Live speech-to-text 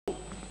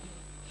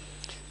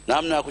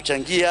namna ya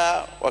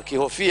kuchangia,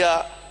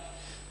 wakihofia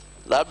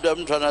labda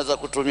mtu anaweza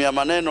kutumia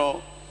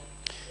maneno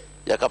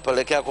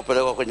yakapelekea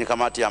kupelekwa kwenye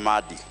kamati ya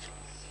maadili.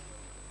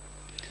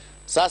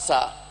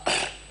 Sasa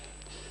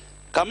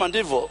kama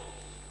ndivyo,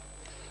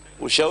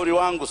 ushauri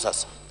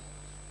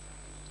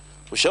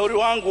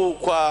wangu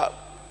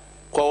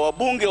kwa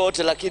wabunge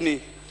wote,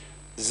 lakini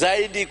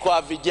zaidi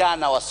kwa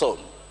vijana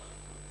wasomi.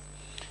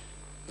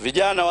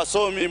 Vijana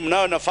wasomi,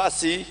 mnao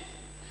nafasi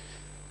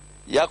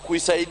ya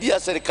kuisaidia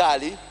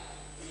serikali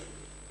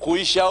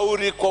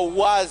kuishauri kwa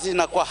uwazi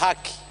na kwa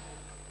haki,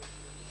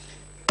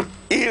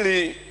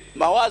 ili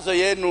mawazo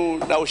yenu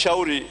na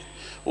ushauri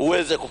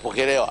uweze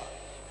kupokelewa.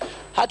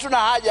 Hatuna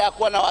haja ya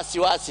kuwa na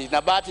wasiwasi,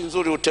 na bahati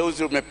nzuri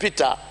uteuzi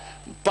umepita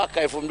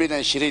mpaka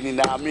 2020.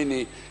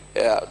 Naamini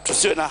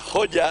tusiwe na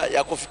hoja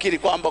ya kufikiri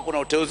kwamba kuna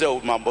uteuzi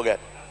au mambo gani.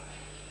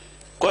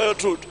 Kwa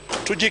hiyo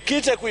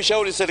tujikite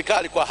kuishauri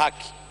serikali kwa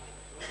haki.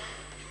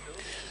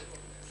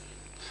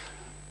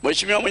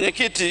 Mheshimiwa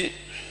Mwenyekiti,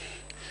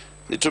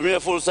 nitumie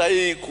fursa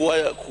hii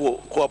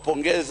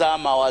kuwapongeza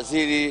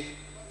mawaziri,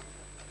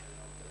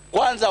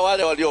 kwanza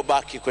wale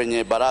waliobaki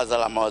kwenye baraza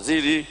la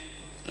mawaziri,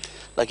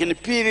 lakini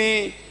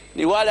pili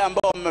ni wale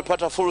ambao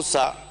wamepata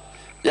fursa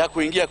ya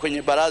kuingia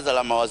kwenye baraza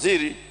la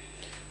mawaziri.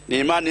 Ni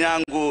imani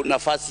yangu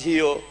nafasi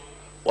hiyo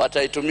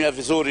wataitumia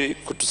vizuri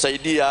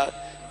kutusaidia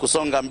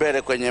kusonga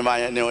mbele kwenye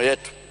maeneo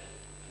yetu.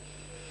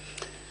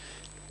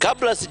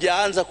 Kabla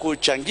sijaanza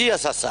kuchangia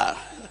sasa,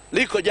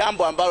 liko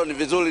jambo ambalo ni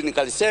vizuri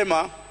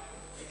nikalisema,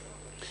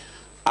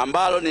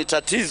 ambalo ni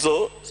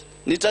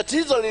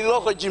tatizo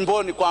lililoko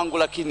jimboni kwangu,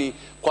 lakini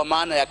kwa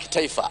maana ya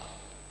kitaifa.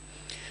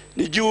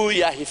 Ni juu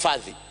ya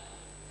hifadhi.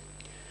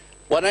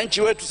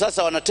 Wananchi wetu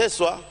sasa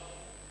wanateswa.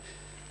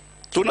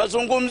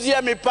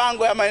 Tunazungumzia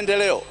mipango ya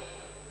maendeleo,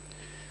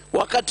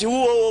 wakati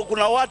huo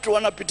kuna watu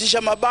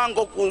wanapitisha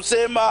mabango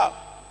kusema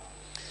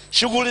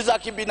shughuli za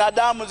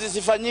kibinadamu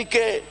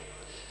zisifanyike,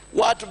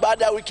 watu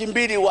baada ya wiki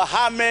mbili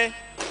wahame.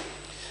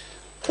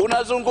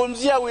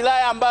 Unazungumzia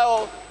wilaya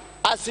ambayo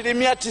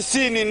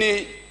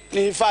 90%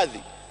 ni hifadhi,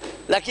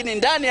 lakini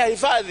ndani ya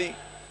hifadhi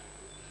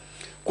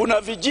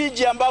kuna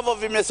vijiji ambavyo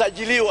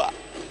vimesajiliwa,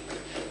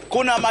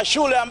 kuna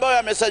mashule ambayo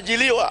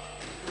yamesajiliwa.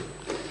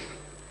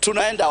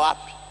 Tunaenda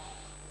wapi?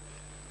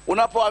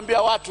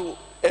 Unapoambia watu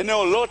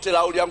eneo lote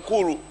la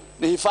Uliankuru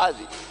ni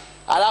hifadhi,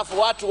 alafu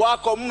watu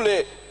wako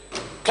mle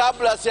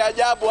kabla si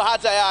ajabu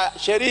hata ya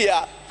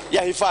sheria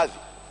ya hifadhi.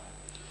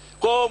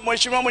 Kwa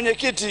Mheshimiwa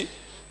Mwenyekiti,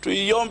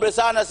 tuiombe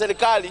sana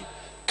serikali,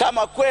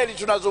 kama kweli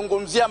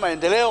tunazungumzia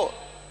maendeleo,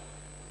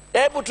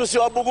 hebu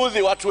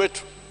tusiwabuguzi watu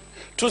wetu.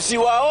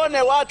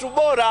 Tusiwaone watu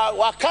bora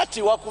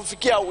wakati wa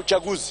kufikia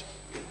uchaguzi.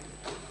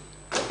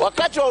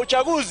 Wakati wa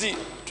uchaguzi,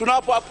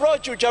 tunapo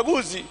approach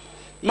uchaguzi,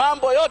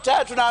 mambo yote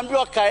haya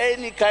tunaambiwa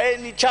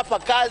kaeni, chapa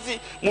kazi,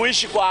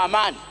 muishi kwa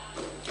amani.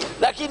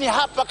 Lakini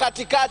hapa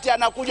katikati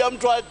anakuja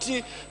mtu wa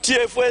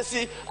TFS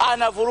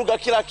anavuruga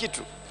kila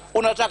kitu.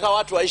 Unataka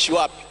watu waishi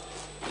wapi?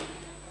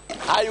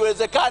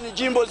 Haiwezekani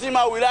jimbo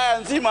zima, wilaya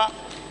nzima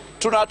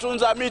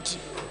tunatunza miti.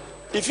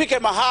 Ifike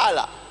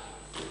mahala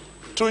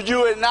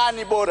tujue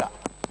nani bora.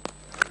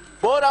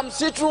 Bora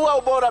msitu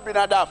au bora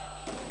binadamu?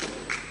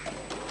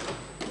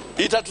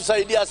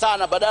 Itatusaidia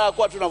sana, badala ya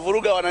kuwa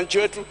tunavuruga wananchi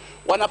wetu.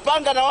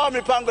 Wanapanga na wao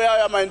mipango yao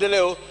ya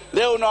maendeleo.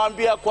 Leo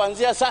unawaambia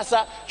kuanzia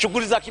sasa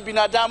shughuli za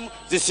kibinadamu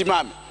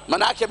zisimame.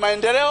 Maana yake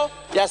maendeleo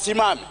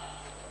yasimame.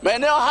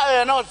 Maeneo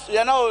hayo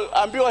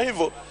yanayoambiwa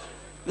hivyo,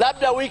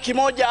 labda wiki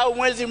moja au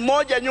mwezi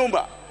mmoja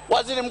nyuma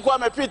waziri mkuu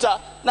amepita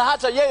na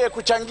hata yeye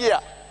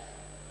kuchangia.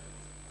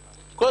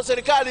 Kwa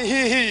serikali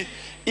hii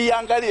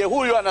iangalie,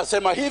 huyu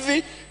anasema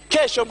hivi,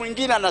 kesho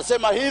mwingine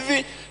anasema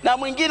hivi, na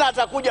mwingine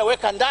atakuja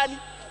weka ndani.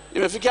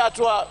 Imefikia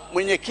hatua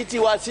mwenyekiti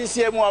wa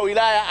CCM wa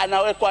wilaya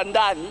anawekwa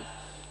ndani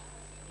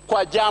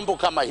kwa jambo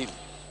kama hili.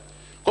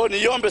 Kwa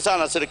niombe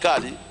sana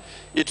serikali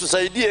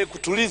itusaidie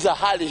kutuliza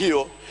hali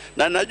hiyo,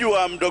 na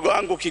najua mdogo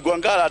wangu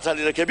Kigwangala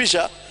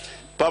atalirekebisha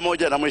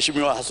pamoja na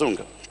Mheshimiwa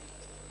Hasunga.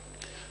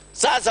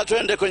 Sasa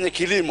tuende kwenye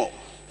kilimo.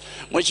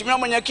 Mheshimiwa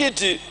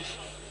Mwenyekiti,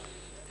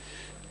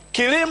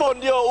 kilimo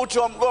ndio uti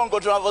wa mgongo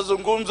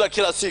tunavyozungumza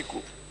kila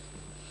siku,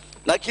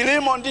 na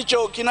kilimo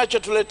ndicho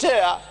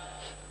kinachotuletea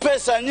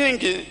pesa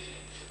nyingi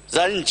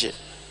za nje.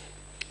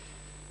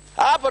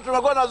 Hapa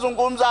tumekuwa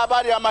nazungumza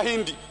habari ya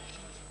mahindi,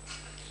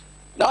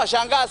 na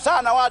washangaa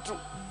sana watu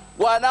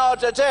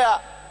wanaotetea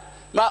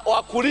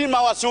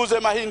wakulima wasiuze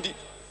mahindi.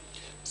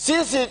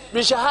 Sisi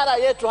mishahara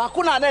yetu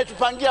hakuna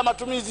anayetupangia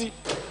matumizi.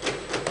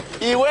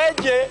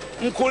 Iweje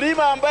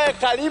mkulima ambaye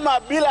kalima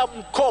bila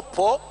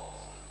mkopo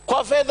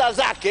kwa fedha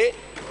zake,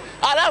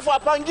 alafu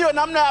apangiwe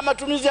namna ya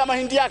matumizi ya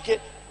mahindi yake?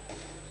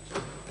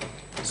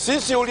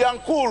 Sisi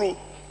Uliankuru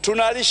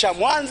tunalisha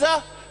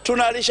Mwanza,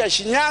 tunalisha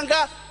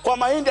Shinyanga kwa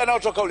mahindi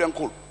yanayotoka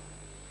Uliankuru.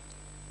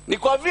 Ni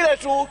kwa vile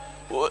tu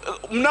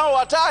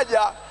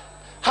mnaowataja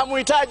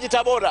hamuhitaji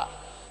Tabora.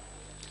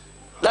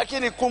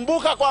 Lakini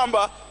kumbuka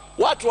kwamba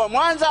watu wa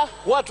Mwanza,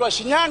 watu wa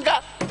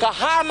Shinyanga,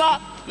 Kahama,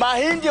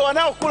 mahindi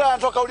wanaokula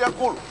yanatoka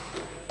Uliankuru,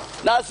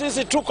 na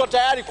sisi tuko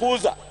tayari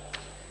kuuza.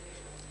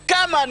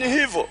 Kama ni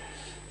hivyo,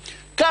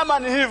 Kama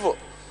ni hivyo,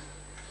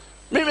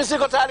 mimi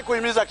siko tayari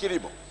kuhimiza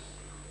kilimo,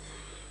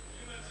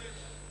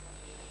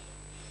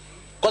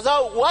 kwa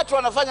sababu watu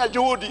wanafanya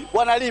juhudi,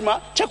 wanalima,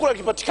 chakula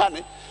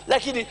kipatikane,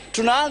 lakini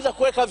tunaanza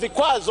kuweka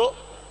vikwazo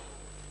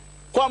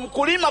kwa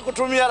mkulima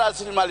kutumia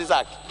rasilimali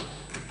zake.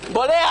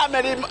 Mbolea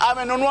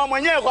amenunua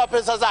mwenyewe kwa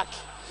pesa zake,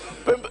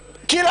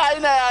 kila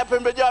aina ya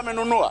pembejeo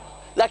amenunua,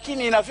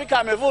 lakini inafika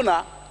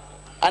amevuna,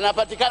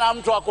 anapatikana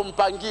mtu wa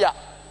kumpangia.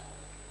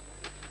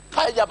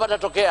 Haijapata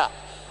tokea.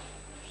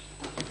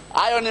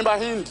 Hayo ni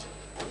mahindi.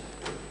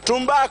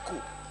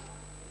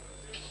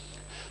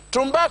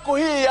 Tumbaku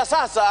hii ya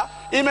sasa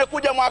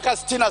imekuja mwaka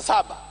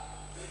 67,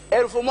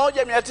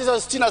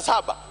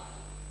 1967.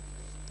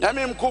 Na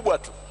mimi mkubwa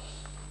tu,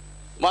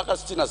 mwaka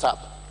 67.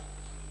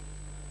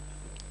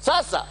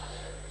 Sasa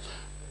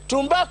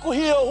tumbaku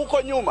hiyo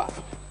huko nyuma,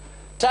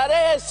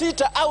 tarehe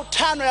 6 au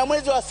 5 ya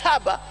mwezi wa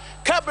 7,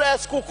 kabla ya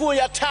sikukuu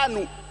ya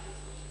Tanu,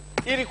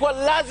 ilikuwa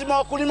lazima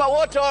wakulima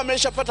wote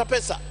wameshapata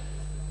pesa.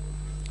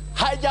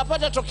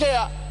 Haijapata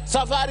tokea.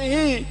 Safari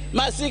hii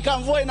masika,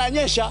 mvua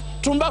inanyesha,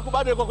 tumbaku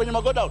bado iko kwenye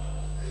magodown.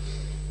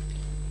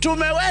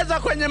 Tumeweza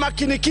kwenye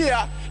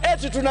makinikia,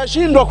 eti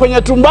tunashindwa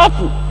kwenye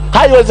tumbaku.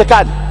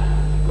 Haiwezekani.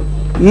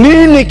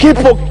 Nini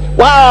kipo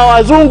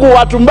wazungu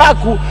wa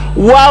tumbaku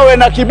wawe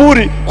na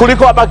kiburi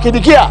kuliko wa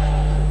makinikia?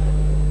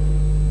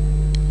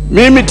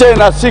 Mimi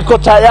tena siko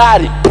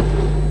tayari.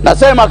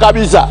 Nasema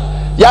kabisa,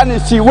 yani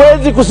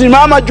siwezi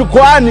kusimama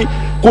jukwani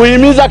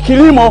kuhimiza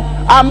kilimo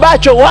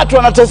ambacho watu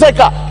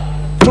wanateseka.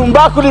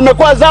 Tumbaku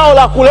limekuwa zao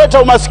la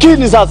kuleta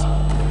umaskini sasa.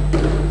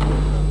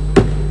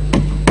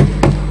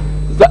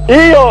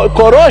 Hiyo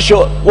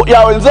korosho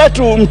ya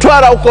wenzetu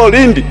Mtwara huko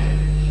Lindi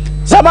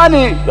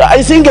zamani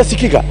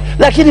isingesikika,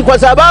 lakini kwa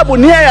sababu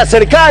nia ya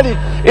serikali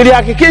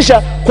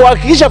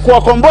ilihakikisha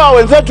kuwakomboa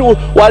wenzetu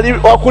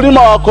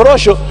wakulima wa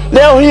korosho,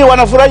 leo hii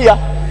wanafurahia.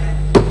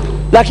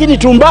 Lakini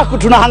tumbaku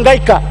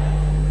tunahangaika.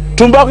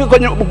 Tumbaku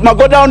kwenye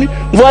magodown,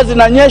 mvua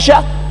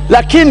zinanyesha,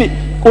 lakini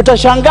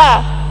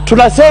utashangaa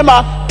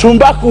tunasema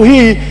tumbaku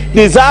hii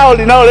ni zao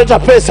linaloleta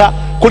pesa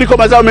kuliko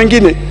mazao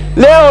mengine.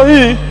 Leo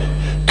hii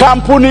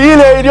kampuni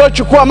ile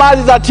iliyochukua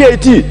mali za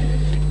TAT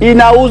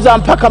inauza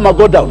mpaka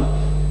magodown.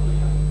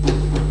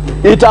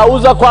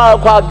 Itauza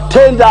kwa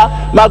tenda,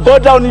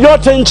 magodown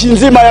yote nchi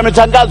nzima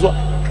yametangazwa,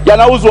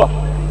 yanauzwa.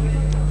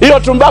 Hiyo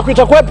tumbaku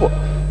itakuwepo?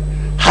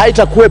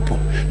 Haitakuwepo.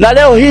 Na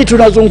leo hii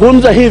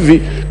tunazungumza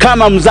hivi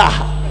kama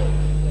mzaha.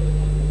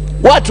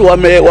 Watu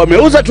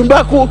wameuza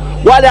tumbaku,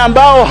 wale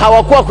ambao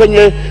hawakuwa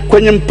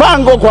kwenye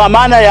mpango kwa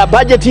maana ya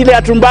budget ile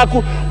ya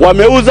tumbaku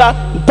wameuza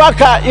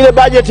mpaka ile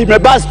budget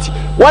imebasti.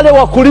 Wale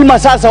wakulima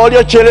sasa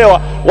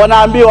waliochelewa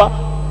wanaambiwa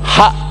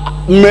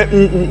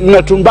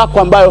mna tumbaku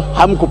ambayo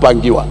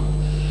hamkupangiwa.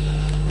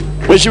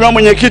 Mheshimiwa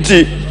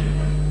Mwenyekiti,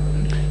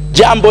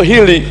 jambo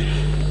hili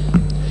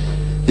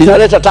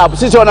linaleta tabu.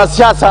 Sisi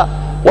wanasiasa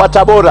wa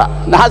Tabora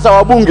na hasa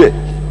wabunge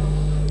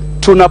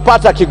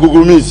tunapata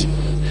kigugumizi.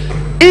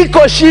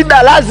 Iko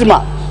shida,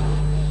 lazima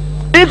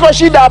iko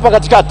shida hapa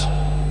katikati.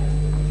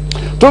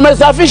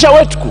 Tumesafisha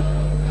wetuku,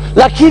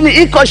 lakini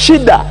iko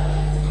shida.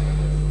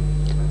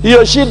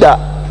 Hiyo shida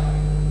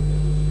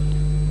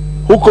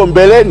huko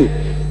mbeleni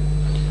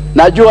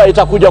najua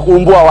itakuja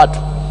kuumbua watu.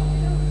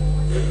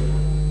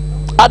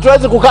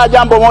 Hatuwezi kukaa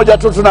jambo moja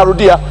tu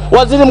tunarudia.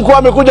 Waziri mkuu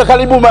amekuja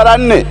karibu mara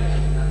 4,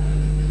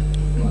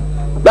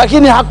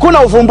 lakini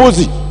hakuna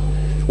ufumbuzi.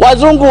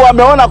 Wazungu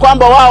wameona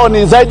kwamba wao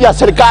ni zaidi ya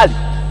serikali,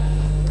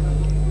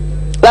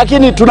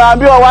 lakini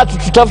tunaambiwa watu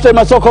tutafute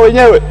masoko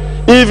wenyewe.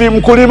 Hivi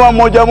mkulima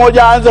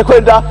mmoja aanze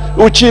kwenda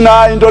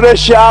Uchina,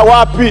 Indonesia,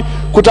 wapi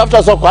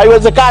kutafuta soko?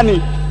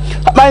 Haiwezekani.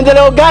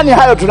 Maendeleo gani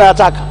hayo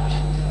tunayataka?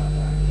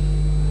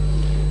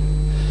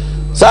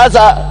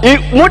 Sasa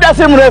muda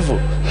si mrefu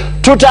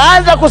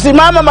tutaanza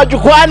kusimama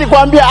majukwani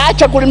kuambia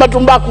acha kulima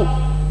tumbaku.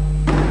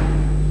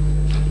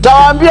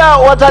 Tawaambia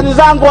watani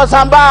zangu wa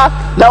Sambaa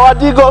na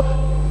Wadigo,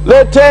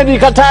 leteni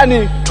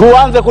katani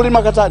tuanze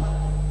kulima katani.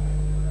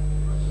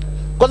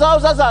 Kwa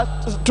sababu sasa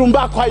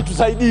tumbaku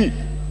haitusaidii.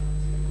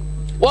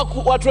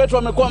 Watu wetu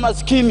wamekuwa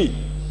maskini.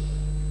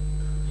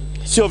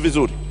 Sio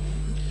vizuri.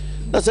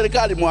 Na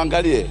serikali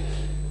muangalie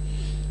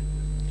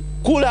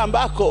kule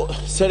ambako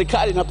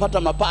serikali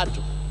inapata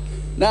mapato.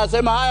 Na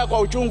nasema haya kwa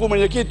uchungu,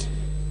 mwenyekiti.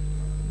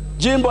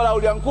 Jimbo la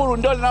Uliankuru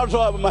ndio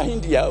linalotoa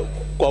mahindi yao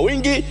kwa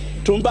wingi,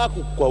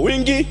 tumbaku kwa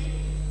wingi.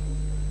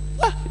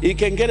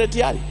 Ikengere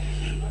tayari.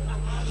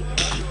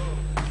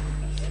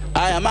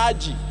 Haya,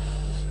 maji.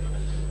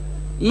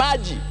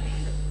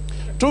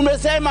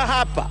 Tumesema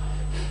hapa,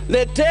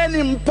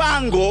 leteni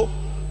mpango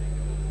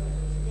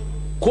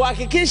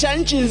kuhakikisha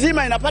nchi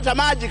nzima inapata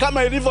maji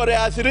kama ilivyo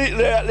Rea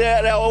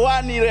 3, Rea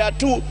 1, Rea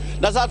 2,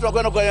 na sasa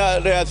tunakwenda kwa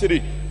Rea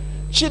 3.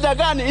 Shida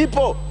gani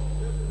ipo?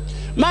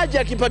 Maji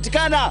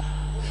yakipatikana,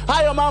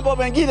 hayo mambo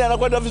mengine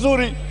yanakwenda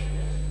vizuri.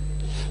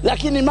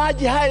 Lakini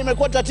maji haya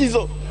imekuwa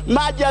tatizo.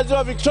 Maji ya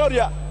Ziwa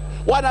Victoria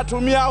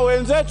wanatumia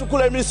wenzetu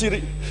kule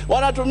Misri,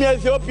 wanatumia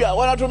Ethiopia,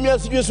 wanatumia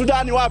sijui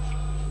Sudani wapi.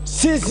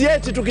 Sisi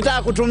eti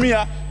tukitaka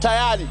kutumia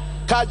tayari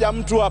kaja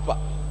mtu hapa.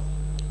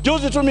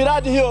 Juzi tu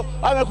miradi hiyo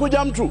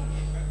amekuja mtu.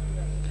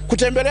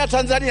 kutembelea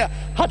Tanzania,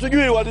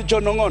 hatujui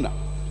walichonong'ona,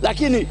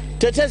 lakini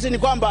tetesi ni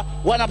kwamba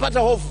wanapata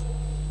hofu.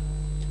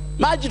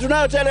 Maji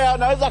tunayotele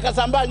yanaweza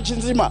kasambaa nchi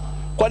nzima.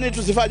 Kwa nini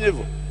tusifanye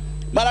hivyo?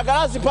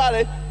 Malagarasi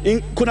pale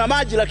kuna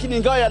maji, lakini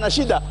ingawa yana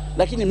shida,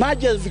 lakini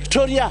maji ya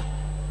Victoria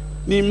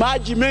ni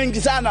maji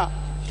mengi sana.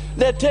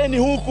 Leteni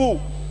huku.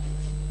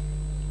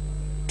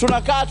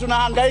 Tunakaa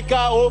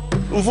tunahangaika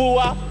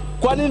mvua.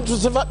 Kwa nini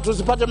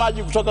tusipate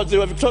maji kutoka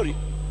ziwa Victoria?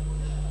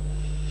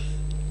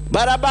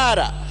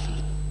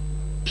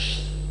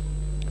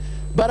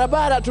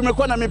 Barabara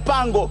tumekuwa na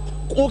mipango.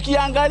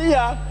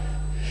 Ukiangalia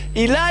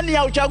ilani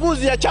ya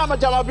uchaguzi ya Chama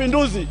cha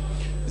Mapinduzi,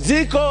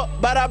 ziko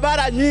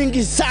barabara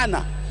nyingi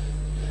sana.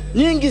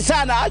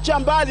 Acha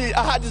mbali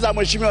ahadi za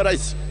Mheshimiwa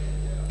Rais.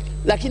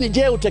 Lakini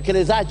je,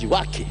 utekelezaji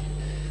wake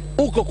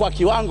uko kwa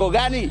kiwango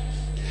gani?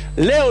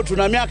 Leo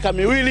tuna miaka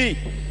miwili,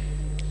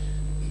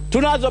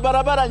 tunazo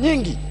barabara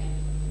nyingi.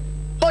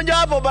 Moja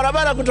wapo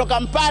barabara kutoka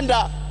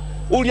Mpanda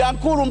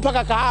Uliankuru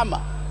mpaka Kahama.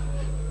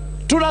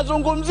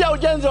 Tunazungumzia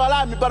ujenzi wa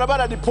lami,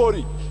 barabara ni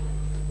pori.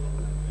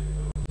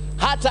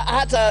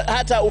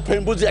 Hata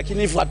upembuzi ya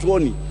kinifu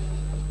hatuoni.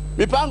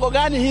 Mipango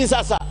gani hii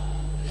sasa?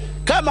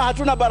 Kama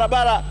hatuna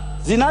barabara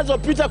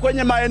zinazopita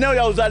kwenye maeneo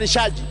ya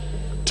uzalishaji,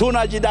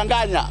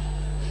 tunajidanganya.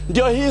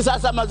 Ndio hii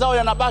sasa mazao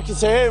yanabaki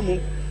sehemu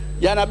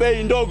yana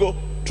bei ndogo,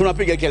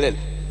 tunapiga kelele.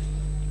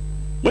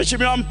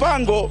 Mheshimiwa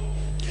Mpango,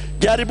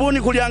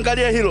 jaribuni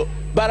kuliangalia hilo.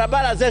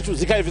 Barabara zetu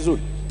zikae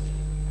vizuri.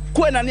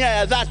 Kuwe na nia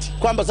ya dhati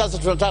kwamba sasa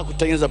tunataka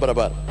kutengeneza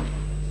barabara.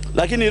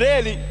 Lakini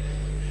reli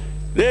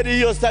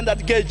hiyo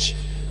standard gauge,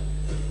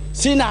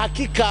 sina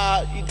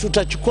hakika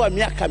tutachukua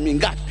miaka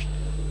mingapi,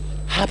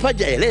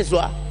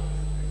 hapajaelezwa.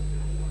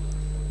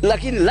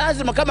 Lakini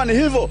lazima kama ni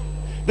hivyo,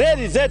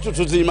 reli zetu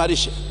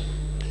tuziimarishe.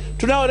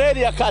 Tunao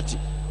reli ya kati,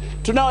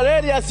 tunao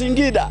reli ya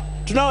Singida,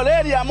 tunao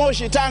reli ya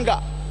Moshi Tanga.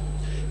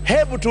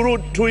 Hebu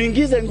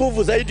tuingize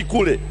nguvu zaidi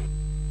kule.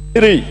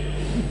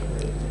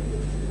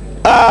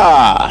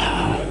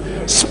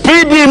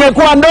 Speed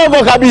imekuwa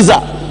ndogo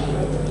kabisa.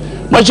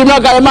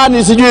 Mheshimiwa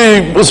Kalemani,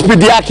 sijui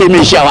speed yake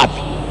imeishia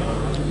wapi.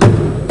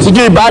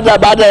 Sijui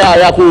baada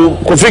ya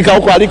kufika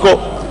huko aliko.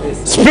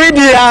 Speed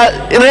ya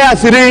REA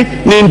 3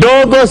 ni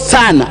ndogo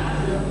sana.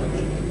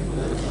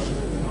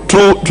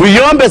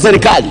 Tuiombe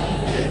serikali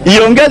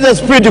iongeze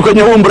speed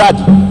kwenye huu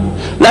mradi,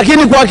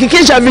 lakini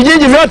kuhakikisha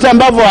vijiji vyote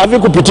ambavyo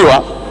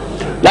havikupitiwa,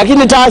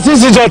 lakini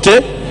taasisi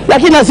zote,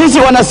 lakini na sisi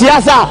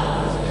wanasiasa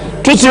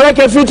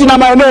tusiweke fiti na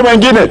maeneo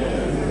mengine.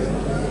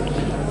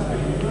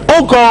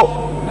 Huko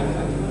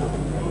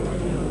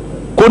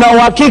kuna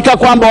uhakika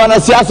kwamba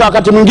wanasiasa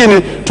wakati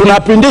mwingine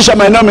tunapindisha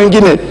maeneo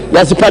mengine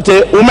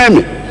yasipate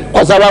umeme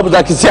kwa sababu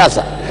za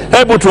kisiasa.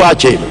 Hebu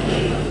tuache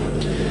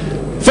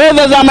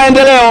fedha za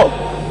maendeleo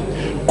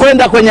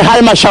kwenda kwenye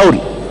halmashauri.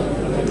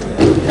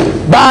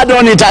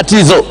 Bado ni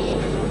tatizo.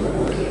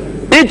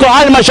 Iko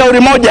halmashauri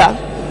moja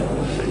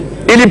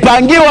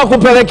ilipangiwa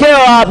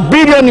kupelekewa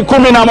bilioni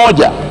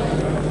 11,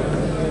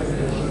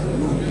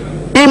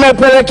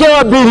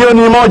 imepelekewa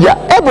bilioni 1.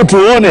 Hebu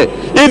tuone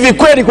hivi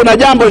kweli kuna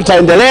jambo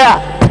litaendelea?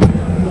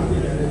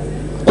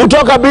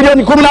 Kutoka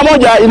bilioni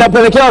 11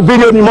 inapelekewa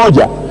bilioni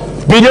 1,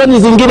 bilioni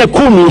zingine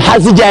 10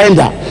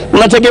 hazijaenda.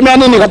 Unategemea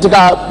nini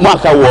katika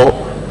mwaka huo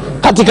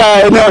katika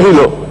eneo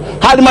hilo?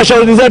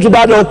 Halmashauri zetu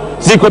bado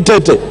ziko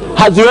tete,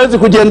 haziwezi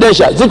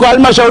kujiendesha. Ziko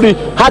halmashauri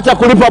hata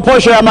kulipa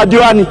posho ya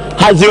madiwani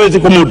haziwezi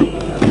kumudu.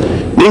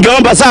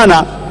 Ningeomba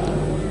sana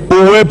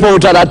uwepo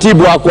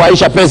utaratibu wa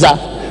kuaisha pesa.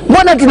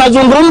 Mbona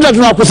tunazungumza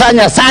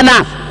tunakusanya sana?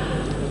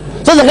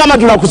 Sasa kama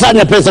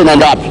tunakusanya pesa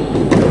inaenda wapi?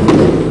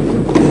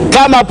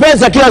 Kama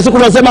pesa kila siku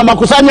tunasema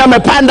makusanyo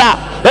yamepanda,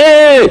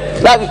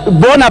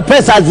 mbona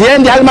pesa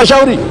haziendi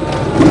halmashauri?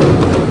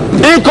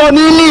 Iko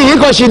nini?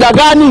 Iko shida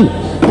gani?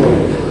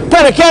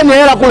 Pelekeni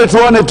hela kule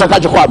tuone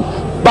tutakachokwama.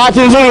 Bahati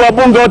nzuri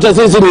wabunge wote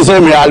sisi ni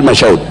sehemu ya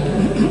halmashauri.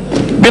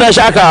 Bila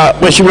shaka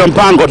Mheshimiwa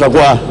Mpango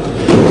utakuwa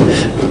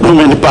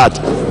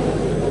umenipata.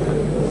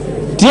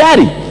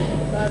 Tayari?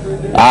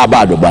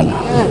 Bado bwana.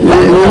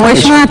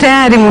 Mheshimiwa,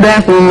 tayari muda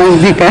wako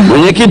umemalizika.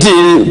 Mwenyekiti,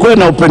 kuwe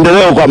na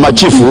upendeleo kwa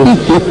machifu.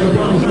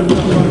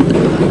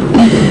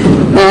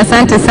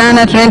 Asante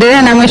sana.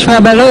 Tunaendelea na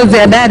Mheshimiwa Balozi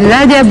Adadi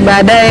Rajab,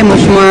 baadaye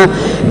Mheshimiwa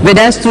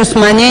Vedastus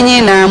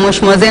Manyenye na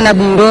Mheshimiwa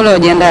Zainab Mdolo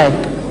wajiandae.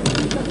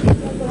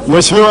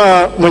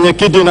 Mheshimiwa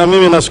Mwenyekiti, na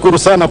mimi nashukuru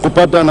sana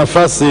kupata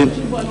nafasi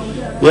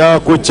ya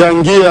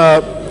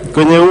kuchangia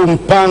kwenye huu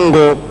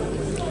mpango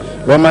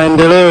wa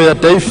maendeleo ya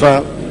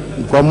taifa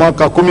kwa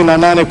mwaka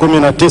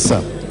 18-19.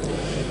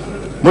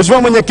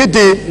 Mheshimiwa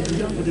Mwenyekiti,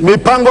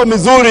 mipango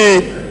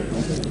mizuri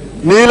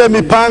ni ile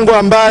mipango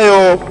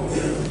ambayo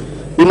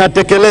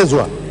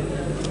inatekelezwa.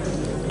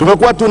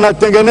 Tumekuwa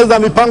tunatengeneza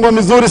mipango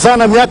mizuri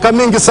sana miaka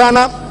mingi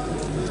sana,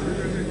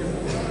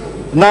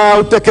 na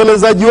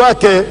utekelezaji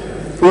wake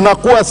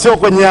unakuwa sio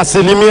kwenye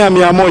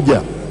 100%.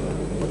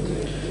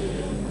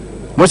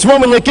 Mheshimiwa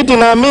Mwenyekiti,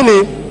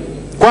 naamini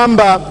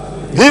kwamba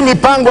hii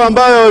mipango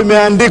ambayo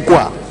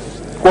imeandikwa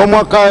kwa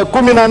mwaka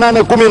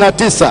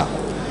 18-19,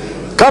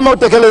 kama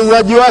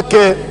utekelezaji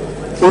wake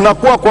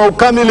unakuwa kwa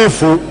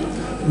ukamilifu,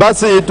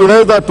 basi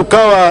tunaweza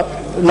tukawa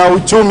na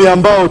uchumi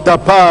ambao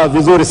utapaa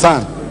vizuri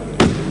sana.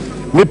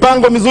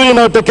 Mipango mizuri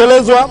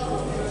inayotekelezwa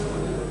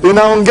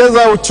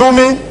inaongeza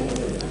uchumi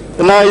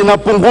na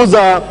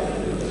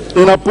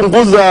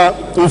inapunguza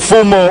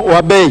mfumo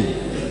wa bei.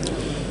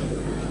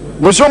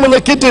 Mheshimiwa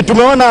Mwenyekiti,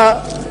 tumeona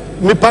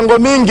mipango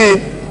mingi,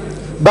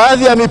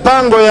 baadhi ya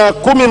mipango ya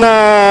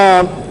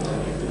 17,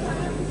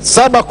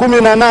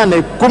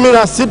 18,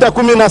 16,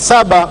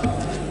 17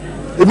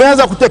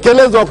 imeanza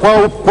kutekelezwa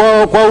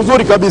kwa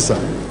uzuri kabisa.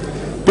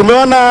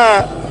 Tumeona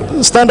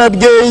standard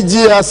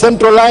gauge ya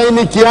Central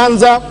Line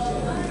ikianza,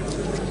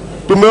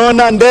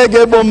 tumeona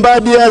ndege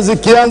bombardier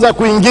zikianza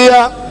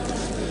kuingia,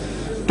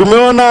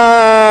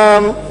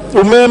 tumeona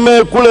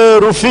umeme kule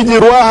Rufiji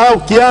Ruaha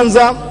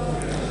ukianza.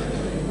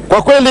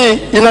 Kwa kweli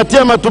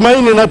inatia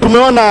matumaini, na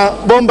tumeona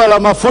bomba la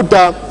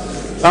mafuta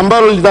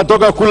ambalo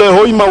litatoka kule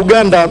Hoima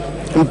Uganda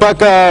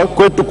mpaka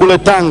kwetu kule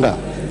Tanga.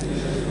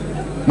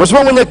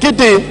 Mheshimiwa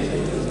Mwenyekiti,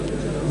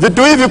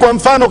 vitu hivi kwa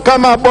mfano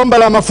kama bomba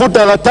la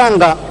mafuta la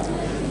Tanga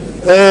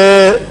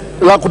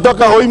la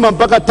kutoka Hoima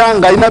mpaka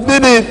Tanga,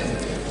 inabidi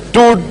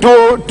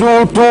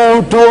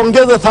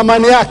tuongeze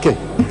thamani yake,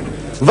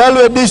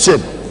 value addition,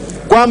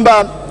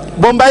 kwamba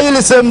bomba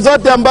hili sehemu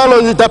zote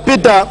ambalo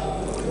zitapita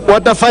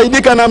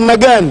watafaidika namna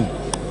gani.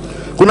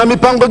 Kuna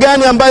mipango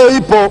gani ambayo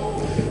ipo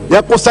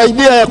ya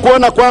kusaidia, ya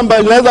kuona kwamba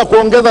inaweza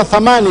kuongeza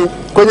thamani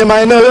kwenye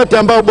maeneo yote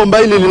ambayo bomba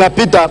hili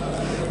linapita,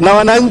 na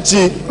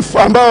wananchi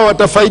ambao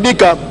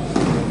watafaidika,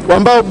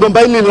 ambao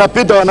bomba hili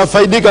linapita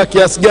wanafaidika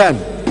kiasi gani.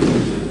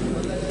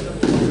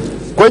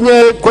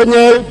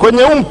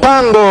 Kwenye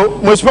mpango,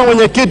 Mheshimiwa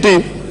Mwenyekiti,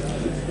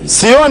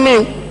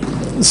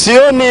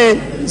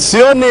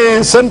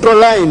 sioni Central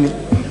Line,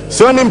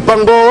 sioni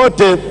mpango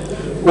wote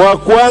wa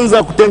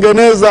kuanza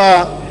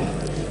kutengeneza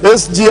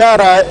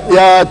SGR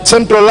ya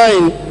Central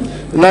Line,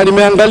 na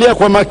nimeangalia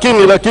kwa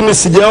makini lakini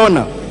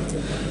sijaona.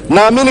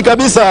 Naamini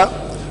kabisa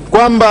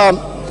kwamba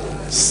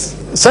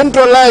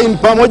Central Line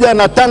pamoja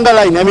na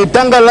Tanga Line,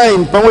 Tanga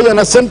Line pamoja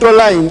na Central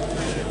Line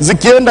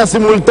zikienda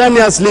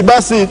simultaneously,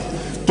 basi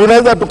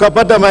tunaweza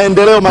tukapata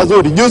maendeleo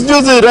mazuri.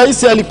 Juzi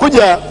rais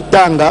alikuja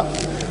Tanga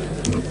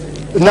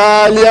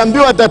na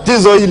aliambiwa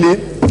tatizo hili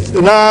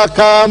na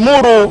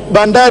kaamuru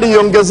bandari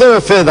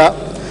iongezewe fedha.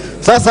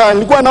 Sasa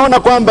nilikuwa naona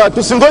kwamba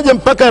tusingoje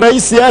mpaka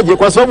rais aje,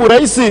 kwa sababu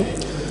rais,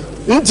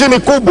 nchi ni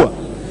kubwa,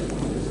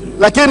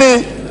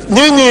 lakini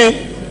nyinyi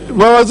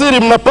mawaziri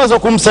mnapaswa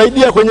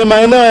kumsaidia kwenye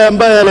maeneo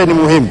ambayo yale ni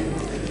muhimu.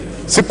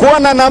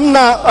 Sikuona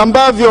namna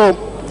ambavyo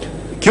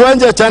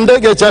kiwanja cha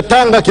ndege cha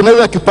Tanga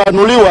kinaweza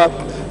kipanuliwa,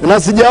 na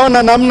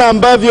sijaona namna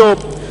ambavyo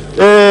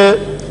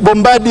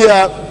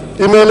bombardier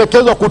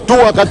imeelekezwa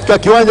kutua katika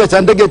kiwanja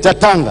cha ndege cha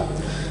Tanga.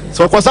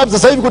 So kwa sababu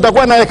sasa hivi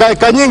kutakuwa na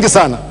eka nyingi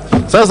sana.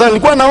 Sasa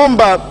nilikuwa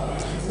naomba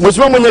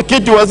Mheshimiwa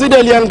Mwenyekiti, waziri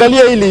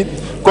aliangalia hili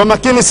kwa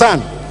makini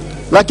sana.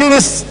 Lakini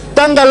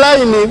Tanga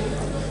Line,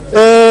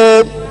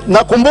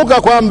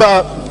 nakumbuka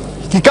kwamba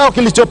kikao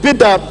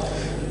kilichopita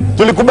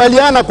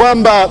tulikubaliana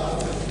kwamba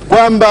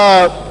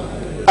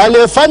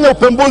aliyefanya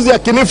upembuzi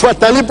yakinifu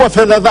atalipwa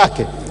fedha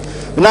zake,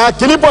 na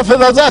akilipwa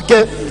fedha zake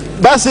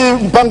basi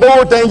mpango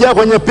huo utaingia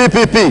kwenye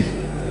PPP.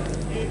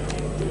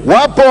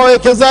 Wapo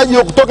wawekezaji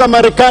kutoka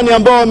Marekani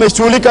ambao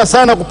wameshughulika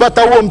sana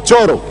kupata huo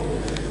mchoro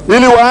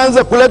ili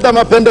waanze kuleta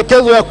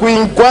mapendekezo ya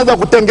kuanza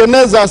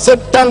kutengeneza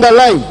Tanga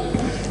Line,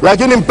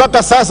 lakini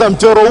mpaka sasa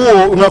mchoro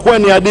huo unakuwa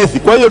ni hadithi.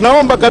 Kwa hiyo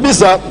naomba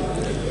kabisa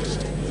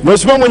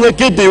Mheshimiwa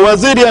Mwenyekiti,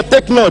 waziri ya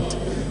Technote,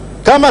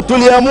 kama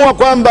tuliamua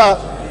kwamba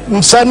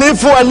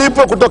msanifu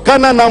alipwe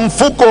kutokana na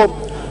mfuko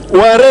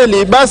wa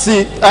reli,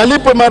 basi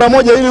alipwe mara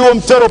moja ili huo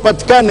mchoro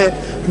upatikane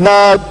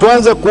na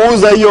tuanze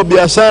kuuza hiyo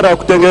biashara ya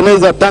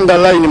kutengeneza Tanga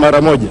Line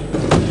mara moja.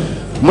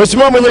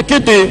 Mheshimiwa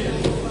Mwenyekiti,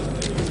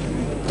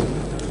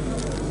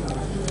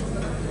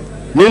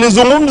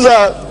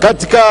 nilizungumza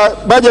katika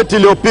bajeti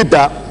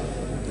iliyopita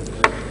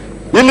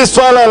ili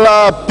swala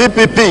la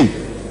PPP,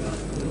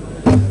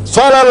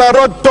 swala la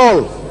road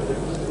toll.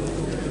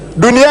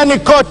 Duniani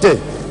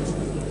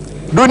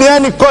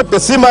kote,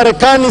 si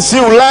Marekani, si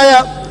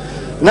Ulaya,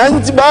 na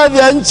baadhi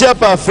ya nchi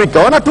hapa Afrika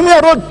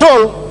wanatumia road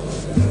toll.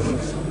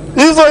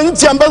 Hizo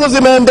nchi ambazo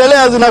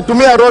zimeendelea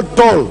zinatumia road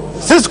toll.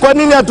 Sisi kwa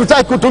nini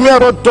hatutaki kutumia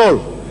road toll?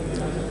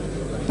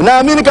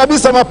 Naamini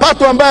kabisa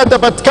mapato ambayo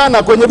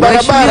yatapatikana kwenye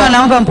barabara. Mheshimiwa,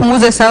 naomba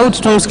mpunguze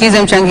sauti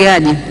tumsikize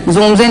mchangiaji.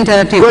 Zungumzeni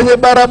taratibu. Kwenye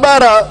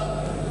barabara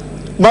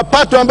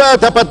mapato ambayo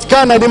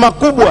yatapatikana ni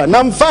makubwa,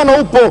 na mfano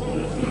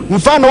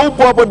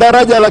upo hapo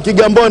daraja la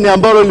Kigamboni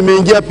ambalo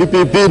limeingia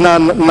PPP na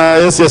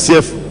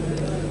NSSF.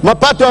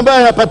 Mapato ambayo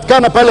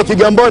yanapatikana pale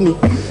Kigamboni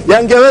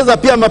yangeweza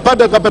pia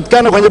mapato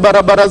yakapatikana kwenye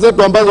barabara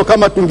zetu ambazo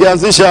kama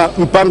tungeanzisha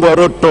mpango wa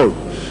road toll.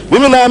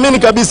 Mimi naamini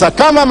kabisa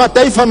kama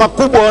mataifa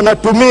makubwa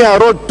wanatumia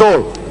road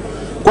toll,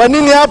 kwa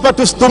nini hapa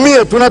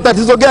tusitumie? Tuna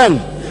tatizo gani?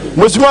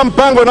 Mheshimiwa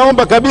Mpango,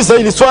 naomba kabisa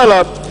ili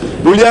swala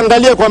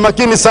uliangalie kwa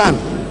makini sana.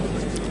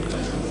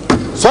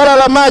 Swala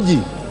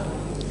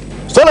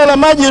la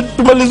maji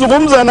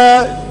tumelizungumza,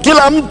 na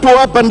kila mtu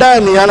hapa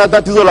ndani ana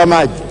tatizo la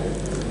maji.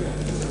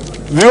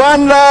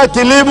 Viwanda,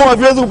 kilimo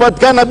haviwezi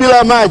kupatikana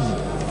bila maji.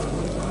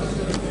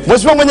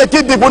 Mheshimiwa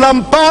Mwenyekiti, kuna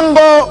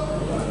mpango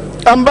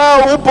ambao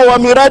upo wa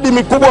miradi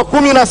mikubwa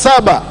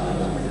 17.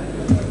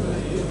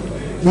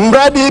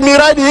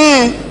 Miradi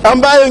hii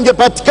ambayo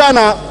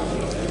ingepatikana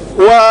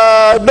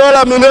wa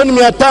dola milioni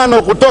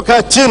 500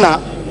 kutoka China,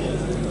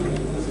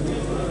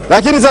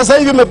 lakini sasa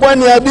hivi imekuwa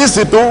ni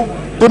hadithi tu.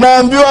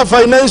 Tunaambiwa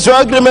financial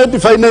agreement.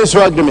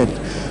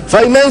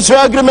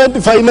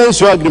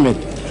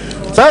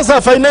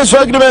 Sasa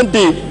financial agreement,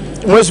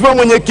 Mheshimiwa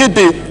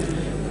Mwenyekiti,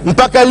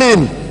 mpaka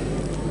lini?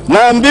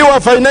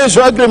 Naambiwa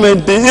financial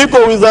agreement iko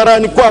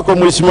wizarani kwako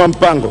Mheshimiwa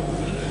Mpango.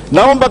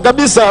 Naomba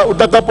kabisa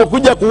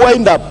utakapokuja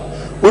wind up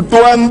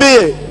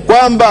utuambie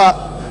kwamba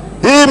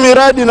hii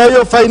miradi na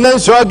hiyo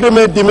financial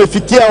agreement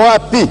imefikia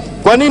wapi?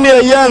 Kwa nini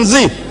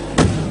haianzi?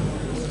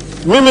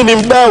 Mimi ni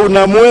mdau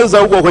na muweza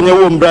huko kwenye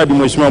huo mradi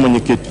Mheshimiwa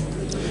Mwenyekiti.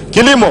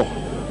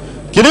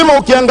 Kilimo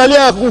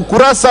ukiangalia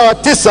ukurasa wa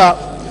 9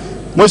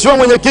 Mheshimiwa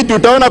Mwenyekiti,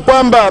 utaona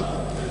kwamba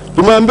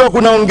tumeambiwa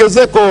kuna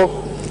ongezeko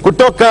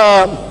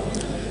kutoka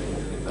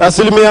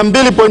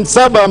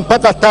 2.7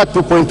 mpaka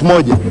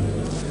 3.1.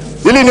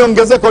 Hili ni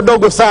ongezeko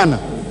dogo sana.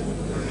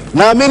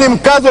 Naamini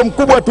mkazo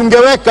mkubwa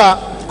tungeweka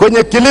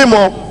kwenye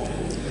kilimo,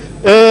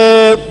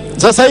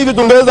 sasa hivi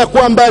tungeweza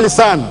kuwa mbali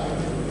sana.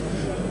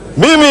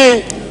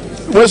 Mimi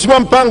Mheshimiwa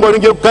Mpango,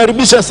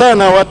 ningekukaribisha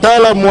sana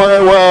wataalamu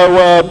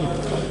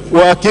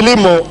wa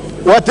kilimo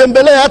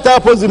watembelee hata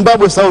hapo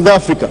Zimbabwe, South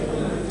Africa.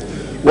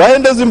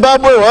 Waende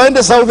Zimbabwe,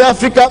 waende South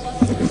Africa,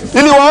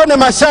 ili waone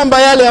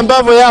mashamba yale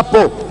ambavyo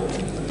yapo.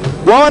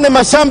 Waone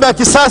mashamba ya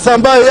kisasa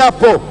ambayo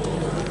yapo.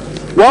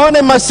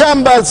 Waone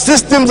mashamba,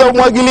 systems za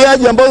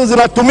umwagiliaji ambazo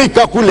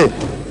zinatumika kule.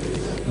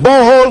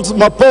 Boreholes,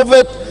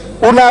 mapovet,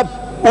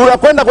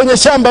 unakwenda kwenye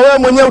shamba wewe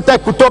mwenyewe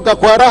utaki kutoka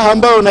kwa raha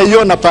ambayo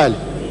unaiona pale.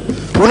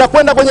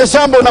 Unakwenda kwenye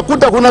shamba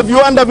unakuta kuna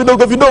viwanda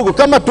vidogo vidogo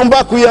kama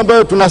tumbaku hii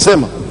ambayo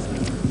tunasema.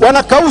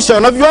 Wanakausha,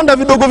 wana viwanda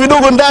vidogo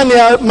vidogo ndani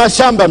ya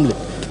mashamba mle.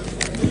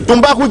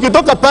 Tumbaku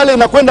ikitoka pale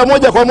inakwenda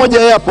moja kwa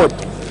moja airport.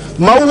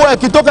 Maua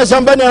yakitoka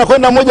shambani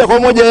yanakwenda moja kwa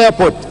moja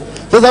airport.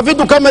 Sasa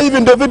vitu kama hivi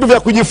ndio vitu vya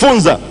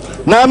kujifunza.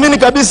 Naamini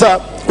kabisa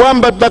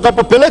kwamba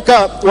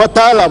tutakapopeleka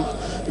wataalamu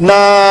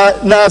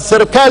na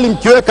serikali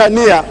mkiweka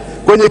nia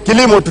kwenye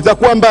kilimo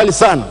tutakuwa mbali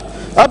sana.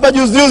 Hapa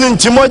juzi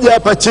nchi moja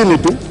hapa chini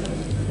tu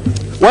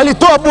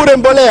walitoa bure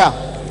mbolea,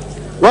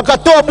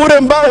 wakatoa bure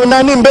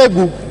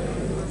mbegu.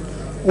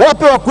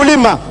 Wape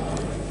wakulima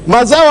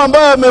mazao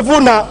ambayo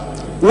yamevuna,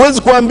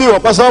 huwezi kuambiwa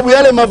kwa sababu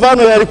yale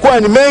mavano yalikuwa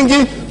ni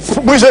mengi,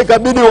 mwisho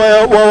ikabidi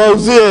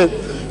wauzie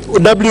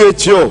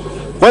WHO.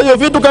 Kwa hiyo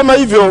vitu kama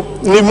hivyo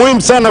ni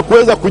muhimu sana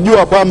kuweza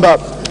kujua kwamba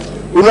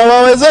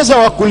unawawezesha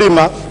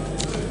wakulima,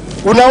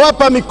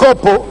 unawapa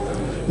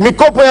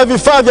mikopo ya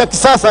vifaa vya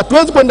kisasa.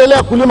 Tuwezi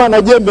kuendelea kulima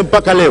na jembe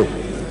mpaka leo.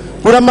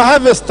 Kuna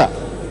maharvester,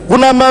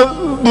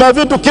 kuna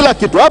vitu kila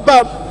kitu.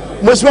 Hapa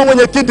Mheshimiwa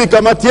Mwenyekiti,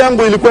 kamati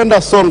yangu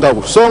ilikwenda Songa,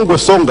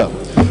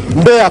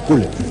 Mbeya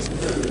kule.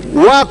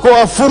 Wako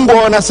wafungwa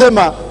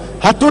wanasema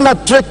hatuna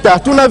trekta,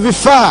 hatuna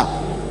vifaa.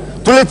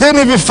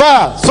 Tuleteni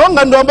vifaa.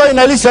 Songa ndio ambayo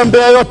inalisha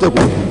Mbeya yote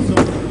kule.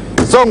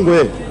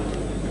 Songwe.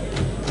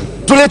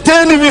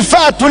 Tuleteni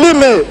vifaa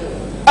tulime.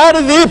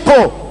 Ardhi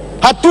ipo,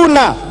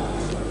 hatuna.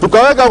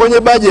 Tukaweka kwenye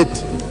budget.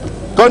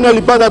 Kauni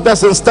alipata hata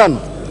sense 5.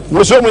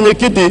 Mheshimiwa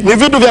Mwenyekiti, ni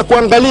vitu vya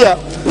kuangalia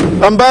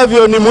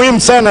ambavyo ni muhimu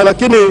sana,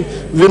 lakini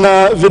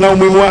vina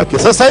umuhimu wake.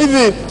 Sasa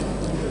hivi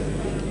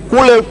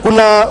kule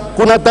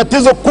kuna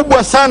tatizo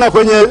kubwa sana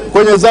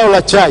kwenye zao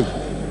la chai.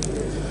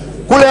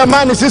 Kule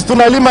Amani sisi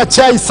tunalima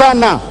chai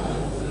sana.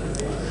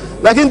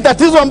 Lakini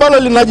tatizo ambalo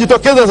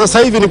linajitokeza sasa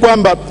hivi ni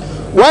kwamba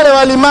wale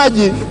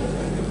walimaji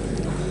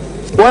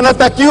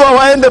wanatakiwa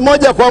waende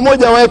moja kwa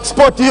moja wa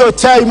export hiyo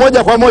chai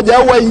moja kwa moja,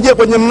 au waingie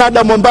kwenye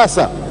mnada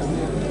Mombasa.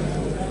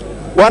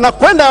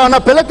 Wanakwenda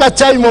wanapeleka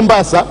chai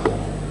Mombasa,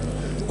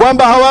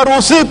 kwamba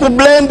hawaruhusiwi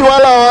kublend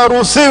wala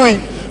hawaruhusiwi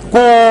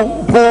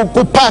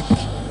kupack.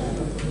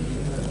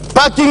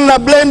 Packing na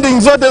blending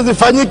zote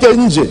zifanyike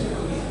nje.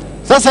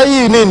 Sasa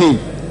hii nini?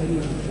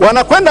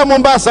 Wanakwenda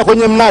Mombasa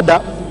kwenye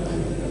mnada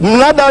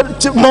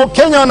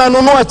Kenya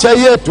wananunua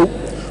chai yetu,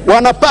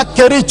 wanapack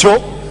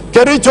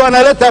Kericho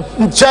wanaleta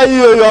chai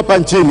hiyo hapa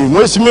nchini.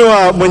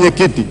 Mheshimiwa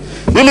Mwenyekiti,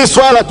 hili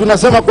swala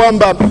tunasema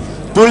kwamba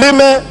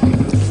tulime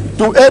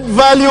to add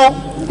value.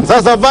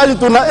 Sasa value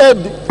tuna add,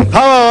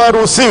 hawa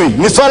waruhusiwi.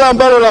 Ni swala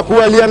ambalo la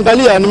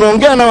kuliangalia.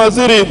 Nimeongea na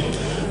waziri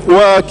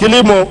wa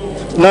kilimo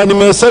na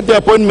nimeset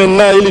appointment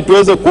naye ili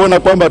tuweze kuona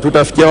kwamba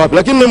tutafikia wapi.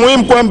 Lakini ni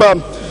muhimu kwamba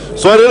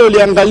swala hilo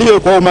liangaliwe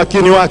kwa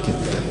umakini wake.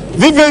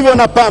 Vivyo hivyo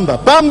na pamba,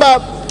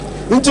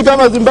 nchi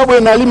kama Zimbabwe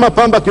inalima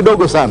pamba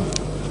kidogo sana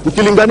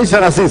ukilinganisha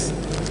na sisi,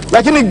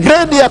 lakini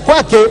grade ya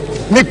kwake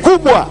ni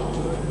kubwa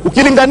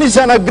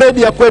ukilinganisha na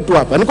grade ya kwetu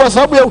hapa. Ni kwa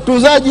sababu ya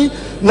utunzaji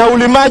na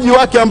ulimaji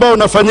wake ambao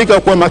unafanyika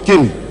kwa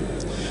makini.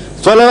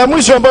 Swala la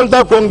mwisho ambalo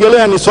nataka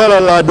kuongelea ni swala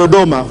la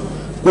Dodoma,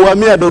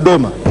 kuhamia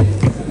Dodoma.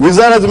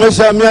 Wizara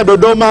zimeshahamia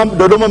Dodoma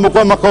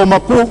imekuwa makao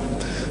makuu,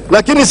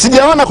 lakini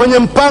sijaona kwenye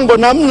mpango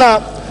namna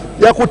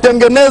ya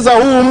kutengeneza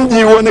huu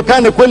mji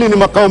uonekane kweli ni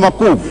makao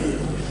makuu.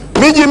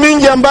 Miji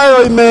mingi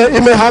ambayo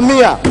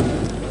imehamia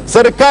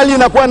serikali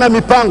inakuwa na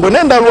mipango.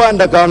 Nenda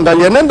Rwanda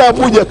kaangalia, nenda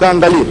Abuja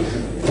kaangalia,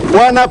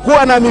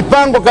 wanakuwa na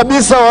mipango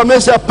kabisa,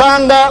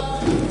 wameshapanga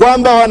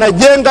kwamba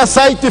wanajenga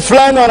site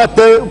fulani,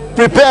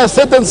 prepare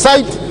certain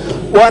site,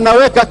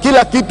 wanaweka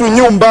kila kitu,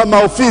 nyumba,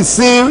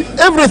 maofisi,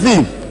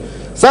 everything.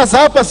 Sasa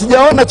hapa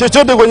sijaona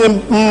chochote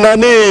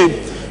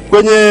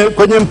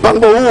kwenye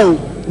mpango huu,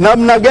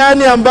 namna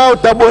gani ambao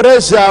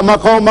utaboresha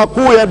makao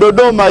makuu ya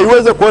Dodoma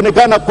iweze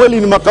kuonekana kweli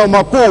ni makao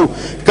makuu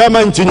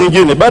kama nchi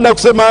nyingine. Baada ya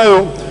kusema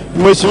hayo,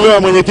 Mheshimiwa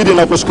Mwenyekiti,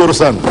 nakushukuru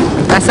sana.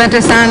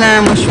 Asante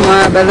sana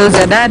Mheshimiwa Balozi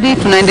Adadi.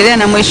 Tunaendelea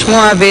na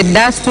Mheshimiwa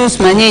Vedastus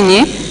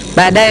Manyenye,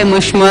 baadaye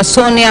Mheshimiwa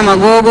Sonia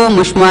Magogo,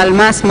 Mheshimiwa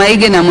Almas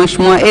Maige na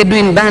Mheshimiwa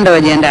Edwin Banda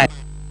wajiandae.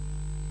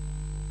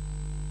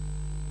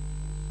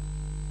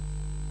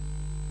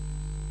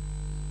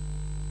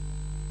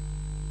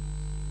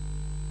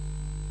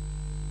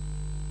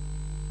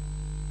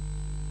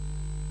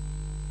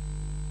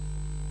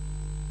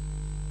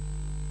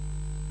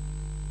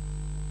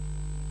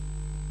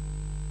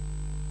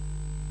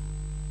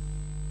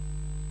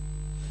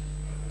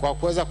 Kwa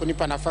kuweza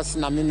kunipa nafasi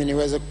na mimi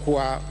niweze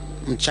kuwa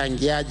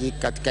mchangiaji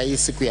katika hii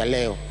siku ya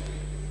leo.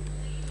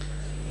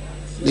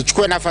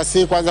 Nichukue nafasi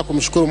hii kwanza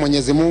kumshukuru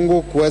Mwenyezi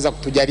Mungu kuweza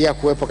kutujalia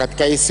kuwepo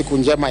katika hii siku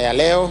njema ya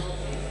leo.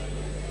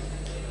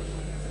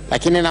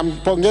 Lakini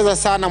nampongeza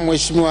sana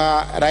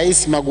Mheshimiwa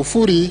Rais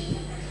Magufuli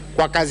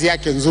kwa kazi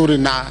yake nzuri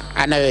na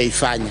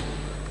anayoifanya.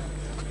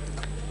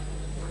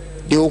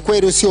 Ni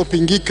ukweli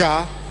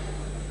usiopingika,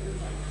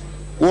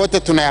 wote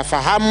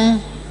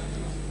tunayafahamu,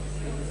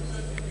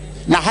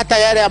 na hata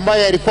yale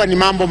ambayo yalikuwa ni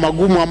mambo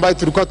magumu ambayo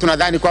tulikuwa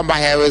tunadhani kwamba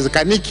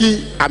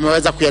hayawezekaniki,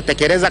 ameweza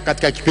kuyatekeleza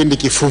katika kipindi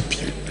kifupi.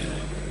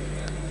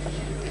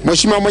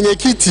 Mheshimiwa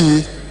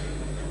Mwenyekiti,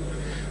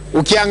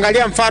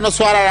 ukiangalia mfano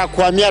swala la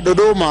kuhamia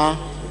Dodoma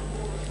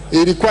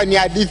ilikuwa ni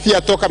hadithi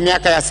ya toka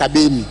miaka ya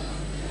 70,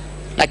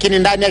 lakini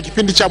ndani ya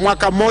kipindi cha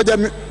mwaka mmoja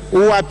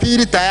wa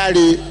pili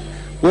tayari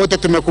wote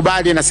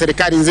tumekubali na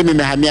serikali nzima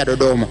imehamia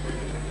Dodoma.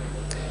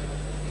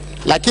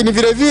 Lakini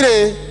vile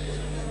vile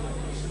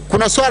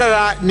kuna swala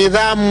la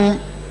nidhamu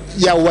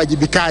ya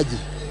uwajibikaji.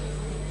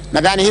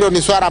 Nadhani hilo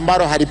ni swala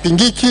ambalo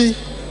halipingiki,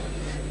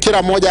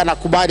 kila mmoja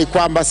anakubali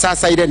kwamba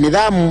sasa ile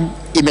nidhamu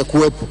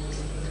imekuwepo.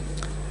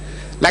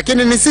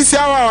 Lakini ni sisi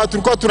hawa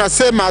tulikuwa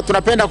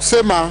tunapenda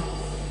kusema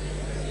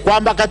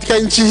kwamba katika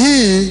nchi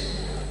hii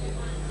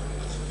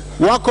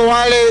wako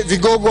wale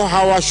vigogo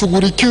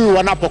hawashughulikiwi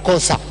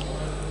wanapokosa.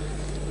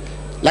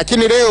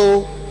 Lakini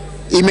leo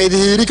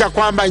imedhihirika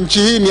kwamba nchi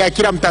hii ni ya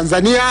kila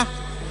Mtanzania,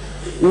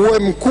 uwe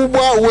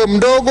mkubwa uwe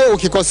mdogo,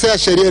 ukikosea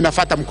sheria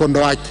inafuata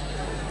mkondo wake.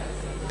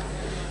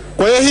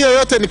 Kwa hiyo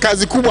yote ni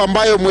kazi kubwa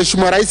ambayo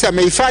Mheshimiwa Rais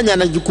ameifanya,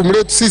 na jukumu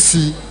letu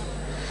sisi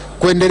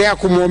kuendelea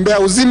kumuombea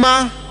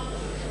uzima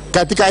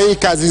katika hii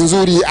kazi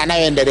nzuri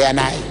anayoendelea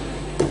naye.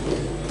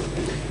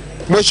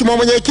 Mheshimiwa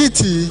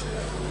Mwenyekiti,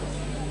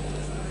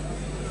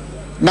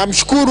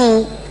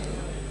 namshukuru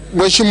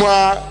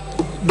Mheshimiwa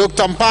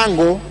Dr.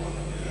 Mpango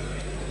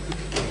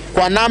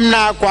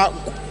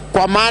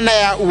kwa maana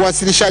ya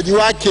uwasilishaji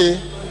wake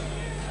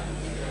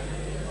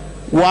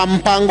wa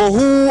mpango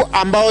huu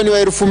ambao ni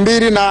wa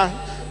 2018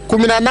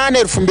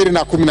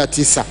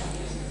 2019.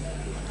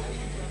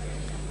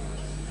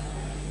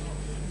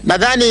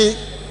 Nadhani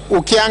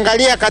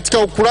ukiangalia katika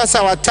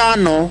ukurasa wa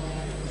 5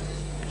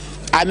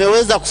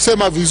 ameweza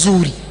kusema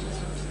vizuri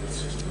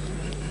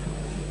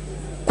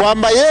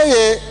kwamba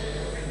yeye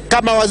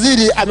kama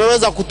waziri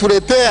ameweza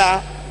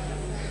kutuletea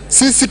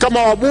sisi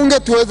kama wabunge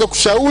tuweze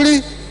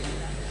kushauri,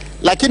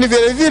 lakini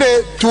vile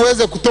vile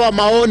tuweze kutoa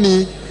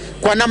maoni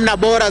kwa namna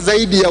bora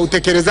zaidi ya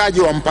utekelezaji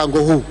wa mpango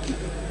huu.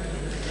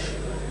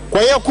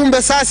 Kwa hiyo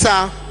kumbe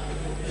sasa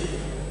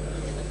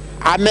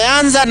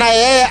ameanza na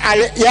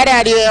yale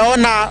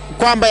aliyoona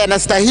kwamba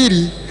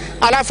yanastahili,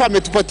 alafu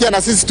ametupatia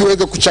na sisi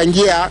tuweze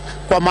kuchangia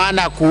kwa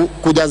maana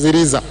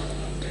kujaziriza.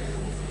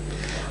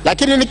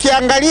 Lakini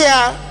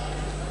nikiangalia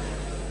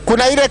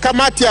kuna ile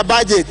kamati ya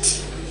bajeti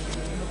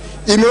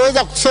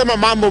imeweza kusema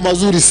mambo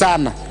mazuri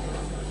sana,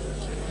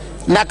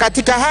 na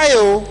katika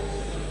hayo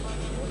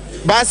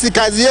basi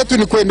kazi yetu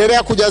ni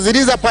kuendelea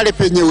kujaziriza pale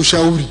penye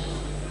ushauri.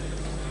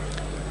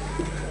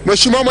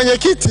 Mheshimiwa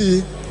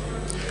Mwenyekiti,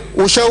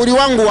 ushauri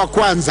wangu wa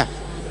kwanza,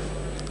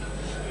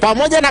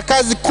 pamoja na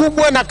kazi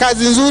kubwa na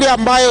kazi nzuri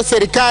ambayo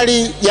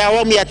serikali ya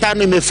awamu ya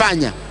 5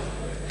 imefanya,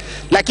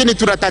 lakini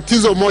tuna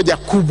tatizo moja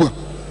kubwa,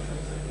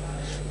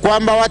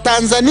 kwamba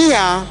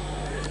Watanzania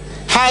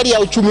hali ya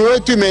uchumi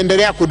wetu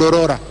imeendelea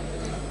kudorora.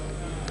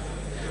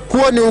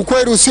 Huo ni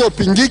ukweli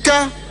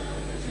usiopingika.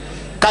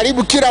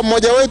 Karibu kila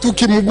mmoja wetu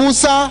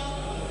ukimgusa,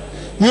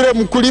 yule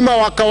mkulima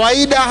wa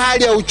kawaida,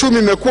 hali ya uchumi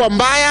imekuwa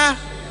mbaya.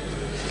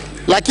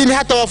 Lakini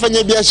hata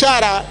wafanya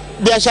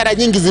biashara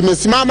nyingi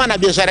zimesimama na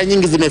biashara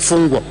nyingi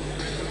zimefungwa.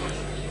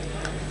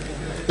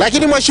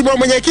 Lakini Mheshimiwa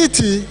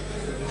Mwenyekiti,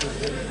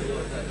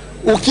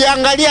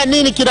 ukiangalia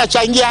nini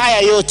kinachangia haya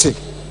yote,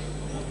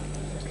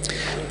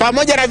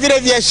 pamoja na vile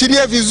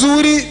viashiria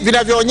vizuri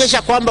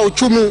vinavyoonyesha kwamba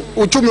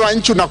uchumi wa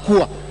nchi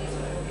unakuwa,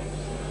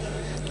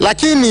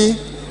 lakini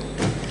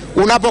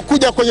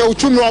unapokuja kwenye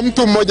uchumi wa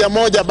mtu mmoja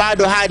mmoja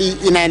bado hali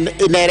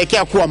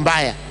inaelekea kuwa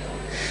mbaya.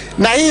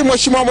 Na hii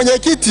Mheshimiwa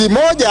Mwenyekiti,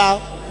 moja,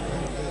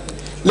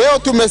 leo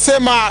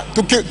tumesema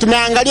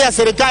tumeangalia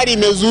serikali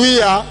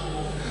imezuia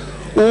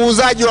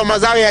uuzaji wa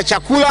mazao ya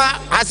chakula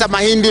hasa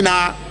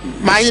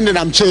mahindi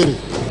na mchele.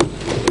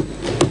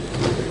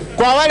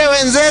 Kwa wale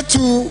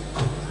wenzetu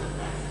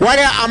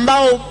wale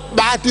ambao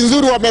bahati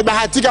nzuri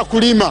wamebahatika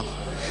kulima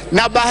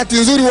na bahati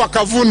nzuri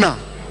wakavuna,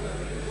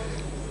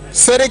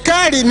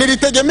 serikali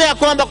nilitegemea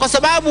kwamba kwa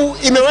sababu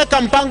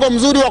imeweka mpango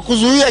mzuri wa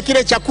kuzuia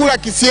kile chakula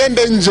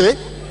kisiende nje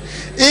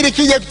ili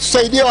kije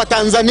kutusaidia wa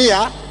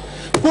Tanzania,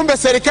 kumbe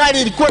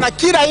serikali ilikuwa na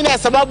kila aina ya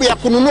sababu ya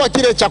kununua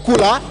kile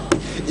chakula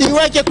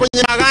iweke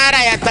kwenye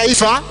maghala ya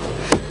taifa,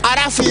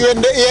 alafu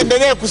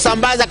iendelee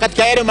kusambaza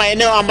katika yale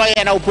maeneo ambayo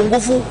yana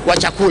upungufu wa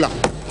chakula.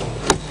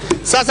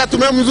 Sasa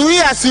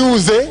tumemzuia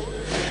asiuze,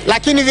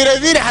 lakini vile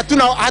vile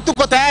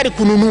hatuko tayari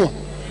kununua.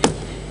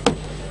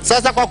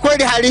 Sasa kwa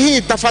kweli hali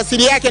hii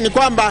tafasiri yake ni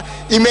kwamba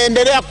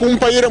imeendelea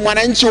kumpa yule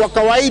mwananchi wa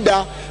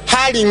kawaida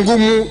hali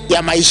ngumu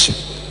ya maisha.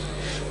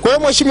 Kwa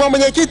hiyo Mheshimiwa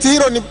Mwenyekiti,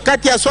 hilo ni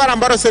kati ya swala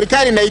ambalo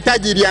serikali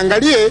inahitaji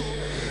iliangalie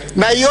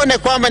na ione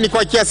kwamba ni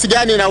kwa kiasi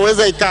gani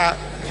inaweza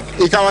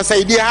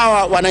ikawasaidia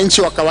hawa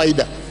wananchi wa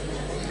kawaida.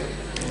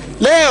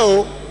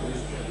 Leo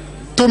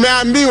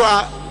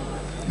tumeambiwa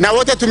na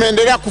wote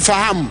tumeendelea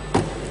kufahamu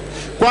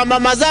kwamba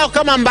mazao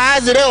kama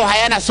mbaazi leo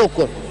hayana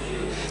soko,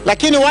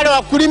 lakini wale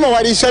wakulima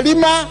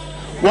walishalima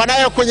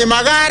wanayo kwenye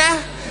maghala.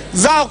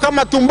 Zao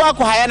kama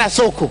tumbaku hayana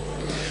soko,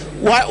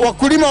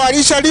 wakulima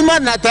walishalima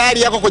na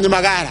tayari yako kwenye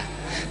maghala.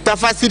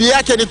 Tafasiri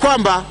yake ni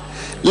kwamba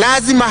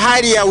lazima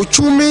hali ya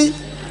uchumi,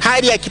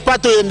 hali ya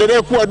kipato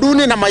iendelee kuwa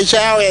duni na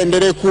maisha yao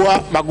yaendelee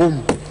kuwa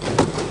magumu.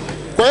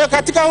 Kwa hiyo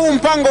katika huu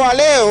mpango wa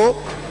leo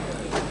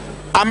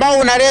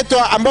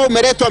ambao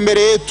umeletwa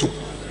mbele yetu,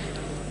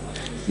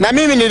 na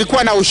mimi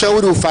nilikuwa na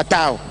ushauri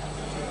ufuatao.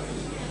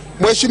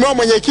 Mheshimiwa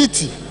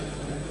Mwenyekiti,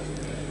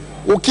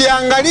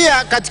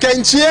 ukiangalia katika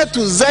nchi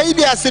yetu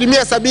zaidi ya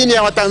 70%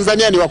 ya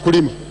Watanzania ni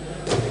wakulima.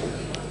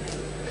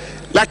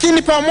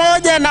 Lakini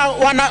pamoja na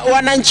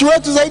wananchi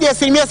wetu zaidi ya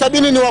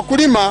 70% ni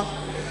wakulima,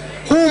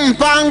 huu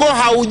mpango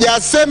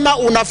haujasema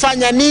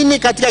unafanya nini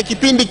katika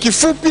kipindi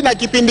kifupi na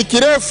kipindi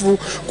kirefu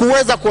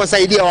kuweza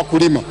kuwasaidia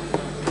wakulima.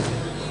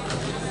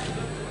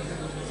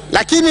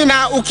 Lakini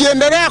na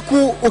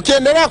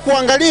ukiendelea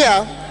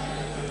kuangalia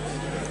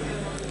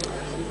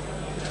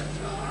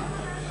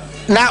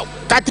na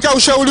katika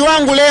ushauri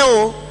wangu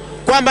leo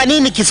kwamba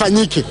nini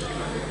kifanyike,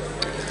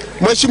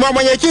 Mheshimiwa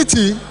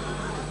Mwenyekiti,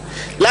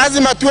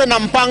 lazima tuwe na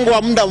mpango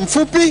wa muda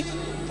mfupi,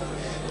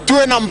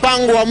 tuwe na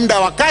mpango wa muda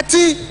wa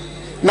kati,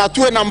 na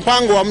tuwe na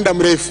mpango wa muda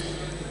mrefu.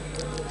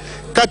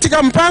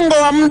 Katika mpango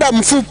wa muda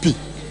mfupi,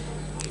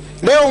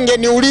 leo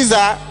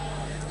ungeniuliza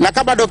na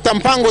kama Dr.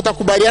 Mpango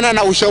utakubaliana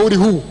na ushauri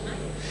huu,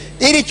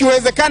 ili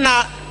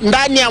kiwezekana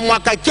ndani ya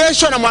mwaka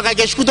kesho na mwaka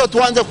kesho kutwa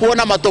tuanze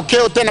kuona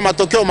matokeo, tena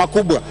matokeo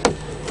makubwa.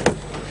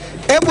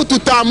 Hebu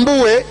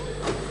tutambue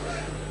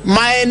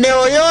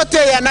maeneo yote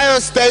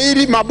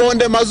yanayostahili,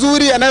 mabonde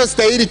mazuri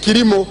yanayostahili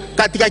kilimo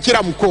katika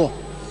kila mkoa.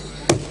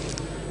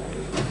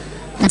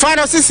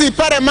 Mfano sisi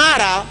pale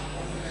Mara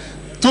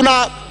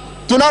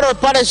tunalo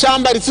pale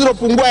shamba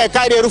lisilopungua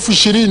ekari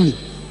 20,000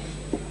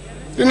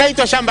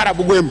 linaitwa shamba la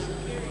Bugwema.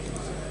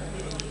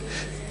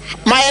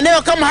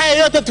 Maeneo kama haya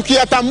yote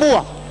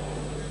tukiyatambua,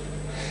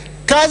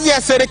 kazi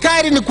ya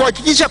serikali ni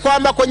kuhakikisha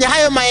kwamba kwenye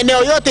hayo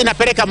maeneo yote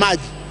inapeleka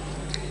maji.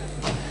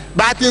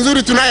 Bahati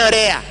nzuri tunayo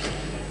REA.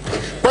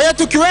 Kwa hiyo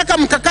tukiweka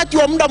mkakati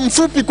wa muda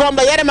mfupi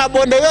kwamba yale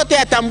mabonde yote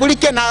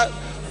yatambulike na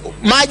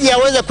maji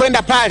yaweze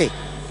kwenda pale.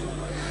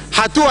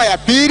 Hatua ya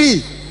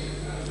pili,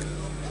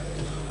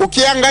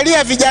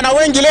 ukiangalia vijana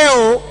wengi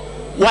leo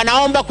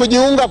wanaomba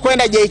kujiunga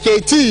kwenda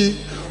JKT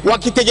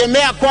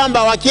wakitegemea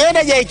kwamba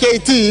wakienda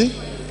JKT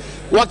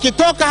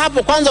wakitoka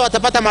hapo kwanza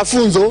watapata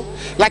mafunzo,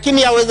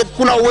 lakini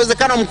kuna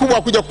uwezekano mkubwa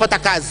wa kuja kupata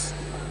kazi.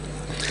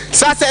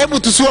 Sasa hebu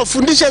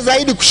tusiwafundishe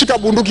zaidi kushika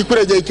bunduki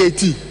kule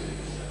JKT.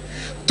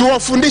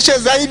 Tuwafundishe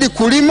zaidi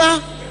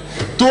kulima,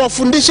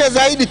 tuwafundishe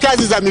zaidi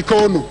kazi za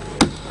mikono.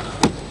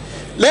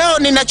 Leo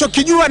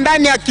ninachokijua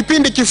ndani ya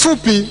kipindi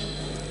kifupi,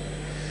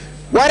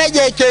 wale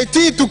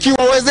JKT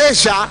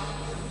tukiwawezesha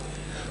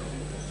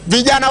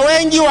vijana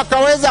wengi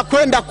wakaweza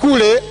kwenda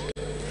kule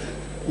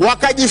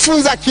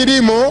wakajifunza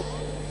kilimo,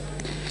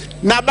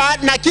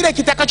 na kile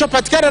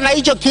kitakachopatikana na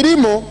hicho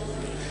kilimo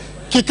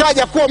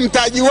kikaja kuwa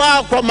mtaji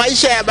wao kwa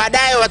maisha ya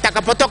baadaye,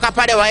 watakapotoka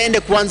pale waende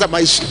kuanza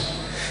maisha.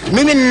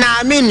 Mimi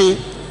ninaamini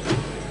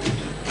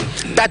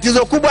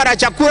tatizo kubwa la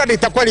chakula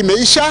litakuwa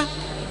limeisha,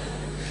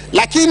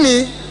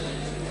 lakini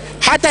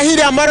hata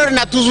hili ambalo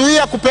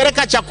linatuzuia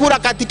kupeleka chakula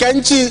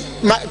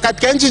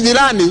katika nchi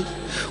jirani,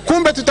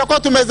 kumbe tutakuwa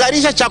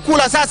tumezalisha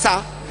chakula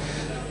sasa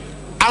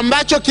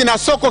ambacho kina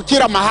soko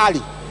kila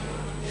mahali.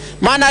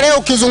 Maana leo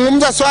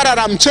ukizungumza swala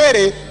la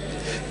mchele,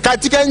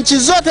 katika nchi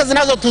zote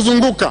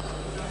zinazotuzunguka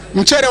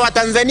mchele wa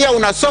Tanzania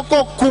una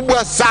soko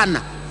kubwa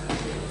sana,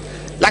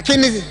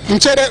 lakini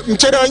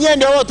mchele wenyewe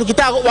ndio wao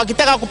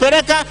wakitaka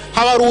kupeleka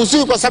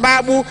hawaruhusiwi kwa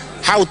sababu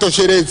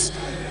hautoshelezi.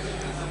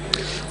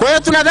 Kwa hiyo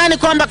tunadhani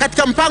kwamba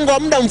katika mpango wa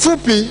muda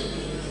mfupi,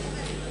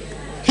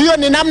 hiyo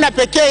ni namna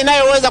pekee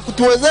inayoweza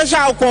kutuwezesha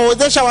au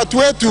kuwawezesha watu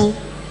wetu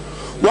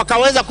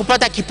wakaweza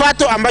kupata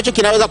kipato ambacho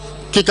kinaweza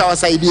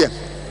kikawasaidia.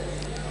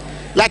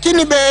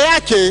 Lakini bei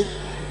yake,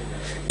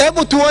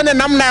 hebu tuone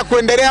namna ya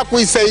kuendelea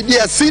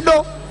kuisaidia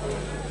SIDO,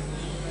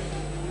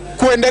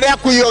 kuendelea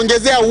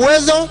kuiongezea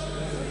uwezo,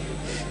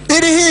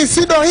 ili hii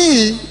SIDO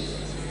hii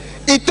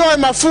itoe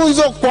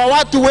mafunzo kwa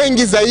watu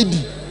wengi zaidi.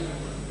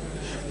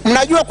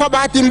 Mnajua kwa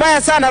bahati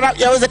mbaya sana,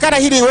 yawezekana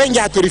hili wengi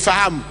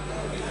hatulifahamu,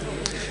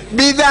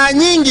 bidhaa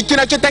nyingi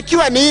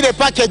kinachotakiwa ni ile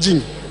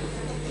packaging.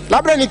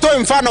 Labda nitoe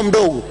mfano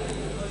mdogo.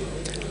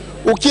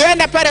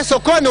 Ukienda pale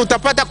sokoni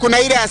utapata kuna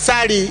ile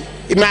asali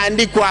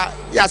imeandikwa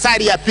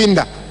asali ya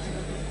Pinda.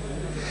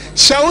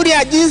 Shauri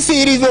ya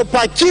jinsi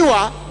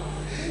ilivyopakiwa,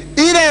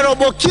 ile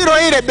robo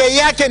kilo ile bei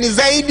yake ni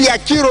zaidi ya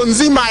kilo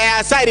nzima ya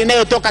asali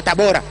inayotoka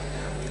Tabora.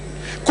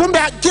 Kumbe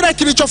kile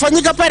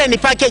kilichofanyika pale ni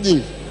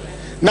packaging.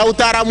 Na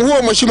utaalamu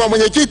huo, Mheshimiwa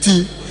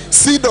Mwenyekiti,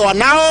 SIDO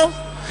wanao,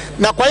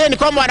 na kwa hiyo ni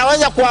kwamba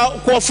wanaweza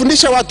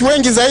kuwafundisha watu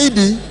wengi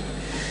zaidi,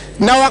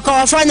 na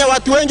wakawafanya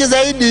watu wengi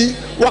zaidi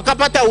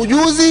wakapata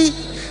ujuzi,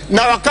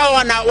 na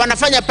wakawa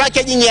wanafanya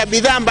packaging ya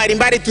bidhaa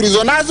mbalimbali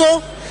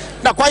tulizonazo,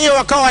 na kwa hiyo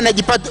wakawa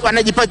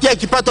wanajipatia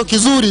kipato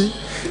kizuri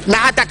na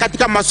hata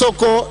katika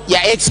masoko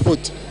ya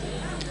export.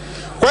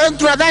 Kwa hiyo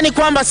tunadhani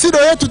kwamba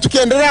SIDO yetu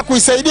tukiendelea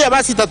kuisaidia,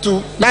 basi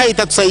nayo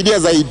itatusaidia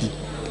zaidi.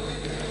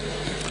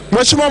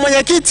 Mheshimiwa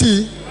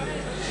Mwenyekiti,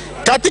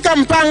 katika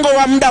mpango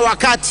wa muda wa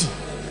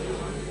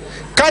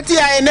kati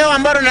ya eneo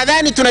ambalo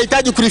nadhani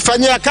tunahitaji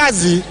kulifanyia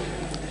kazi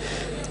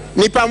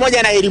ni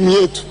pamoja na elimu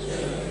yetu.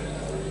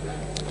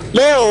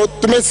 Leo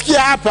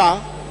tumesikia hapa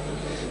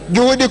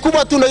juhudi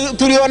kubwa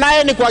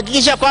tulionayo ni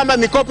kuhakikisha kwamba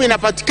mikopo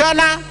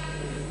inapatikana,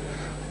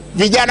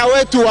 vijana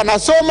wetu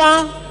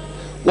wanasoma,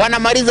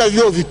 wanamaliza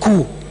vyuo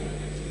vikuu.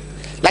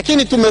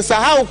 Lakini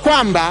tumesahau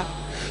kwamba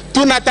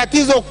tuna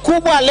tatizo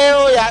kubwa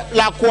leo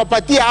la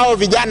kuwapatia hao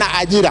vijana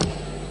ajira.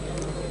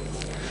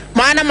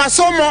 Maana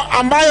masomo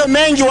ambayo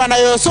mengi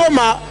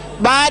wanayosoma,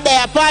 baada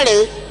ya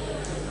pale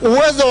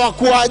uwezo wa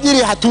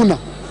kuajiri hatuna.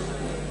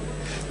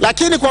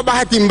 Lakini kwa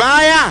bahati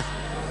mbaya,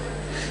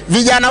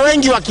 vijana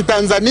wengi wa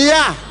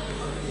Kitanzania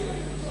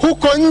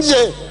huko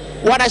nje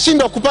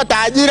wanashindwa kupata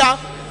ajira.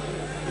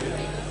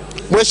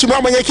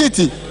 Mheshimiwa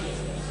Mwenyekiti,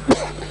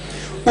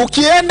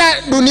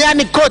 ukienda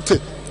duniani kote,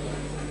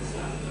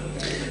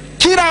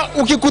 kila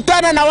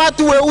ukikutana na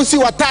watu weusi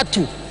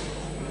watatu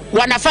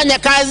wanafanya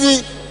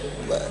kazi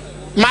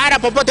mahali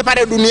popote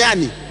pale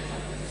duniani,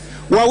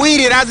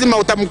 wawili lazima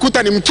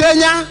utamkuta ni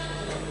Mkenya,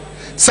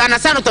 sana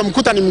sana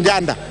utamkuta ni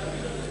Mganda.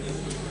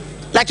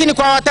 Lakini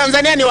kwa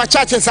Watanzania ni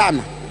wachache sana.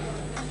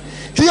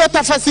 Hiyo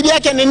tafasiri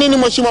yake ni nini,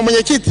 Mheshimiwa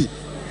Mwenyekiti?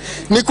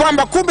 Ni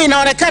kwamba kumbe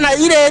inaonekana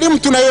ile elimu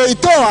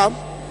tunayoitoa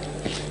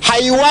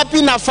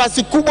haiwapi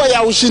nafasi kubwa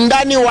ya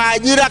ushindani wa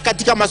ajira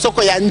katika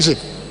masoko ya nje.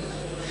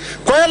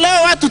 Kwa hiyo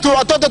leo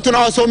watoto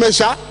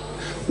tunawasomesha,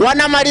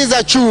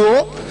 wanamaliza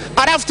chuo,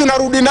 alafu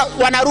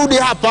wanarudi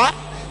hapa,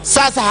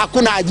 sasa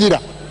hakuna ajira.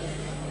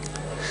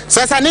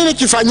 Sasa nini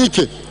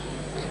kifanyike?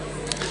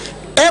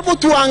 Hebu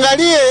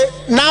tuangalie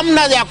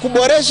namna ya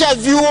kuboresha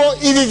vyuo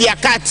hivi vya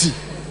kati.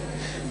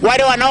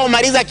 Wale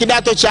wanaomaliza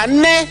kidato cha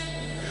 4,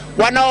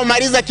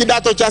 wanaomaliza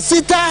kidato cha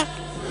 6,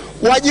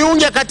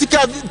 wajiunge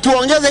katika,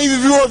 tuongeze hivi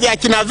vyuo vya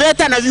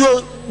kinaveta na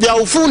vyuo vya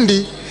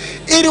ufundi,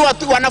 ili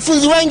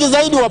wanafunzi wengi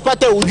zaidi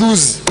wapate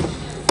ujuzi.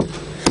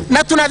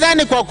 Na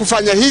tunadhani kwa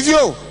kufanya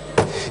hivyo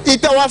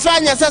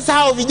itawafanya sasa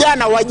hao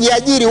vijana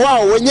wajiajiri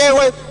wao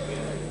wenyewe.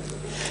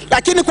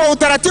 Lakini kwa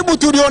utaratibu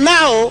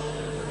tulionao,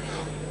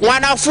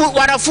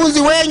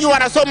 wanafunzi wengi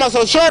wanasoma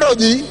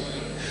sociology,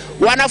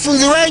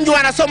 wanafunzi wengi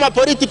wanasoma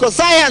political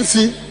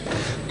science.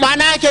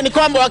 Maana yake ni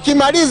kwamba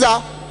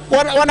wakimaliza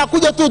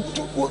wanakuja tu,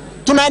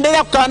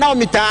 tunaendelea kukaa nao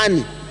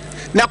mitaani.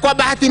 Na kwa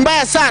bahati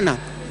mbaya sana,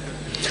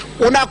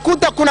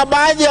 unakuta kuna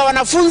baadhi ya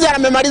wanafunzi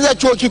amemaliza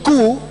chuo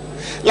kikuu,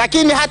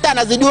 lakini hata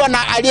anazidiwa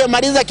na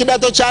aliyemaliza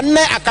kidato cha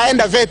 4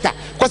 akaenda VETA,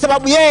 kwa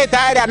sababu yeye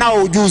tayari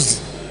anao ujuzi.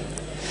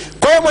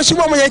 Kwa hiyo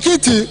Mheshimiwa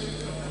Mwenyekiti,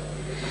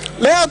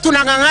 leo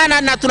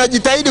tunang'ang'ana na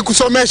tunajitahidi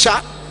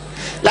kusomesha,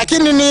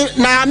 lakini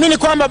naamini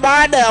kwamba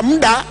baada ya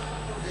muda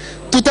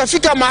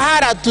tutafika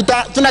mahara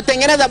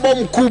tunatengeneza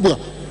bomu kubwa.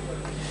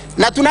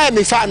 Na tunaye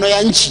mifano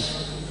ya nchi.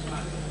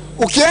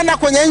 Ukienda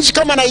kwenye nchi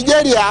kama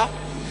Nigeria,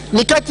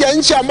 ni kati ya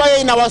nchi ambayo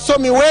ina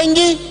wasomi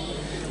wengi,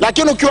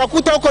 lakini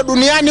ukiwakuta huko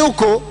duniani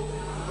huko,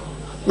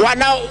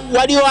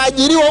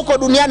 walioajiriwa huko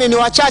duniani ni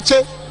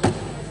wachache.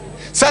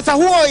 Sasa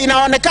huo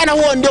inaonekana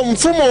huo ndio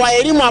mfumo wa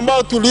elimu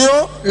ambao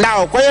tulio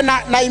nao. Kwa hiyo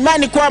na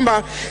imani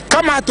kwamba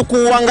kama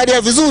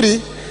hatukuangalia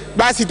vizuri,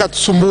 basi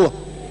itatusumbua.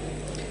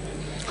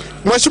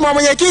 Mheshimiwa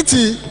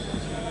Mwenyekiti,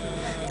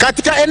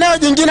 katika eneo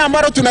jingine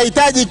ambalo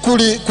tunahitaji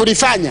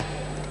kulifanya,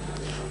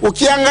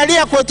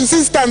 ukiangalia kwetu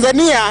sisi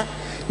Tanzania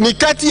ni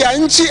kati ya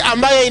nchi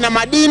ambayo ina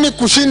madini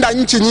kushinda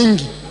nchi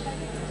nyingi.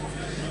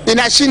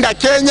 Inashinda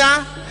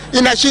Kenya,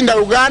 inashinda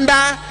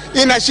Uganda,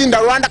 inashinda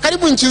Rwanda,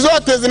 karibu nchi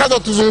zote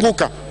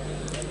zinazotuzunguka.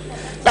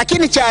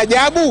 Lakini cha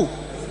ajabu,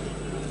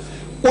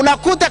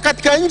 unakuta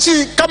katika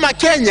nchi kama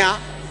Kenya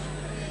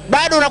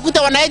bado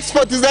unakuta wana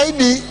export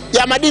zaidi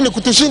ya madini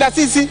kutushinda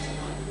sisi,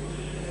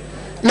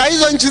 na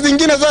hizo nchi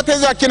zingine zote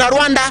hizo akina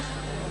Rwanda.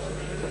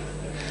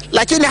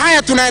 Lakini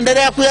haya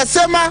tunaendelea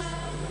kuyasema,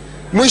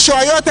 mwisho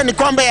wa yote ni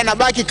kwamba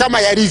yanabaki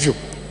kama yalivyo.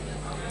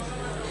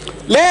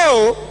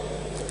 Leo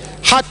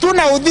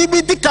hatuna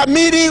udhibiti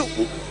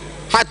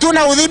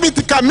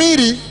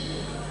kamili.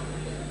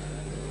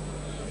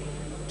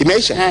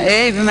 Imeisha?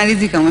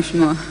 Vimalizika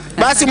mheshimiwa.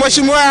 Basi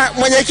mheshimiwa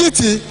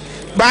mwenyekiti,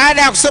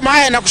 baada ya kusema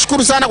haya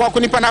nakushukuru sana kwa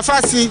kunipa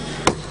nafasi.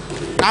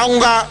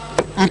 Naunga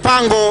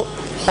mpango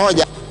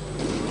hoja.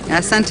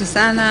 Asante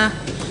sana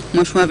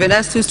Mheshimiwa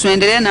Vedastus.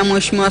 Tunaendelea na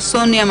Mheshimiwa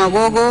Sonia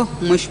Magogo,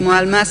 Mheshimiwa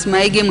Almas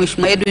Maige,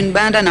 Mheshimiwa Edwin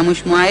Banda na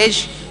Mheshimiwa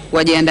Aish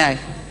wajiandae.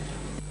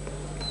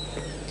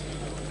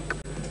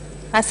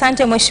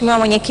 Asante Mheshimiwa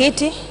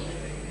mwenyekiti.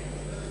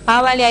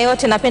 Awali ya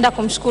yote napenda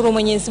kumshukuru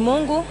Mwenyezi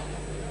Mungu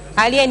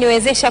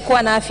aliyeniwezesha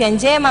kuwa na afya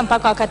njema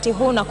mpaka wakati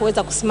huu na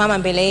kuweza kusimama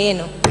mbele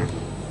yenu.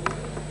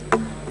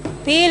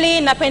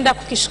 Pili, napenda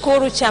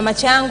kukishukuru chama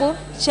changu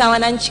cha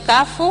wananchi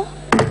kafu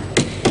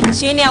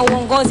chini ya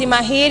uongozi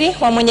mahiri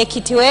wa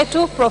mwenyekiti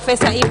wetu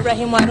Profesa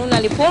Ibrahim Haruna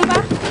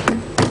Lipumba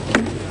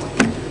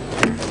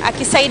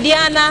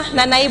akisaidiana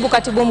na naibu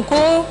katibu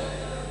mkuu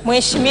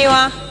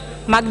Mheshimiwa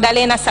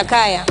Magdalena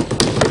Sakaya.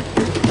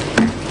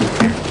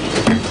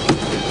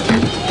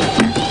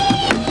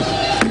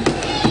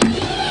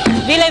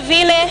 Vile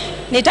vile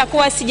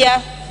nitakuwa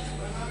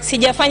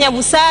sijafanya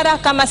busara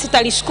kama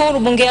sitalishukuru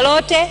bunge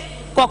lote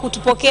kwa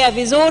kutupokea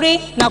vizuri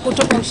na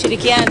kutupa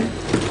ushirikiano.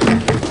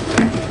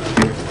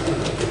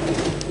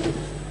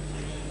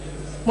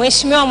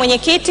 Mheshimiwa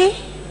mwenyekiti,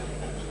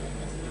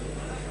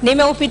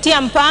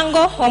 nimeupitia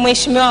mpango wa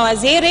Mheshimiwa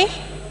waziri.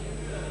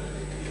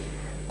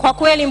 Kwa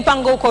kweli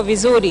mpango uko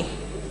vizuri,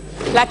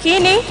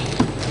 lakini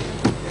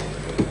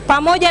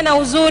pamoja na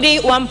uzuri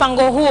wa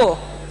mpango huo,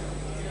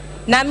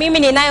 na mimi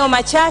ninayo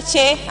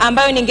machache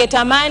ambayo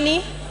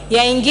ningetamani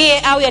yaingie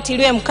au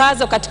yatiliwe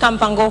mkazo katika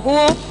mpango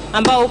huo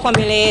ambao uko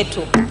mbele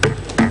yetu.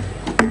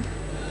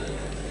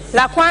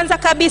 La kwanza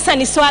kabisa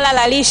ni swala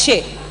la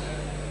lishe.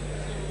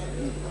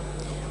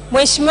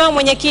 Mheshimiwa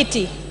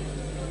mwenyekiti,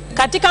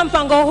 katika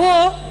mpango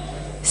huo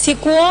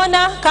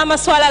sikuona kama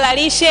swala la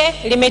lishe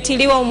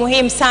limetiliwa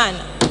umuhimu sana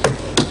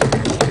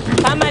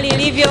kama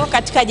lilivyo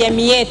katika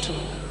jamii yetu.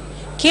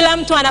 Kila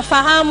mtu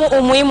anafahamu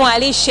umuhimu wa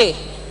lishe,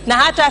 na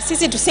hata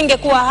sisi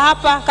tusingekuwa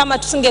hapa kama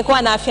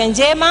tusingekuwa na afya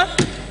njema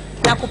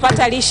na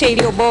kupata lishe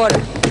iliyo bora.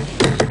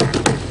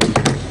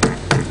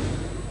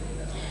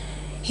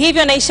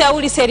 Hivyo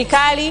naishauri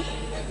serikali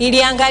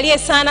iliangalie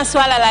sana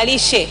swala la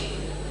lishe,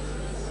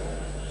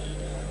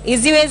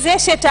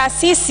 iziwezeshe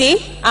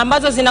taasisi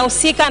ambazo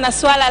zinahusika na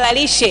swala la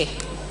lishe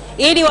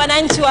ili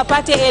wananchi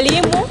wapate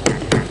elimu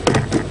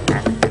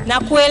na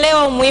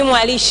kuelewa umuhimu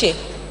wa lishe.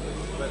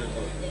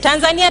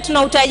 Tanzania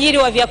tuna utajiri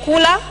wa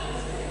vyakula,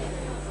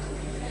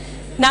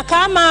 na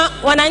kama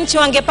wananchi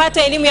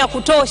wangepata elimu ya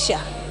kutosha,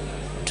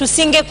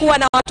 tusingekuwa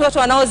na watoto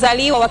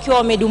wanaozaliwa wakiwa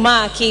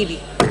wamedumaa akili.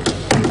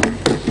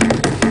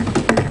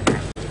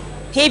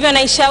 Hivyo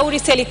naishauri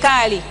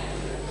serikali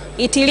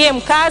itilie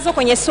mkazo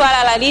kwenye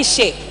swala la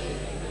lishe,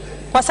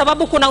 kwa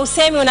sababu kuna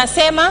usemi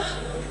unasema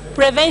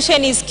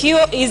prevention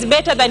is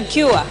better than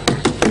cure.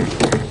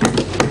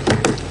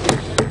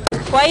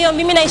 Kwa hiyo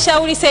mimi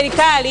naishauri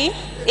serikali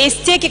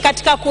istiki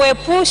katika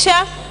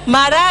kuepusha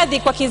maradhi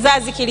kwa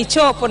kizazi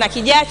kilichopo na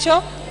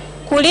kijacho,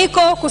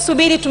 kuliko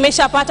kusubiri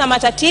tumeshapata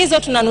matatizo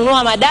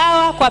tunanunua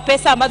madawa kwa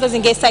pesa ambazo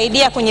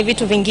zingesaidia kwenye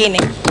vitu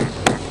vingine.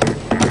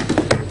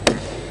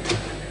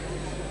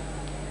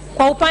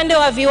 Kwa upande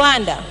wa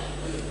viwanda,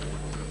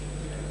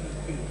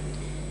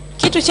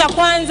 kitu cha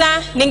kwanza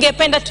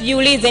ningependa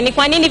tujiulize ni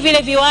kwa nini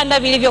vile viwanda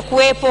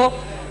vilivyokuwepo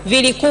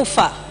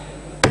vilikufa,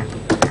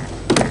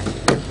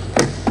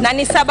 na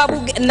ni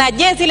sababu, na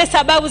je zile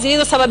sababu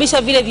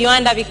zilizosababisha vile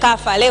viwanda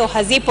vikafa leo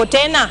hazipo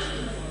tena?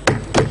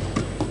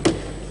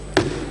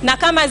 Na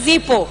kama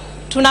zipo,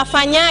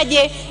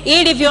 tunafanyaje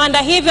ili viwanda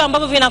hivyo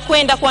ambavyo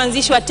vinakwenda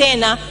kuanzishwa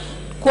tena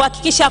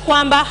kuhakikisha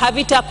kwamba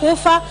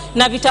havitakufa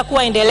na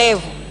vitakuwa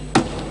endelevu?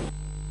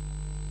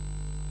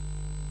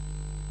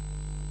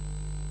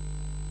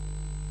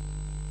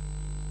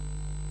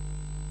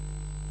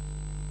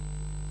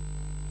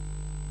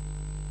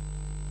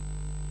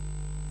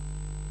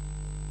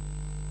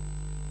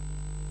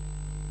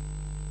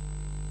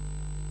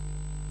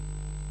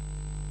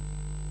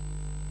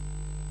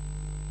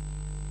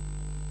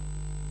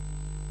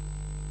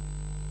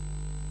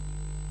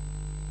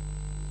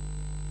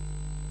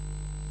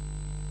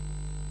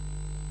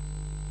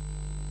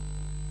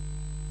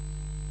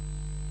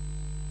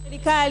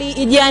 Serikali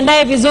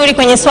ijiandae vizuri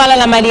kwenye swala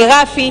la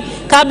malighafi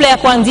kabla ya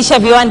kuanzisha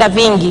viwanda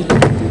vingi.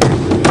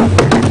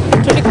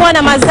 Tulikuwa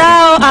na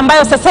mazao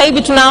ambayo sasa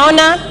hivi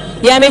tunaona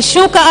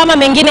yameshuka ama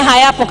mengine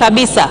hayapo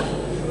kabisa,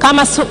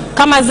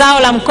 kama zao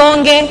la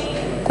mkonge,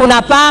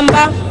 kuna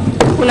pamba,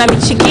 kuna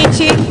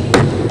michikichi.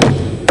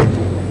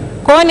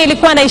 Kwa hiyo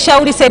nilikuwa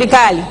naishauri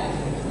serikali,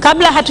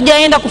 kabla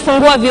hatujaenda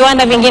kufungua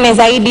viwanda vingine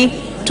zaidi,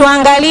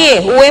 tuangalie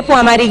uwepo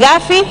wa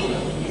malighafi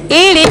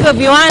ili hivyo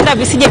viwanda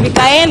visije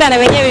vikaenda na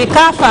wenyewe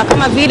vikafa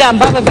kama vile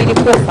ambavyo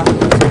vilikufa.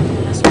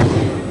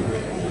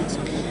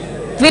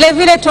 Vile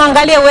vile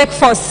tuangalie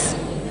workforce.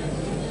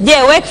 Je,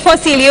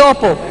 workforce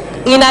iliyopo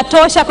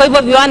inatosha kwa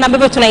hivyo viwanda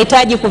ambavyo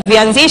tunahitaji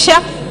kuvianzisha?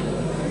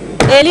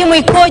 Elimu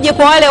ikoje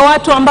kwa wale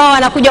watu ambao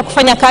wanakuja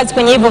kufanya kazi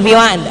kwenye hivyo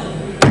viwanda?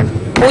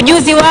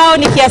 Ujuzi wao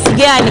ni kiasi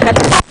gani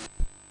katika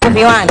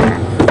viwanda?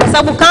 Kwa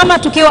sababu kama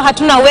tukiwa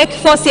hatuna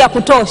workforce ya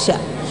kutosha,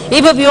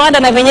 hivyo viwanda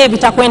na wenyewe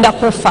vitakwenda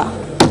kufa.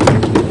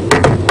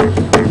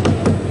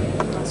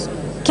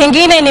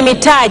 Kingine ni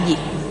mitaji.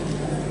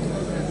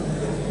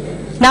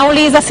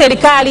 Nauliza,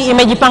 serikali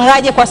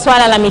imejipangaje kwa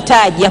swala la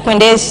mitaji ya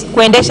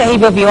kuendesha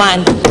hivyo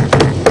viwanda?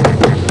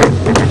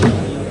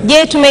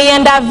 Je,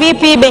 tumeiandaa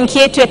vipi benki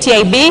yetu ya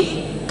TIB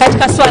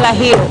katika swala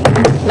hilo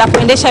la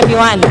kuendesha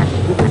viwanda?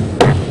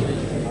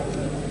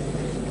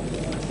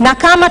 Na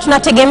kama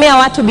tunategemea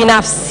watu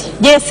binafsi,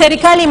 je,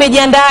 serikali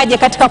imejiandaaje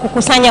katika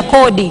kukusanya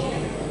kodi,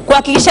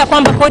 kuhakikisha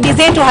kwamba kodi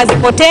zetu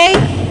hazipotei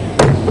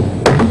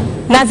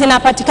na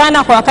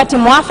zinapatikana kwa wakati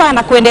mwafaka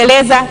na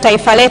kuendeleza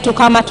taifa letu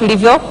kama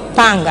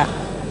tulivyopanga?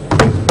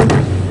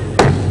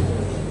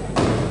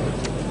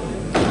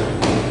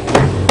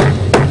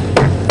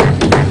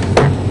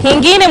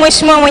 Kingine,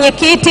 Mheshimiwa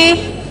Mwenyekiti,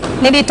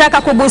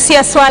 nilitaka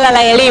kugusia swala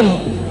la elimu.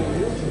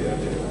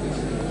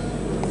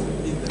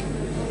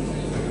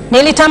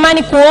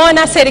 Nilitamani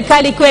kuona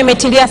serikali ikiwa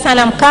imetilia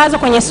sana mkazo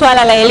kwenye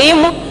swala la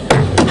elimu,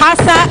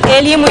 hasa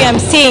elimu ya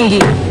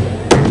msingi.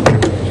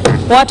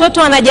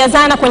 Watoto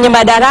wanajazana kwenye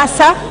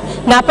madarasa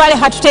na pale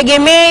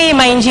hatutegemei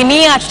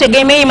mainjinia,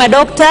 hatutegemei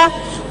madokta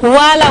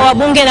wala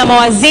wabunge na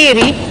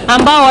mawaziri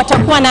ambao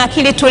watakuwa na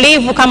akili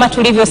tulivu kama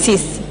tulivyo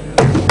sisi.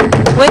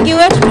 Wengi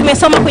wetu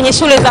tumesoma kwenye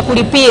shule za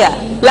kulipia,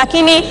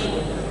 lakini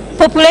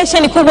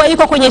population kubwa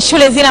iko kwenye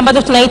shule zile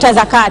ambazo tunaita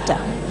za kata.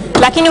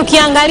 Lakini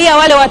ukiangalia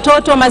wale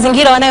watoto,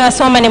 mazingira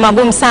wanayosoma ni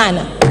magumu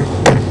sana.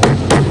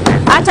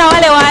 Hata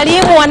wale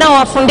walimu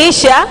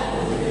wanaowafundisha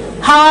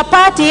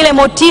hawapati ile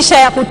motisha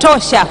ya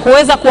kutosha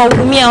kuweza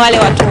kuwahudumia wale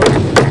watoto.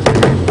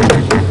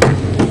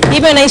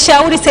 Hivyo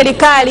naishauri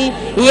serikali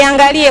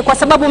iangalie, kwa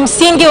sababu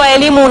msingi wa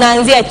elimu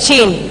unaanzia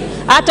chini.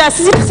 Hata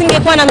sisi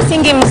tusingekuwa na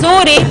msingi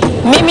mzuri,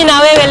 mimi na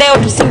wewe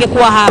leo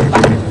tusingekuwa hapa.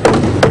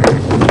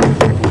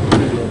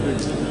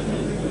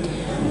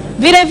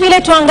 Vile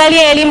vile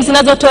tuangalie elimu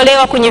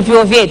zinazotolewa kwenye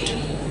vyuo vyetu.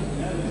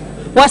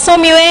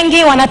 Wasomi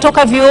wengi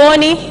wanatoka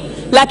vyuoni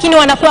lakini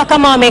wanakuwa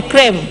kama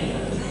wamekrem.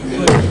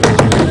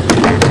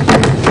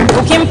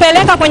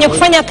 Ukimpeleka kwenye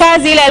kufanya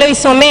kazi ile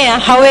aliyoisomea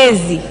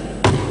hawezi.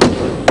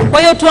 Kwa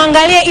hiyo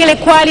tuangalie ile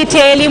quality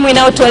ya elimu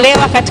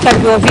inayotolewa katika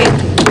vyuo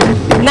vyetu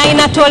na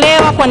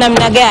inatolewa kwa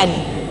namna gani.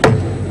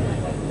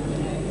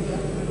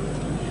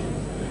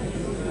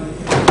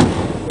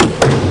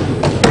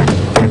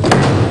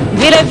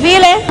 Vile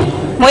vile,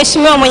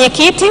 Mheshimiwa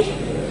Mwenyekiti,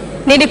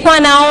 nilikuwa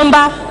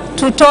naomba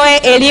tutoe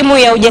elimu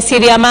ya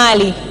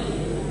ujasiriamali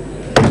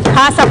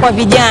hasa kwa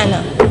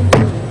vijana.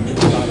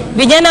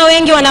 Vijana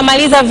wengi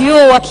wanamaliza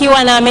vyuo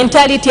wakiwa na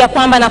mentality ya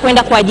kwamba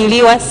nakwenda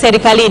kuajiliwa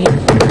serikalini.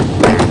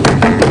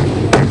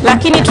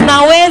 Lakini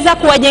tunaweza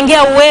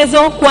kuwajengea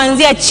uwezo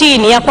kuanzia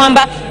chini ya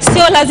kwamba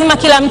sio lazima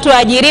kila mtu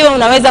aajiriwe,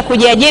 unaweza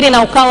kujiajiri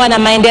na ukawa na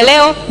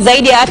maendeleo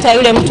zaidi ya hata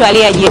yule mtu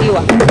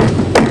aliyeajiriwa.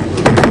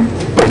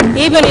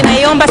 Hivyo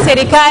ninaiomba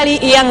serikali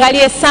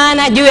iangalie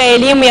sana juu ya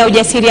elimu ya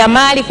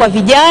ujasiriamali kwa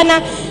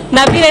vijana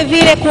na vile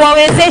vile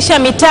kuwawezesha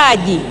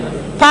mitaji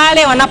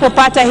pale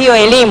wanapopata hiyo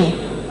elimu.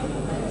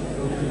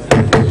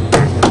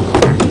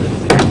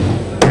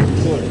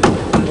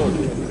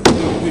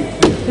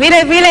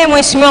 Vile vile,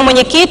 Mheshimiwa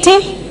Mwenyekiti,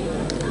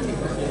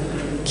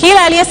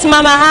 kila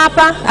aliyesimama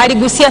hapa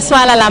aligusia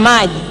swala la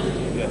maji.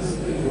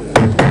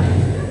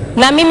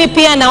 Na mimi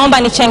pia naomba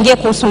nichangie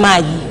kuhusu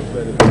maji.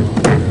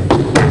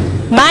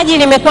 Maji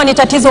limekuwa ni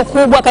tatizo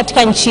kubwa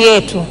katika nchi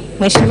yetu,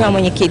 Mheshimiwa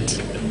Mwenyekiti.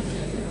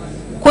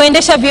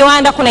 Kuendesha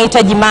viwanda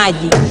kunahitaji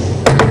maji.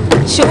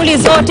 Shughuli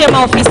zote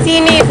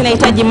maofisini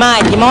zinahitaji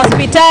maji,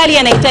 mahospitali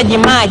yanahitaji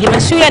maji,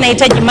 mashule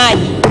yanahitaji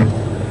maji.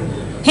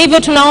 Hivyo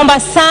tunaomba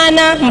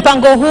sana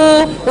mpango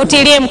huu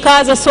utilie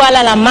mkazo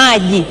swala la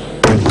maji.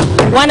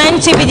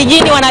 Wananchi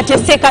vijijini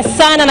wanateseka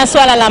sana na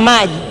swala la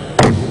maji.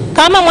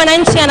 Kama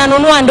mwananchi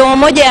ananunua ndoo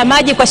moja ya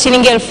maji kwa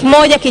shilingi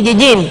 1000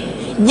 kijijini,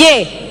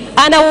 je,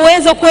 ana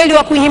uwezo kweli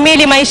wa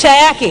kuhimili maisha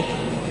yake?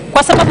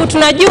 Kwa sababu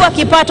tunajua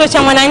kipato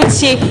cha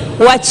mwananchi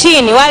wa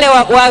chini, wale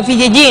wa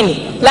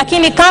vijijini,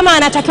 lakini kama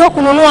anatakiwa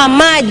kununua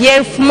maji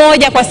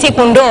 1000 kwa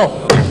siku ndoo,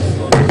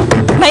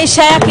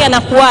 maisha yake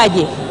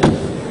yanakuwaje?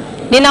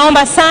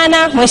 Ninaomba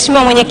sana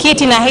Mheshimiwa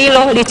Mwenyekiti na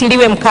hilo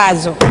litiliwe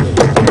mkazo.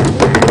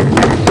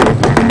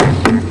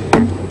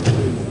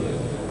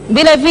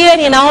 Vile vile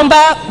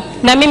ninaomba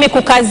na mimi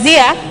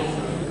kukazia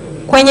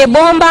kwenye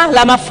bomba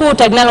la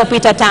mafuta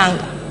linalopita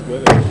Tanga.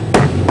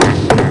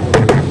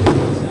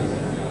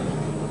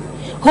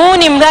 Huu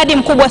ni mradi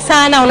mkubwa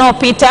sana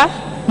unaopita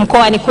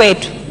mkoani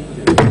kwetu.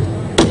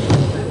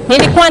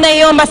 Nilikuwa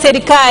naiomba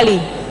serikali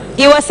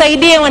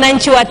iwasaidie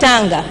wananchi wa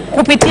Tanga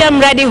kupitia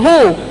mradi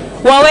huu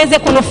waweze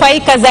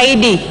kunufaika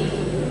zaidi.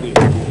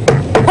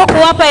 kwa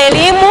kuwapa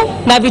elimu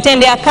na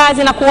vitendea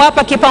kazi na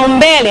kuwapa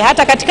kipaumbele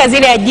hata katika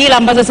zile ajira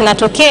ambazo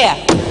zinatokea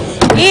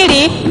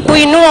ili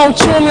kuinua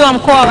uchumi wa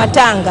mkoa wa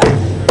Tanga.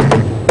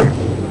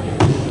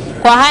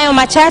 Kwa hayo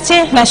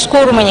machache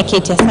nashukuru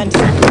mwenyekiti. Asante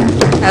sana.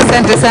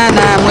 Asante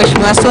sana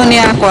Mheshimiwa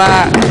Sonia kwa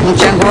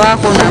mchango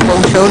wako na kwa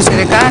ushauri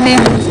serikali.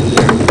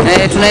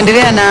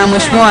 Tunaendelea na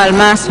Mheshimiwa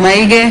Almas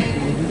Maige.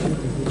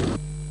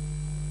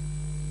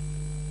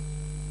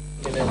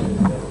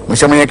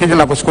 Mheshimiwa Mwenyekiti,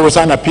 nakushukuru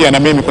sana pia na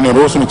mimi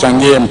kuniruhusu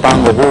nichangie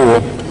mpango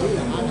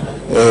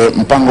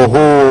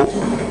huu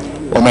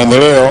wa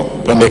maendeleo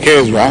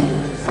pendekezwa.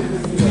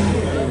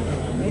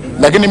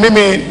 Lakini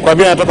mimi kwa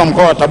vile natoka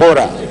mkoa wa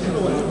Tabora,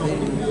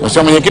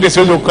 Mheshimiwa Mwenyekiti,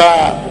 siwezi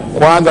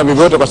kuanza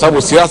vyovyote kwa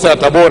sababu siasa ya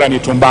Tabora ni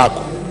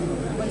tumbaku.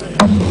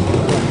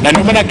 Na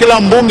ndio maana kila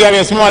mbunge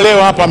aliyesimama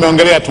leo hapa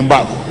ameongelea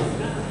tumbaku.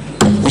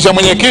 Mheshimiwa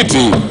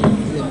Mwenyekiti,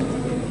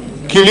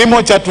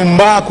 kilimo cha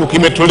tumbaku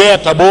kimetulea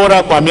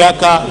Tabora kwa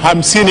miaka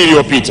 50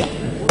 iliyopita.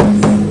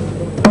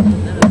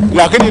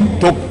 Lakini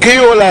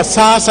tokeo la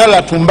sasa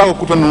la tumbaku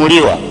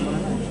kutonunuliwa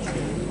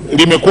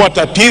limekuwa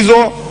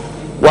tatizo.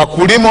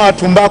 Wakulima wa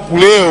tumbaku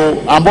leo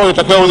ambao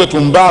watakiwa wauze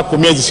tumbaku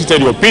miezi 6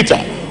 iliyopita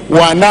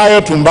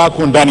wanayo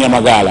tumbaku ndani ya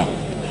magala,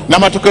 na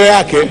matokeo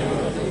yake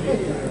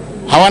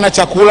hawana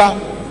chakula,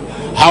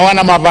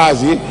 hawana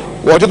mavazi.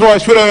 Watoto wa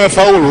shule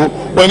wamefaulu,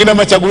 wengine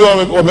wamechaguliwa,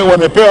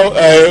 wamepewa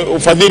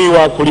ufadhili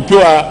wa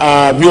kulipiwa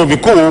vyuo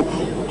vikuu,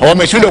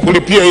 wameshindwa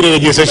kulipia ile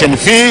registration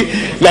fee.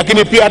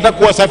 Lakini pia hata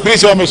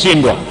kuwasafirisha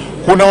wameshindwa.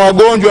 Kuna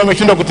wagonjwa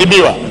wameshindwa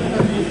kutibiwa.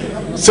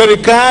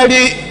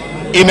 Serikali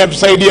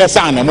inatusaidia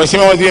sana.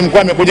 Mheshimiwa Waziri Mkuu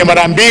amekuja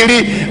mara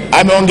 2,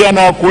 ameongea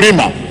na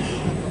wakulima,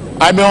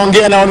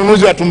 ameongea na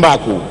wanunuzi wa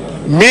tumbaku.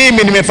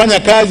 Mimi nimefanya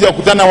kazi ya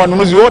kukutana na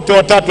wanunuzi wote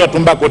watatu wa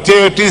tumbaku,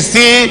 TC,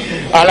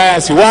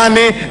 Alliance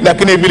 1,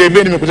 lakini vile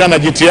vile nimekutana na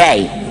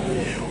GTI.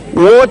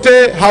 Wote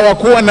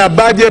hawakuwa na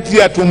budget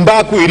ya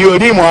tumbaku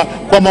iliyolimwa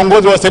kwa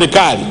mwongozo wa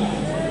serikali.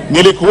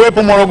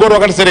 Nilikuwepo Morogoro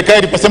wakati serikali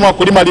iliposema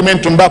wakulima limeni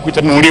tumbaku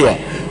itanunuliwa.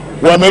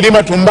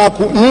 Wamelima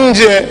tumbaku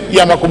nje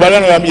ya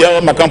makubaliano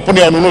ya makampuni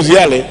ya wanunuzi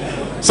yale.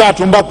 Sasa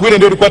tumbaku ile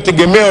ndio ilikuwa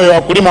tegemeo ya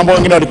wakulima ambao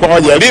wengine walikuwa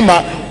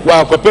hawajalima,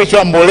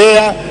 wakopeshwa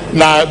mbolea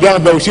na vyama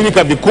vya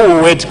ushirika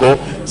vikuu WETCO.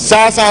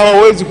 Sasa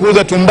hawawezi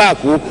kuuza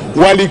tumbaku,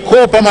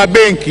 walikopa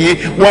mabenki,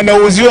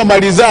 wanauziwa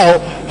mali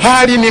zao.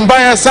 Hali ni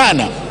mbaya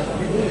sana.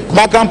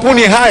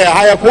 Makampuni haya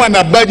hayakuwa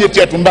na budget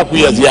ya tumbaku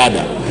ya ziada,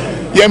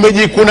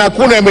 yamejikuna,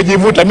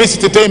 yamejivuta. Mimi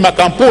sitetei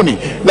makampuni,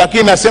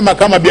 lakini nasema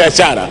kama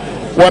biashara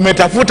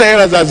wametafuta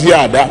hela za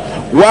ziada,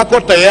 wako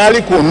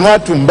tayari kununua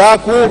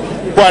tumbaku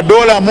kwa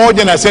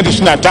 $1 na senti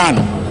 25.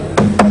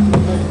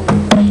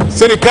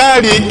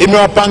 Serikali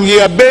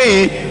imewapangia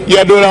bei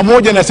ya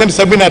 $1 na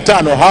senti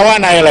 75,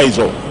 hawana hela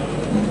hizo.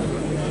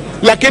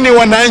 Lakini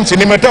wananchi,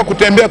 nimetoka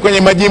kutembea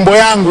kwenye majimbo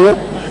yangu,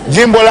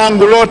 jimbo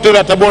langu lote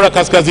la Tabora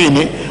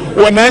Kaskazini,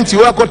 wananchi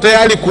wako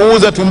tayari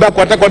kuuza tumbaku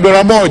hata kwa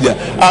 $1,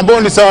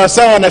 ambao ni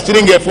sawasawa na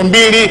shilingi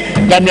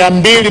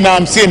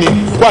 2250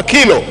 kwa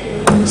kilo.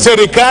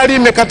 Serikali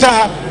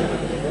imekataa.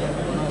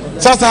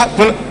 Sasa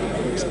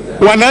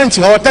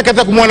wananchi hawataka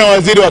hata kumwona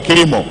waziri wa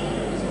kilimo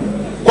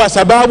kwa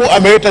sababu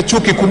ameleta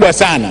chuki kubwa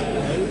sana.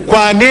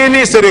 Kwa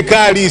nini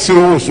serikali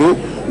isiruhusu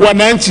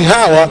wananchi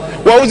hawa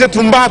wauze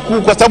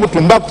tumbaku? Kwa sababu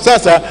tumbaku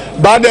sasa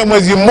baada ya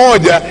mwezi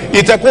mmoja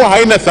itakuwa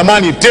haina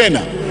thamani tena.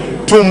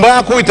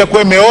 Tumbaku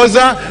itakuwa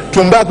imeoza,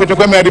 tumbaku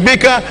itakuwa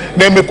imeharibika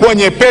na imekuwa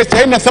nyepesi,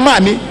 haina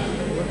thamani.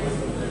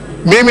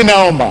 Mimi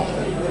naomba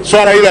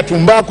swala hili la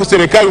tumbaku,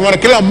 serikali, maana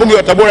kila mbunge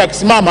wa Tabora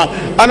akisimama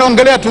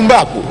anaongelea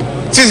tumbaku.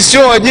 Sisi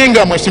sio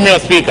wajinga, Mheshimiwa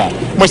Spika,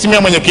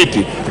 Mheshimiwa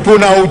Mwenyekiti,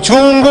 tuna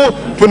uchungu,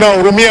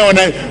 tunahurumia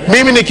wananchi.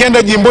 Mimi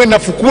nikienda jimboni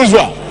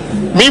nafukuzwa.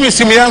 Mimi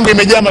simu yangu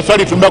imejaa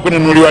maswali, tumbaku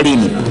inanunuliwa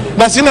lini,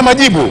 na sina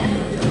majibu.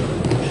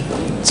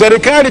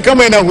 Serikali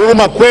kama ina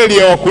huruma kweli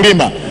ya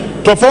wakulima,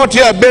 tofauti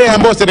ya bei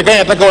ambayo serikali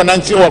inataka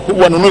wananchi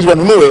wanunuzi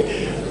wanunue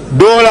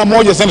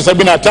 $1 senti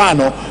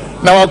 75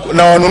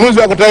 na wanunuzi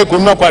wako tayari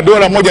kununua kwa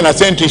 $1 na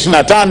senti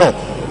 25,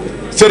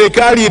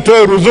 serikali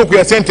itoe ruzuku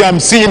ya senti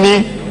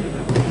 50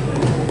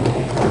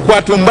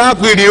 kwa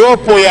tumbaku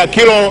iliyopo ya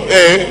kilo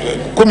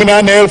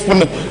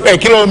 14,000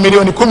 kilo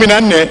milioni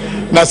 14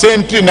 na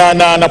senti na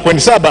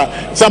 0.7,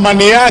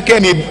 thamani yake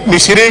ni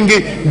shilingi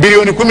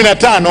bilioni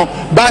 15.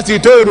 Basi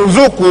itoe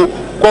ruzuku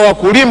kwa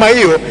wakulima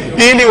hiyo,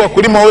 ili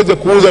wakulima waweze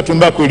kuuza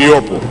tumbaku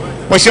iliyopo.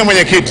 Mheshimiwa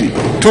Mwenyekiti,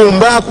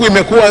 tumbaku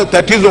imekuwa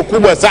tatizo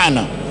kubwa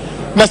sana,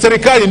 na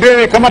serikali ndio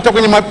imekamata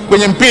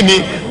kwenye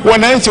mpini.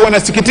 Wananchi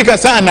wanasikitika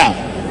sana,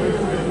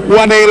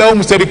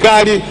 wanailaumu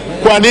serikali.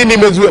 Kwa nini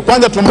imezuia?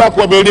 Kwanza tumbaku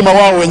wamelima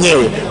wao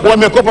wenyewe,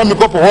 wamekopa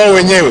mikopo wao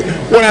wenyewe,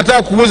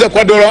 wanataka kuuza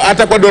kwa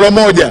hata kwa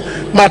 $1.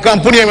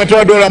 Makampuni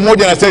yametoa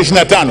 $1 na senti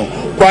 25.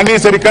 Kwa nini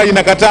serikali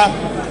inakataa?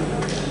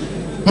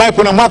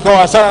 Kuna mwaka wa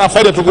hasara na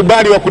faida.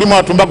 Tukubali wakulima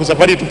wa tumbaku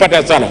safari tupate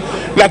hasara,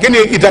 lakini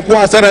itakuwa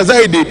hasara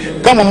zaidi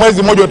kama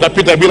mwezi mmoja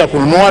utapita bila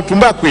kununua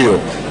tumbaku hiyo.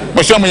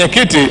 Mheshimiwa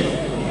Mwenyekiti,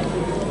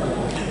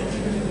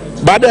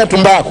 baada ya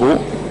tumbaku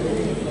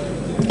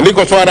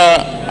liko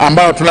swala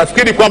ambalo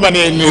tunafikiri kwamba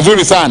ni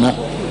nzuri sana,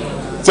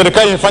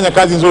 serikali imefanya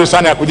kazi nzuri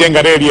sana ya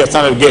kujenga reli ya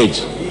standard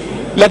gauge,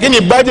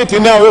 lakini budget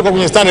inayowekwa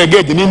kwenye standard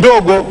gauge ni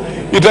ndogo.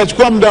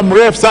 Itachukua muda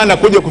mrefu sana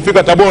kuja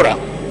kufika Tabora.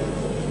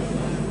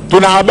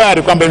 Tuna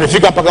habari kwamba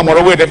imefika mpaka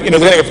Morogoro,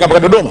 inawezekana ikafika mpaka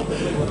Dodoma,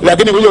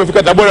 lakini kuja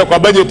kufika Tabora kwa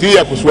budget hii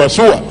ya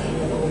kusuasua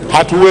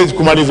hatuwezi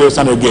kumaliza hiyo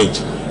standard gauge.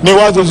 Ni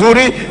wazo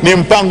zuri, ni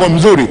mpango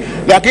mzuri,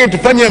 lakini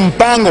tufanye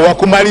mpango wa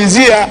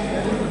kumalizia,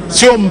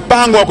 sio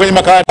mpango wa kwenye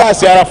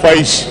makaratasi halafu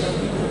aishi.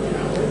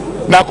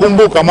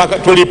 Nakumbuka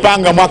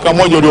tulipanga mwaka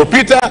mmoja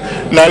uliopita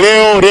na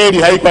leo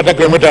reli haiko hata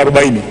kilomita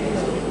 40.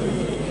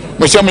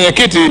 Mheshimiwa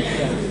Mwenyekiti,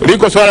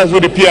 liko swala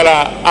zuri pia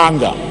la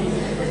anga.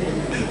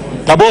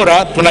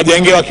 Tabora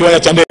tunajengewa kiwanja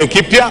cha ndege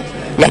kipya,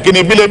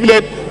 lakini vile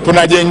vile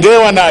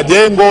tunajengewa na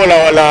jengo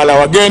la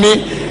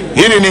wageni.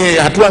 Hili ni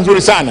hatua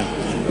nzuri sana,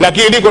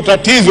 lakini liko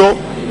tatizo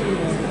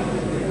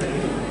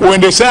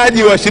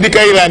uendeshaji wa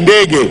shirika hili la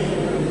ndege.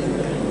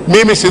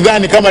 Mimi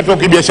sidhani kama tuko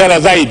kibiashara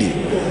zaidi,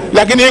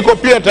 lakini iko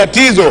pia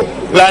tatizo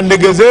la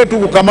ndege zetu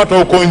kukamatwa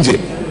huko nje.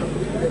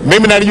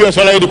 Mimi nalijua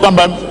swala hili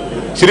kwamba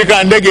shirika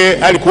la ndege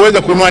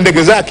halikuweza kununua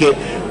ndege zake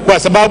kwa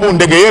sababu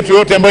ndege yetu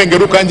yote ambayo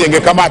ingeruka nje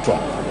ingekamatwa.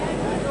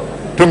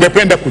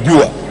 Tungependa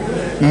kujua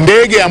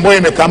ndege ambayo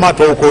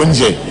imekamatwa huko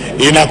nje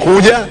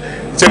inakuja,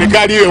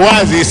 serikali iwe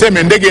wazi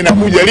iseme ndege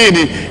inakuja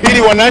lini,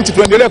 ili wananchi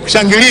tuendelee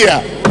kushangilia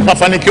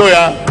mafanikio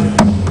ya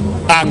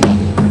anga.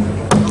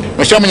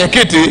 Mheshimiwa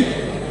Mwenyekiti,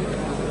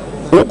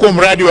 huko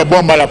mradi wa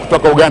bomba la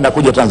kutoka Uganda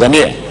kuja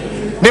Tanzania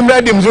ni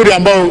mradi mzuri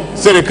ambao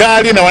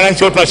serikali na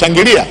wananchi wote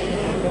wanashangilia,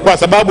 kwa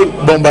sababu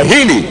bomba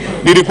hili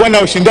lilikuwa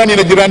na ushindani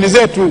na jirani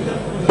zetu.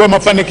 Kwa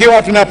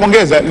mafanikio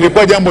tunayapongeza,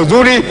 lilikuwa jambo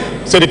zuri.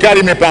 Serikali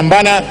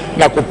imepambana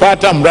na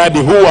kupata mradi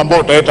huu ambao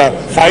utaleta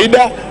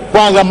faida.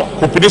 Kwanza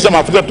kupitisha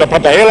mafuta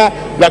tutapata hela,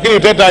 lakini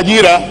utaleta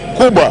ajira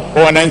kubwa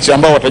kwa wananchi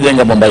ambao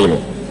watajenga bomba hilo.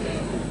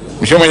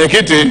 Mheshimiwa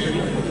Mwenyekiti,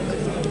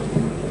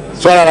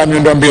 swala la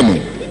miundombinu,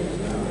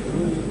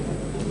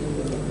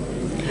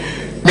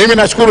 mimi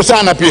nashukuru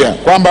sana pia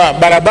kwamba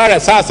barabara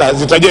sasa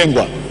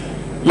zitajengwa,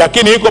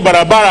 lakini iko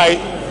barabara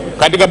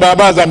katika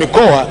barabara za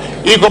mikoa,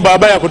 iko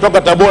barabara ya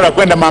kutoka Tabora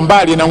kwenda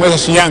Mambali na Ongeza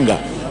Shinyanga.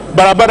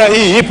 Barabara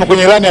hii ipo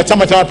kwenye ilani ya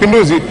Chama cha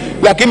Mapinduzi,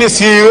 lakini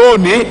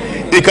sioni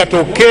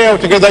ikatokea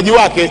utekelezaji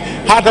wake,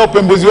 hata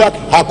upembuzi wake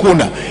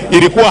hakuna.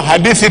 Ilikuwa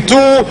hadithi tu,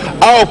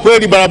 au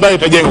kweli barabara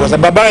itajengwa? Kwa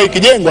sababu barabara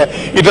ikijengwa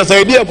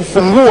itasaidia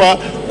kufungua,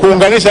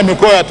 kuunganisha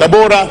mikoa ya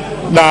Tabora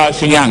na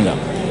Shinyanga,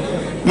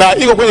 na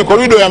iko kwenye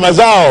korido ya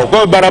mazao. Kwa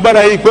hiyo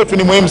barabara hii kwetu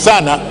ni muhimu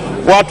sana,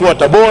 watu wa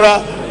Tabora,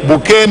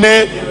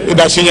 Bukene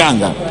na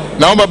Shinyanga.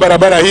 Naomba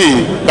barabara hii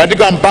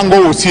katika mpango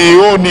huu,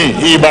 sioni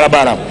hii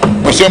barabara.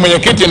 Mheshimiwa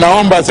Mwenyekiti,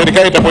 naomba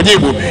serikali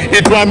itapojibu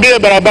ituambie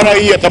barabara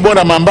hii ya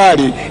Tabora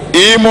Mambali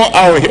imo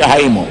au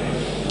haimo.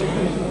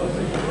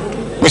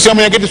 Mheshimiwa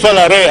Mwenyekiti,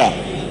 swala REA,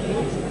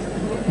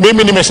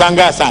 mimi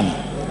nimeshangaa sana.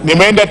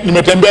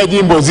 Nimetembea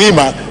jimbo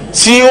zima,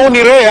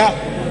 sioni REA.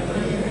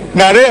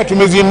 Na REA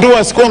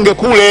tumezindua Sikonge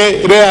kule,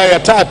 REA ya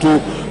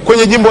Tatu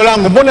kwenye jimbo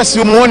langu. Mbona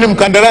simuoni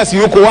mkandarasi?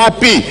 Yuko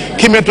wapi?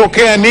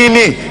 Kimetokea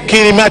nini?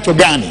 Kilimacho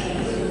gani?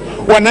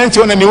 Wananchi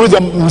wananiuliza,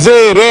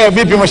 mzee, REA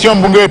vipi? Mheshimiwa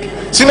mbunge wetu,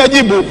 sina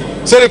jibu.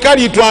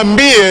 Serikali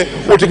ituambie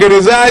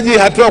utekelezaji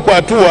hatua kwa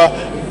hatua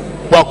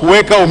kwa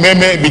kuweka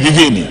umeme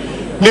vijijini.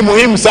 Ni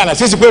muhimu sana.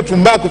 Sisi kwetu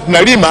tumbaku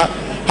tunalima,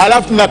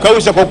 halafu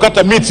tunakausha kwa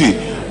kukata miti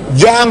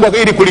jangwa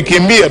ili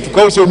kulikimbia,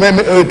 tukaushe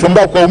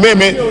tumbaku kwa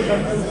umeme.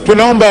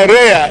 Tunaomba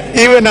REA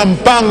iwe na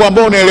mpango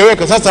ambao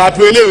unaeleweka. Sasa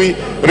hatuelewi,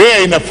 REA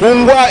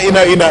inafungwa,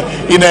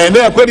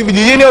 inaendelea kweli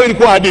vijijini au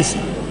ilikuwa hadithi?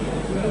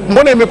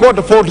 Mbona imekuwa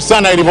tofauti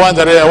sana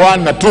ilivyoanza REA 1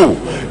 na 2?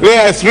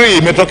 REA 3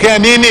 imetokea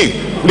nini?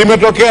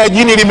 Limetokea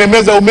jini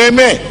limemeza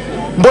umeme?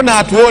 Mbona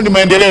hatuoni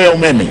maendeleo ya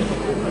umeme?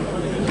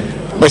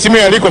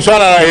 Mheshimiwa, liko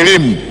swala la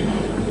elimu.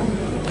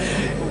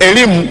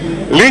 Elimu,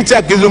 licha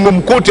ya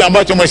kizungumkuti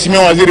ambacho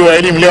Mheshimiwa Waziri wa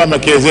Elimu leo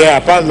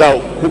amekielezea kwanza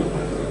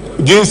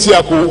jinsi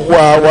ya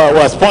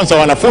wa sponsor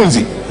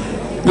wanafunzi,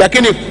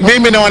 lakini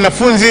mimi na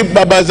wanafunzi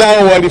baba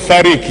zao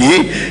walifariki.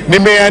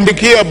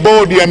 Nimeandikia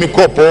bodi ya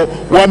mikopo,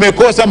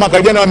 wamekosa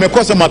mwaka jana,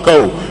 wamekosa mwaka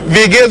huu.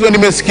 Vigezo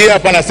nimesikia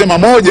hapa, nasema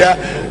moja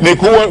ni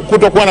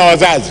kutokuwa na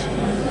wazazi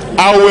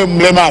au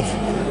mlemavu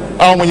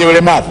au mwenye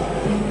ulemavu.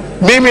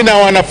 Mimi na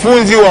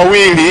wanafunzi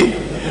wawili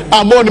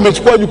ambao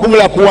nimechukua jukumu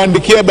la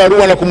kuandikia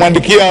barua na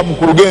kumwandikia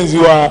mkurugenzi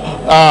wa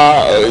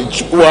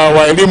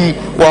elimu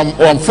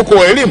wa mfuko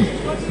wa elimu,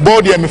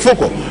 bodi ya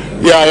mifuko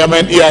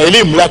ya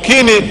elimu,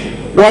 lakini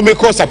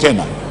wamekosa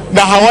tena,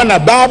 na hawana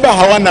baba,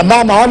 hawana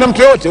mama, hawana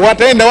mtu yote.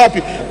 Wataenda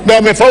wapi? Na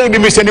wamefaulu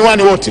division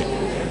 1 wote,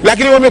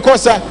 lakini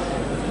wamekosa.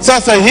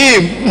 Sasa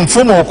hii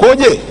mfumo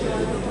ukoje?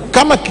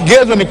 Kama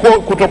kigezo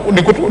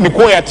ni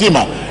kuwa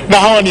yatima, na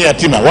hawa ni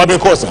yatima,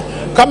 wamekosa.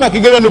 Kama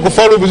kigezo ni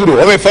kufaulu vizuri,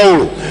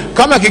 wamefaulu.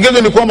 Kama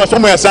kigezo ni kuwa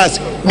masomo ya sayansi,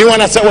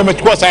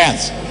 wamechukua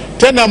sayansi.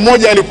 Tena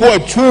mmoja alikuwa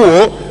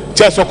chuo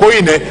cha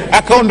Sokoine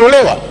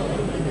akaondolewa.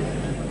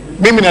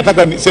 Mimi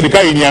nataka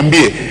serikali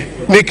niambie,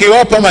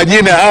 nikiwapa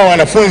majina hao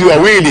wanafunzi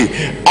wawili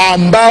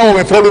ambao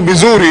wamefaulu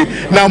vizuri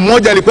na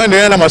mmoja alikuwa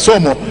endelea na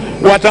masomo,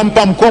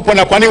 watampa mkopo?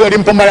 Na kwa nini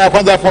walimpa mara ya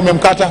kwanza hapo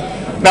wamemkata?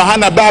 Na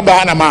hana baba,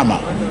 hana mama.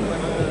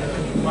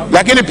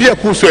 Lakini pia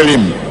kuhusu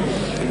elimu,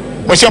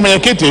 Mheshimiwa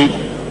Mwenyekiti,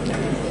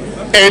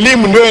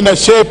 elimu ndio ina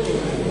shape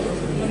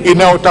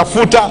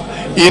inayotafuta,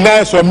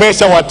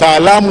 inayosomesha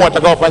wataalamu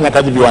watakaofanya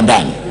kazi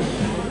viwandani.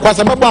 Kwa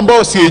sababu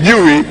ambao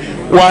sijui,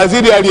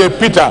 waziri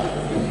aliyepita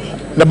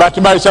na bahati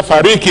mbaya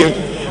alishafariki,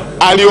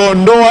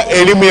 aliondoa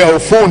elimu ya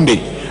ufundi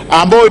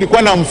ambao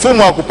ilikuwa na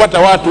mfumo wa kupata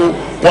watu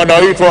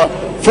wanaoitwa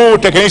full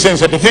technician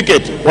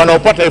certificate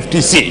wanaopata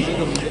FTC.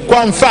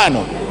 Kwa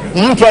mfano,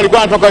 mtu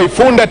alikuwa anatoka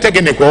Ifunda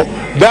Technical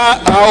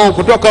au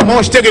kutoka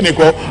Moshi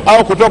Technical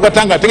au kutoka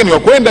Tanga Technical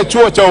kwenda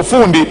chuo cha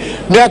ufundi,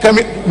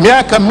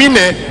 miaka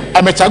 4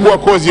 amechagua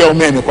kozi ya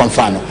umeme. Kwa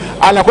mfano,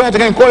 anakwenda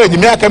Technical College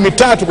miaka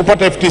 3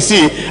 kupata FTC,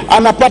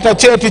 anapata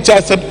cheti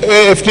cha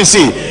FTC,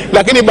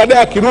 lakini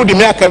baadaye akirudi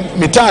miaka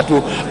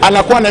 3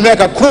 anakuwa na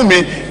miaka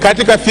 10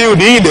 katika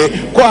field ile,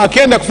 kwa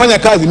akienda kufanya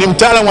kazi ni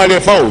mtaalamu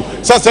aliyefaulu.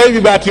 Sasa hivi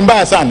bahati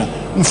mbaya sana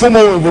mfumo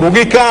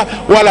umevurugika,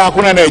 wala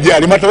hakuna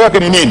anayejali. Matokeo yake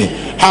ni nini?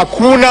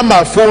 Hakuna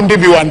mafundi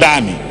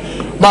viwandani.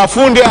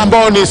 Mafundi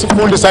ambao ni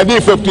fundi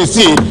sadifu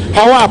FTC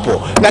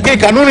hawapo, lakini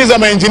kanuni za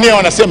maengineer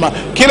wanasema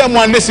kila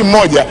mhandisi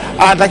mmoja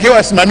anatakiwa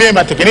asimamie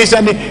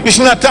matechnician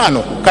 25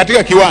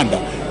 katika kiwanda.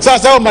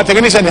 Sasa hao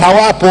matechnician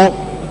hawapo,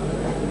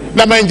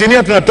 na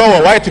maengineer tunatoa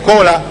white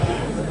collar.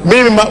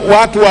 Mimi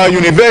watu wa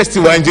university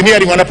wa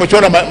engineering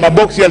wanapochora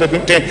maboksi ya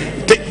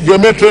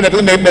geometry na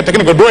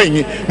technical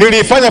drawing,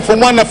 nilifanya form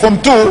 1 na form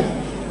 2,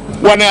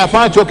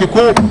 wanayafanya chuo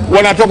kikuu,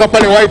 wanatoka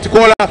pale white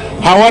collar,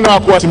 hawana wa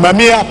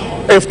kuwasimamia.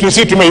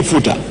 FTC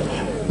tumeifuta.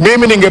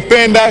 Mimi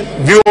ningependa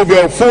vyuo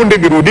vya ufundi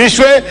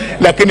virudishwe,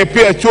 lakini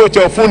pia chuo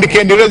cha ufundi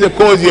kiendeleze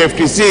kozi ya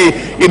FTC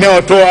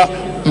inayotoa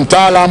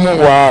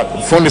mtaalamu wa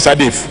fundi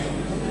sadifu.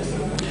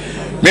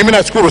 Mimi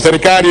nashukuru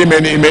serikali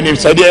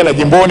imenisaidia hela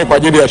jimboni kwa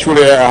ajili ya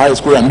shule ya high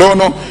school ya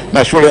Ndono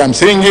na shule ya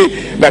msingi,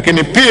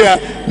 lakini pia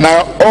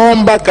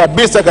naomba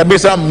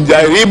kabisa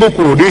mjaribu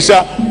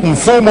kurudisha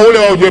mfumo ule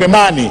wa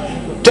Ujerumani,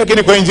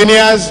 technical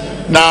engineers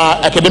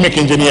na academic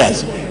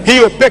engineers.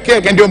 Hiyo pekee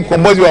yake ndio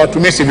mkombozi wa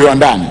watumishi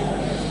viwandani.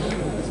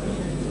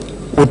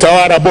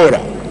 Utawala bora.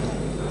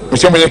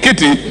 Mheshimiwa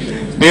Mwenyekiti,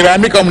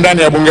 nilalamika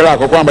ndani ya bunge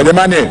lako kwamba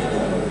jamani,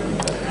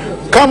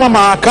 kama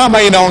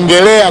mahakama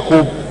inaongelea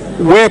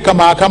kuweka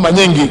mahakama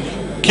nyingi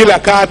kila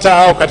kata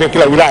au katika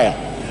kila wilaya,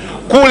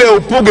 kule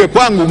Upuge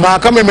kwangu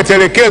mahakama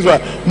imetelekezwa.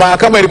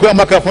 Mahakama ilikuwa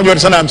mwaka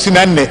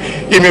 1954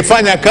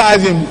 imefanya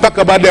kazi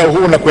mpaka baada ya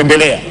uhuru na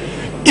kuendelea,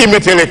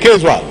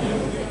 imetelekezwa.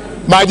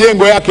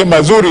 Majengo yake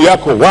mazuri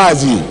yako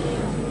wazi,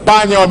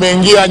 panya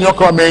wameingia,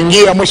 nyoka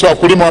wameingia, mwisho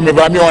wakulima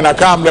wamevamia,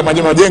 wanakaa mle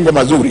majengo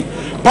mazuri.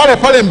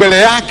 Pale mbele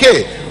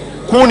yake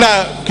kuna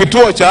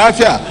kituo cha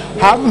afya,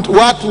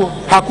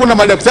 hakuna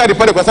madaktari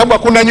pale kwa sababu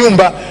hakuna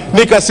nyumba.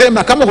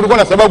 Nikasema kama kulikuwa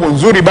na sababu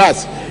nzuri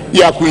basi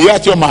ya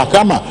kuiacha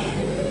mahakama,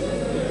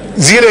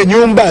 zile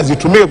nyumba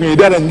zitumike kwenye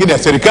idara nyingine ya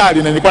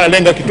serikali, na nilikuwa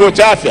nalenga kituo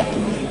cha afya.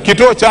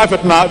 Kituo cha afya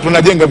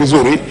tunajenga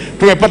vizuri,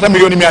 tumepata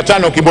milioni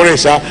 500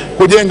 kiboresha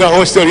kujenga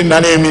hostel na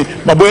nini,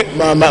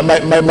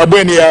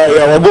 mabweni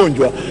ya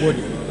wagonjwa,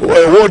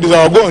 ward za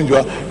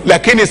wagonjwa,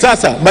 lakini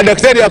sasa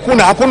madaktari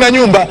hakuna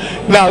nyumba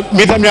na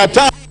mita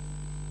 500.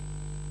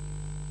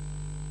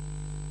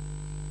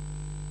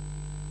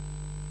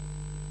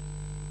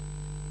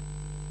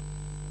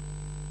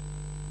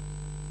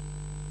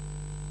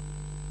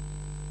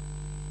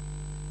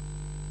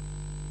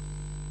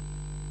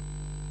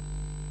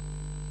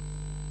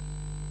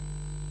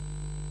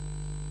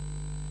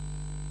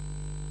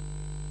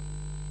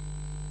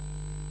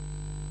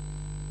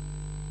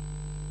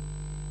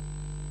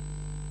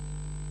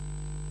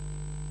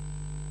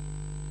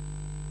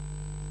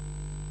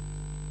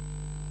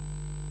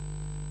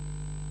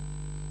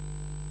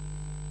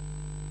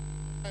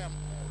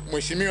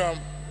 Mheshimiwa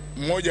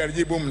mmoja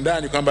alijibu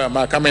ndani kwamba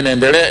mahakama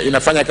inaendelea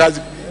inafanya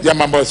kazi,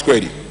 jambo ambalo si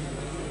kweli.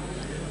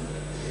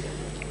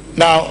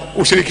 Na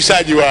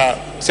ushirikishaji wa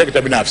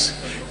sekta binafsi,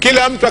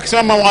 kila mtu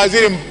akisimama,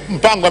 waziri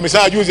Mpango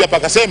amesema juzi hapa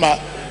akasema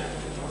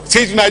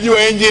sisi tunajua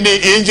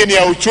injini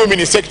ya uchumi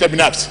ni sekta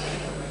binafsi.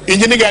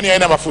 Injini gani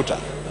haina mafuta?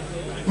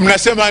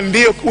 Mnasema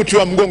ndio uti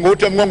wa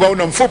mgongo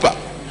hauna mfupa,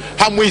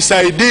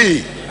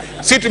 hamuisaidii.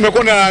 Sisi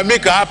tumekuwa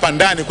tunalalamika hapa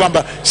ndani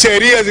kwamba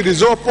sheria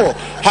zilizopo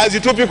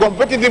hazitupi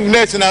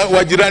competitiveness na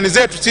wajirani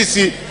zetu.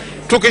 Sisi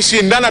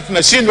tukishindana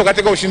tunashindwa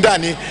katika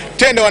ushindani,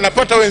 tena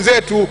wanapata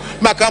wenzetu.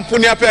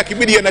 Makampuni hapa ya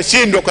kibidi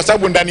yanashindwa kwa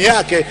sababu ndani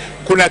yake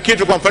kuna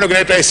kitu, kwa mfano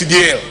kinaitwa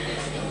SDL.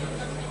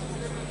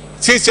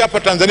 Sisi hapa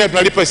Tanzania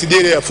tunalipa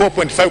SDL ya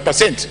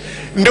 4.5%,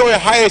 ndio ya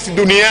highest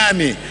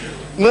duniani.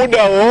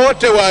 Muda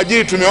wote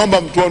waajiri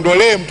tumeomba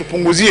mtuondolee,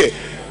 mtupunguzie.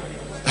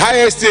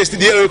 Highest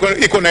SDL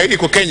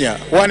iko Kenya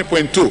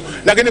 1.2,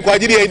 lakini kwa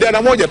ajili ya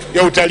idara moja tu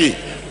ya utalii.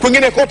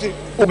 Kwingine kote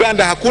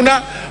Uganda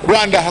hakuna,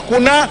 Rwanda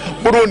hakuna,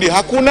 Burundi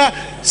hakuna.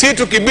 Sisi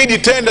tukibidi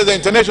tenda za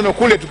international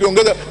kule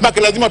tukiongeza, maki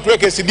lazima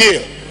tuweke SDL.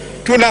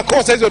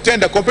 Tunakosa hizo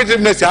tenda,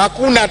 competitiveness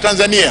hakuna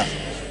Tanzania.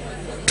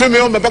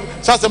 Tumeomba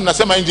sasa,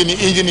 mnasema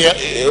engine ya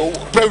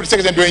private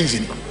sector ndio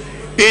engine.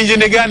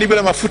 Engine gani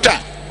bila mafuta?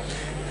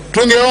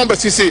 Tungeomba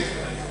sisi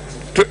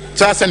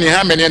sasa,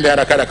 nihame niende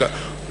haraka.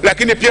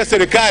 lakini pia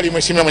serikali,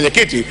 mheshimiwa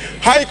mwenyekiti,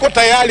 haiko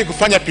tayari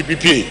kufanya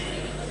PPP.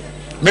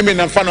 Mimi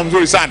na mfano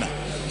mzuri sana.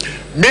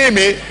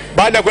 Mimi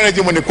baada ya kwenda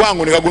jimboni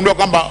kwangu nikagundua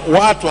kwamba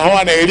watu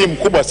hawana elimu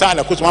kubwa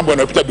sana kuhusu mambo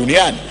yanayopita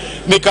duniani.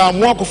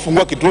 Nikaamua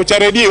kufungua kituo cha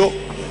redio,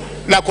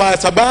 na kwa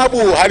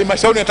sababu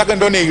halmashauri nataka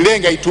ndio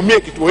nilenga itumie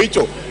kituo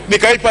hicho,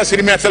 nikaipa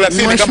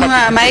 30%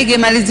 Mheshimiwa Maige,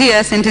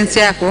 malizia sentence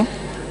yako.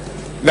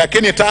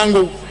 Lakini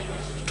tangu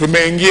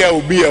tumeingia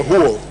ubia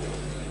huo,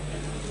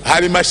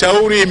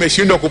 halmashauri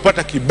imeshindwa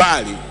kupata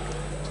kibali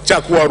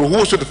cha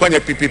kuwaruhusu tufanye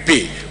PPP,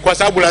 kwa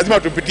sababu lazima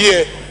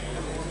tupitie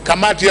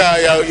kamati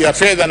ya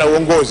fedha na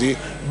uongozi,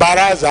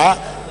 baraza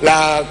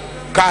la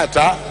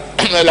kata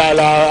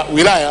la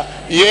wilaya,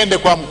 iende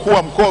kwa mkuu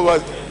wa mkoa,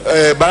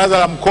 baraza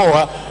la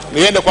mkoa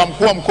iende kwa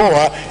mkuu wa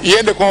mkoa,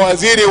 iende kwa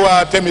waziri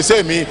wa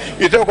TAMISEMI,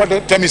 itoke kwa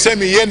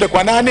TAMISEMI iende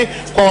kwa nani?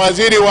 Kwa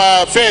waziri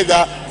wa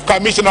fedha,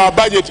 kamishna wa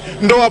budget,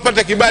 ndio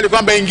wapate kibali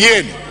kwamba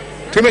ingieni.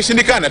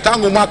 Tumeshindikana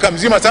tangu mwaka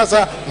mzima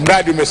sasa,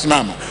 mradi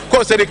umesimama.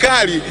 Kwa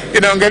serikali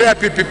inaongelea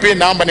PPP.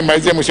 Naomba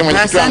nimalizie mheshimiwa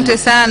mwenyekiti. Asante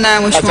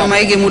sana Mheshimiwa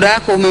Maige, muda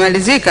wako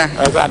umemalizika.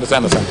 Asante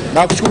sana.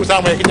 Nakushukuru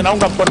sana mwenyekiti,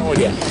 naunga mkono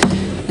hoja.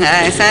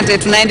 Asante.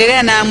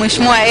 Tunaendelea na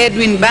Mheshimiwa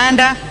Edwin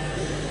Banda,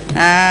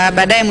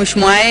 baadaye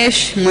Mheshimiwa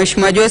Aesh,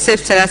 Mheshimiwa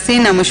Joseph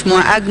 30 na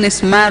Mheshimiwa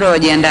Agnes Maro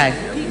wajiandae.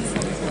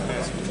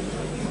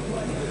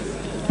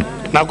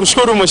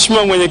 Nakushukuru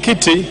Mheshimiwa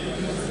mwenyekiti.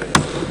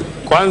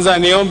 Kwanza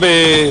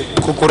niombe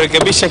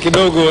kukurekebisha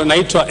kidogo,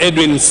 naitwa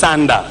Edwin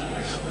Sanda.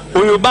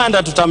 Huyu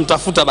Banda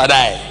tutamtafuta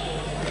baadaye.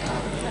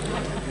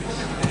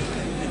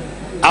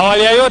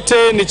 Awali ya yote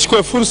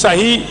nichukue fursa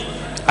hii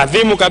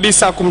adhimu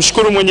kabisa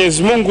kumshukuru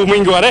Mwenyezi Mungu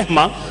mwingi wa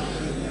rehema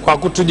kwa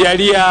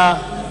kutujalia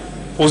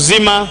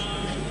uzima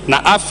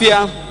na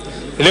afya.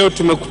 Leo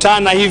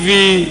tumekutana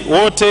hivi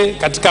wote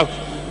katika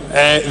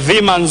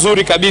dhima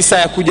nzuri kabisa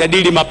ya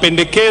kujadili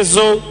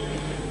mapendekezo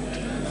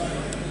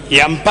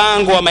ya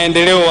mpango wa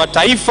maendeleo wa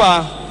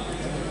taifa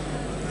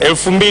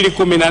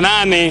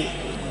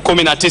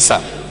 2018-19.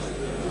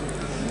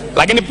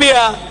 Lakini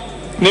pia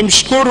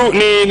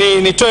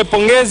nitoe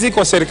pongezi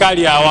kwa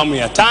serikali ya awamu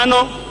ya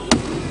 5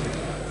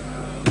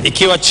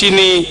 ikiwa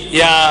chini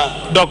ya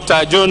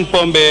Dr. John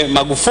Pombe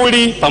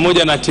Magufuli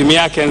pamoja na timu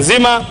yake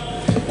nzima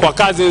kwa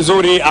kazi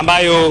nzuri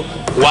ambayo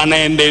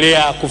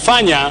wanaendelea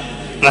kufanya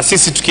na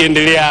sisi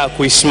tukiendelea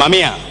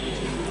kuisimamia.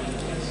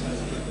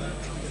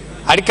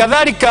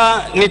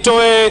 Halikadhalika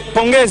nitoe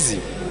pongezi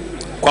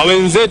kwa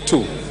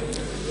wenzetu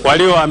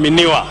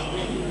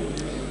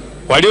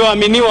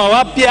walioaminiwa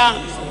wapya,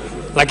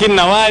 lakini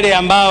na wale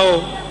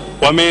ambao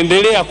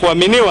wameendelea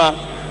kuaminiwa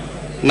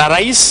na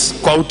rais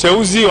kwa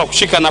uteuzi wa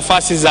kushika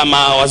nafasi za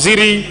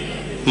mawaziri,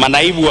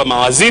 manaibu wa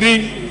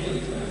mawaziri.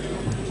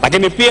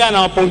 Lakini pia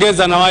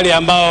nawapongeza na wale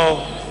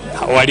ambao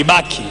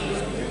walibaki.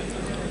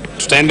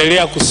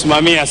 Tutaendelea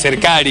kusimamia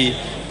serikali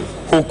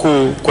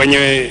huku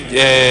kwenye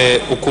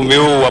ukumbi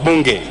huu wa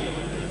Bunge.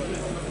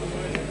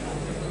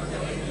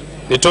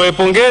 Nitoe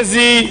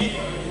pongezi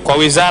kwa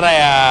Wizara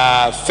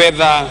ya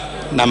Fedha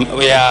na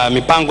ya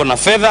Mipango na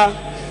Fedha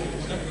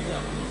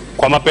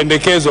kwa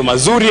mapendekezo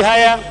mazuri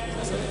haya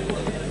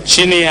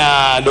chini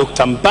ya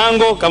Dr.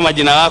 Mpango kama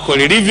jina lako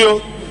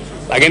lilivyo,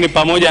 lakini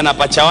pamoja na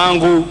pacha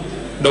wangu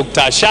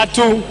Dr.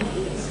 Shatu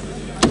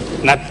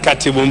na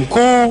katibu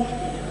mkuu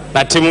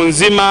na timu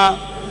nzima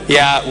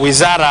ya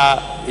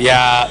Wizara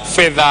ya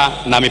Fedha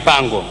na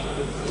Mipango.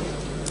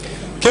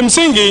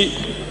 Kimsingi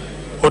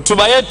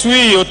hotuba yetu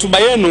hii, hotuba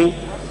yenu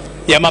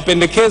ya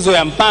mapendekezo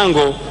ya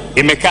mpango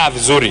imekaa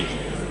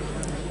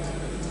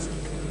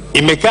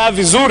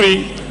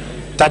vizuri.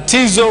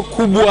 Tatizo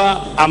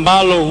kubwa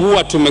ambalo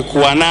huwa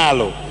tumekuwa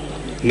nalo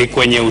ni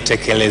kwenye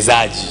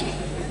utekelezaji.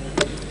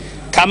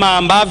 Kama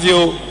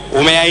ambavyo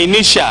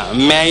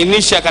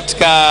mmeainisha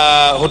katika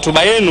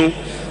hotuba yenu,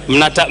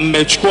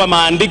 mmechukua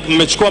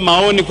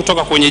maoni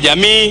kutoka kwenye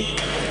jamii,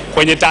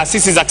 kwenye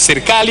taasisi za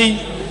kiserikali,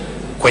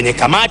 kwenye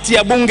kamati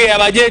ya bunge ya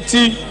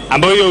bajeti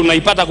ambayo hiyo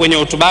unaipata kwenye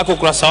hotuba yako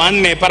kurasa wa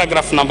 4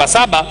 paragraph namba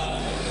 7,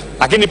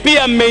 lakini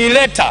pia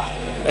mmeileta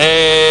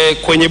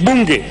kwenye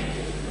bunge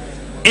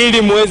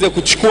ili muweze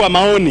kuchukua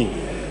maoni.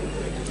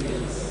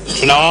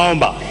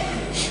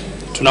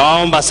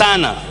 Tunawaomba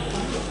sana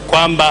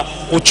kwamba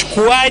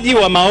uchukuaji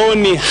wa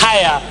maoni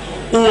haya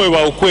uwe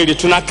wa ukweli.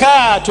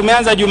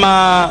 Tumeanza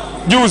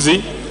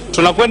juzi,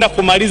 tunakwenda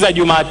kumaliza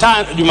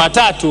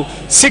Jumatatu,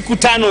 siku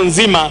 5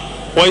 nzima.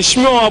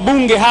 Waheshimiwa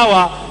wabunge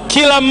hawa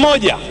kila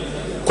mmoja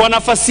kwa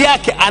nafasi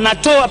yake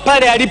anatoa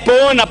pale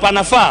alipoona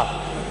panafaa.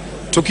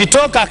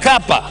 Tukitoka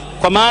kapa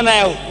kwa maana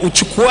ya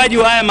uchukuaji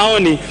wa haya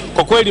maoni,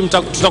 kwa kweli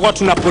tutakuwa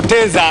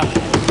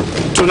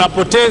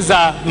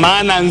tunapoteza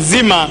maana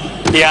nzima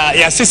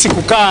ya sisi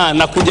kukaa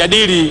na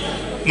kujadili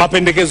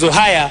mapendekezo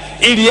haya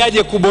ili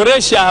yaje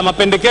kuboresha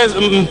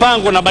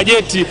mpango na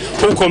bajeti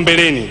huko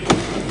mbeleni.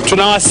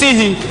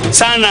 Tunawasihi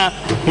sana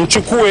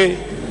mchukue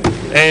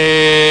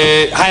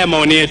haya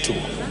maoni yetu.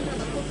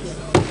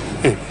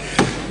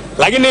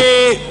 Lakini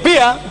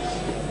pia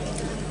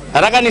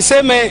nataka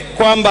niseme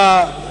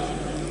kwamba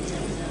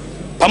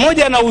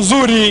pamoja na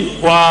uzuri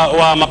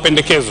wa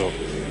mapendekezo,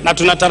 na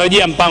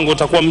tunatarajia mpango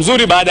utakuwa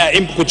mzuri baada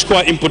ya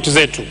kuchukua input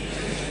zetu.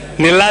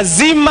 Ni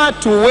lazima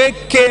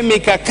tuweke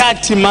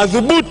mikakati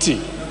madhubuti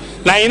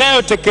na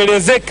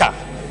inayotekelezeka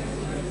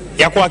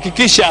ya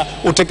kuhakikisha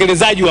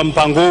utekelezaji wa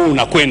mpango huu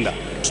unakwenda.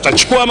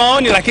 Tutachukua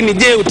maoni, lakini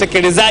je,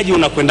 utekelezaji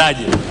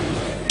unakwendaje?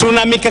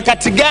 Tuna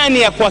mikakati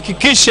gani ya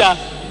kuhakikisha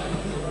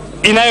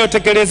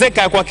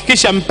inayotekelezeka, ya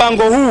kuhakikisha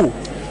mpango huu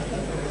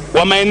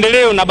wa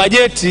maendeleo na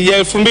bajeti ya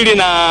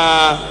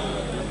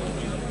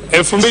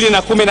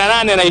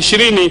 2018 na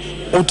 20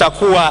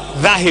 utakuwa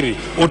dhahiri,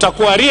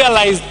 utakuwa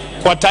realized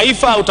kwa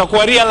taifa,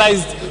 utakuwa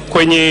realized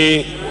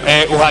kwenye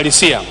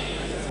uhalisia.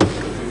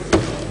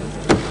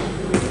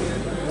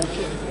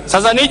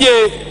 Sasa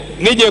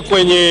nije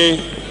kwenye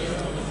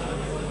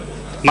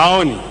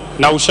maoni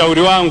na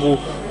ushauri wangu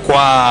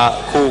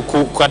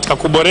katika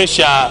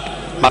kuboresha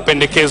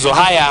mapendekezo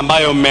haya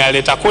ambayo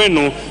mmeyaleta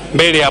kwenu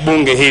mbele ya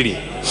bunge hili.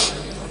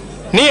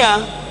 Nia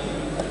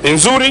ni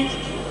nzuri,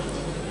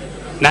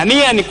 na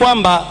nia ni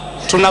kwamba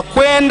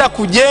tunakwenda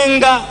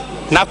kujenga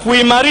na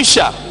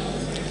kuimarisha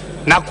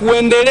na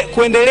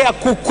kuendelea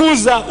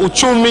kukuza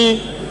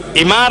uchumi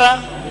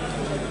imara,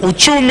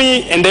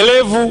 uchumi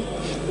endelevu,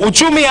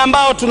 uchumi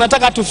ambao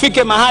tunataka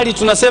tufike mahali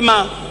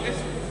tunasema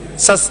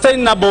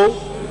sustainable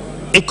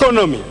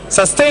economy,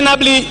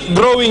 sustainably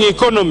growing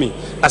economy.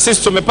 Na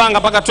sisi tumepanga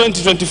mpaka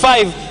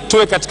 2025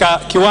 tuwe katika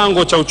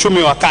kiwango cha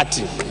uchumi wa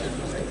kati.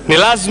 Ni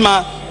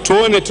lazima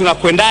tuone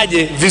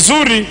tunakwendaje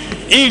vizuri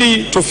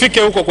ili tufike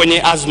huko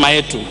kwenye azma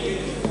yetu.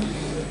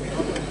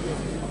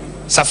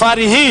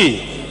 Safari hii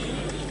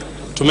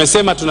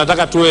tumesema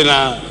tunataka tuwe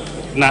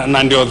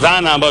na ndio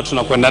dhana ambayo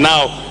tunakwenda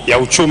nao ya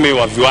uchumi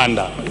wa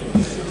viwanda.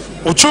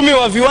 Uchumi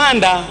wa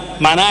viwanda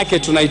maana yake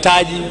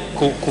tunahitaji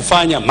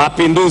kufanya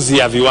mapinduzi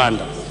ya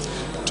viwanda.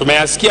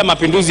 Tumeyasikia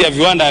mapinduzi ya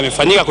viwanda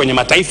yamefanyika kwenye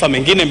mataifa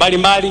mengine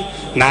mbalimbali,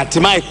 na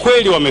hatimaye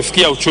kweli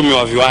wamefikia uchumi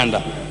wa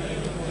viwanda.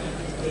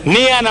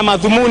 Nia na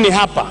madhumuni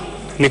hapa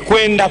ni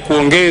kwenda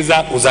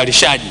kuongeza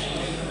uzalishaji.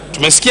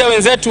 Tumesikia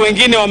wenzetu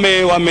wengine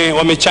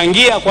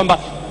wamechangia kwamba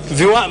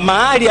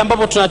mahali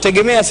ambapo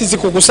tunategemea sisi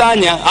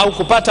kukusanya au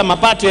kupata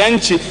mapato ya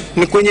nchi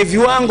ni kwenye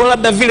viwango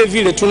labda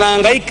vile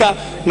tunahangaika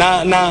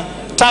na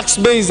tax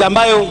base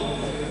ambayo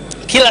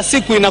kila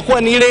siku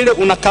inakuwa ni ile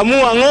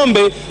unakamua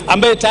ng'ombe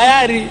ambaye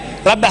tayari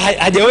labda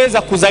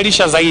hajaweza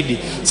kuzalisha zaidi.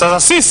 Sasa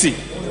sisi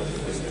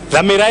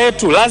dhamira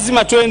yetu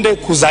lazima tuende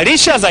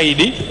kuzalisha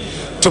zaidi,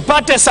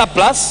 tupate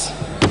surplus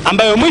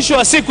ambayo mwisho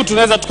wa siku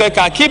tunaweza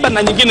tukaweka akiba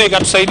na nyingine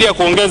ikatusaidia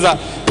kuongeza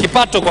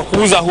kipato kwa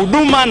kuuza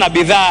huduma na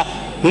bidhaa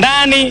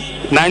ndani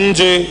na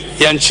nje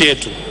ya nchi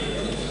yetu.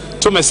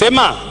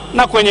 Tumesema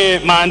na kwenye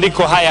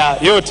maandiko haya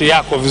yote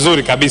yako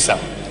vizuri kabisa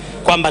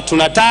kwamba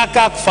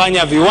tunataka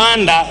kufanya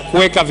viwanda,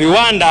 kuweka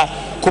viwanda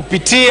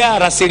kupitia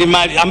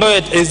rasilimali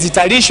ambayo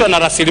zitalishwa na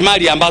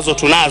rasilimali ambazo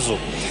tunazo.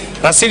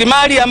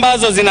 Rasilimali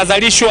ambazo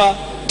zinazalishwa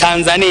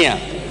Tanzania,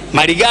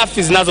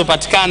 malighafi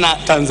zinazopatikana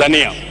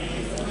Tanzania.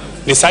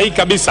 Ni sahihi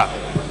kabisa.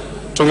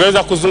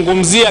 Tungeweza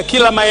kuzungumzia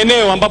kila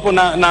maeneo ambapo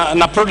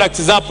na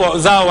products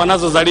zao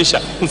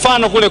wanazozalisha.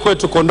 Mfano kule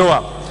kwetu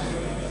Kondoa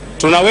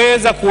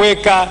tunaweza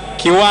kuweka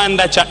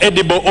kiwanda cha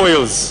edible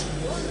oils.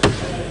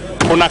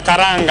 Kuna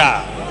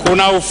karanga,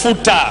 kuna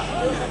ufuta,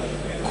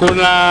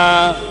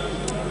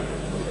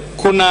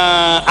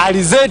 kuna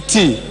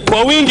alizeti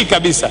kwa wingi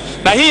kabisa.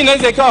 Na hii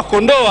inaweza ikawa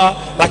Kondoa,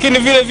 lakini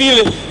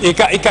vile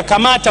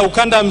ikakamata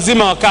ukanda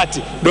mzima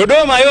wakati.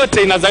 Dodoma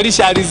yote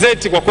inazalisha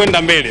alizeti kwa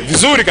kwenda mbele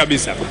vizuri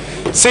kabisa.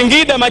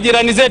 Singida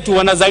majirani zetu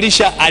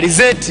wanazalisha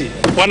alizeti,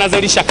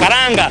 wanazalisha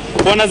karanga,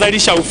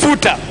 wanazalisha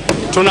ufuta.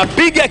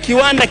 Tunapiga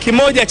kiwanda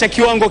kimoja cha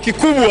kiwango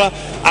kikubwa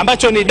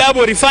ambacho ni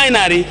double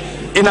refinery,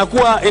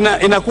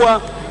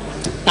 inakuwa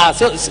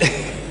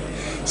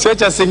sio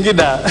cha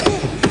Singida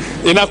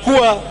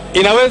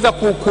inaweza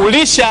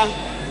kukulisha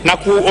na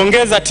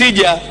kuongeza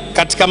tija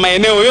katika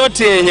maeneo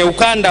yote yenye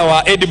ukanda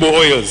wa edible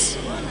oils.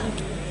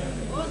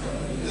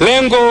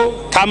 Lengo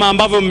kama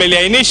ambavyo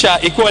mmeliainisha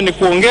ikiwa ni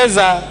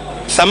kuongeza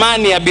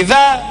thamani ya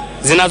bidhaa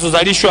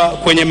zinazozalishwa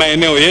kwenye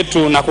maeneo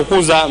yetu na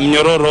kukuza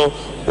mnyororo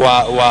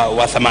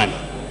wa thamani.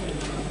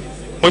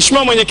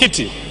 Mheshimiwa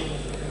Mwenyekiti,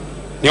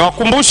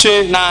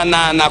 niwakumbushe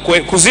na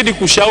kuzidi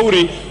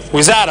kushauri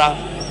wizara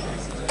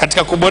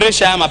katika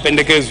kuboresha haya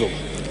mapendekezo.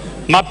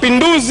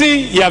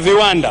 Mapinduzi ya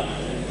viwanda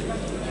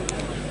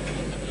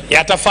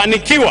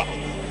yatafanikiwa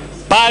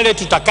pale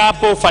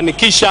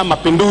tutakapofanikisha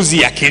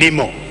mapinduzi ya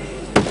kilimo.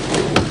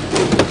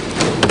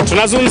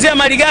 Tunazungumzia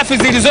malighafi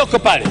zilizoko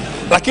pale,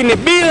 lakini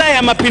bila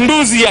ya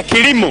mapinduzi ya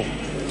kilimo,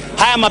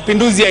 haya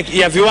mapinduzi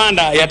ya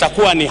viwanda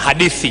yatakuwa ni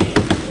hadithi.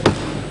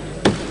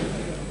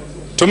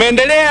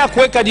 Tumeendelea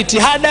kuweka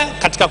jitihada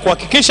katika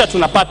kuhakikisha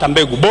tunapata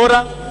mbegu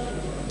bora,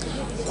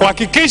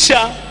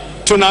 kuhakikisha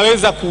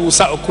tunaweza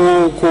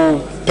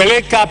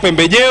kupeleka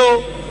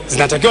pembejeo,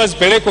 zinatakiwa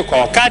zipelekwe kwa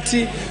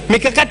wakati.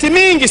 Mikakati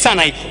mingi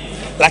sana iko,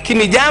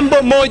 lakini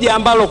jambo moja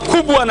ambalo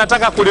kubwa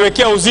nataka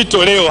kuliwekea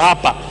uzito leo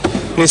hapa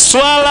ni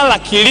swala la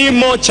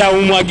kilimo cha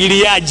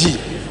umwagiliaji.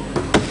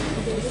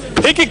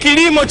 Hiki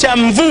kilimo cha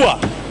mvua,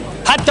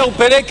 hata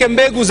upeleke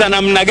mbegu za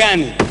namna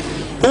gani,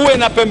 uwe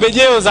na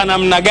pembejeo za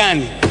namna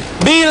gani,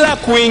 bila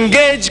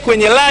kuengage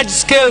kwenye large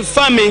scale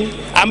farming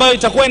ambayo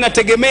itakuwa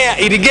inategemea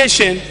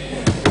irrigation,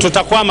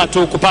 tutakwama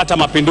tu kupata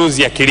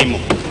mapinduzi ya kilimo.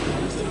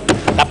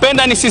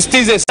 Napenda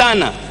nisisitize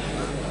sana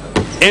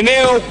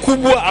eneo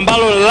kubwa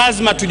ambalo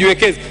lazima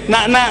tujiwekeze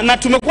na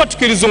tumekuwa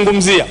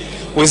tukilizungumzia.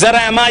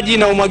 Wizara ya Maji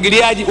na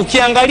Umwagiliaji,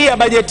 ukiangalia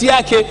bajeti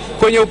yake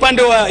kwenye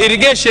upande wa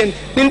irrigation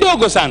ni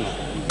ndogo sana.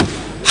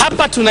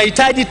 Hapa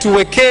tunahitaji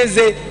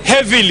tuwekeze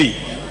heavily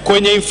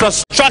kwenye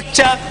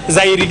infrastructure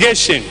za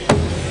irrigation,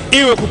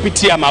 iwe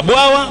kupitia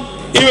mabwawa,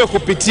 iwe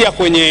kupitia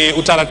kwenye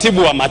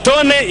utaratibu wa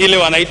matone, ile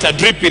wanaita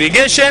drip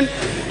irrigation,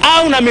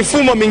 au na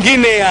mifumo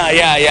mingine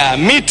ya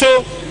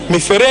mito,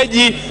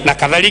 mifereji na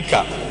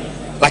kadhalika.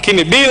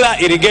 Lakini bila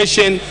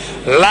irrigation,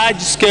 large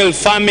scale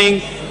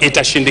farming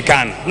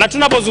itashindikana. Na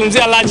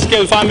tunapozungumzia large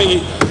scale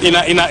farming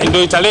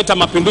ndio italeta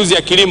mapinduzi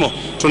ya kilimo,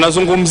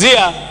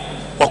 tunazungumzia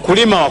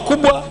wakulima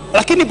wakubwa,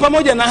 lakini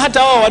pamoja na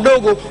hata wao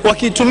wadogo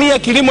wakitumia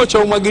kilimo cha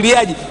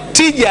umwagiliaji,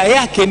 tija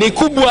yake ni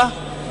kubwa.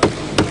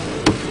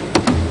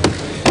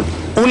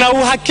 Una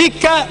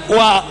uhakika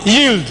wa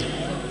yield.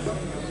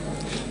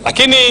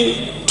 Lakini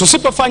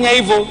tusipofanya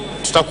hivyo,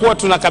 tutakuwa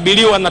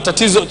tunakabiliwa na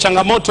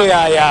changamoto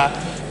ya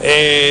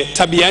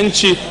tabia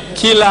nchi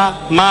kila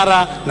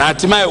mara, na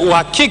hatimaye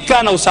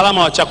uhakika na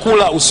usalama wa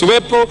chakula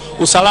usiwepo,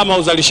 usalama wa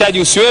uzalishaji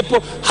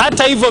usiwepo.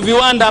 Hata hivyo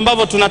viwanda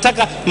ambavyo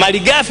tunataka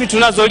malighafi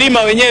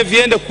tunazolima wenyewe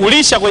viende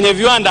kulisha kwenye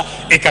viwanda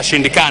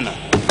ikashindikana.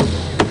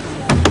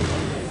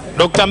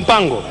 Dr.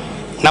 Mpango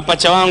na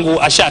pacha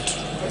wangu Ashatu,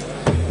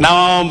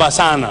 nawaomba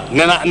sana,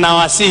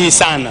 nawasihi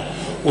sana,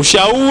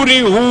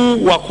 ushauri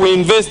huu wa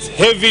kuinvest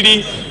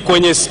heavily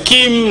kwenye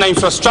scheme na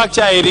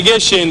infrastructure ya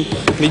irrigation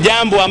ni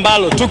jambo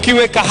ambalo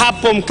tukiweka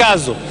hapo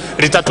mkazo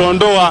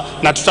litatuondoa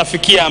na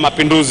tutafikia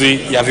mapinduzi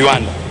ya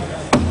viwanda.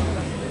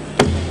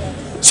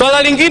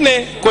 Swala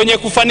lingine kwenye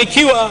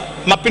kufanikiwa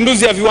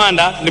mapinduzi ya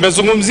viwanda,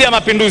 nimezungumzia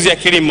mapinduzi ya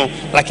kilimo,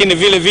 lakini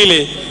vile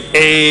vile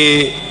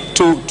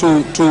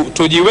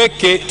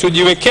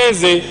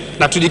tujiwekeze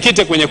na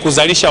tujikite kwenye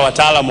kuzalisha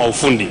wataalamu wa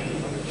ufundi.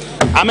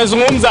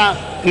 Amezungumza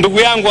ndugu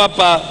yangu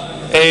hapa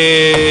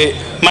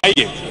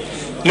Maige.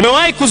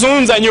 Nimewahi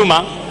kuzungumza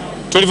nyuma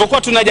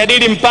tulivyokuwa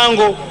tunajadili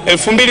mpango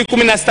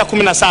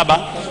 2016-17,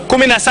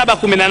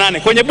 17-18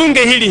 kwenye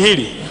bunge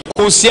hili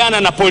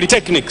kuhusiana na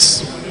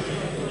polytechnics,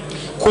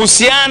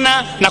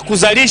 kuhusiana na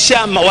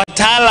kuzalisha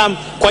wataalamu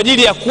kwa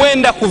ajili ya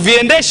kwenda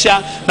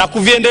kuviendesha na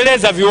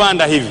kuviendeleza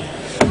viwanda hivi.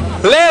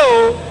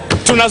 Leo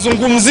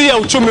tunazungumzia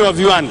uchumi wa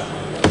viwanda.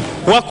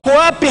 Wako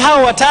wapi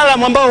hao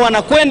wataalamu ambao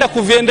wanakwenda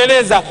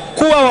kuviendeleza,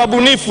 kuwa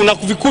wabunifu na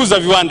kuvikuza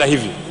viwanda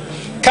hivi?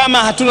 Kama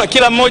hatuna,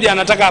 kila mmoja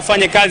anataka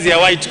afanye kazi ya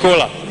white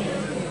collar.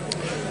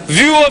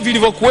 Vyuo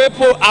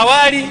vilivyokuwepo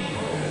awali,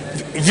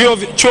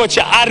 chuo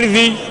cha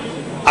ardhi,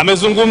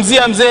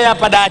 amezungumzia mzee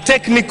hapa da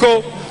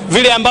technical,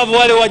 vile ambavyo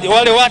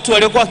wale watu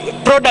waliokuwa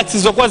products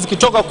zilizokuwa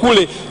zikitoka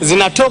kule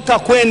zinatoka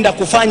kwenda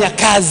kufanya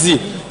kazi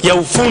ya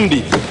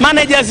ufundi.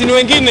 Managers ni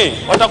wengine,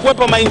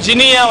 watakuwepo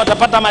maengineer,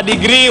 watapata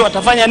madegree,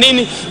 watafanya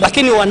nini,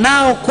 lakini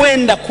wanao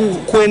kwenda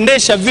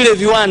kuendesha vile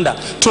viwanda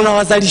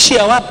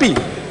tunawazalishia wapi?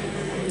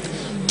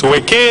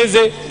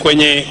 Tuwekeze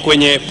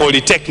kwenye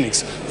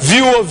polytechnics,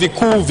 vyuo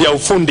vikuu vya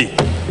ufundi.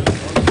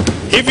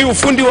 Hivi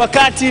ufundi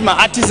wakati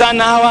maartisan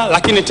hawa,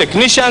 lakini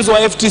technicians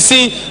wa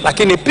FTC,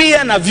 lakini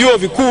pia na vyuo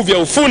vikuu vya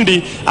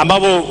ufundi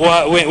ambavyo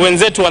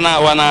wenzetu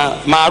wana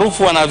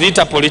maarufu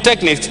wanaviita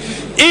polytechnics,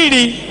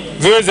 ili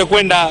viweze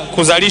kwenda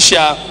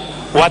kuzalisha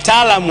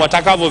wataalamu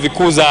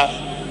watakavyovikuza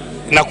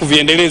na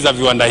kuviendeleza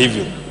viwanda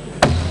hivyo.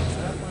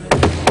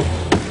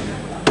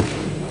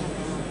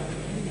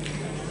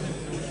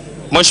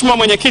 Mheshimiwa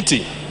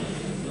Mwenyekiti,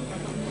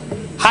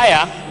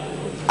 haya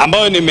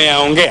ambayo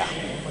nimeyaongea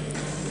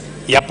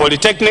ya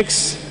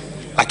polytechnics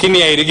lakini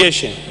ya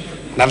irrigation,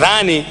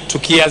 nadhani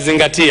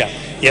tukiyazingatia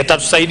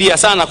yatatusaidia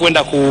sana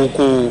kwenda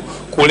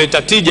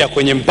kuleta tija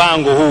kwenye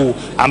mpango huu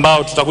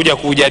ambao tutakuja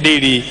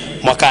kujadili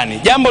mwakani.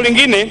 Jambo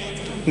lingine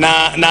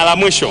na la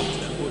mwisho,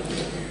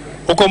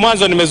 huko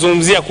mwanzo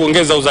nimezungumzia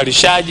kuongeza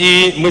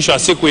uzalishaji, mwisho wa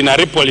siku ina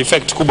ripple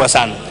effect kubwa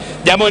sana.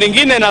 Jambo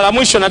lingine na la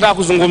mwisho nataka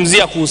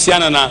kuzungumzia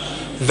kuhusiana na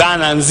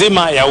dhana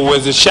nzima ya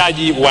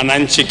uwezeshaji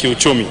wananchi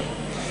kiuchumi.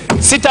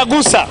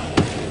 Sitagusa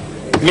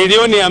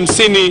milioni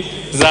 50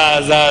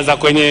 za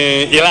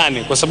kwenye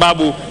ilani kwa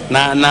sababu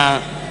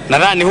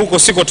nadhani huko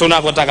siko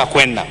tunakotaka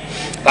kwenda,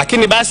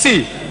 lakini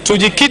basi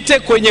tujikite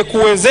kwenye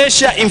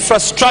kuwezesha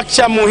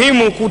infrastructure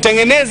muhimu,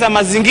 kutengeneza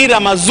mazingira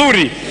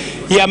mazuri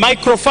ya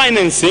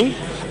microfinancing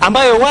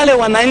ambayo wale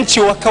wananchi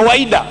wa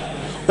kawaida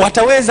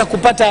wataweza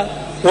kupata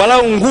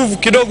walau nguvu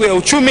kidogo ya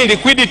uchumi,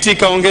 liquidity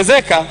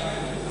ikaongezeka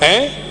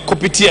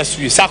kupitia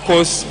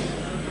SACCOS,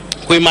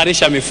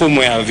 kuimarisha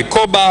mifumo ya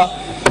vikoba,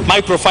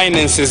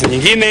 microfinances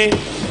nyingine,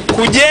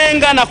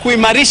 kujenga na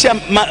kuimarisha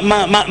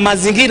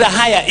mazingira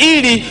haya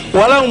ili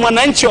walau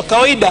mwananchi wa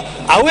kawaida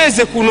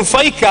aweze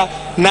kunufaika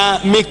na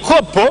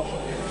mikopo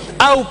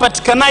au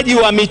upatikanaji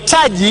wa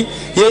mitaji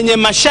yenye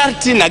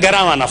masharti na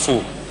gharama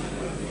nafuu.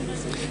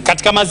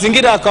 Katika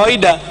mazingira ya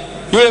kawaida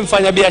yule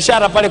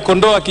mfanyabiashara pale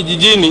Kondoa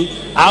kijijini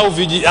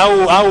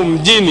au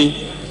mjini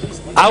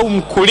au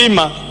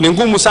mkulima ni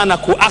ngumu sana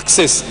ku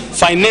access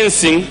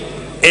financing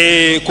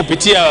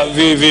kupitia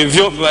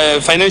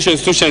financial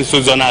institutions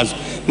tulizonazo.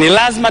 Ni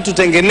lazima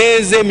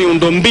tutengeneze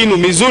miundombinu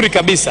mizuri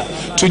kabisa,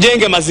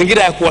 tujenge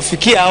mazingira ya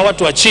kuwafikia hao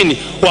watu wa chini,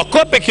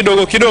 wakope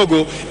kidogo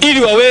kidogo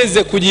ili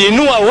waweze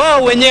kujiinua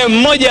wao wenyewe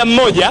mmoja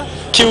mmoja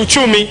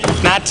kiuchumi,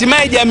 na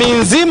hatimaye jamii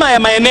nzima ya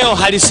maeneo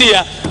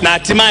halisia, na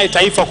hatimaye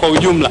taifa kwa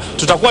ujumla.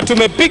 Tutakuwa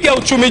tumepiga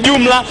uchumi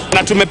jumla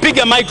na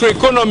tumepiga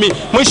microeconomy.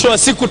 Mwisho wa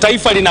siku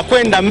taifa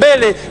linakwenda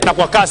mbele na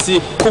kwa kasi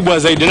kubwa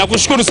zaidi.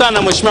 Nakushukuru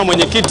sana Mheshimiwa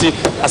Mwenyekiti,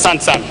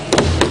 asante sana.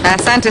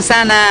 Asante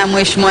sana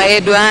Mheshimiwa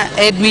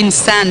Edwin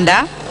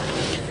Sanda.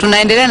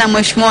 Tunaendelea na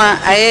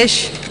Mheshimiwa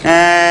Ayesh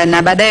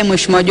na baadaye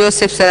Mheshimiwa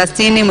Joseph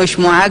Salastini,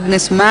 Mheshimiwa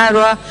Agnes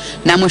Marwa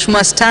na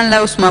Mheshimiwa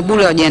Stanlaus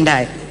Mabula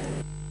wajiandae.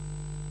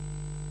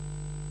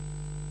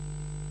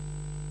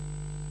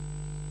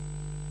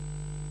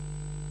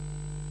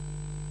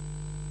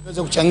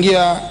 Naweza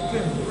kuchangia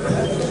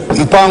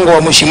mpango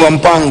wa Mheshimiwa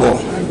Mpango.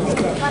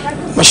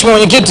 Mheshimiwa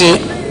Mwenyekiti,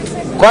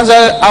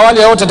 kwanza awali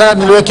ya yote nataka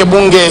niliweke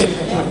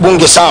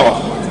bunge sawa.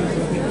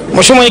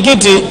 Mheshimiwa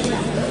Mwenyekiti,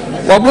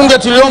 wabunge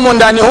tuliomo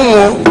ndani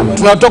humu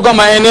tunatoka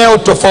maeneo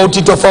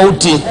tofauti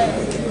tofauti.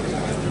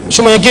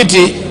 Mheshimiwa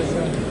Mwenyekiti,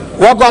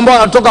 wako ambao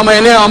wanatoka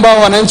maeneo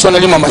ambao wananchi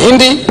wanalima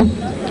mahindi,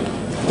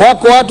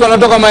 wako watu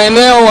wanatoka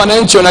maeneo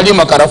wananchi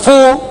wanalima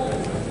karafuu,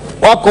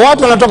 wako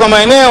watu wanatoka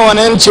maeneo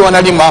wananchi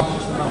wanalima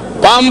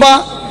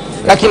pamba,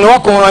 lakini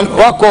wako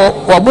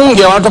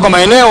wabunge wanatoka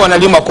maeneo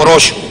wanalima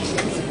korosho.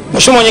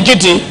 Mheshimiwa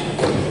Mwenyekiti,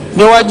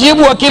 ni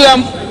wajibu wa kila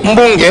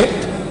mbunge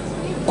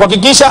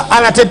kuhakikisha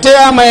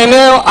anatetea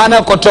maeneo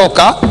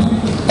anakotoka,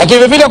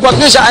 lakini vile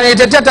kuhakikisha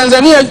anaitetea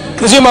Tanzania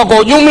nzima kwa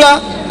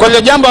ujumla kwa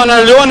ile jambo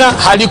analoliona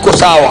haliko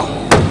sawa.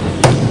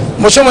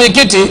 Mheshimiwa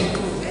Mwenyekiti,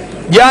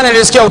 jana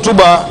nilisikia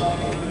hotuba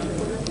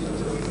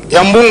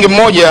ya mbunge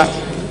mmoja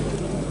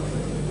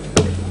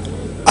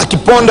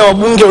akiponda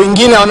wabunge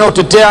wengine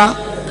wanaotetea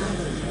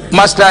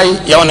maslahi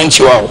ya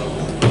wananchi wao.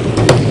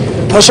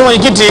 Mheshimiwa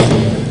Mwenyekiti,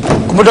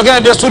 kumetokea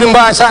desturi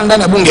mbaya sana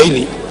ndani ya bunge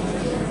hili.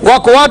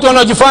 Wako watu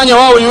wanaojifanya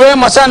wao ni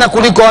wema sana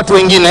kuliko watu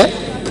wengine.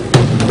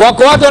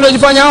 Wako watu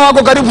wanaojifanya wao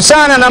wako karibu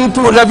sana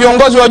na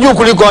viongozi wa juu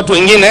kuliko watu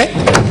wengine.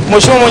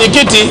 Mheshimiwa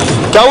Mwenyekiti,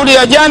 kauli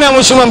ya jana ya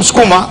Mheshimiwa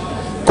Msukuma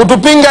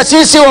kutupinga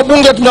sisi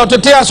wabunge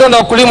tunaotetea swala la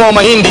wakulima wa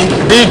mahindi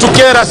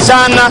lilitukera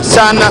sana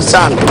sana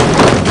sana.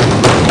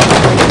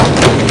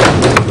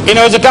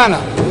 Inawezekana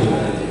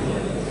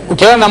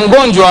ukiona na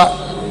mgonjwa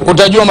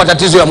utajua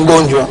matatizo ya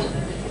mgonjwa.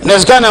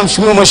 Inawezekana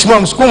Mheshimiwa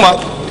Msukuma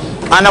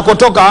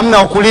anakotoka hamna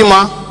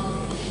wakulima.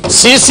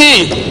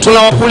 Sisi tuna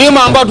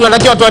wakulima ambao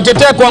tunatakiwa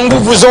tuwatetee kwa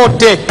nguvu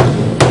zote.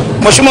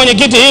 Mheshimiwa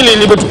Mwenyekiti, hili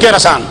limetukera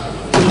sana.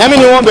 Nami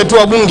niombe tu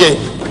wabunge,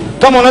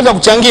 kama unaweza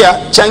kuchangia,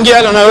 changia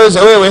yale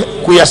unayoweza wewe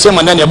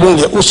kuyasema ndani ya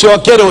bunge,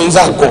 usiwakere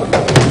wenzako.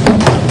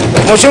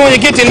 Mheshimiwa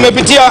Mwenyekiti,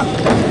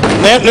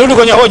 nirudi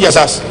kwenye hoja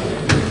sasa.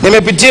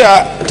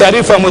 Nimepitia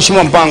taarifa ya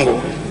Mheshimiwa Mpango.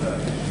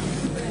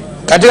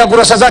 Katika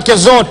kurasa zake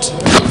zote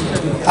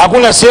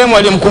hakuna sehemu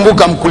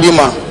aliyemkumbuka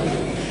mkulima,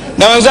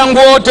 na wenzangu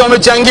wote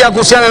wamechangia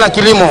kuhusiana na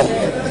kilimo.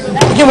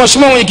 Lakini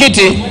Mheshimiwa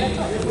Mwenyekiti,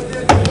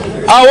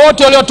 hao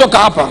wote waliotoka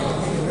hapa,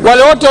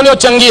 wale wote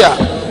waliochangia,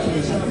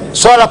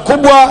 swala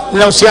kubwa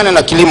linahusiana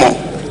na kilimo,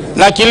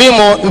 na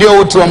kilimo ndio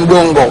uti wa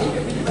mgongo.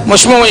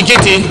 Mheshimiwa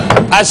Mwenyekiti,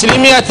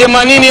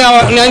 80% ya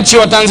wananchi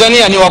wa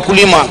Tanzania ni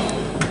wakulima.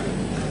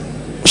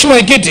 Mheshimiwa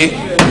Mwenyekiti,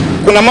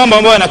 kuna mambo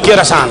ambayo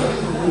yanakera sana.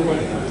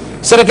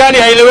 Serikali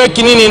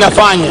haieleweki nini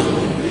inafanya,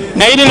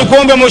 na hili ni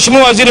kuombe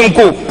Mheshimiwa Waziri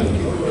Mkuu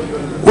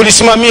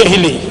ulisimamie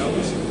hili.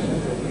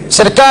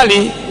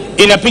 Serikali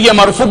inapiga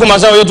marufuku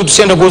mazao yetu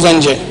tusiende kuuza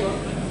nje,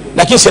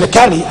 lakini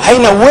serikali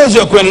haina uwezo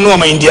wa kuyanunua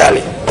mahindi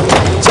yale.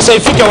 Sasa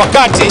ifike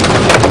wakati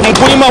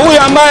mkulima huyu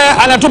ambaye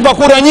anatupa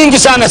kura nyingi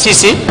sana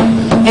sisi,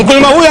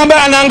 mkulima huyu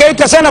ambaye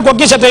anahangaika sana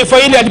kuhakikisha taifa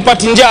hili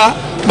halipati njaa,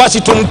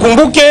 basi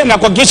tumkumbuke na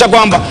kuhakikisha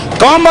kwamba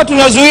kama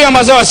tunazuia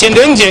mazao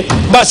yasiende nje,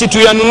 basi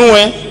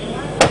tuyanunue.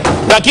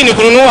 Lakini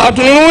kununua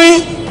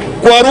hatununui,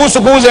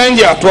 kuwaruhusu kuuza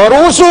nje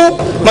hatuwaruhusu.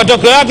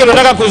 Matokeo yake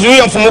tunataka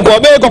kuzuia mfumuko wa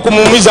bei kwa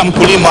kumuumiza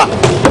mkulima.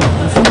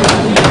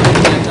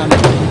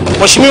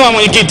 Mheshimiwa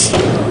Mwenyekiti,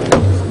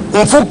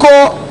 mfuko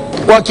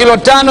wa kilo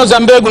 5 za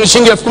mbegu ni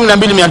shilingi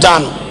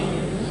 12,500,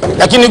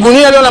 lakini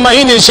gunia leo la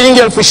mahindi ni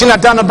shilingi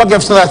 25,000 mpaka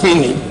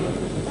 30,000.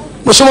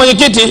 Mheshimiwa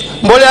Mwenyekiti,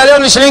 mbolea leo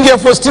ni shilingi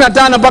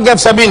 65,000 mpaka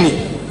 70,000.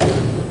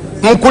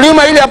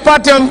 Mkulima ili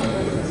apate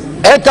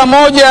eka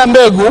moja ya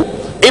mbegu,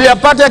 ili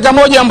apate eka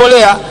moja ya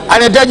mbolea,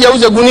 anahitaji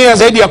auze gunia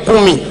zaidi ya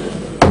 10.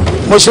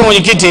 Mheshimiwa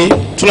Mwenyekiti,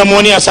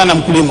 tunamuonea sana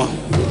mkulima.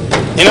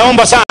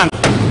 Ninaomba sana,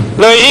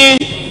 leo hii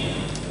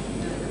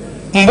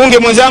mbunge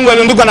mwenzangu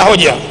aliondika na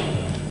hoja,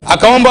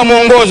 akaomba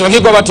muongozo,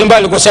 lakini kwa bahati mbaya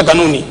alikosea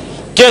kanuni.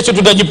 Kesho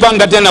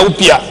tutajipanga tena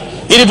upya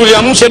ili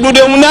tuliamshe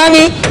dude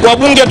umnani,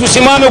 wabunge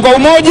tusimame kwa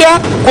umoja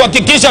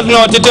kuhakikisha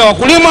tunawatetea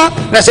wakulima,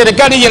 na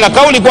serikali ije na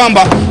kauli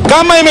kwamba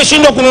kama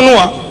imeshindwa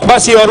kununua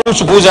basi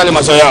waruhusu kuuza yale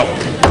mazao yao.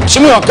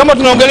 Mheshimiwa, kama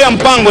tunaongelea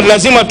mpango, ni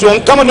lazima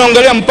kama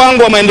tunaongelea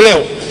mpango wa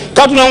maendeleo,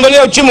 Kama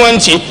tunaangalia uchumi wa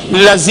nchi, ni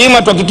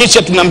lazima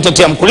tuhakikishe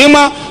tunamtetea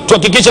mkulima,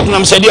 tuhakikishe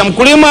tunamsaidia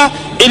mkulima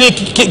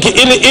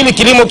ili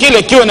kilimo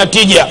kile kiwe na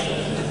tija.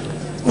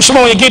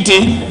 Mheshimiwa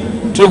Mwenyekiti,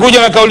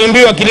 tulikuja na kauli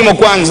mbiu ya kilimo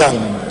kwanza.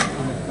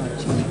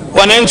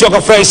 Wananchi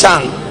wakafurahi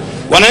sana.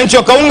 Wananchi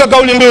wakaunga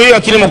kauli mbiu hiyo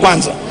ya kilimo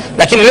kwanza.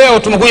 Lakini leo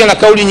tumekuja na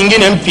kauli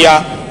nyingine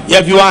mpya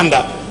ya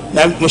viwanda.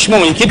 Na Mheshimiwa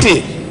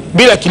Mwenyekiti,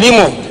 bila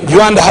kilimo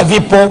viwanda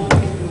havipo.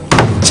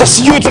 Sasa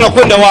sijui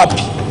tunakwenda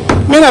wapi.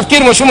 Mimi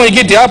nafikiri Mheshimiwa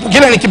Mwenyekiti, hapo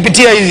kila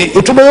nikipitia hizi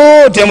hotuba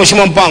yote ya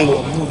Mheshimiwa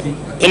Mpango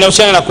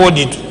inahusiana na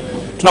kodi tu.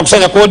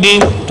 Tunakusanya kodi,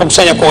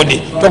 tunakusanya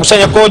kodi,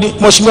 tunakusanya kodi.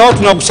 Mheshimiwa wao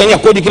tunakusanya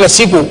kodi kila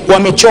siku,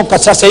 wamechoka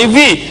sasa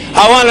hivi,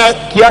 hawana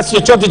kiasi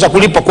chochote cha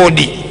kulipa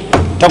kodi.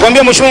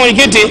 Takwambia Mheshimiwa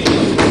Mwenyekiti,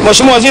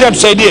 Mheshimiwa Waziri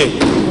atusaidie.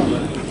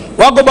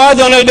 Wako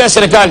baadhi wanaodai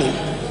serikali,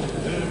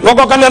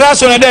 wako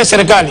kandarasi wanaodai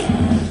serikali,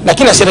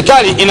 lakini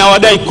serikali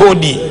inawadai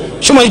kodi.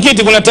 Mheshimiwa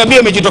Mwenyekiti, kuna tabia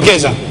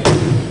imejitokeza.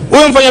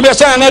 Huyo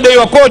mfanyabiashara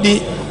anayedaiwa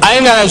kodi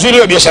aenda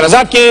anazuiliwa biashara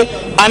zake,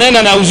 anaenda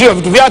anauziwa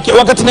vitu vyake,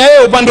 wakati na yeye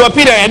upande wa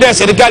pili anadai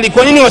serikali.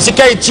 Kwa nini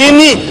wasikae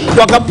chini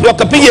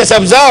wakapiga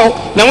hesabu zao,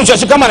 na mwisho wa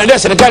siku kama anadai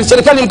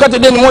serikali mkate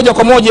deni moja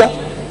kwa moja,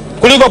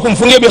 kuliko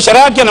kumfungia biashara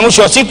yake na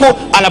mwisho wa siku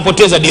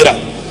anapoteza dira.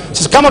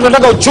 Sasa kama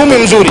tunataka uchumi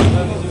mzuri,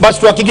 basi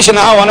tuhakikishe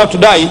na hao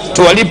wanaotudai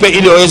tuwalipe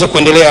ili waweze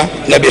kuendelea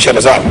na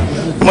biashara zao.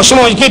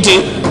 Mheshimiwa Mwenyekiti,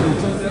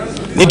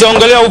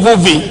 nitaongelea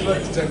uvuvi.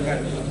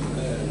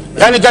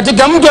 Yaani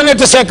katika mtu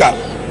anayeteseka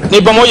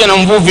ni pamoja na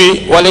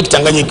mvuvi wa Lake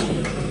Tanganyika.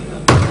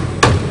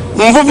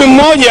 Mvuvi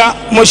mmoja,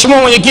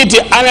 Mheshimiwa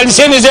Mwenyekiti, ana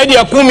leseni zaidi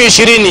ya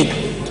 10-20.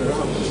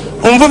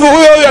 Mvuvi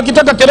huyo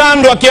akitaka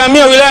kirando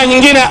akihamia wilaya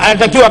nyingine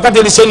anatakiwa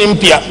akate leseni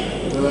mpya.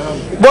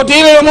 Boti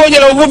ile moja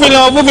la uvuvi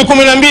na wavuvi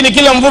 12,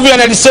 kila mvuvi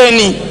ana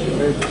leseni.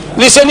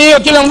 Leseni hiyo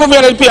kila mvuvi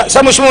analipia.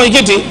 Sasa Mheshimiwa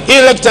Mwenyekiti,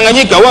 ile Lake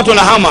Tanganyika watu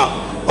wanahama.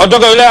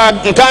 Watoka wilaya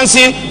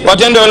Nkansi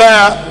wataenda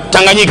wilaya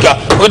Tanganyika.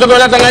 Kutoka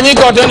wilaya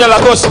Tanganyika wataenda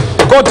Lagos.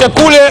 Kote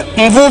kule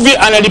mvuvi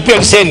analipia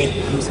leseni.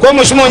 Kwa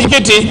Mheshimiwa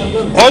Mwenyekiti,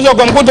 waweza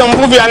kumkuta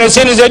mvuvi ana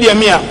leseni zaidi ya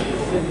 100.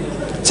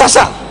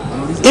 Sasa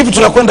hivi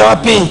tunakwenda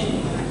wapi?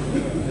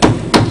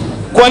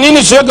 Kwa nini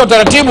tusiweke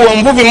utaratibu wa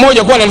mvuvi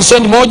mmoja kuwa na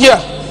leseni moja?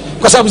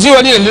 Kwa sababu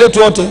ziwa lile ni letu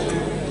wote.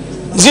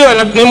 Ziwa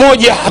ni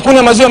moja,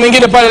 hakuna maziwa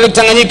mengine pale Lake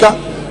Tanganyika.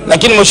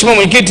 Lakini Mheshimiwa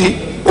Mwenyekiti,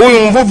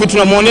 huyu mvuvi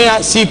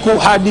tunamuonea siku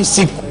hadi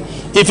siku.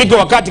 Ifike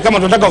wakati kama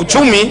tunataka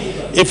uchumi,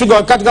 ifike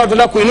wakati kama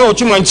tunataka kuinua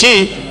uchumi wa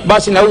nchi,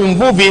 basi na huyu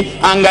mvuvi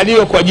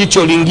angaliwe kwa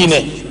jicho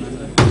lingine.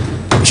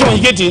 Mheshimiwa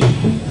Mwenyekiti,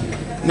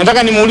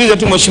 nataka nimuulize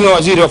tu Mheshimiwa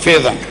Waziri wa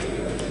Fedha.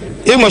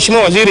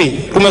 Mheshimiwa Waziri,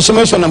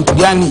 umesomeshwa na mtu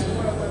gani?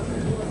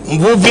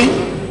 Mvuvi,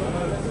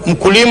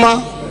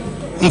 mkulima,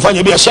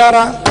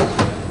 mfanyabiashara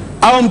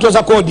au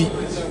mtoza kodi?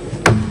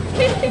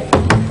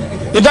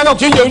 Nataka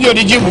ukija uje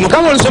ujibu.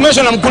 Kama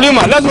ulisomeshwa na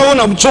mkulima, lazima uwe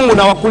na uchungu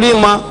na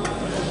wakulima.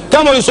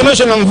 Kama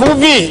ulisomeshwa na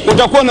mvuvi,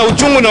 utakuwa na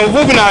uchungu na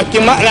uvuvi,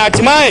 na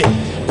hatimaye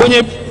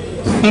kwenye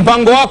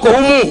mpango wako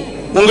humu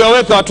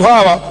ungeweka watu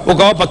hawa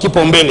ukawapa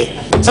kipaumbele.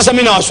 Sasa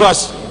mimi na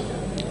wasiwasi.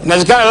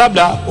 Inawezekana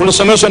labda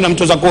ulisomeshwa na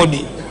mtoza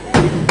kodi.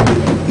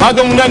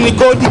 Maana mndani ni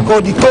kodi.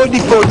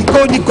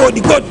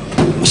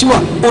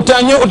 Mheshimiwa,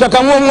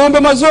 utakamua ng'ombe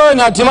maziwa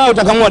na hatimaye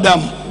utakamua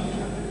damu.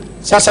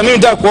 Sasa mimi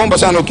nataka kuomba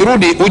sana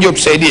ukirudi uje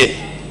utusaidie.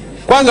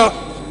 Kwanza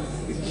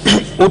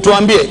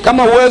utuambie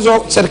kama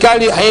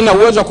serikali haina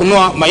uwezo wa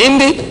kununua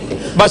mahindi,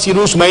 basi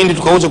ruhusu mahindi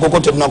tukauze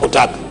kokote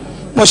tunakotaka.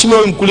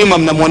 Mheshimiwa, mkulima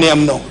mnamuonea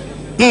mno.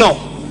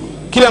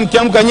 Kila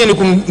mkiamka nyenye ni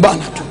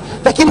kumbana tu.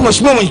 Lakini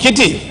Mheshimiwa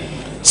Mwenyekiti,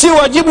 si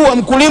wajibu wa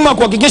mkulima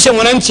kuhakikisha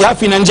mwananchi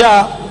hafi na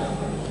njaa.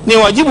 Ni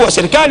wajibu wa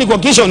serikali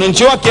kuhakikisha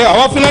wananchi wake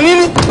hawafi na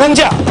nini? Na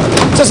njaa.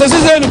 Sasa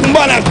sisi ni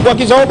kumbana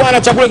kuhakikisha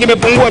bwana chakula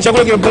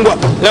kimepungua.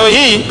 Leo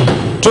hii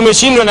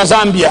tumeshindwa na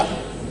Zambia.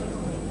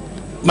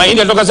 Mahindi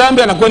yanatoka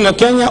Zambia na kwenda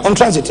Kenya on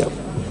transit.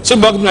 Sisi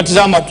bado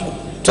tunatazama tu.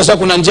 Sasa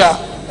kuna njaa.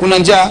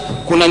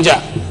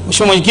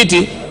 Mheshimiwa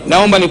Mwenyekiti,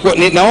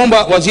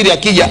 naomba waziri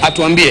akija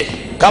atuambie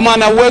kama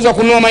ana uwezo wa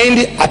kununua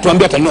mahindi,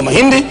 atuambie atanunua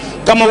mahindi.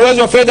 Kama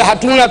uwezo wa fedha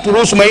hatuna,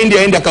 turuhusu mahindi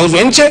yaende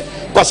akauzwe nje,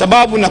 kwa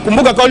sababu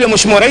nakumbuka kauli ya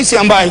Mheshimiwa Rais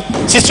ambaye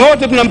sisi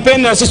wote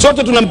tunampenda na sisi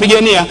wote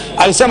tunampigania.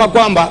 Alisema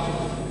kwamba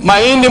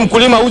mahindi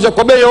mkulima auze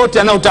kwa bei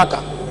yote anayotaka.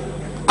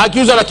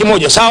 Akiuza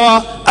 100,000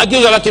 sawa,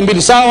 akiuza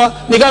 200,000 sawa.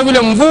 Ni kama vile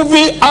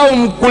mvuvi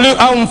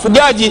au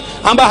mfugaji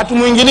ambaye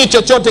hatumuingilii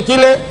chochote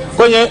kile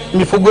kwenye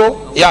mifugo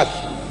yake.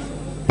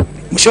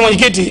 Mheshimiwa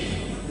Mwenyekiti,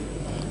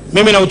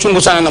 mimi na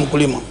uchungu sana na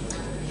mkulima.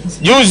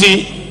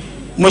 Juzi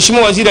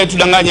Mheshimiwa Waziri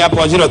alitudanganya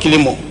hapa, waziri wa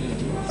kilimo.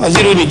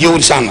 Waziri huyu ni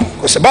jeuri sana,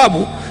 kwa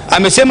sababu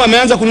amesema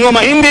ameanza kununua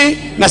mahindi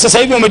na sasa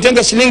hivi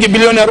wametenga shilingi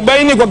bilioni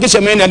 40 kwa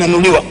kisha mahindi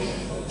yananunuliwa.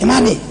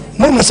 Jamani,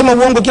 mbona mnasema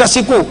uongo kila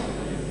siku?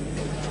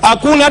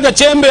 Hakuna hata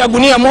chembe ya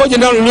gunia moja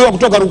inayonunuliwa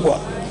kutoka Rukwa.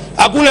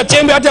 Hakuna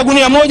chembe hata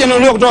gunia moja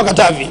inayonunuliwa kutoka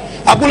Katavi.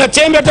 Hakuna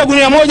chembe hata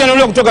gunia moja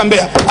inayonunuliwa kutoka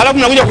Mbeya. Alafu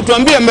mnakuja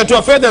kutuambia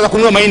mmetoa fedha za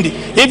kununua mahindi.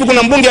 Hivi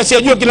kuna mbunge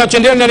asiyejua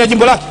kinachoendelea ndani ya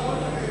jimbo lake?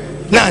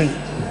 Nani?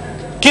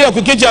 Kila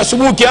kukicha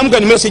asubuhi kiamka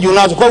ni message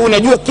unazo. Kwa hiyo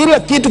unajua kila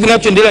kitu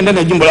kinachoendelea ndani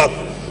ya jimbo lako.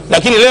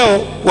 Lakini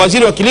leo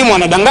waziri wa kilimo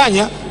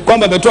anadanganya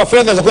kwamba ametoa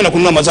fedha za kwenda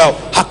kununua mazao.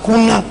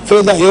 Hakuna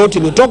fedha yoyote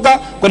imetoka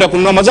kwenda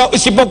kununua mazao,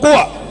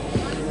 isipokuwa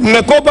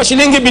mmekopa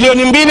shilingi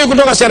bilioni 2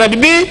 kutoka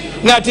CRDB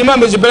na hatimaye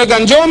mmezipeleka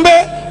Njombe,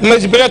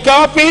 mmezipeleka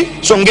wapi?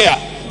 Songea.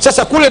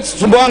 Sasa kule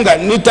Sumbawanga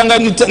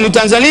ni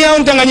Tanzania au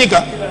ni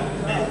Tanganyika?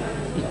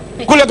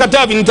 Kule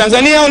Katavi ni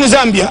Tanzania au ni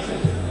Zambia?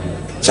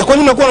 Sasa kwa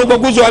nini mnakuwa na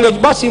ubaguzi wa hali?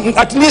 Basi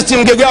at least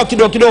mgegao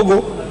kidogo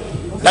kidogo.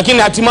 Lakini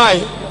hatimaye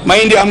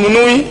mahindi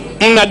hamnunui,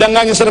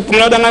 mnadanganya serikali,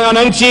 mnadanganya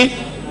wananchi,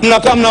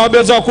 mnakaa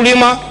mnawabeza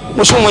wakulima.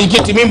 Mheshimiwa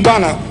Mwenyekiti, mimi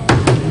bana,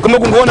 kama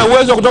kungeona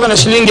uwezo kutoka na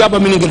shilingi hapa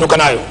mimi ningetoka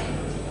nayo.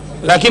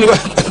 Lakini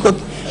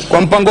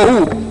kwa mpango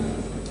huu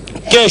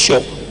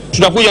kesho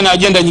tutakuja na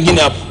ajenda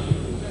nyingine hapa.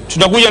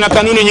 Tutakuja na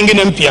kanuni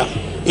nyingine mpya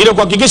ili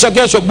kuhakikisha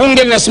kesho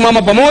bunge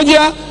linasimama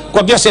pamoja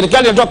kwa pia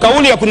serikali inatoa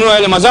kauli ya kununua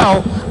yale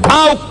mazao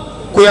au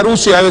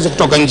kuyaruhusu yaweze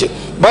kutoka nje.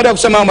 Baada ya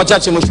kusema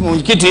machache, Mheshimiwa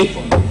Mwenyekiti,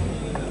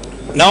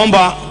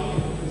 naomba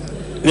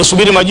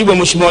nisubiri majibu ya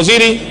Mheshimiwa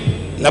Waziri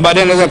na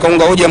baadaye naweza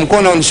kaunga hoja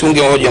mkono au nisiunge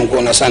hoja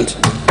mkono. Asante.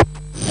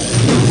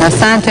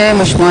 Asante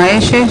Mheshimiwa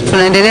Aishi.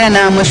 Tunaendelea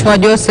na Mheshimiwa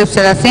Joseph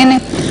 30,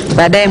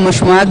 baadaye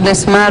Mheshimiwa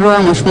Agnes Marwa,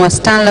 Mheshimiwa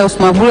Stanley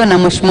Usmabula na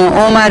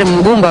Mheshimiwa Omar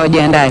Mgumba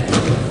wajiandae.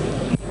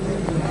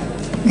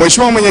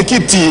 Mheshimiwa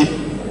Mwenyekiti,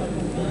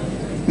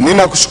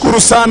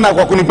 ninakushukuru sana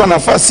kwa kunipa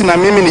nafasi na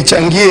mimi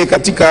nichangie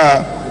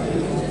katika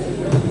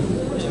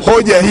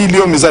hoja hii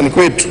iliyo mezani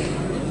kwetu.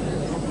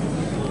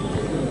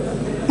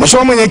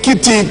 Mheshimiwa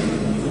Mwenyekiti,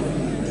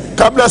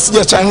 kabla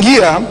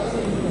sijachangia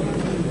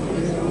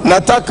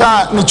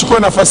nataka nichukue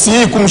nafasi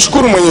hii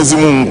kumshukuru Mwenyezi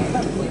Mungu.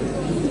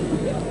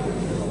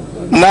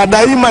 Na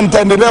daima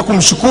nitaendelea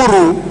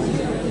kumshukuru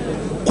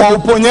kwa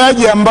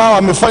uponyaji ambao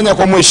amefanya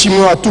kwa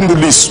Mheshimiwa Tundu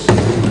Lissu.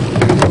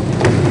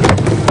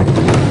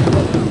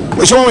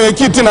 Mheshimiwa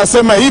Mwenyekiti,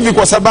 nasema hivi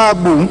kwa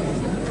sababu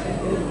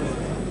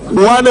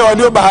wale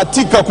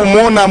waliobahatika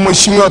kumuona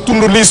Mheshimiwa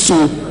Tundu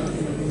Lissu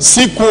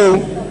siku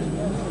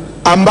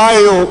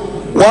ambayo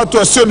watu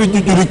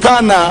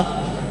wasiojulikana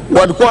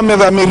walikuwa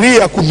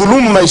wamedhamiria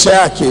kudhulumu maisha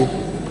yake,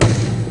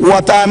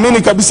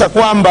 wataamini kabisa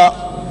kwamba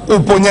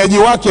uponyaji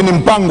wake ni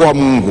mpango wa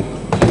Mungu.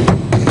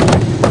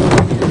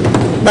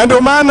 Na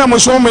ndio maana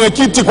Mheshimiwa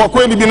Mwenyekiti, kwa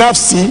kweli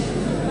binafsi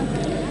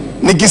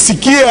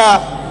nikisikia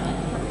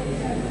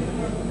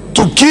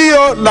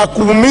tukio la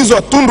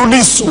kuumizwa Tundu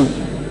Lissu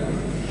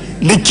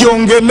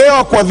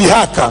likiongelewa kwa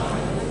dhihaka,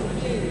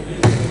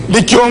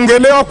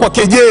 likiongelewa kwa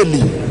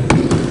kejeli,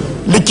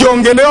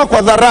 likiongelewa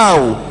kwa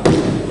dharau,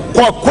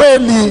 kwa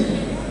kweli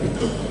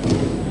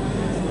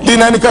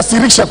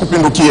linanikasirisha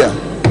kupindukia.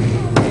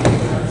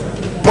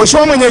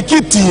 Mheshimiwa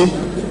Mwenyekiti,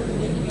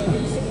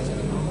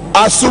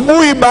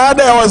 asubuhi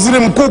baada ya Waziri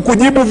Mkuu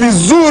kujibu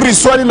vizuri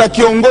swali la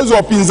kiongozi wa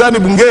upinzani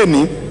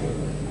bungeni,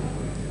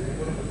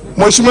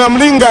 Mheshimiwa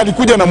Mlinga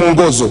alikuja na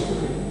mwongozo,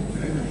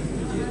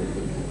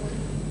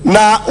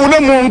 na ule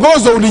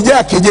mwongozo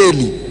ulijaa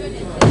kejeli.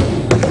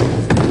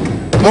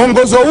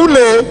 Mwongozo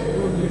ule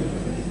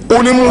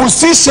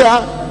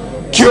ulimhusisha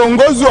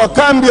kiongozi wa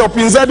kambi ya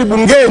upinzani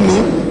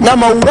bungeni na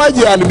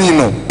mauaji ya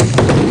albino.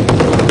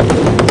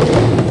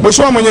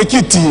 Mheshimiwa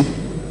Mwenyekiti,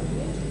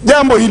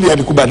 jambo hili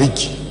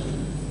halikubaliki.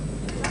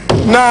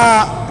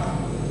 Na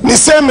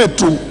niseme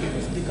tu,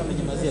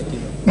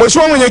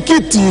 Mheshimiwa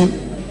Mwenyekiti,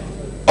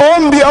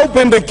 ombi au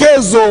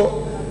pendekezo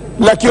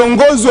la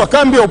kiongozi wa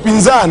kambi ya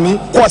upinzani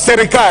kwa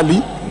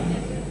serikali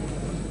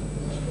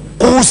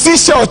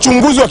kuhusisha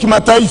wachunguzi wa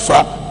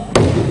kimataifa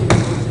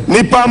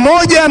ni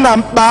pamoja na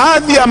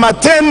baadhi ya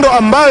matendo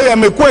ambayo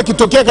yamekuwa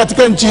yakitokea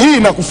katika nchi hii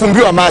na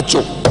kufumbiwa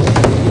macho.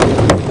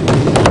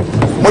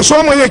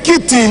 Mheshimiwa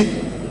Mwenyekiti,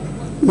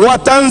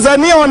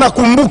 Watanzania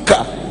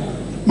wanakumbuka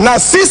na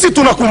sisi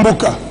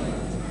tunakumbuka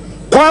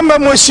kwamba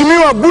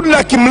Mheshimiwa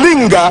Goodluck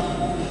Mlinga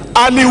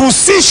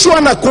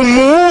alihusishwa na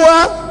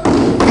kumuua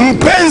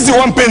mpenzi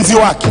wa mpenzi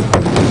wake.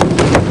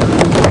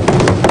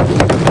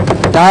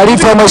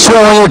 Taarifa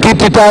Mheshimiwa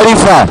Mwenyekiti,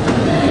 taarifa.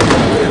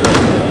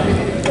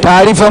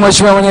 Taarifa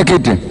Mheshimiwa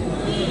Mwenyekiti.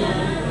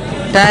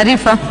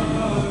 Taarifa.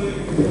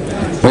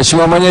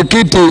 Mheshimiwa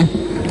Mwenyekiti,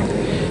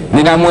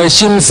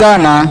 ninamheshimu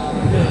sana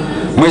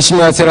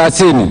Mheshimiwa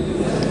 30.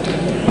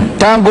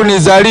 Tangu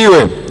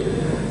nizaliwe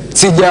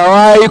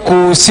sijawahi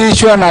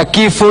kuhusishwa na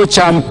kifo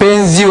cha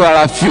mpenzi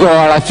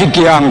wa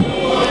rafiki yangu.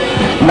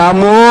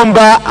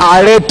 Namuomba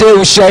alete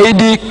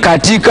ushahidi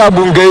katika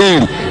bunge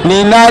hili.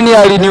 Ni nani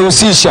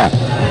alinihusisha?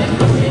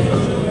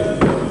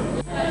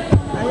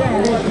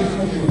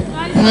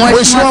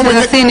 Mheshimiwa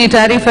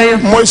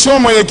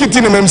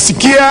Mwenyekiti,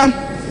 nimemsikia,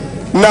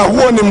 na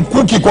huo ni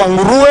mkuki kwa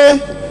nguruwe,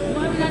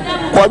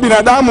 kwa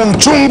binadamu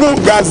mchungu.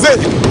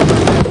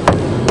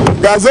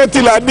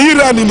 Gazeti la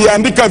Dira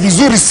liliandika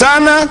vizuri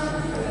sana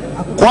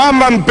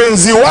kwamba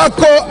mpenzi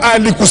wako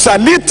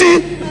alikusaliti,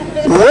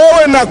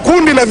 wewe na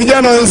kundi la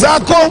vijana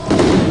wenzako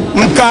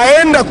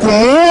mkaenda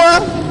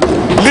kumuua.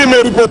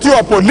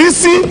 Limeripotiwa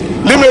polisi,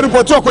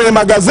 limeripotiwa kwenye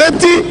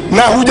magazeti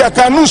na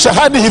hujakanusha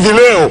hadi hivi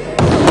leo.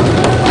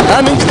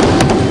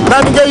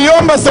 Na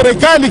ningeiomba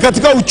serikali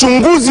katika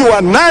uchunguzi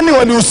wa nani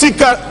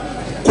walihusika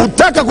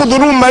kutaka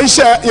kudhulumu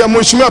maisha ya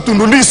Mheshimiwa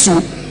Tundu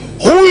Lissu,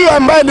 huyu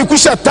ambaye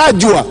alikwisha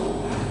tajwa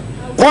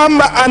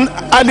kwamba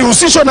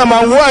alihusishwa na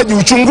mauaji,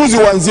 uchunguzi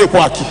uanzie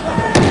kwake.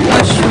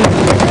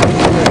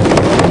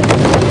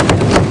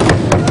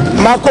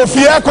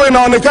 Makofi yako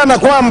inaonekana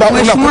kwamba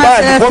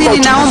unakubali kwamba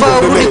naomba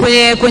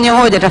urudi kwenye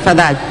hoja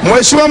tafadhali.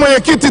 Mheshimiwa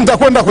Mwenyekiti,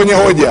 nitakwenda kwenye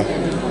hoja.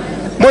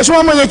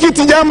 Mheshimiwa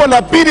Mwenyekiti, jambo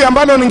la pili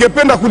ambalo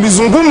ningependa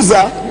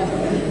kulizungumza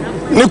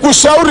ni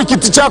kushauri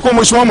kiti chako.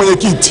 Mheshimiwa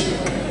Mwenyekiti,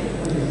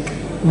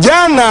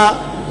 jana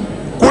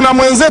kuna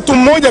mwenzetu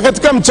mmoja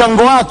katika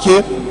mchango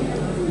wake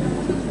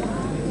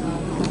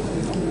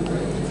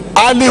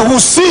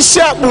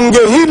alihusisha bunge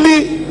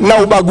hili na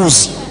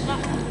ubaguzi.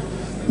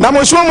 Na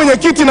Mheshimiwa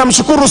Mwenyekiti,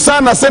 namshukuru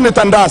sana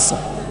Seneta Ndasa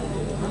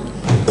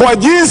kwa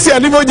jinsi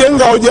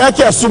alivyojenga hoja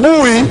yake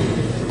asubuhi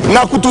na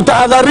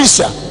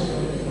kututahadharisha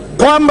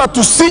kwamba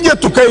tusije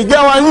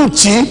tukaigawa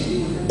nchi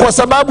kwa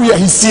sababu ya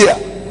hisia.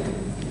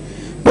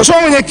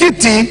 Mheshimiwa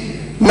Mwenyekiti,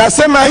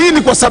 nasema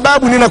hili kwa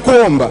sababu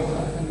ninakuomba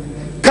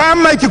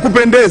kama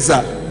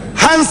ikikupendeza,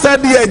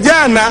 Hansard ya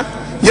jana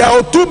ya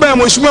hotuba ya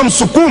Mheshimiwa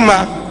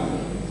Msukuma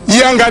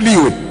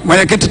iangaliwe.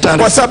 Mwenyekiti,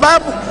 taarifa. Kwa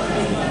sababu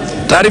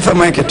taarifa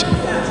Mwenyekiti.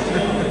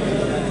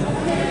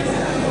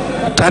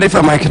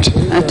 Taarifa Mwenyekiti.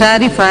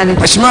 Taarifa.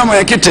 Mheshimiwa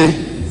Mwenyekiti,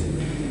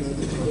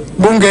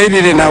 bunge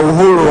hili lina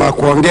uhuru wa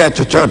kuongea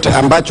chochote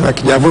ambacho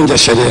hakijavunja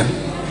sheria.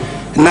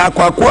 Na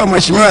kwa kuwa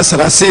Mheshimiwa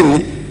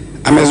Sarasini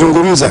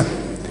amezungumza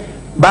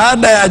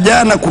baada ya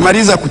jana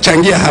kumaliza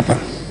kuchangia hapa,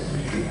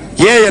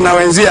 yeye na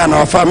wenzie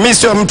anawafahamu, mimi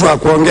sio mtu wa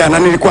kuongea, na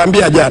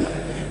nilikuambia jana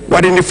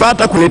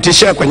walinifuata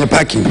kunitishia kwenye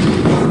parking.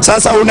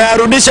 Sasa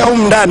unayarudisha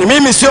humu ndani.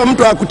 Mimi sio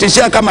mtu wa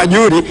kutishia kama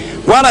juri,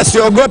 wala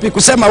siogopi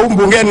kusema humu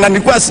bungeni, na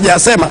nilikuwa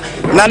sijasema.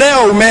 Na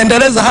leo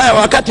umeendeleza haya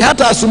wakati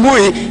hata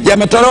asubuhi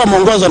yametolewa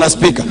mwongozo na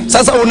spika.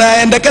 Sasa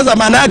unaendekeza,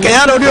 maana yake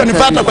yale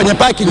ulionifuata kwenye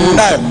parking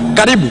unayo.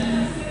 Karibu.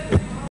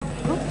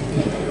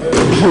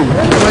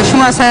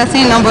 Mheshimiwa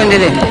Sarasini, naomba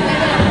endelee.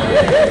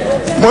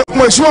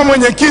 Mheshimiwa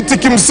Mwenyekiti,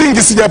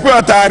 kimsingi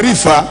sijapewa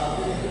taarifa,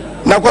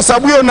 na kwa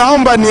sababu hiyo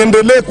naomba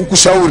niendelee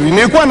kukushauri.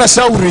 Nilikuwa na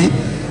shauri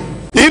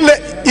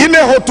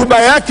ile hotuba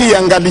yake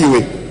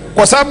iangaliwe,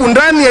 kwa sababu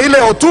ndani ya ile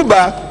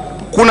hotuba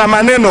kuna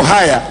maneno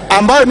haya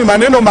ambayo ni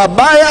maneno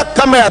mabaya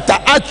kama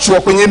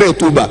yataachwa kwenye ile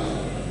hotuba,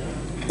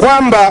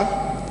 kwamba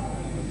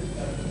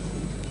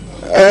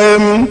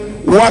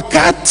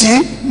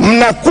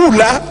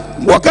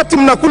wakati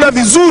mnakula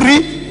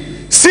vizuri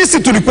sisi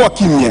tulikuwa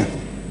kimya,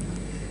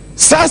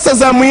 sasa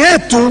zamu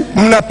yetu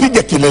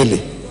mnapiga kelele.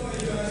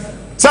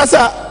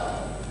 Sasa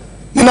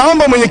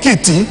ninaomba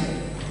Mwenyekiti,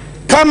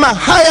 kama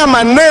haya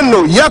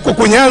maneno yako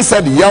kwenye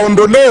Hansard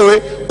yaondolewe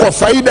kwa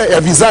faida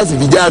ya vizazi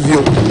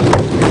vijavyo.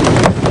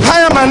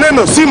 Haya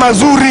maneno si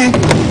mazuri,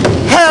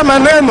 haya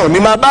maneno ni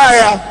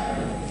mabaya.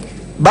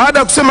 Baada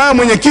ya kusema haya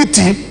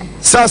Mwenyekiti,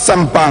 sasa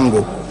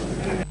mpango.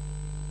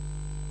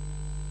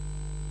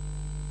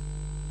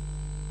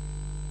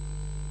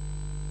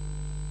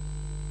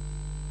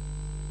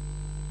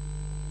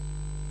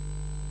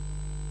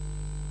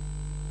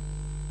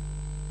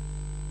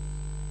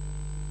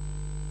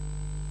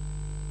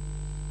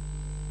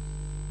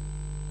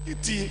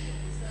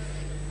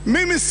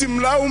 Mimi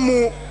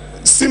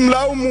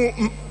simlaumu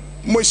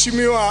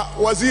Mheshimiwa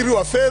Waziri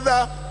wa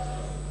Fedha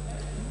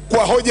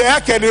kwa hoja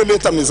yake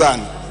aliyoleta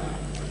mezani,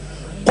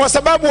 kwa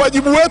sababu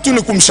wajibu wetu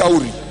ni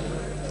kumshauri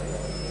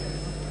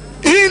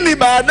ili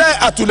baadaye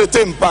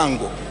atuletee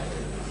mpango.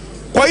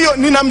 Kwa hiyo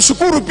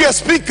ninamshukuru pia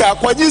Spika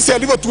kwa jinsi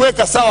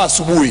alivyotuweka sawa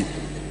asubuhi.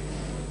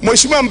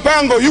 Mheshimiwa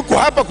Mpango yuko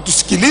hapa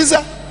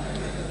kutusikiliza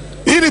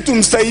ili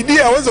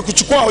tumsaidie aweze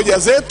kuchukua hoja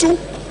zetu,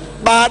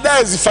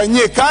 baadaye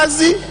zifanyie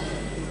kazi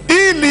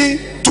ili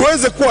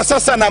tuweze kuwa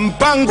sasa na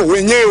mpango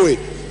wenyewe.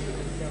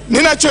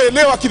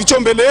 Ninachoelewa kilicho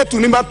mbele yetu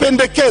ni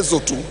mapendekezo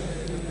tu.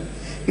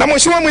 Na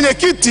Mheshimiwa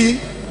Mwenyekiti,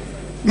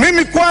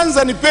 mimi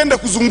kwanza nipende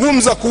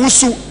kuzungumza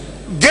kuhusu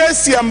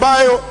gesi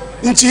ambayo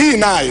nchi hii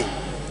nayo.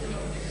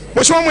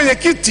 Mheshimiwa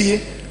Mwenyekiti,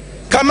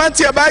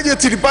 kamati ya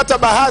bajeti ilipata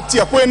bahati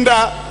ya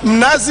kwenda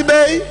Mnazi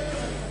Bay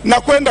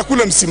na kwenda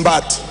kule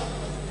Msimbati.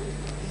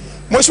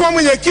 Mheshimiwa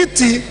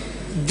Mwenyekiti,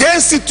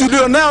 gesi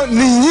tulionao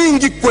ni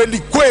nyingi kweli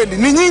kweli,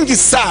 ni nyingi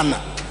sana,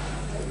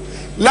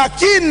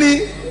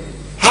 lakini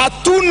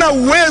hatuna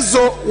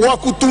uwezo wa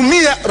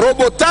kutumia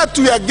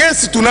 3/4 ya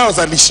gesi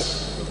tunayozalisha.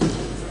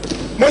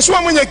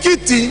 Mheshimiwa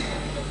Mwenyekiti,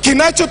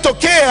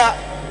 kinachotokea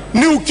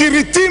ni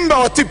ukiritimba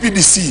wa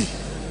TPDC,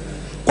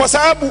 kwa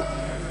sababu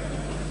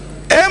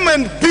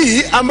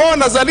M&P ambao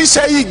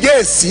wanazalisha hii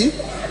gesi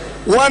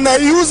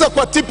wanaiuza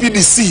kwa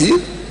TPDC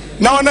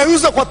na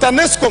wanaiuza kwa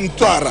TANESCO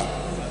Mtwara,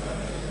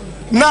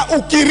 na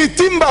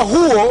ukiritimba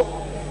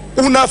huo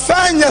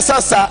unafanya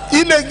sasa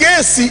ile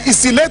gesi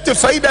isilete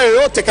faida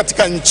yoyote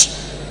katika nchi.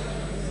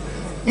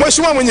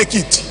 Mheshimiwa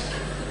Mwenyekiti,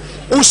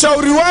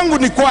 ushauri wangu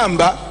ni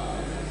kwamba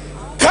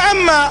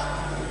kama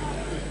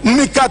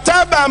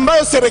mikataba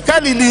ambayo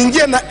serikali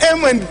iliingia na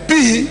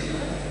M&P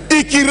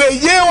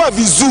ikirejewa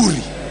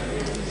vizuri,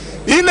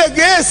 ile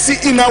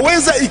gesi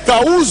inaweza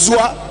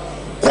ikauzwa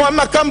kwa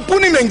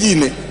makampuni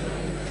mengine,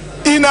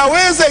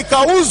 inaweza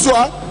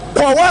ikauzwa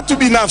kwa watu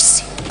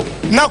binafsi,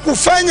 Na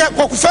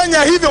kwa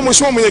kufanya hivyo,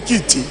 Mheshimiwa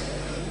Mwenyekiti,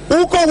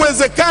 uko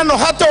uwezekano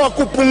hata wa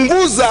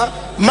kupunguza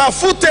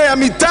mafuta ya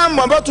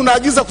mitambo ambayo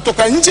tunaagiza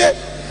kutoka nje,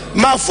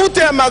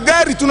 mafuta ya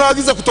magari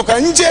tunaagiza kutoka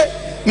nje,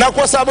 na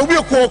kwa sababu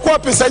hiyo kuokoa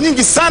pesa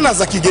nyingi sana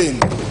za kigeni.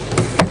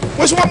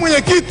 Mheshimiwa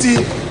Mwenyekiti,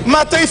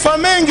 mataifa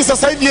mengi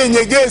sasa hivi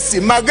yenye gesi,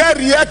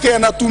 magari yake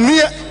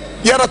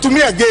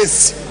yanatumia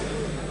gesi.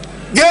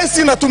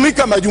 Gesi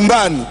inatumika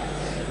majumbani.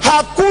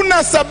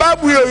 Hakuna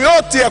sababu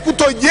yoyote ya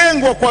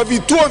kutojengwa kwa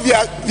vituo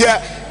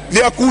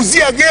vya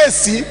kuuzia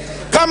gesi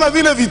kama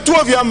vile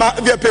vituo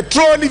vya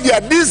petroli,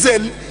 vya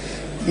diesel,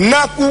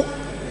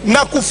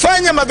 na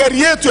kufanya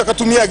magari yetu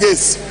yakatumia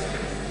gesi.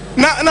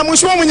 Na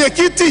Mheshimiwa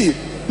Mwenyekiti,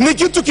 ni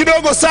kitu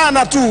kidogo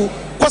sana tu,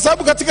 kwa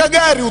sababu katika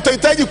gari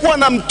utahitaji kuwa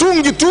na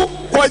mtungi tu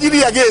kwa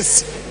ajili ya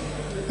gesi,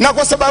 na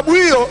kwa sababu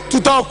hiyo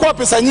tutaokoa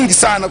pesa nyingi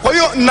sana. Kwa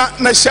hiyo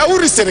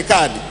nashauri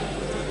serikali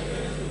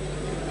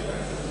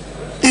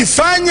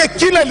ifanye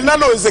kila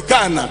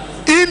linalowezekana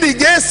ili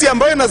gesi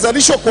ambayo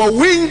inazalishwa kwa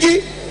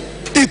wingi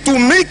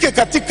itumike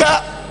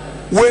katika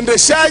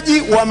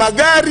uendeshaji wa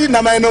magari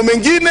na maeneo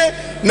mengine,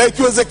 na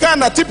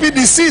ikiwezekana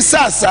TPDC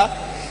sasa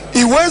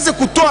iweze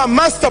kutoa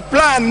master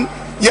plan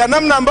ya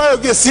namna ambayo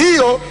gesi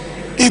hiyo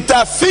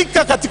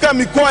itafika katika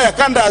mikoa ya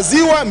kanda ya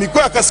Ziwa,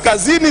 mikoa ya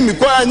kaskazini,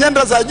 mikoa ya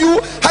nyanda za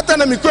juu, hata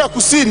na mikoa ya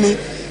kusini,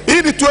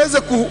 ili tuweze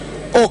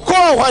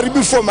kuokoa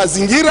uharibifu wa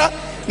mazingira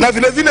na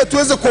vile vile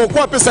tuweze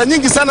kuokoa pesa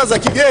nyingi sana za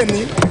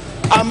kigeni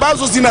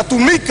ambazo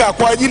zinatumika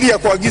kwa ajili ya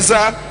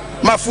kuagiza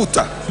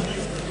mafuta.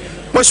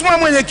 Mheshimiwa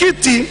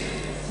Mwenyekiti,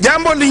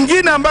 jambo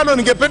lingine ambalo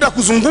ningependa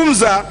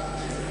kuzungumza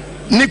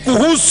ni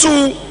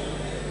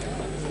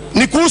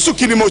kuhusu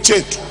kilimo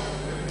chetu.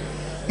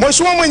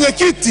 Mheshimiwa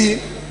Mwenyekiti,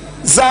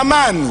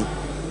 zamani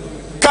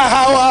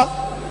kahawa,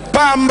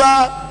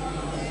 pamba,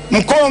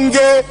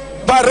 mkonge,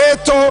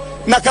 pareto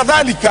na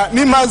kadhalika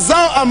ni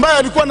mazao ambayo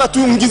yalikuwa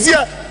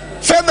yanatuingizia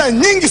fedha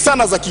nyingi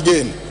sana za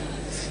kigeni.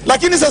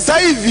 Lakini sasa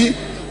hivi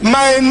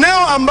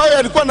maeneo ambayo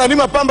yalikuwa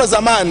nalima pamba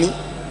zamani,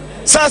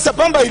 sasa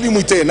pamba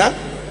ilimwi tena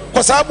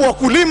kwa sababu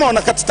wakulima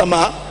wanakata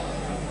tamaa.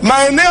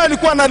 Maeneo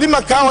yalikuwa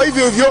nalima kahawa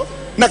hivyo hivyo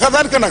na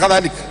kadhalika na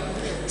kadhalika.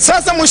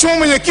 Sasa Mheshimiwa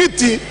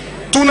Mwenyekiti,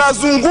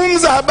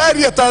 tunazungumza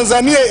habari ya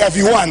Tanzania ya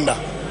viwanda,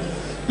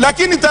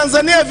 lakini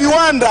Tanzania ya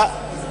viwanda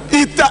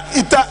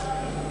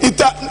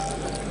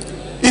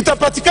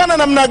itapatikana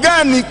namna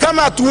gani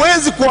kama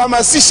hatuwezi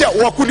kuhamasisha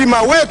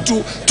wakulima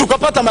wetu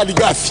tukapata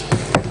malighafi?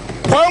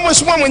 Kwa hiyo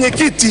Mheshimiwa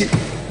Mwenyekiti,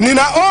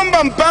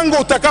 ninaomba mpango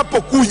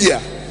utakapokuja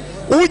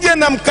uje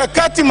na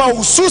mkakati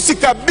mahususi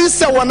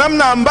kabisa wa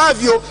namna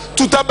ambavyo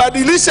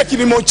tutabadilisha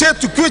kilimo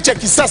chetu kiwe cha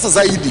kisasa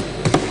zaidi.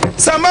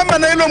 Sambamba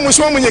na hilo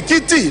Mheshimiwa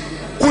Mwenyekiti,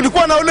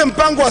 kulikuwa na ule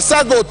mpango wa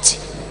Sagot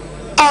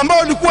ambao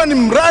ulikuwa ni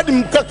mradi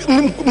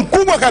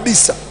mkubwa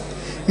kabisa.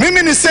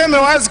 Mimi niseme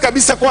wazi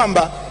kabisa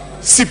kwamba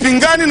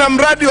sipingani na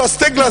mradi wa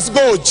Steglas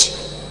Gorge,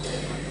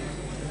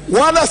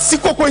 wala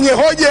siko kwenye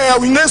hoja ya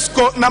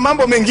UNESCO na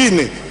mambo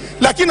mengine,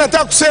 lakini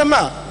nataka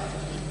kusema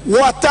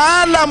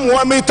wataalamu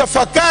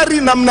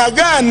wametafakari namna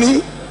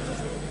gani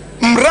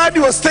mradi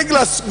wa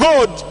Steglas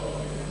Gorge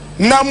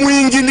na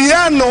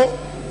muingiliano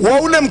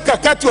wa ule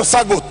mkakati wa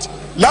Sagot.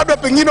 Labda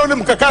pengine ule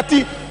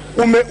mkakati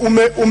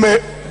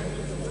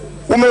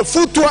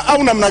umefutwa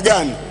au namna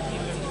gani,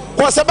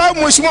 kwa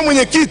sababu Mheshimiwa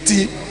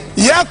Mwenyekiti,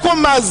 yako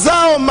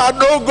mazao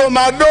madogo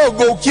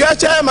madogo,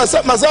 ukiacha haya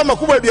mazao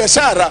makubwa ya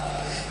biashara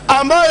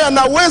ambayo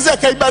yanaweza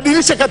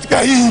kaibadilisha katika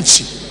hii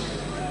nchi.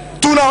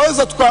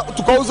 Tunaweza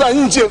tukauza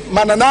nje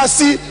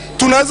mananasi,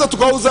 tunaweza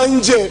tukauza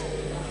nje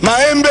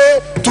maembe,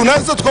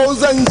 tunaweza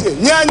tukauza nje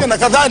nyanya na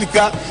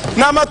kadhalika,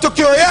 na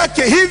matokeo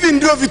yake hivi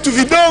ndio vitu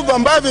vidogo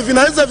ambavyo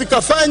vinaweza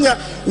vikafanya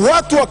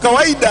watu wa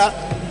kawaida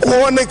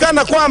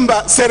kuonekana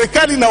kwamba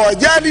serikali na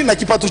wajali na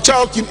kipato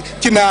chao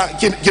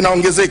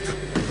kinaongezeka.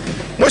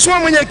 Mheshimiwa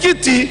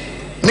Mwenyekiti,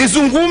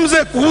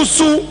 nizungumze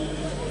kuhusu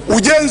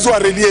ujenzi wa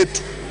reli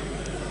yetu.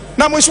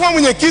 Na Mheshimiwa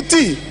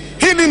Mwenyekiti,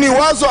 hili ni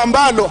wazo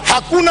ambalo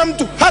hakuna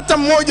mtu hata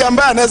mmoja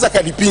ambaye anaweza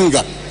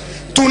kalipinga.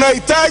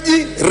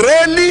 Tunahitaji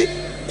reli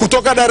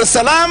kutoka Dar es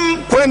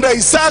Salaam kwenda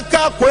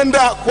Isaka,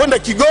 kwenda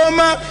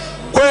Kigoma,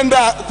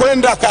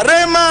 kwenda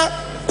Karema,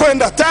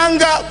 kwenda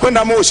Tanga,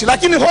 kwenda Moshi.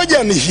 Lakini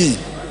hoja ni hii,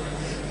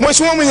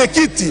 Mheshimiwa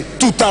Mwenyekiti,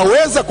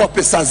 tutaweza kwa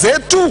pesa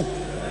zetu?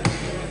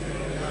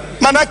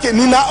 Manake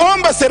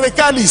ninaomba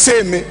serikali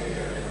iseme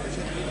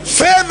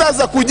fedha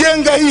za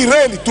kujenga hii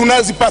reli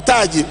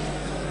tunazipataje?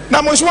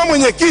 Na Mheshimiwa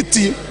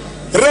Mwenyekiti,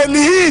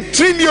 reli hii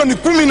trilioni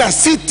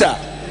 16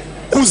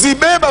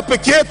 kuzibeba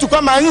peke yetu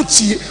kama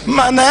nchi,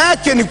 maana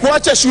yake ni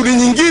kuacha shughuli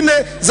nyingine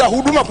za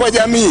huduma kwa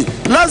jamii,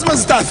 lazima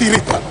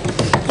zitaathirika.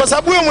 Kwa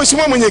sababu hiyo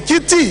Mheshimiwa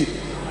Mwenyekiti,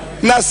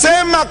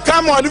 nasema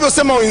kama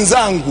walivyosema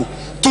wenzangu,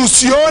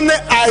 tusione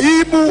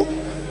aibu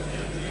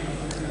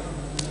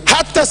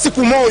hata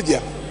siku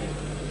moja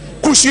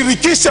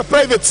kushirikisha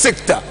private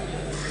sector.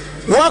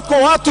 Wako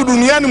watu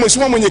duniani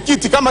Mheshimiwa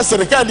Mwenyekiti, kama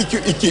serikali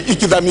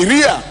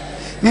ikidhamiria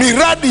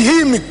miradi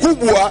hii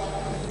mikubwa,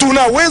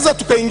 tunaweza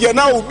tukaingia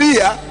nao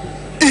ubia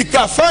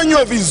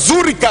ikafanywa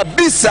vizuri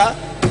kabisa.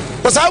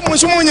 Kwa sababu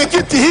Mheshimiwa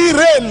Mwenyekiti, hii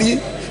reli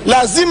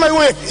lazima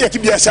iwe ya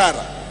kibiashara.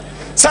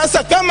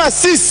 Sasa kama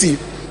sisi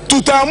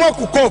tutaamua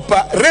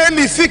kukopa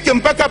reli ifike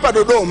mpaka hapa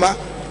Dodoma,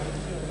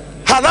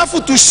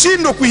 halafu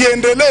tushindwe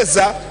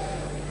kuiendeleza,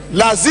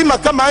 lazima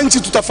kama nchi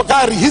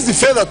tutafakari hizi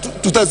fedha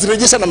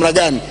tutazirejesha namna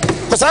gani,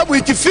 kwa sababu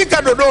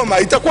ikifika Dodoma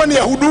itakuwa ni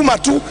ya huduma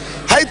tu,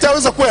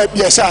 haitaweza kuwa ya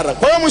biashara.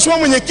 Kwa hiyo Mheshimiwa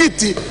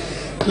Mwenyekiti,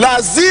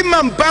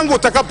 lazima mpango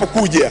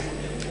utakapokuja,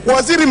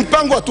 waziri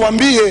mpango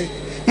atuambie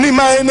ni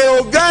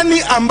maeneo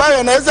gani ambayo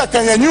yanaweza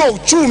kanyanyua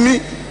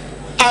uchumi,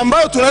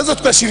 ambayo tunaweza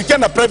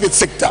tukashirikiana na private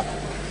sector.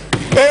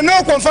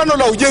 Eneo kwa mfano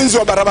la ujenzi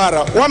wa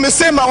barabara,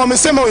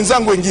 wamesema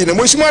wenzangu wengine,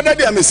 Mheshimiwa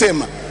Dadi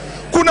amesema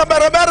kuna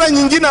barabara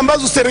nyingine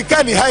ambazo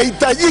serikali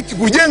haihitajiki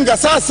kujenga.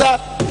 Sasa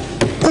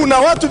kuna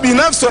watu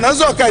binafsi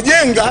wanaweza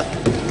wakajenga,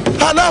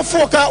 halafu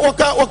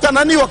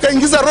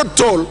wakaingiza road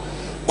toll.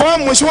 Kwa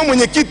Mheshimiwa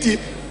Mwenyekiti,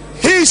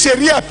 hii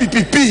sheria ya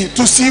PPP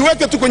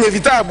tusiweke tu kwenye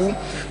vitabu,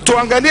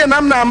 tuangalie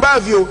namna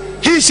ambavyo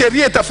hii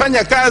sheria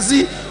itafanya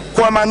kazi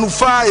kwa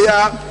manufaa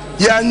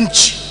ya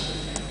nchi.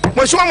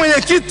 Mheshimiwa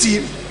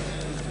Mwenyekiti,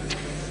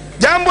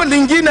 jambo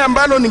lingine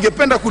ambalo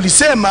ningependa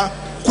kulisema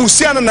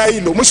kuhusiana na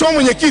hilo, Mheshimiwa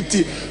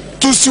Mwenyekiti,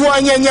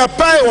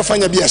 tusiwanyanyapae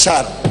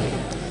wafanyabiashara.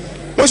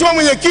 Mheshimiwa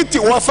Mwenyekiti,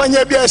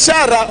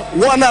 wafanyabiashara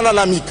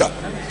wanalalamika,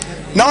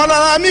 na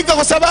wanalalamika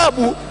kwa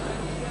sababu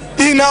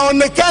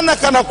inaonekana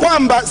kana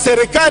kwamba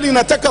serikali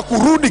inataka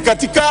kurudi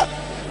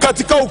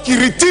katika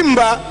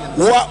ukiritimba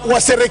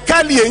wa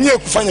serikali yenyewe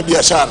kufanya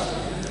biashara.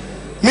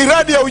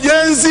 Miradi ya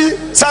ujenzi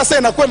sasa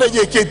inakwenda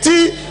JKT,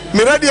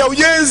 miradi ya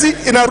ujenzi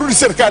inarudi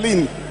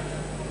serikalini.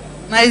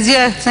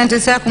 Asante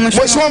sana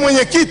Mheshimiwa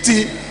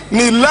Mwenyekiti,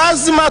 ni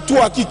lazima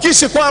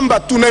tuhakikishe kwamba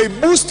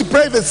tunaiboost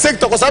private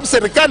sector, kwa sababu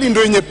serikali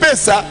ndio yenye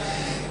pesa,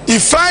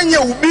 ifanye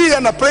ubia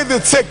na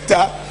private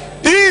sector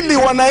ili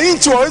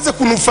wananchi waweze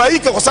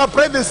kunufaika, kwa sababu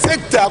private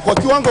sector kwa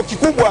kiwango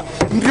kikubwa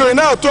ndio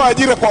inayotoa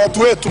ajira kwa watu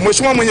wetu.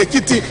 Mheshimiwa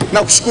Mwenyekiti,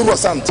 nakushukuru,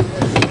 asante.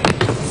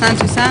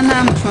 Asante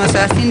sana Mheshimiwa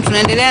Sarafini.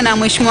 Tunaendelea na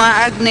Mheshimiwa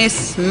Agnes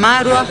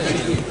Marwa.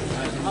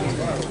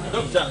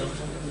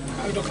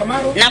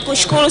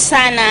 Nakushukuru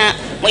sana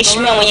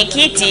Mheshimiwa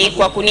Mwenyekiti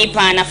kwa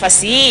kunipa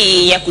nafasi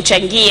hii ya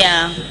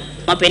kuchangia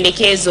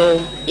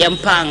mapendekezo ya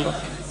mpango.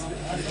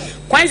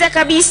 Kwanza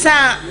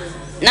kabisa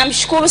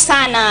namshukuru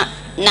sana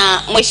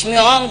na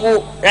Mheshimiwa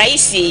wangu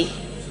Rais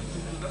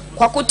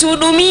kwa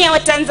kutuhudumia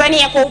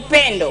Watanzania kwa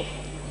upendo.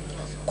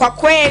 Kwa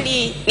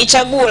kweli ni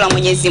chaguo la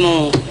Mwenyezi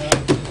Mungu.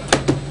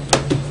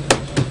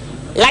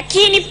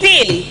 Lakini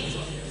pili,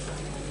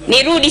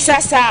 nirudi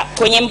sasa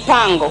kwenye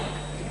mpango.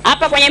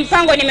 Hapa kwenye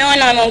mpango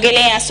nimeona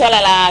wameongelea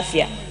swala la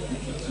afya.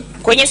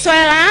 Kwenye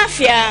swala la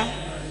afya,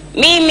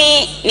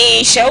 mimi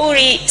ni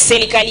shauri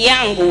serikali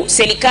yangu,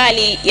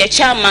 serikali ya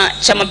Chama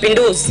cha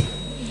Mapinduzi,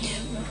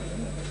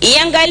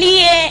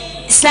 iangalie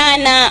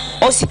sana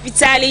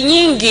hospitali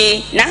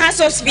nyingi, na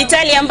hasa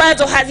hospitali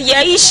ambazo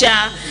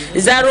hazijaisha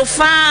za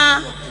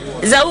rufaa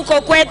za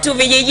huko kwetu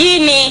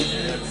vijijini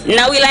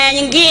na wilaya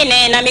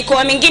nyingine na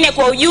mikoa mingine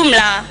kwa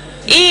ujumla,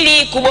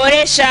 ili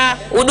kuboresha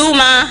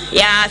huduma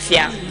ya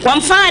afya. Kwa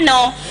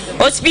mfano,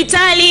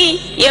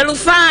 hospitali ya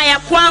rufaa ya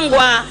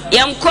Kwangwa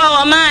ya mkoa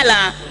wa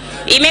Mara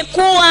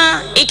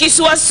imekuwa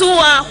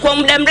ikisuasua kwa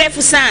muda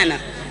mrefu sana.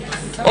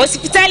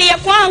 Hospitali ya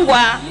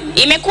Kwangwa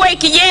imekuwa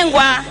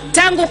ikijengwa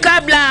tangu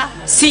kabla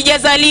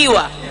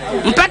sijazaliwa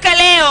mpaka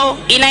leo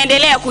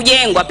inaendelea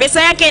kujengwa.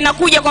 Pesa yake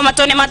inakuja kwa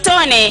matone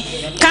matone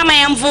kama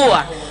ya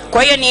mvua.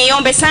 Kwa hiyo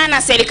niombe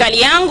sana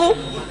serikali yangu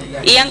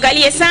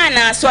iangalie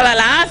sana swala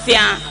la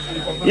afya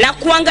na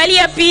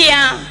kuangalia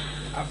pia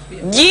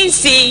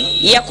jinsi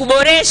ya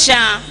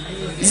kuboresha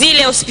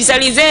zile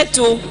hospitali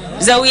zetu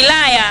za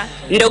wilaya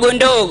ndogo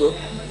ndogo.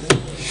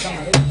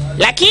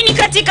 Lakini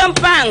katika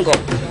mpango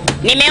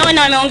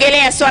nimeona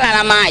wameongelea swala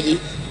la maji.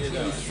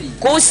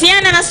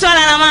 Kuhusiana na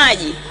swala la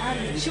maji,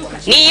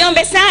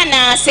 niombe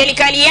sana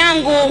serikali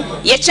yangu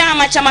ya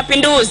Chama cha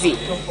Mapinduzi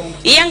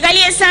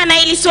iangalie sana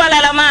ili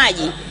swala la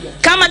maji,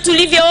 kama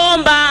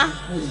tulivyoomba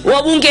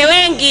wabunge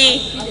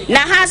wengi na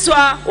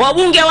haswa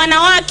wabunge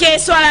wanawake,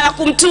 swala la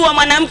kumtua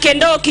mwanamke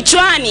ndoo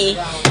kichwani,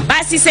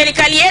 basi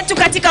serikali yetu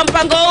katika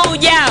mpango huu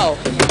ujao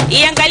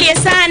iangalie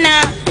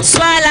sana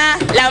swala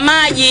la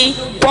maji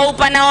kwa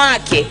upana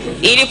wake,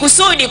 ili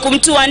kusudi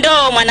kumtua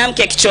ndoo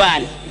mwanamke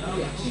kichwani.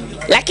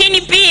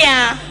 Lakini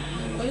pia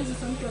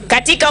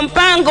katika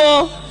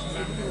mpango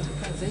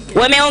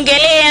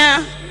wameongelea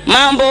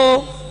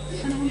mambo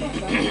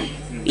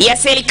ya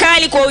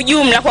serikali kwa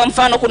ujumla. Kwa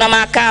mfano, kuna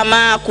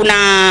mahakama, kuna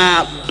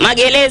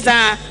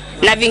magereza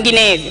na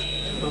vinginevyo.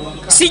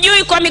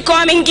 Sijui kwa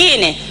mikoa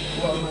mingine.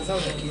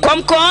 Kwa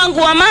mkoa wangu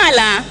wa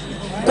Mara,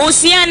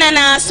 kuhusiana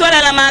na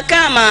swala la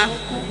mahakama,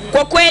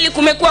 kwa kweli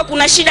kumekuwa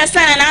kuna shida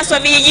sana na haswa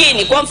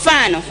vijijini. Kwa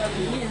mfano,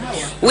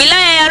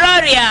 wilaya ya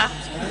Rorya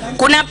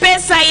kuna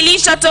pesa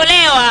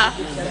ilishatolewa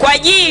kwa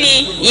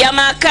ajili ya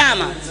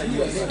mahakama,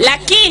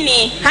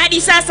 lakini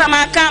hadi sasa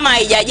mahakama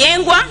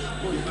haijajengwa.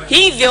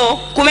 Hivyo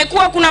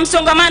kumekuwa kuna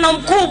msongamano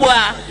mkubwa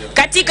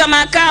katika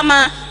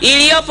mahakama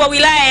iliyopo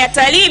wilaya ya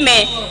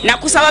Tarime na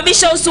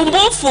kusababisha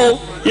usumbufu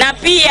na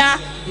pia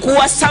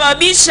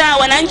kuwasababisha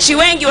wananchi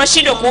wengi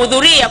washindwe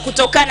kuhudhuria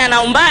kutokana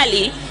na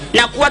umbali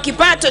na kuwa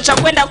kipato cha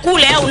kwenda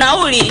kule au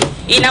nauli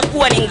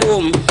inakuwa ni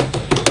ngumu.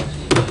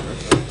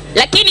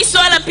 Lakini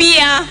swala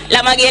pia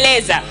la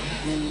magereza.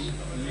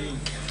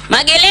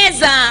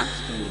 Magereza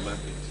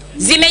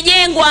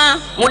zimejengwa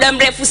muda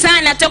mrefu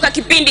sana toka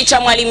kipindi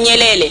cha Mwalimu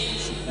Nyerere.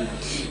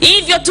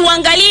 Hivyo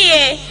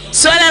tuangalie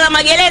swala la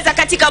magereza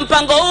katika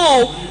mpango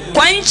huu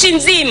kwa nchi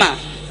nzima.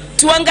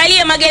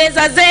 Tuangalie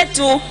magereza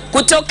zetu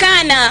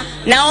kutokana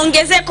na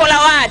ongezeko la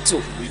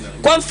watu.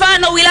 Kwa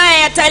mfano wilaya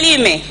ya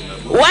Tarime,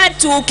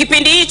 watu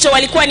kipindi hicho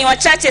walikuwa ni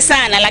wachache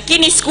sana,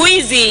 lakini siku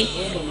hizi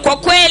kwa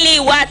kweli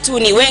watu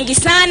ni wengi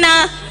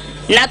sana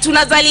na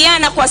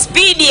tunazaliana kwa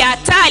spidi ya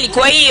hatari.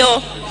 Kwa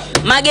hiyo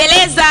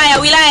magereza ya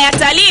wilaya ya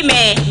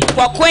Tarime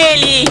kwa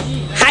kweli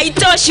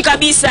haitoshi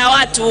kabisa,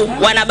 watu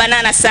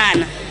wanabanana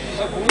sana.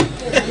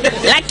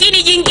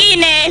 Lakini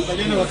jingine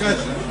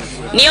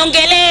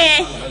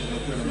niongelee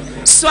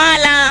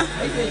swala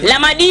la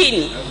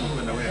madini.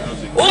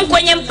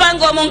 Kwenye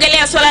mpango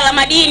wameongelea swala la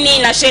madini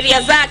na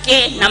sheria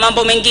zake na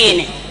mambo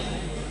mengine.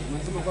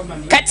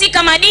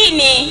 Katika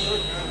madini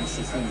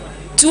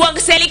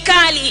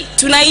serikali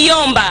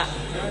tunaiomba,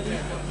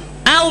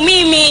 au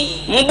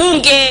mimi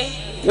mbunge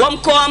wa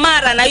mkoa wa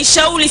Mara na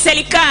ishauri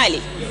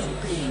serikali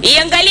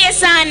iangalie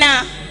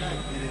sana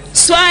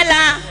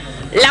swala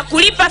la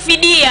kulipa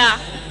fidia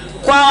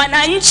kwa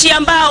wananchi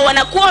ambao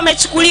wanakuwa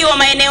wamechukuliwa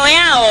maeneo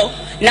yao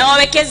na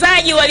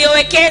wawekezaji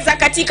waliowekeza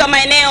katika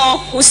maeneo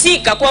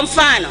husika. Kwa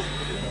mfano,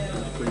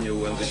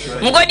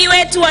 mgodi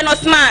wetu wa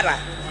North Mara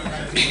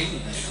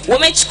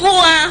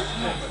wamechukua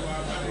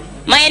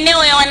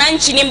maeneo ya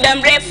wananchi ni muda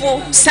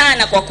mrefu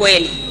sana kwa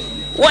kweli.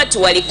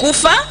 Watu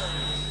walikufa,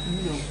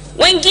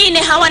 wengine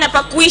hawana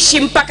pa kuishi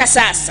mpaka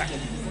sasa.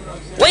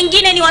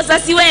 Wengine ni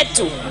wazazi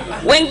wetu,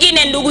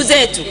 wengine ndugu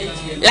zetu,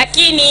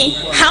 lakini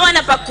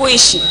hawana pa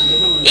kuishi.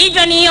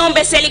 Hivyo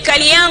niombe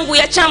serikali yangu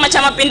ya Chama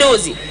cha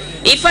Mapinduzi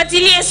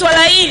ifuatilie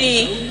swala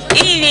hili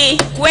ili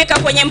kuweka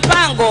kwenye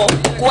mpango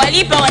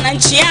kuwalipa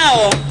wananchi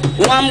yao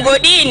wa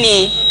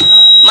mgodini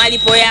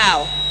malipo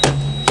yao.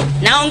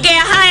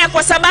 Naongea haya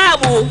kwa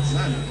sababu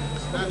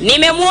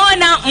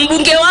nimemuona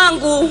mbunge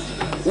wangu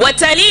wa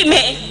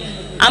Tarime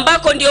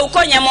ambako ndio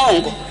uko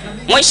Nyamongo,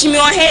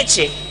 Mheshimiwa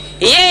Heche.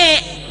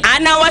 Yeye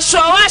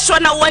anawashwa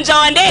na uwanja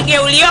wa ndege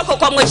ulioko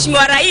kwa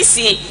Mheshimiwa Rais,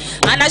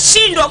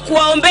 anashindwa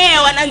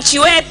kuwaombea wananchi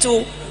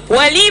wetu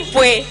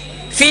walipwe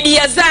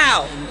fidia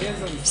zao.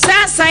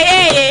 Sasa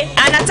yeye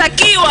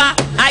anatakiwa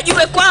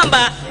ajue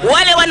kwamba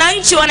wale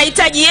wananchi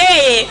wanahitaji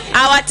yeye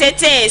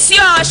awatetee,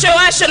 sio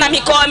awashwe na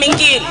mikoa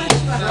mingine.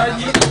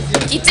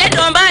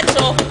 Kitendo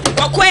ambacho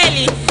kwa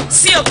kweli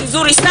sio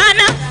kizuri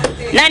sana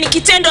na ni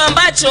kitendo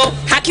ambacho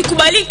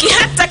hakikubaliki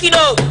hata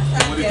kidogo,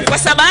 kwa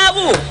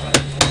sababu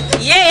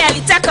yeye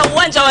alitaka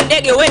uwanja wa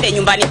ndege uende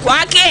nyumbani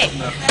kwake,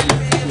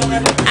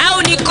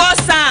 au ni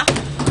kosa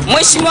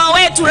Mheshimiwa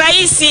wetu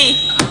Rais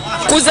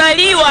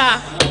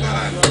kuzaliwa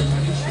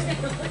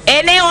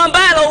eneo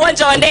ambalo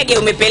uwanja wa ndege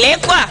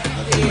umepelekwa?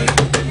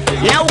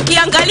 Na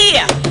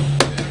ukiangalia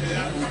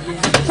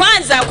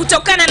kwanza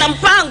kutokana na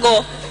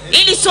mpango,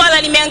 ili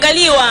swala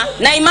limeangaliwa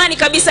na imani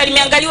kabisa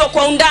limeangaliwa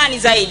kwa undani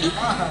zaidi.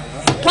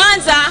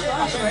 Kwanza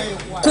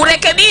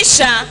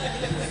kurekebisha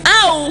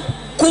au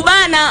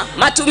kubana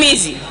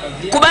matumizi.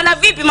 Kubana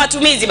vipi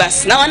matumizi?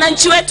 Basi na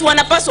wananchi wetu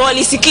wanapaswa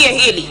walisikie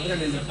hili.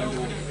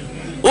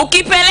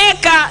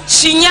 Ukipeleka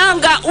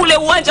Shinyanga, ule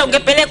uwanja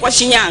ungepelekwa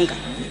Shinyanga,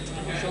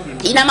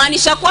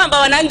 inamaanisha kwamba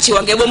wananchi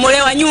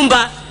wangebomolewa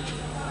nyumba.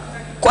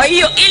 Kwa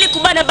hiyo ili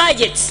kubana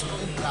budget,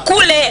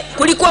 kule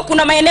kulikuwa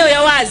kuna maeneo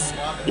ya wazi,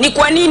 ni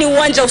kwa nini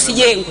uwanja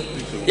usijengwe?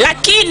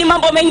 Lakini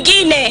mambo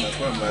mengine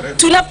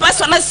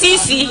tunapaswa na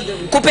sisi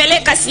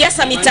kupeleka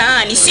siasa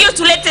mitaani, sio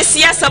tulete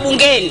siasa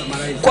bungeni.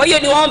 Kwa hiyo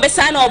niwaombe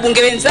sana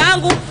wabunge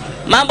wenzangu,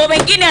 mambo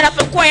mengine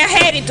yanapokuwa ya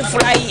heri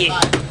tufurahie.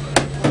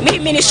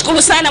 Mimi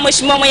nishukuru sana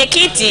Mheshimiwa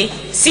Mwenyekiti,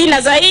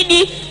 sina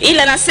zaidi,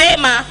 ila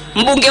nasema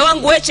mbunge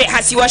wangu Heche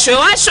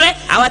hasiwashwe,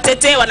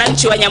 awatetee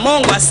wananchi wa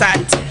Nyamongo.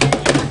 Asante.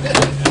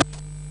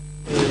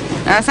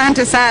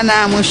 Asante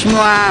sana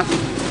Mheshimiwa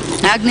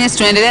Agnes.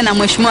 Tunaendelea na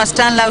Mheshimiwa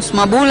Stanlaus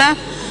Mabula,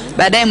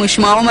 baadaye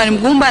Mheshimiwa Omar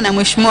Mgumba na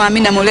Mheshimiwa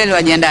Amina Molele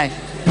wajiandae.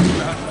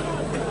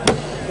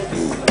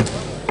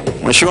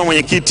 Mheshimiwa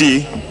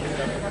Mwenyekiti,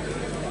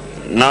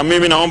 na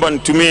mimi naomba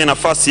nitumie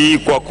nafasi hii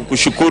kwa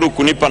kukushukuru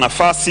kunipa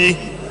nafasi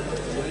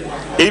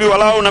ili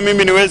walau na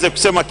mimi niweze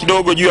kusema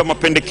kidogo juu ya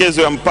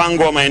mapendekezo ya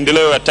mpango wa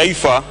maendeleo ya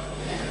taifa,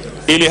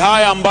 ili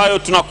haya ambayo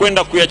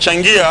tunakwenda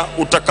kuyachangia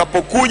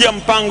utakapokuja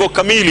mpango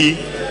kamili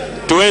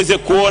tuweze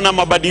kuona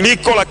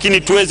mabadiliko,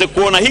 lakini tuweze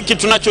kuona hiki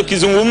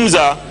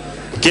tunachokizungumza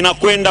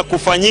kinakwenda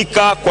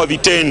kufanyika kwa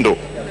vitendo.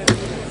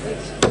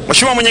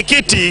 Mheshimiwa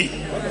Mwenyekiti,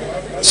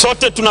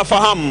 sote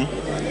tunafahamu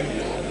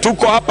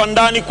tuko hapa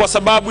ndani kwa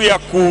sababu ya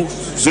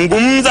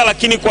kuzungumza,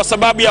 lakini kwa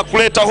sababu ya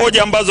kuleta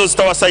hoja ambazo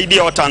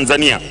zitawasaidia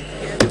Watanzania.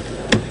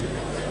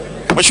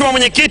 Mheshimiwa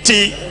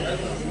Mwenyekiti,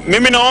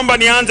 mimi naomba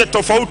nianze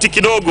tofauti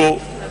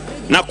kidogo,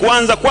 na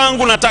kuanza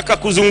kwangu nataka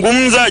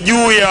kuzungumza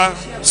juu ya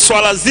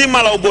swala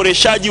zima la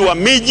uboreshaji wa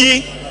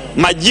miji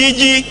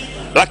majiji,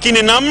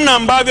 lakini namna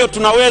ambavyo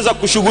tunaweza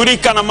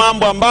kushughulika na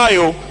mambo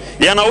ambayo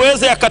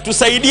yanaweza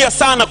yakatusaidia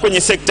sana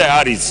kwenye sekta ya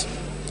ardhi.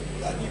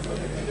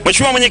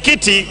 Mheshimiwa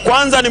Mwenyekiti,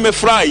 kwanza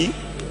nimefurahi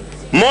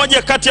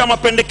moja kati ya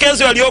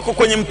mapendekezo yaliyoko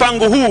kwenye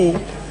mpango huu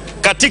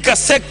katika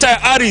sekta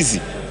ya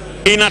ardhi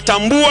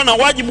inatambua na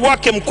wajibu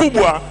wake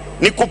mkubwa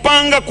ni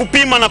kupanga,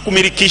 kupima na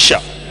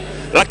kumilikisha.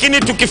 Lakini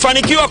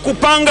tukifanikiwa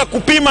kupanga,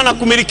 kupima na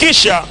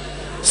kumilikisha,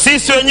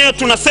 sisi wenyewe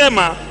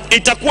tunasema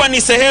itakuwa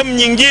ni sehemu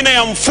nyingine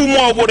ya mfumo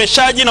wa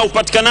uboreshaji na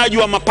upatikanaji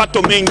wa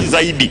mapato mengi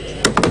zaidi.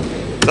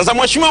 Sasa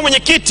Mheshimiwa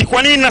Mwenyekiti,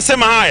 kwa nini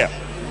nasema haya?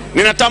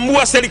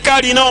 Ninatambua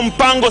serikali inao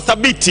mpango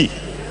thabiti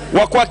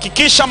wa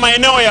kuhakikisha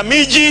maeneo ya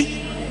miji,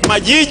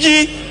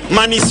 majiji,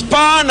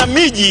 manispaa na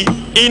miji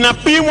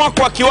inapimwa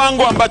kwa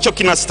kiwango ambacho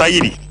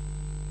kinastahili.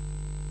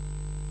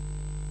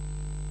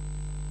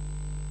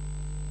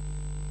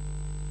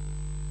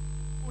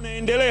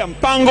 Unaendelea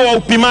mpango wa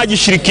upimaji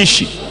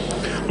shirikishi.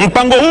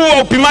 Mpango huu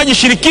wa upimaji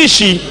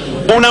shirikishi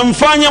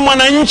unamfanya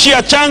mwananchi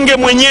achange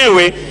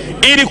mwenyewe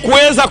ili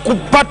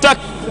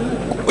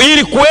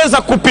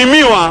kuweza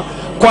kupimiwa,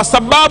 kwa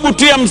sababu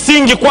tu ya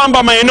msingi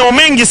kwamba maeneo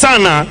mengi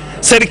sana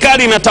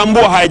serikali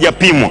inatambua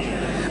hayajapimwa.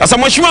 Sasa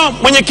Mheshimiwa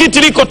Mwenyekiti,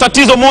 liko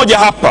tatizo moja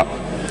hapa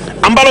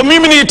ambalo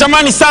mimi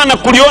nilitamani sana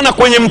kuliona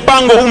kwenye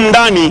mpango huu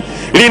ndani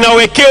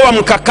linawekewa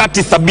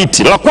mkakati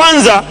thabiti. La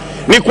kwanza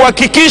ni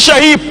kuhakikisha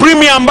hii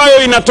premium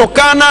ambayo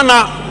inatokana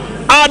na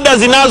ada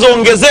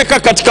zinazoongezeka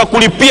katika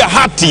kulipia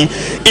hati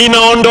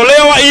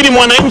inaondolewa, ili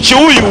mwananchi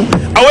huyu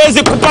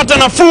aweze kupata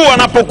nafuu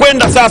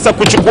anapokwenda sasa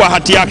kuchukua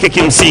hati yake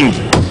kimsingi.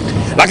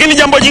 Lakini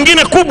jambo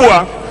jingine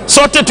kubwa,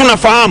 sote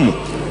tunafahamu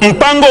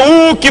mpango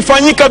huu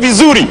ukifanyika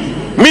vizuri,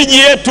 miji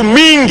yetu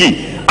mingi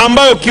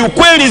ambayo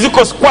kiukweli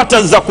ziko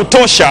squatters za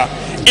kutosha,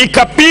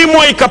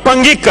 ikapimwa,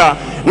 ikapangika,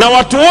 na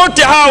watu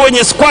wote hawa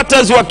wenye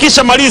squatters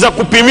wakisha maliza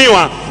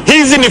kupimiwa,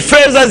 hizi ni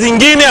fedha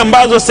zingine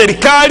ambazo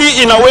serikali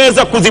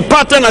inaweza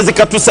kuzipata na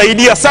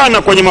zikatusaidia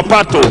sana kwenye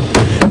mapato,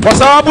 kwa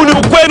sababu ni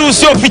ukweli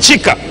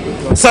usiofichika.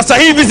 Sasa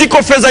hivi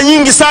ziko fedha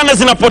nyingi sana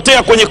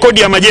zinapotea kwenye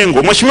kodi ya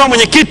majengo. Mheshimiwa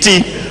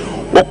Mwenyekiti,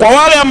 kwa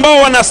wale ambao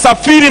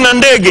wanasafiri na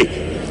ndege,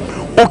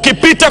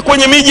 ukipita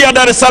kwenye miji ya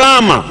Dar es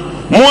Salaam,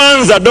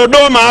 Mwanza,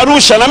 Dodoma,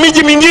 Arusha na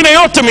miji mingine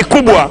yote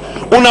mikubwa,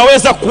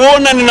 unaweza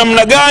kuona ni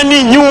namna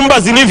gani nyumba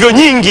zilivyo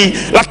nyingi,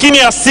 lakini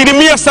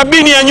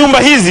 70% ya nyumba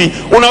hizi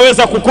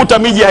unaweza kukuta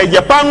miji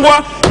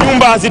haijapangwa,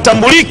 nyumba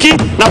hazitambuliki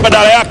na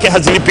badala yake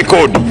hazilipi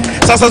kodi.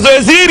 Sasa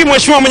zoezi hili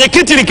Mheshimiwa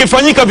Mwenyekiti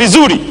likifanyika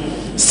vizuri,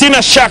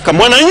 sina shaka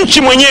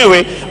mwananchi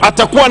mwenyewe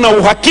atakuwa na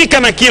uhakika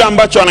na kila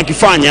ambacho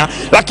anakifanya,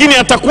 lakini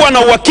atakuwa na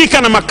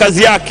uhakika na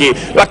makazi yake.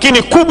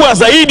 Lakini kubwa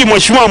zaidi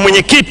Mheshimiwa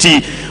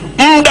Mwenyekiti,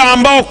 muda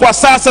ambao kwa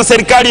sasa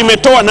serikali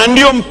imetoa, na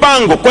ndio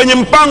mpango, kwenye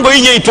mpango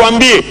ije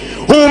ituambie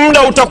huu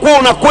muda utakuwa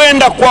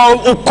unakwenda kwa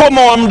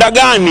ukomo wa muda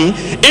gani,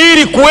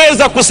 ili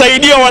kuweza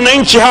kusaidia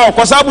wananchi hao,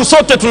 kwa sababu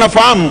sote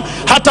tunafahamu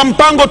hata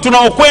mpango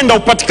tunaokwenda,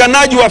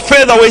 upatikanaji wa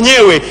fedha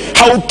wenyewe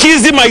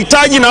haukizi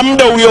mahitaji na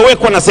muda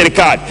uliowekwa na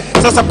serikali.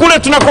 Sasa kule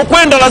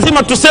tunakokwenda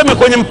lazima tuseme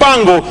kwenye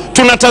mpango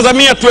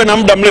tunatazamia tuwe na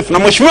muda mrefu. Na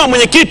Mheshimiwa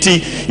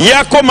Mwenyekiti,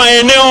 yako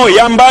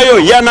maeneo ambayo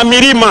yana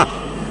milima.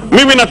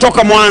 Mimi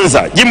natoka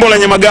Mwanza, jimbo la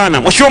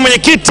Nyamagana. Mheshimiwa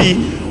Mwenyekiti,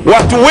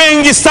 watu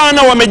wengi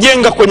sana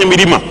wamejenga kwenye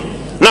milima,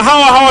 na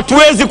hawa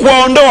hawatuwezi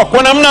kuwaondoa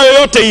kwa namna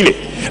yoyote ile,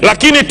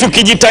 lakini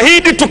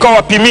tukijitahidi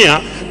tukawapimia,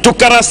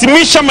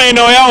 tukarasimisha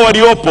maeneo yao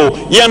waliopo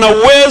yana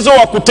uwezo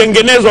wa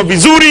kutengenezwa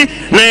vizuri,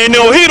 na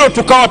eneo hilo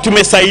tukawa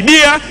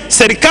tumesaidia,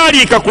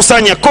 serikali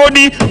ikakusanya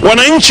kodi,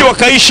 wananchi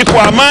wakaishi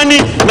kwa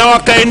amani na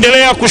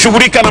wakaendelea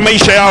kushughulika na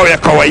maisha yao ya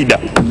kawaida.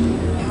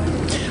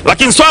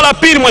 Lakini swala la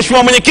pili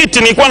Mheshimiwa Mwenyekiti,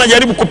 nilikuwa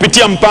najaribu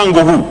kupitia mpango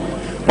huu.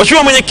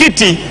 Mheshimiwa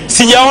Mwenyekiti,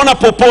 sijaona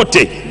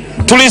popote.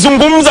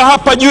 Tulizungumza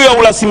hapa juu ya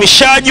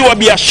urasimishaji wa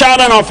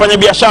biashara na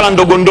wafanyabiashara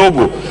ndogo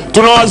ndogo.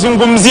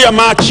 Tunawazungumzia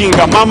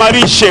machinga,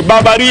 mamarishe,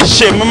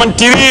 babarishe,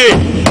 mamantirie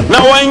na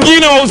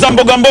wengine wauza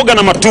mboga mboga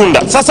na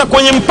matunda. Sasa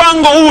kwenye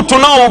mpango huu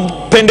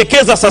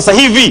tunaopendekeza sasa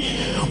hivi,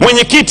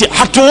 Mwenyekiti,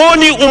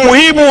 hatuoni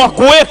umuhimu wa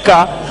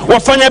kuweka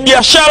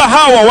wafanyabiashara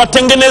hawa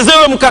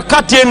watengenezewe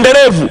mkakati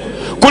endelevu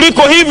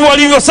kuliko hivi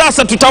walivyo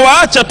sasa.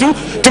 Tutawaacha tu,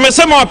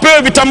 tumesema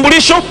wapewe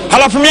vitambulisho,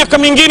 halafu miaka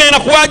mingine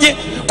inakuwaje?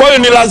 Kwa hiyo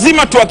ni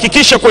lazima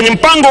tuhakikishe kwenye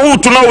mpango huu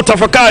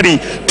tunaotafakari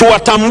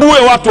tuwatambue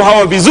watu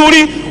hawa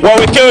vizuri,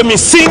 wawekewe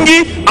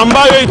misingi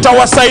ambayo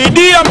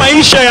itawasaidia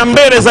maisha ya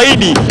mbele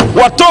zaidi,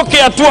 watoke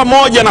hatua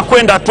moja na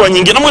kwenda hatua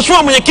nyingine. Na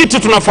Mheshimiwa Mwenyekiti,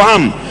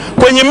 tunafahamu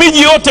kwenye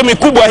miji yote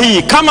mikubwa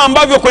hii, kama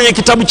ambavyo kwenye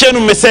kitabu chenu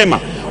mmesema,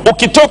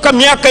 ukitoka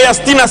miaka ya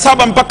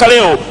 67 mpaka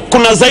leo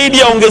kuna zaidi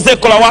ya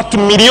ongezeko la watu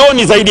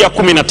milioni zaidi ya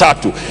 13.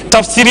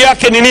 Tafsiri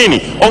yake ni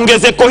nini?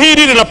 Ongezeko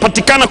hili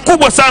linapatikana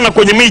kubwa sana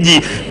kwenye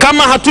miji.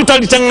 Kama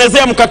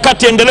hatutalitengenezea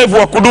mkakati endelevu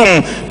wa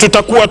kudumu,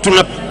 tutakuwa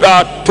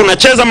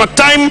tunacheza mark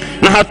time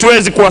na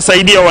hatuwezi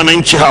kuwasaidia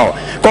wananchi hawa.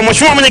 Kwa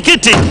Mheshimiwa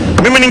Mwenyekiti,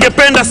 mimi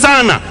ningependa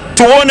sana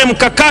tuone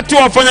mkakati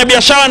wa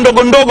wafanyabiashara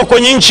ndogo ndogo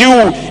kwenye nchi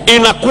huu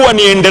inakuwa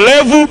ni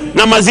endelevu,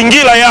 na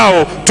mazingira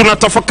yao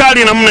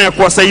tunatafakari namna ya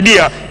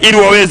kuwasaidia ili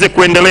waweze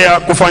kuendelea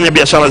kufanya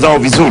biashara zao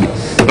vizuri.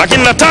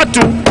 Lakini la tatu,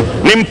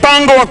 ni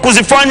mpango wa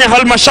kuzifanya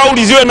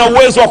halmashauri ziwe na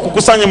uwezo wa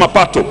kukusanya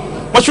mapato.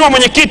 Mheshimiwa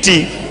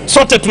Mwenyekiti,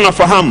 sote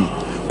tunafahamu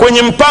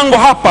kwenye mpango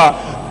hapa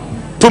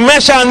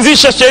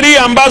tumeshaanzisha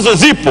sheria ambazo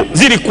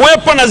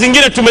zilikuwepo na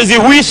zingine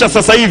tumezihuisha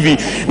sasa hivi,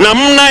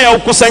 namna ya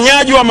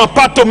ukusanyaji wa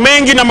mapato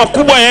mengi na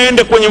makubwa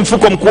yaende kwenye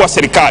mfuko mkuu wa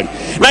serikali.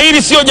 Na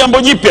hili sio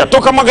jambo jipya,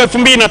 toka mwaka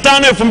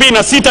 2005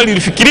 2006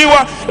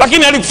 lilifikiriwa,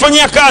 lakini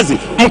halikufanyia kazi.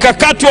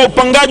 Mkakati wa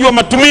upangaji wa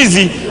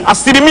matumizi,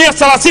 asilimia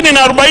 30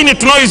 na 40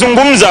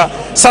 tunaoizungumza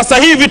sasa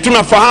hivi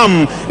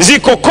tunafahamu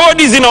ziko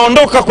kodi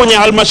zinaondoka kwenye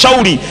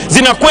halmashauri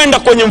zinakwenda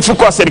kwenye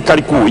mfuko wa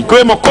serikali kuu,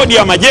 ikiwemo kodi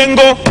ya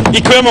majengo,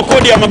 ikiwemo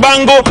kodi ya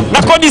mabango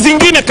na kodi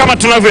zingine kama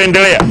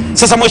tunavyoendelea.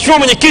 Sasa Mheshimiwa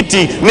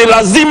Mwenyekiti, ni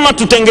lazima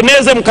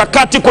tutengeneze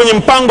mkakati kwenye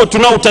mpango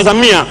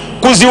tunaotazamia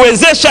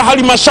kuziwezesha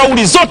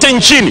halmashauri zote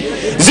nchini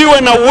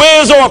ziwe na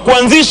uwezo wa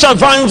kuanzisha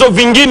vyanzo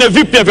vingine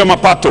vipya vya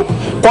mapato.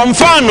 Kwa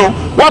mfano,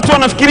 watu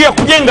wanafikiria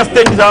kujenga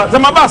stendi za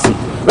mabasi.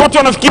 Watu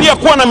wanafikiria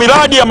kuwa na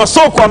miradi ya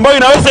masoko ambayo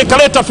inaweza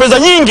ikaleta fedha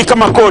nyingi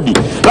kama kodi,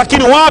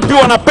 lakini wapi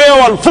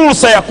wanapewa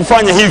fursa ya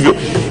kufanya hivyo?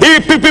 Hii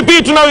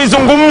PPP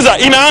tunayoizungumza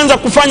inaanza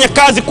kufanya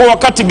kazi kwa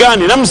wakati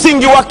gani na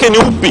msingi wake ni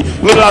upi?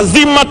 Ni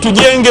lazima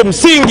tujenge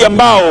msingi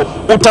ambao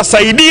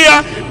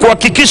utasaidia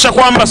kuhakikisha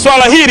kwamba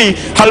swala hili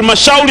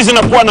halmashauri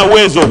zinakuwa na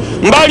uwezo,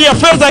 mbali ya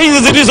fedha hizi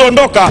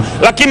zilizoondoka,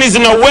 lakini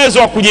zina uwezo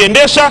wa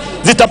kujiendesha,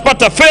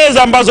 zitapata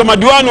fedha ambazo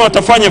madiwani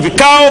watafanya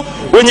vikao,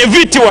 wenye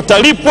viti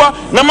watalipwa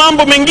na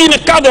mambo mengine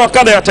kadha wa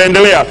kadha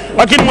yataendelea.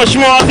 Lakini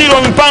Mheshimiwa Waziri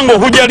wa Mipango,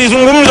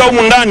 hujalizungumza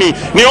humu ndani,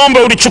 niombe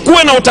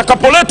ulichukue na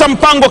utakapoleta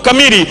mpango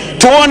kamili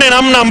tuone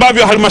namna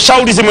ambavyo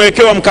halmashauri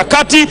zimewekewa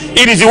mkakati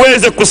ili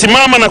ziweze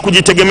kusimama na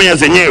kujitegemea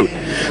zenyewe.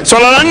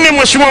 Swala la 4,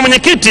 Mheshimiwa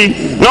Mwenyekiti,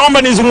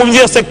 naomba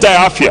nizungumzie sekta ya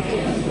afya.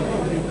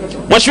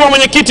 Mheshimiwa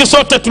Mwenyekiti,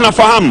 sote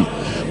tunafahamu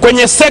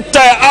kwenye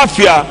sekta ya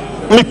afya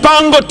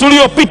mipango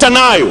tuliyopita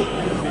nayo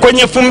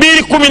kwenye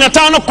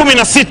 2015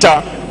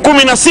 16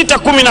 16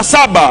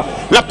 17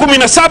 na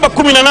 17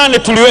 18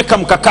 tuliweka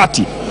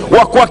mkakati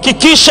wa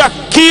kuhakikisha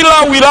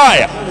kila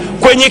wilaya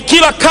kwenye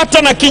kila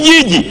kata na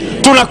kijiji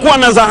tunakuwa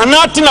na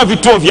zahanati na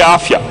vituo vya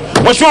afya.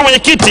 Mheshimiwa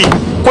Mwenyekiti,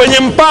 kwenye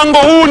mpango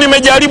huu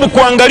nimejaribu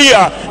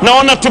kuangalia,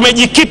 naona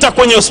tumejikita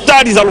kwenye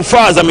hospitali za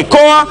rufaa za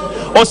mikoa,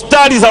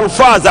 hospitali za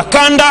rufaa za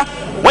kanda.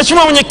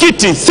 Mheshimiwa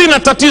Mwenyekiti, sina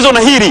tatizo na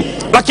hili,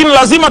 lakini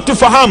lazima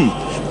tufahamu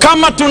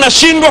kama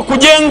tunashindwa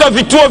kujenga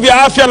vituo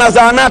vya afya na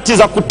zahanati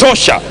za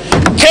kutosha,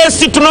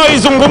 kesi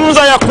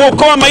tunayoizungumza ya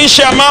kuokoa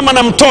maisha ya mama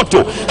na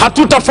mtoto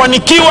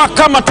hatutafanikiwa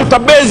kama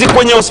tutabezi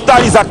kwenye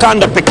hospitali za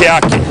kanda peke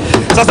yake.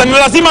 Sasa ni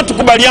lazima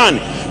tukubaliane,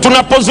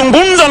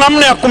 tunapozungumza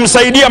namna ya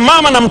kumsaidia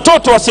mama na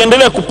mtoto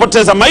wasiendelee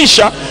kupoteza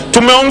maisha,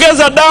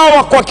 tumeongeza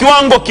dawa kwa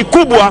kiwango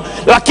kikubwa,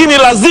 lakini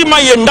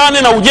lazima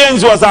iendane na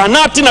ujenzi wa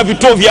zahanati na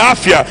vituo vya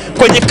afya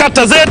kwenye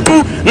kata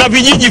zetu na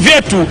vijiji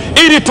vyetu,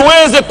 ili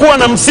tuweze kuwa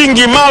na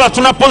msingi imara.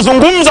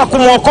 Tunapozungumza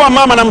kumwokoa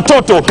mama na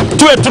mtoto,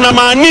 tuwe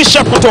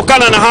tunamaanisha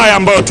kutokana na haya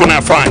ambayo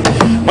tunayafanya.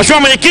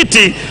 Mheshimiwa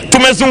Mwenyekiti,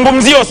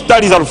 tumezungumzia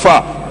hospitali za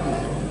rufaa.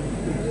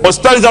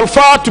 Hospitali za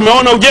rufaa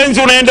tumeona ujenzi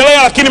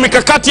unaendelea, lakini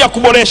mikakati ya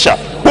kuboresha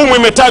humu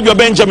imetajwa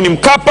Benjamin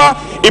Mkapa,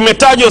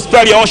 imetajwa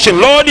hospitali ya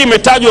Ocean Road,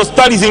 imetajwa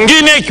hospitali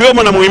zingine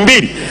ikiwemo na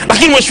Muhimbili.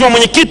 Lakini Mheshimiwa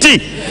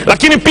Mwenyekiti,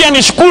 lakini pia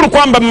nishukuru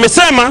kwamba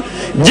mmesema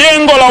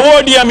jengo la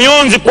wodi ya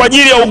mionzi kwa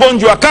ajili ya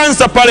ugonjwa wa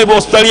kansa pale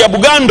hospitali ya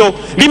Bugando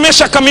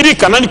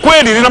limeshakamilika, na ni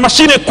kweli lina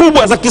mashine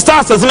kubwa za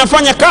kisasa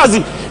zinafanya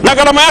kazi na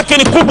gharama yake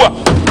ni kubwa.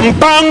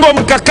 Mpango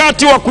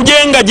mkakati wa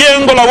kujenga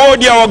jengo la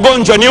wodi ya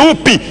wagonjwa ni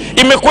upi?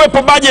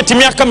 Imekuwepo bajeti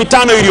miaka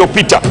 5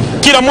 iliyopita.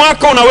 Kila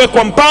mwaka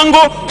unawekwa mpango,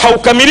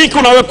 haukamiliki,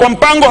 unawekwa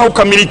mpango,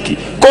 haukamiliki.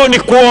 Kwa ni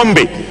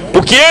kuombe,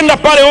 ukienda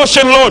pale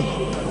Ocean Road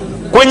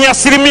kwenye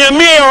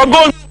 100% ya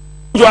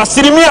wagonjwa,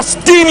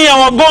 60% ya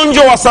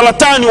wagonjwa wa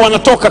saratani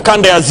wanatoka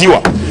kanda ya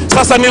Ziwa.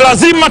 Sasa ni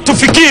lazima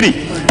tufikiri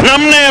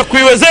namna ya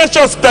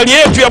kuiwezesha hospitali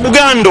yetu ya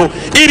Bugando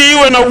ili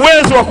iwe na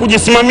uwezo wa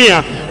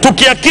kujisimamia,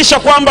 tukihakikisha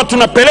kwamba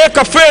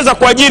tunapeleka fedha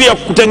kwa ajili ya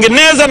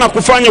kutengeneza na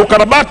kufanya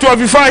ukarabati wa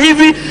vifaa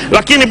hivi,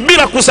 lakini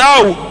bila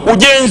kusahau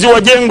ujenzi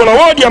wa jengo la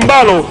wodi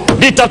ambalo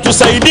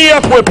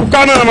litatusaidia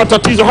kuepukana na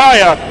matatizo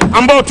haya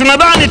ambayo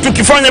tunadhani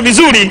tukifanya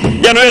vizuri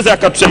yanaweza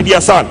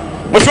yakatusaidia sana.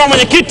 Mheshimiwa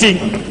Mwenyekiti,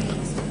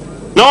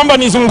 naomba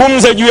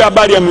nizungumze juu ya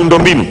habari ya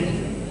miundombinu.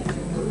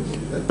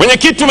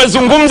 Mwenyekiti,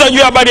 tumezungumza juu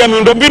ya habari ya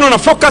miundombinu na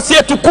focus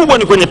yetu kubwa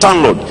ni kwenye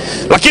TANROADS.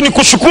 Lakini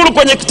kushukuru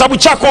kwenye kitabu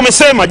chako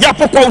umesema,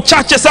 japo kwa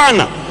uchache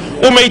sana,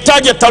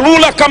 umeitaja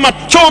TARURA kama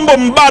chombo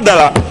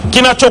mbadala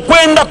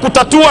kinachokwenda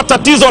kutatua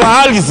tatizo la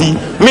ardhi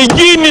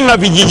mijini na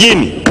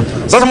vijijini.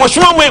 Sasa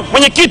Mheshimiwa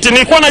Mwenyekiti,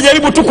 nilikuwa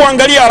najaribu tu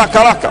kuangalia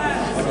haraka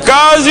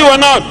kazi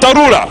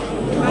TARURA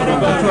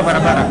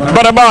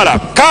barabara,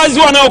 kazi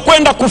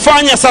wanayokwenda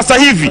kufanya sasa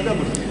hivi.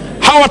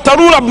 Hawa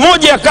TARURA,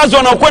 moja ya kazi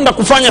wanayokwenda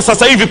kufanya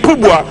sasa hivi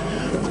kubwa,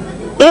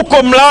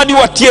 uko mradi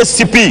wa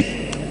TSCP,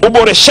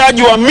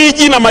 uboreshaji wa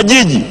miji na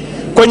majiji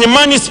kwenye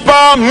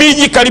manispaa,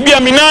 miji karibia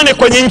 8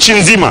 kwenye nchi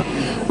nzima.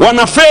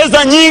 Wana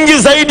fedha nyingi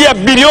zaidi ya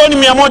bilioni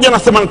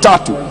 183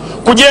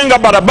 kujenga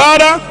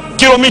barabara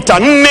kilomita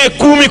 4,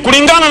 10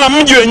 kulingana na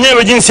mji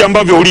wenyewe jinsi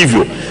ambavyo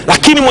ulivyo.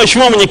 Lakini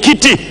Mheshimiwa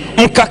Mwenyekiti,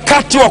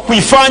 mkakati wa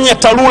kuifanya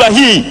TARURA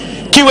hii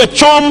kiwe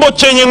chombo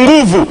chenye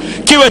nguvu,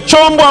 kiwe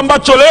chombo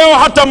ambacho leo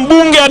hata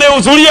mbunge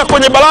anayehudhuria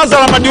kwenye baraza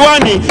la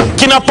madiwani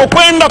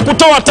kinapokwenda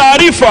kutoa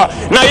taarifa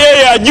na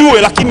yeye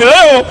ajue. Lakini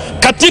leo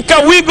katika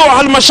wigo wa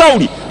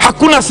halmashauri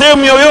hakuna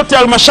sehemu yoyote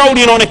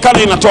halmashauri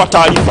inaonekana inatoa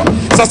taarifa.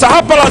 Sasa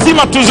hapa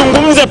lazima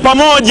tuzungumze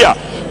pamoja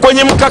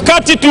kwenye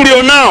mkakati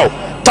tulionao.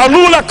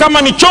 TARURA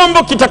kama ni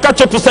chombo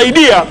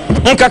kitakachotusaidia,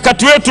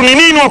 mkakati wetu ni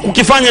nini wa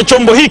kukifanya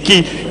chombo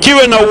hiki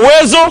kiwe na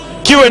uwezo,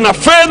 kiwe na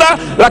fedha,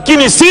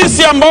 lakini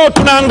sisi ambao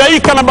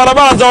tunahangaika na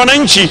barabara za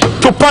wananchi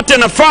tupate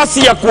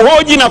nafasi ya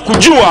kuhoji na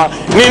kujua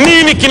ni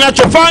nini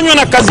kinachofanywa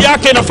na kazi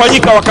yake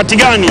inafanyika wakati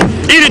gani,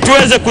 ili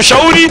tuweze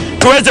kushauri,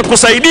 tuweze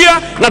kusaidia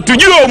na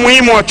tujue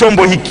umuhimu wa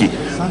chombo hiki.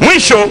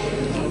 Mwisho,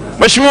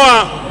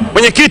 Mheshimiwa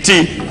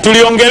Mwenyekiti,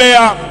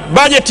 tuliongelea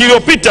bajeti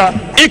iliyopita,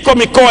 iko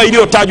mikoa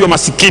iliyotajwa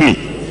masikini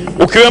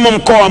ukiwemo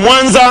mkoa wa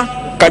Mwanza,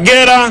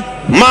 Kagera,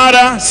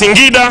 Mara,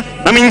 Singida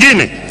na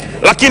mingine.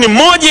 Lakini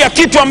moja ya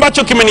kitu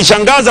ambacho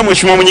kimenishangaza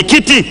Mheshimiwa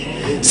Mwenyekiti,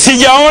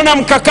 sijaona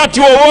mkakati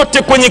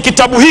wowote kwenye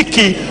kitabu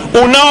hiki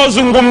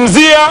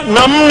unaozungumzia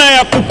namna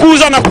ya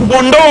kukuza na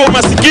kuondoa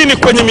umasikini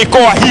kwenye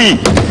mikoa hii.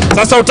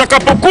 Sasa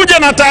utakapokuja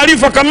na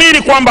taarifa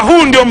kamili kwamba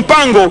huu ndio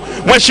mpango,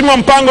 Mheshimiwa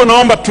Mpango,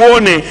 naomba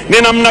tuone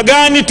ni namna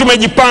gani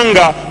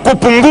tumejipanga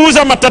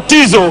kupunguza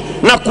matatizo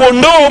na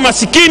kuondoa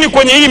umasikini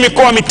kwenye hii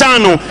mikoa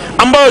mitano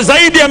ambayo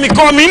zaidi ya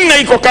mikoa minne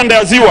iko kanda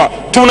ya Ziwa.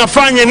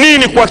 Tunafanya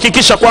nini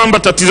kuhakikisha kwamba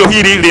tatizo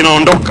hili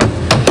linaondoka?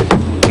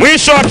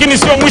 Mwisho, lakini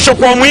sio mwisho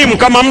kwa muhimu,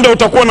 kama muda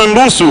utakuwa na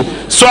nusu,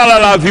 swala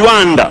la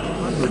viwanda.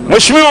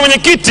 Mheshimiwa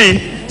Mwenyekiti,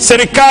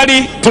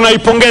 serikali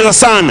tunaipongeza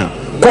sana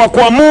kwa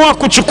kuamua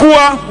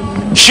kuchukua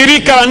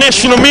shirika la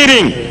National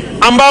Meeting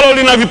ambalo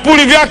lina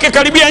vipuri vyake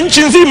karibia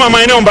nchi nzima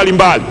maeneo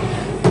mbalimbali.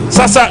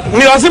 Sasa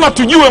ni lazima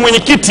tujue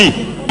Mwenyekiti,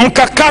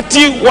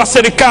 mkakati wa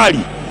serikali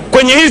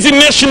kwenye hizi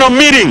National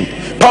Meeting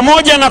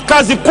pamoja na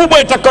kazi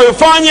kubwa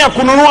itakayofanya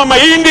kununua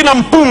mahindi na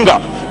mpunga,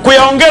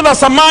 kuyaongeza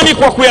thamani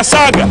kwa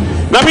kuyasaga.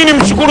 Na mimi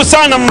nimshukuru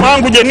sana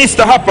mmangu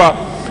Jenista hapa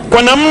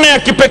kwa namna ya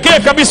kipekee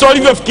kabisa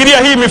walivyofikiria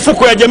hii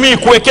mifuko ya jamii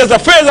kuwekeza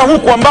fedha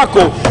huku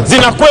ambako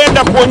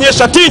zinakwenda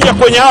kuonyesha tija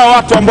kwenye hawa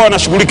watu ambao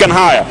wanashughulika na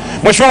haya.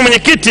 Mheshimiwa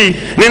Mwenyekiti,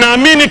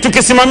 ninaamini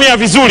tukisimamia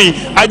vizuri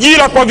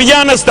ajira kwa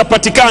vijana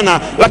zitapatikana,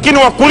 lakini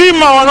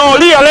wakulima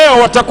wanaolia leo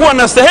watakuwa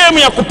na sehemu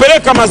ya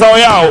kupeleka mazao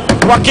yao,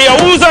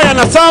 wakiyauza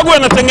yanasagwa,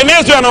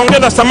 yanatengenezwa,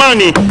 yanaongeza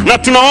thamani, na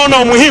tunaona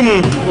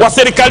umuhimu wa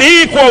serikali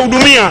hii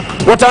kuwahudumia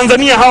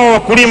Watanzania hawa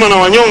wakulima na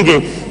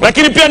wanyonge.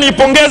 Lakini pia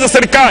niipongeze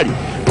serikali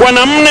kwa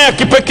namna ya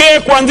kipekee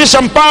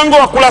kuanzisha mpango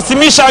wa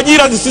kurasimisha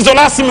ajira zisizo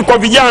rasmi kwa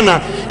vijana,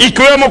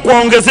 ikiwemo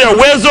kuwaongezea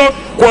uwezo,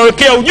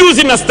 kuwawekea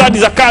ujuzi na stadi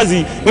za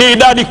kazi. Ni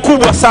idadi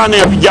kubwa sana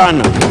ya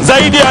vijana,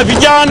 zaidi ya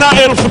vijana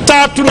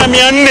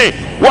 3,400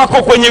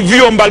 wako kwenye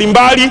vyuo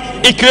mbalimbali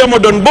ikiwemo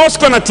Don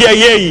Bosco na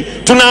TIA.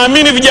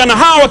 Tunaamini vijana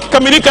hawa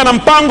wakikamilika na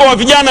mpango wa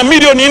vijana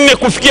milioni 4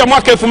 kufikia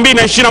mwaka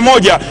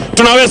 2021,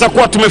 tunaweza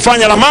kuwa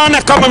tumefanya la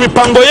maana kama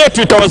mipango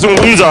yetu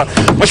itawazungumza.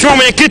 Mheshimiwa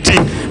Mwenyekiti,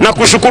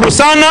 nakushukuru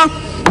sana.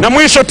 Na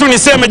mwisho tu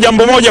niseme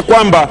jambo moja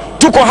kwamba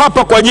tuko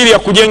hapa kwa ajili ya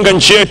kujenga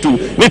nchi yetu.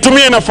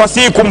 Nitumie nafasi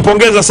hii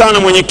kumpongeza sana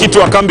mwenyekiti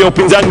wa kambi ya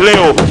upinzani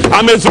leo.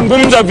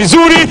 Amezungumza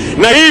vizuri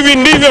na hivi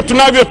ndivyo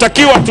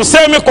tunavyotakiwa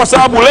tuseme, kwa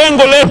sababu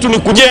lengo letu ni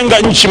kujenga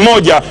nchi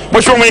moja.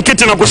 Mheshimiwa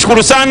Mwenyekiti,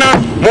 nakushukuru sana.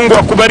 Mungu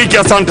akubariki.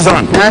 Asante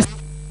sana.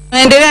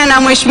 Tunaendelea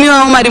na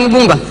Mheshimiwa Omar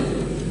Mgumba,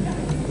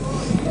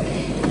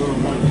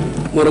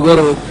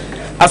 Morogoro.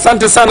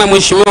 Asante sana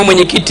Mheshimiwa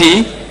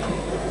Mwenyekiti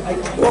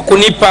kwa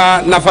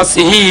kunipa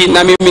nafasi hii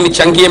na mimi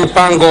nichangie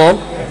mpango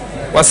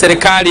wa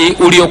serikali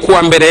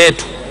uliokuwa mbele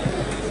yetu.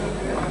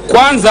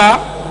 Kwanza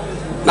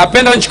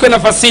napenda nichukue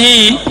nafasi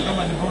hii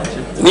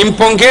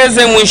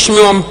nimpongeze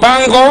Mheshimiwa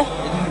Mpango,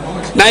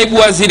 naibu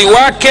waziri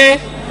wake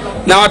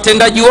na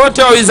watendaji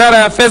wote wa Wizara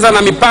ya Fedha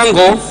na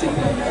Mipango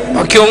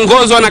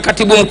wakiongozwa na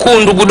Katibu Mkuu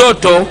ndugu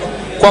Doto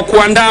kwa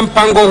kuandaa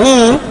mpango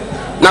huu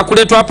na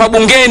kuletwa hapa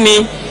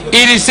bungeni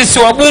ili sisi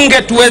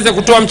wabunge tuweze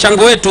kutoa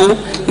mchango wetu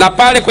na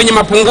pale kwenye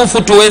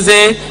mapungufu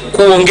tuweze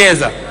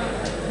kuongeza.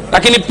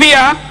 Lakini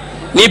pia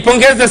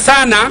niipongeze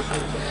sana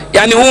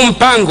huu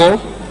mpango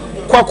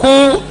kwa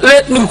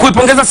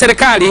kuipongeza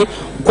serikali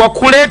kwa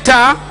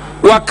kuleta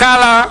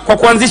wakala, kwa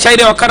kuanzisha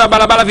ile wakala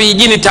barabara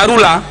vijijini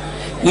TARURA.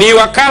 Ni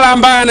wakala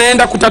ambaye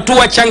anaenda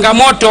kutatua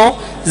changamoto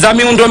za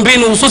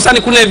miundombinu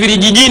hususan kule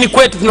vijijini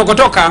kwetu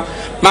tunakotoka.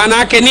 Maana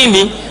yake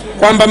nini?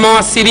 Kwamba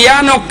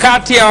mawasiliano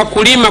kati ya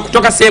wakulima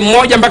kutoka sehemu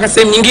moja mpaka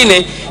sehemu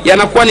nyingine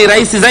yanakuwa ni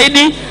rahisi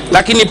zaidi,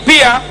 lakini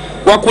pia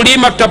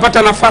wakulima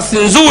tutapata nafasi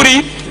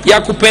nzuri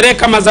ya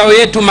kupeleka mazao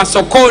yetu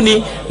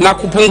masokoni na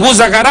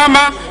kupunguza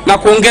gharama na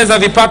kuongeza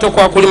vipato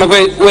kwa wakulima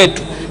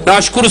wetu.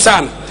 Nawashukuru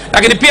sana.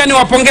 Lakini pia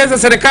niwapongeze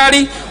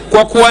serikali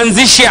kwa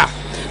kuanzisha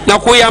na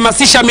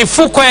kuihamasisha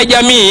mifuko ya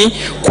jamii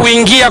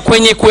kuingia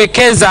kwenye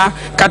kuwekeza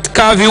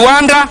katika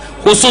viwanda,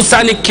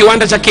 hususan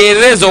kiwanda cha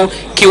kielelezo,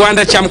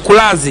 kiwanda cha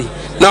Mkulazi.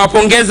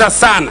 Nawapongeza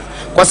sana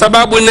kwa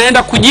sababu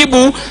inaenda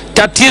kujibu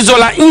tatizo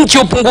la nchi,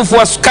 upungufu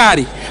wa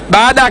sukari.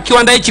 Baada ya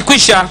kiwanda hichi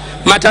kwisha,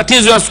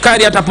 matatizo ya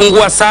sukari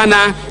yatapungua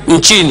sana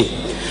nchini.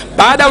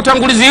 Baada ya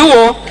utangulizi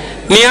huo,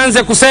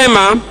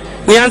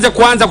 nianze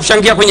kuanza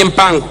kuchangia kwenye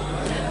mpango.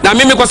 Na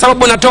mimi kwa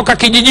sababu natoka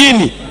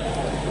kijijini,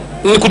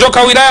 ni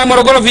kutoka wilaya ya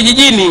Morogoro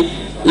vijijini,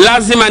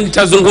 lazima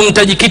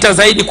nitajikita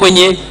zaidi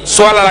kwenye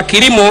swala la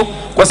kilimo,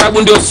 kwa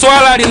sababu ndio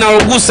swala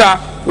linalogusa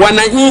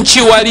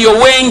wananchi walio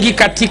wengi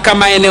katika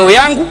maeneo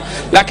yangu,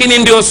 lakini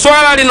ndio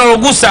swala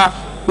linalogusa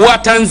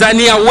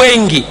Watanzania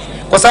wengi,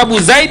 kwa sababu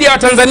zaidi ya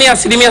Watanzania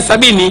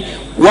 70%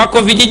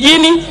 wako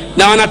vijijini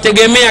na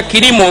wanategemea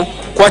kilimo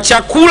kwa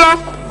chakula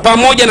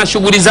pamoja na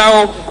shughuli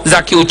zao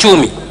za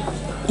kiuchumi.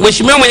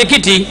 Mheshimiwa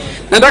Mwenyekiti,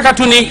 nataka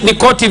tu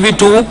nikoti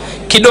vitu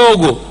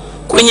kidogo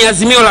kwenye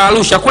azimio la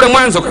Arusha. Kule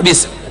mwanzo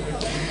kabisa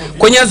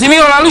kwenye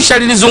azimio la Arusha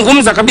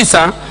lilizungumza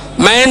kabisa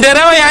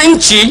maendeleo ya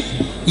nchi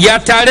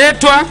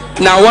yataletwa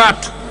na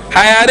watu,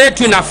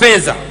 hayaletwi na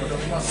fedha.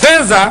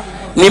 Fedha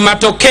ni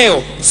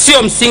matokeo,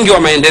 sio msingi wa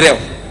maendeleo.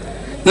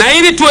 Na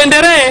ili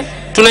tuendelee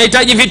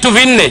tunahitaji vitu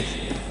vinne: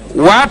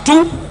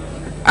 watu,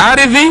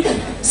 ardhi,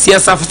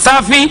 siasa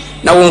safi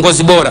na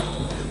uongozi bora.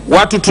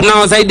 Watu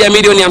tunao zaidi ya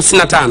milioni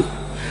 55.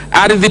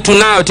 Ardhi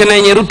tunayo tena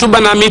yenye rutuba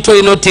na mito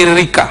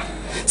inotiririka.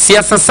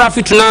 Siasa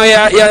safi tunayo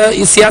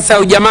ya siasa ya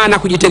ujamaa na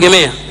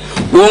kujitegemea.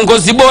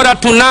 Uongozi bora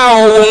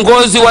tunao,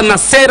 uongozi wana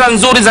sera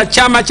nzuri za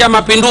Chama cha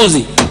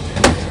Mapinduzi.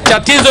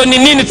 Tatizo ni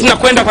nini?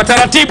 Tunakwenda kwa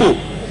taratibu.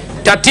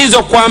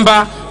 Tatizo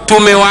kwamba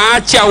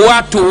tumewaacha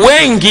watu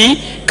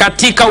wengi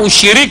katika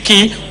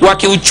ushiriki wa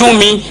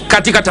kiuchumi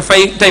katika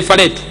taifa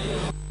letu.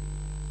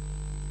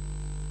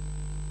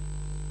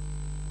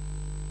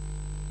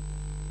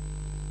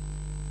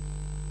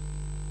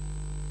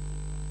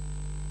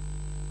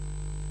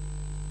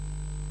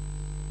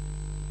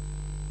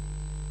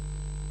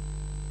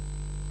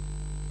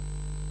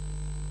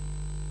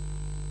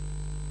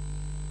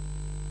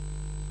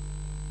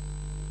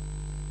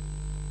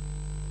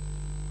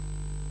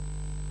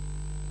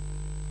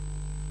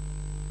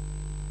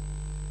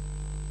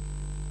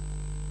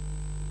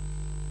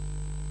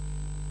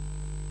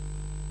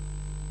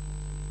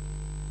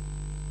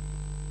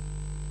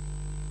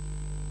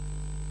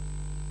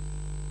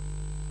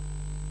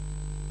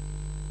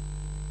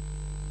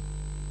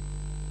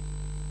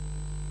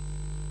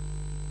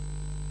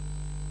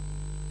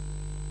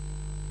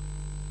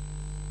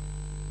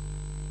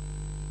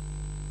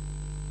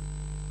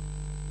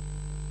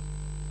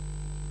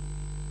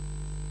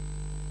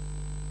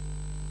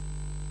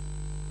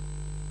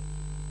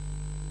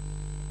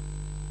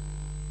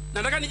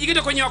 Nataka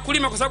nijikite kwenye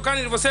wakulima kwa sababu kama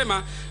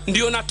nilivyosema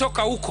ndio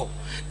natoka huko.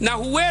 Na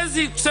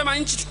huwezi kusema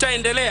nchi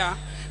tutaendelea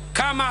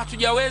kama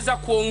hatujaweza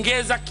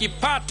kuongeza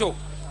kipato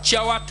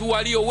cha watu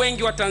walio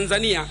wengi wa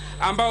Tanzania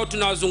ambao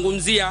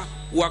tunawazungumzia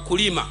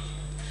wakulima.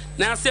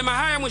 Na nasema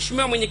haya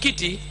Mheshimiwa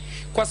Mwenyekiti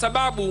kwa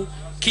sababu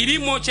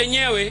kilimo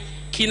chenyewe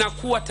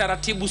kinakuwa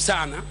taratibu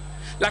sana,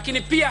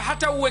 lakini pia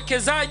hata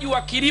uwekezaji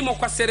wa kilimo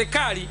kwa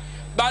serikali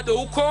bado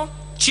uko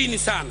chini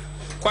sana.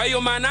 Kwa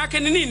hiyo maana yake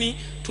ni nini?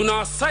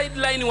 Tuna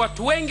sideline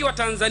watu wengi wa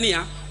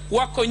Tanzania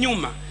wako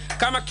nyuma.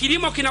 Kama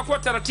kilimo kinakuwa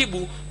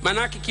taratibu,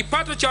 maana yake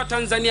kipato cha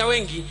Watanzania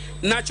wengi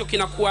nacho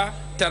kinakuwa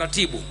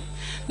taratibu.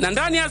 Na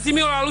ndani ya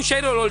azimio la Arusha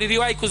hilo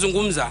liliwahi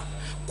kuzungumza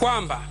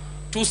kwamba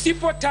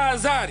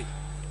tusipotahadhari,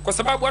 kwa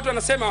sababu watu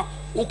wanasema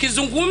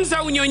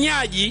ukizungumza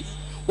unyonyaji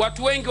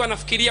watu wengi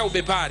wanafikiria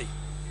ubepari,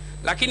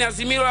 lakini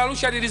azimio la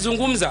Arusha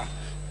lilizungumza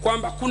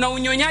kwamba kuna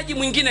unyonyaji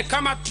mwingine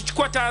kama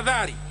tuchukua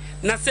tahadhari,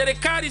 na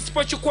serikali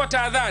isipochukua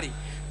tahadhari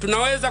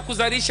tunaweza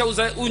kuzalisha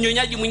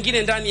unyonyaji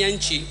mwingine ndani ya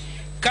nchi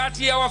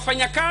kati ya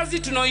wafanyakazi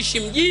tunaoishi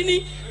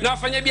mjini na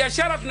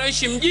wafanyabiashara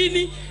tunaoishi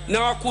mjini na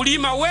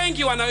wakulima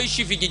wengi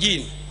wanaoishi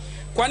vijijini.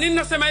 Kwa nini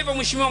nasema hivyo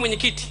Mheshimiwa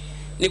Mwenyekiti?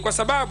 Ni kwa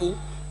sababu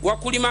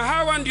wakulima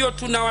hawa ndio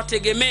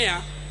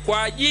tunawategemea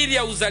kwa ajili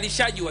ya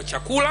uzalishaji wa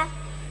chakula.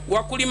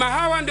 Wakulima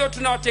hawa ndio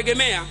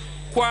tunawategemea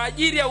kwa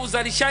ajili ya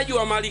uzalishaji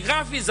wa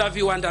malighafi za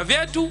viwanda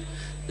vyetu,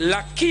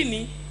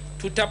 lakini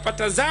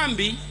tutapata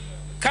dhambi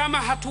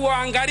kama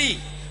hatuwaangalii,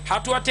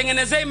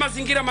 hatuwatengenezei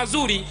mazingira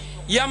mazuri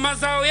ya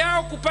mazao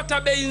yao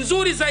kupata bei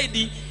nzuri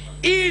zaidi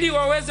ili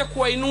waweze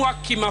kuwainua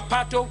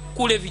kimapato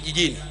kule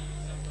vijijini.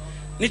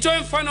 Nitoe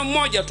mfano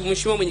mmoja tu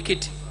Mheshimiwa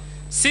Mwenyekiti.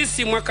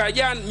 Sisi mwaka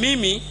jana,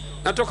 mimi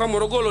natoka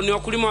Morogoro, ni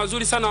wakulima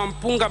wazuri sana wa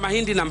mpunga,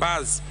 mahindi na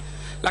mbaazi.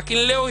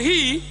 Lakini leo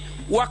hii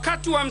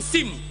wakati wa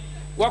msimu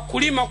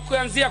wakulima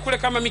kuanzia kule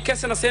kama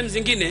Mikese na sehemu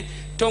zingine,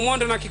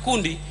 Tomondo na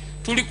Kikundi,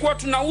 tulikuwa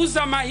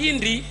tunauza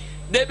mahindi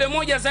debe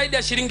moja zaidi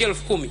ya shilingi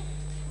 10,000,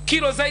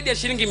 kilo zaidi ya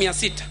shilingi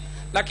 600,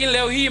 lakini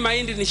leo hii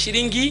mahindi ni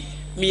shilingi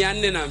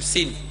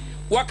 450.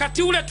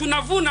 Wakati ule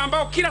tunavuna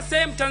ambao kila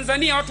sehemu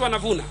Tanzania watu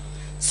wanavuna,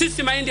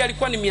 sisi mahindi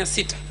yalikuwa ni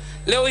 600.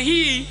 Leo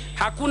hii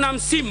hakuna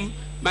msimu,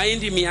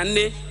 mahindi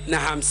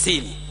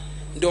 450.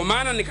 Ndio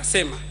maana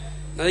nikasema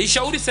na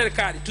nishauri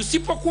serikali,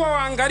 tusipokuwa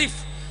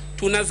waangalifu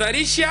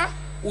tunazalisha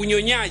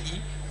unyonyaji,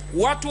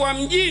 watu wa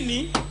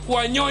mjini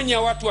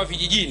kuwanyonya watu wa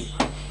vijijini.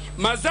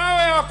 Mazao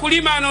ya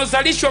wakulima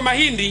yanayozalishwa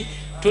mahindi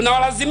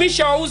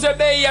tunawalazimisha wauze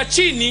bei ya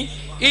chini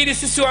ili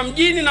sisi wa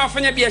mjini na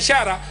wafanya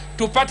biashara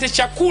tupate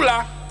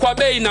chakula kwa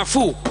bei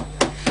nafuu.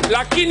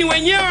 Lakini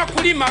wenyewe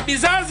wakulima,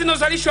 bidhaa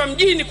zinazozalishwa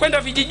mjini kwenda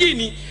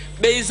vijijini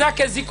bei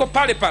zake ziko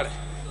pale pale.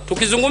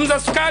 Tukizungumza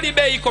sukari,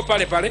 bei iko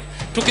pale pale.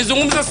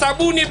 Tukizungumza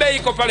sabuni, bei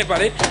iko pale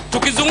pale.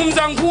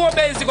 Tukizungumza nguo,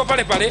 bei ziko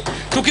pale pale.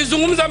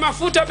 Tukizungumza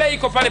mafuta, bei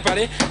iko pale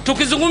pale.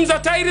 Tukizungumza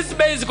tiles,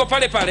 bei ziko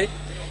pale pale.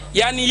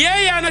 Yani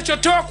yeye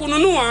anachotoa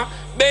kununua,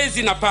 bei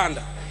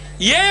zinapanda.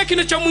 Yeye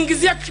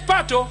kinachomuingizia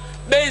kipato,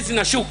 bei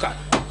zinashuka.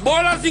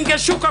 Bora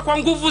zingeshuka kwa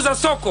nguvu za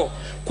soko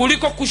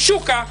kuliko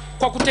kushuka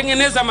kwa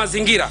kutengeneza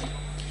mazingira.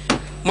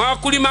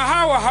 Wakulima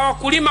hawa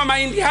hawakulima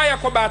mahindi haya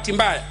kwa bahati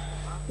mbaya.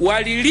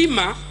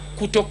 Walilima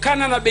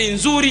kutokana na bei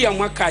nzuri ya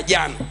mwaka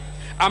jana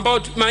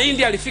ambao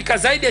mahindi yalifika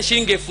zaidi ya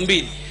shilingi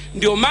 2000.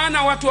 Ndio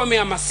maana watu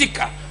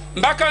wamehamasika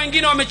mpaka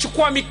wengine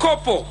wamechukua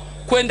mikopo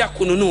kwenda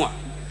kununua.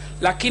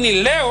 Lakini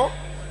leo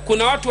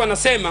kuna watu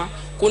wanasema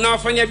kuna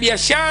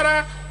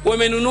wafanyabiashara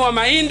wamenunua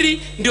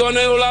mahindi ndio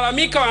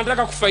wanayolalamika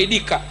wanataka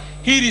kufaidika.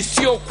 Hili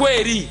sio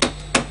kweli.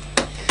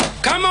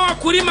 Kama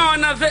wakulima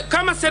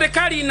kama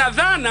serikali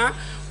inadhana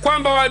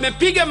kwamba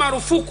wamepiga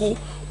marufuku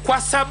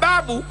kwa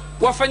sababu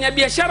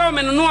wafanyabiashara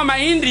wamenunua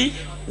mahindi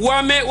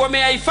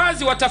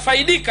wameyahifadhi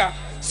watafaidika,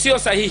 sio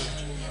sahihi.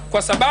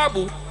 Kwa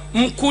sababu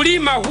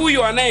mkulima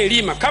huyo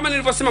anayelima, kama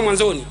nilivyosema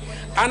mwanzoni,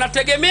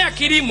 anategemea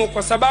kilimo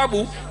kwa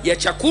sababu ya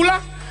chakula,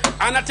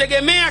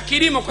 anategemea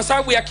kilimo kwa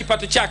sababu ya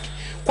kipato chake.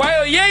 Kwa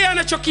hiyo yeye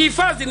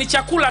anachokihifadhi ni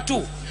chakula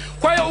tu.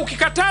 Kwa hiyo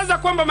ukikataza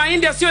kwamba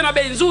mahindi asiwe na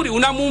bei nzuri,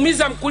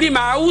 unamuumiza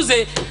mkulima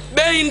auze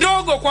bei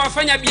ndogo kwa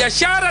wafanya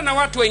biashara na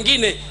watu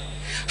wengine.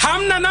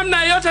 Hamna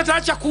namna yoyote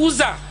ataacha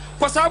kuuza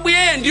kwa sababu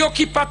yeye ndio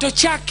kipato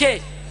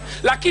chake.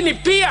 Lakini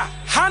pia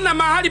hana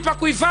mahali pa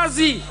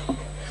kuhifadhi.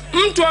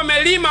 Mtu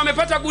amelima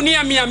amepata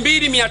gunia 200,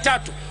 300.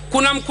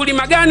 Kuna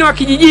mkulima gani wa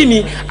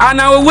kijijini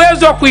ana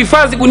uwezo wa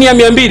kuhifadhi gunia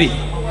 200?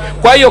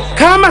 Kwa hiyo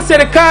kama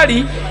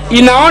serikali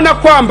inaona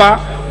kwamba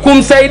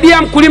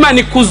kumsaidia mkulima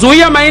ni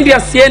kuzuia mahindi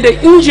asiende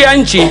nje ya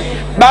nchi,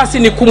 basi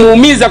ni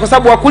kumuumiza, kwa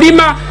sababu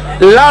wakulima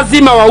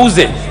lazima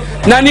wauze.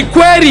 Na ni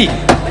kweli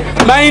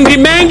mahindi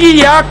mengi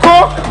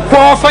yako kwa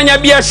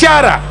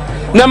wafanyabiashara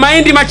na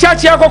mahindi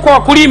machache yako kwa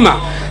wakulima.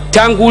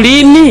 Tangu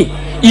lini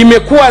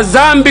imekuwa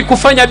dhambi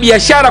kufanya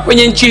biashara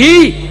kwenye nchi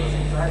hii?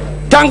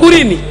 Tangu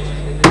lini?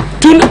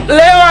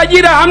 Leo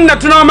ajira hamna,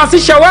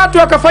 tunahamasisha watu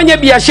wakafanya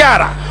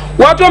biashara.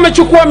 Watu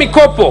wamechukua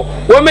mikopo,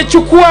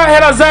 wamechukua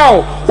hela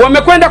zao,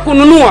 wamekwenda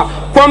kununua.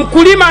 Kwa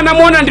mkulima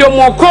anamuona ndio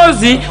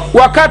mwokozi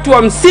wakati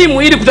wa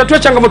msimu ili kutatua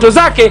changamoto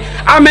zake,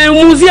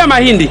 amemuuzia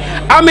mahindi,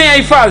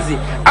 ameyahifadhi,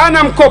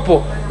 ana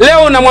mkopo.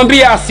 Leo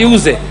unamwambia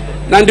asiuze.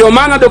 Na ndio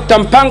maana Dr.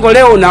 Mpango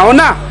leo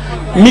unaona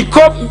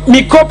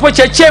mikopo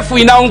chechefu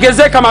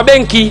inaongezeka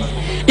mabenki.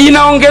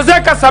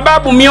 Inaongezeka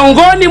sababu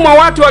miongoni mwa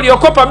watu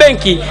waliokopa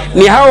benki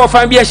ni hao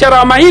wafanyabiashara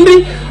wa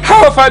mahindi,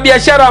 hao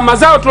wafanyabiashara wa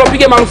mazao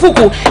tulopiga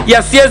marufuku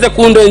yasiweze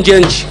kuundwa nje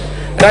nchi.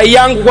 Rai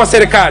yangu kwa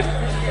serikali,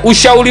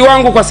 ushauri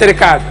wangu kwa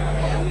serikali,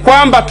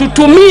 kwamba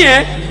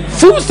tutumie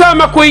fursa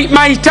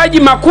mahitaji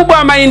makubwa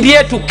ya mahindi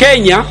yetu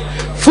Kenya,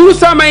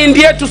 fursa ya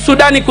mahindi yetu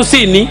Sudani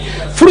Kusini,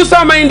 fursa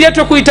ya mahindi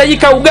yetu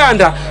kuhitajika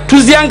Uganda,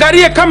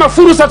 tuziangalie kama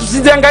fursa,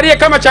 tusiziangalie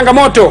kama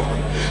changamoto.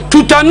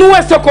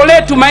 Tutanue soko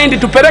letu mahindi,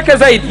 tupeleke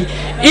zaidi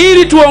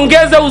ili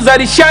tuongeze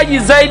uzalishaji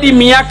zaidi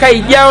miaka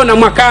ijayo na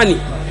mwakani.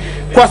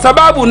 Kwa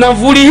sababu na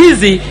vuli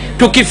hizi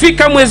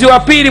tukifika mwezi wa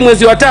pili,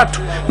 mwezi wa tatu,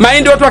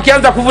 mahindi watu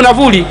wakianza kuvuna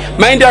vuli,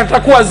 mahindi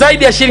yatakuwa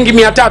zaidi ya shilingi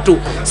 300.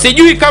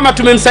 Sijui kama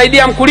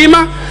tumemsaidia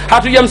mkulima,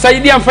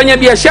 hatujamsaidia mfanya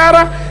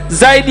biashara,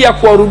 zaidi ya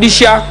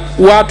kuwarudisha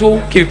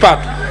watu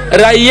kipato.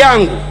 Rai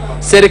yangu,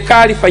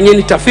 serikali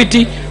fanyeni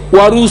tafiti,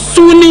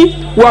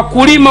 waruhusuni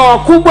wakulima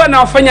wakubwa na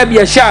wafanya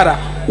biashara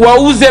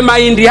wauze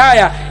mahindi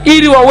haya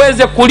ili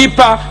waweze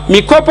kulipa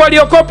mikopo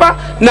waliokopa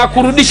na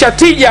kurudisha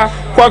tija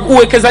kwa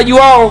uwekezaji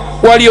wao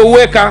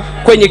waliouweka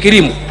kwenye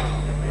kilimo.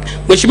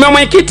 Mheshimiwa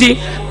Mwenyekiti,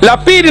 la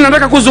pili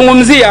nataka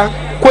kuzungumzia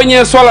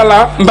kwenye swala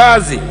la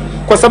mbazi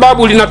kwa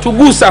sababu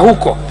linatugusa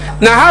huko.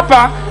 Na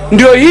hapa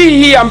ndio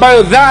hii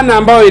ambayo dhana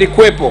ambayo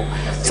ilikuwepo.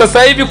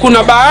 Sasa hivi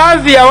kuna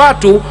baadhi ya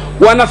watu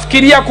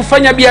wanafikiria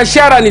kufanya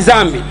biashara ni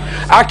dhambi.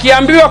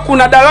 Akiambiwa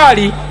kuna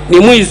dalali ni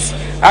mwizi,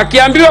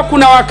 akiambiwa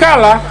kuna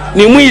wakala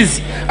ni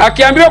mwizi,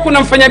 akiambiwa kuna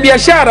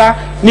mfanyabiashara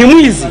ni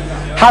mwizi.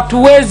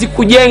 Hatuwezi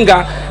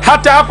kujenga.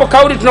 Hata hapo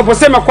kauli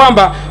tunaposema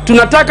kwamba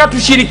tunataka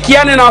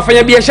tushirikiane na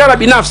wafanyabiashara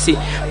binafsi,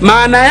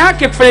 maana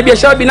yake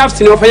wafanyabiashara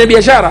binafsi ni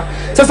wafanyabiashara.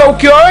 Sasa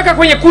ukiwaweka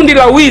kwenye kundi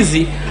la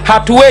wizi,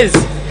 hatuwezi.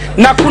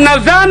 Na kuna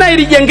dhana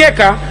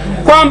ilijengeka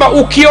kwamba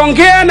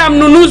ukiongea na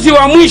mnunuzi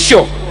wa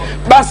mwisho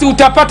basi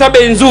utapata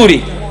bei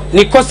nzuri.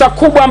 Ni kosa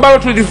kubwa ambalo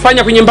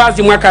tulifanya kwenye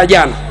mbazi mwaka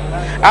jana.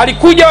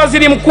 Alikuja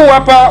waziri mkuu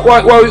hapa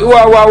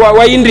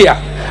wa India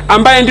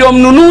ambaye ndio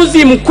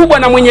mnunuzi mkubwa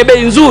na mwenye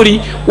bei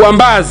nzuri wa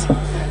mbazi.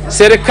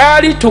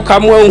 Serikali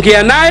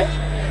tukamwongea naye,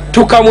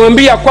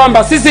 tukamwambia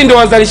kwamba sisi ndio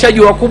wazalishaji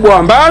wakubwa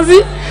wa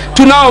mbazi,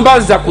 tunao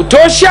mbazi za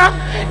kutosha,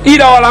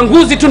 ila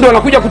walanguzi tu ndio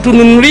wanakuja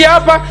kutununulia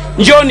hapa,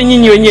 njoni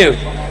nyinyi wenyewe.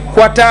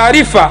 Kwa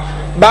taarifa,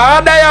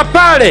 baada ya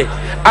pale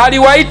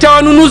aliwaita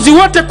wanunuzi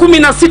wote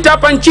 16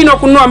 hapa nchini wa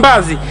kununua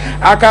mbazi,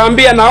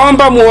 akaambia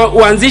naomba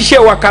uanzishe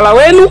wakala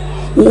wenu,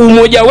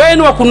 umoja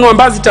wenu wa kununua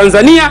mbazi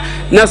Tanzania,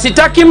 na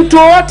sitaki mtu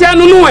wote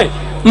anunue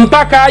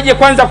mpaka aje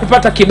kwanza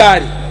kupata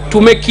kibali.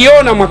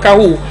 Tumekiona mwaka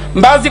huu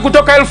mbazi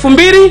kutoka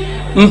 2000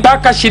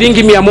 mpaka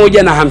shilingi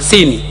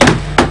 150.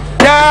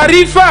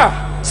 Taarifa,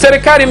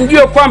 serikali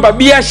mjue kwamba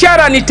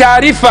biashara ni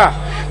taarifa.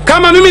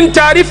 Kama mimi ni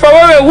taarifa,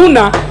 wewe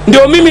huna,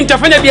 ndio mimi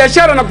nitafanya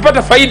biashara na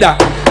kupata faida.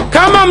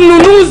 Kama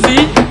mnunuzi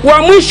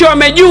wa mwisho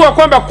amejua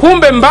kwamba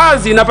kumbe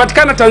mbazi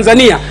inapatikana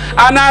Tanzania,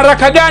 ana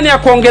haraka gani ya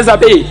kuongeza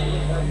bei?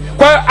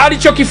 Kwa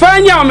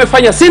alichokifanya,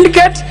 wamefanya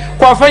syndicate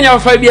kwa wafanya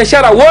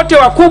biashara wote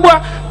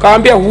wakubwa,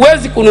 kawaambia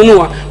huwezi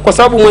kununua, kwa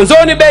sababu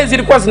mwanzoni bei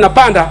zilikuwa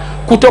zinapanda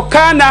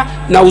kutokana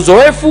na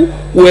uzoefu,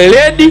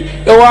 ueledi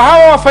wa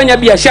hawa wafanya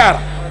biashara,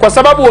 kwa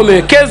sababu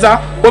wamewekeza,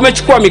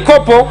 wamechukua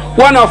mikopo,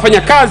 wana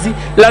wafanya kazi,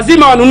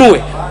 lazima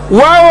wanunue.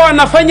 Wao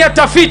wanafanya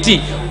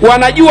tafiti,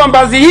 wanajua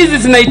mbazi hizi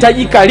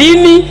zinahitajika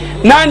lini,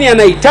 nani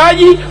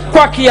anahitaji,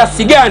 kwa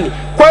kiasi gani.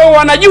 Kwa hiyo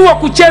wanajua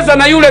kucheza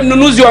na yule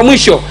mnunuzi wa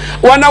mwisho.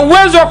 Wana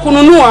uwezo wa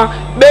kununua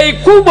bei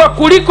kubwa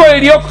kuliko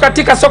iliyoko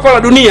katika soko la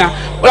dunia,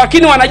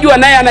 lakini wanajua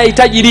naye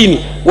anahitaji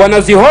lini.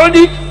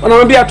 Wanaziholdi,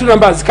 wanamwambia hatuna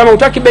mbazi, kama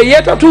utaki bei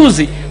yetu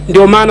tuuzi.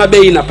 Ndio maana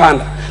bei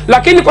inapanda.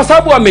 Lakini kwa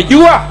sababu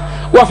wamejua,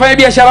 wafanya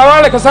biashara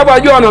wale, kwa sababu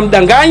wajua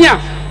wanamdanganya,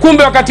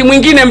 kumbe wakati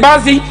mwingine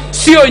mbazi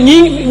sio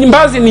nyingi,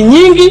 mbazi ni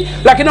nyingi,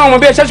 lakini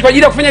wanamwambia chache kwa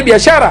ajili ya kufanya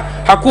biashara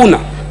hakuna.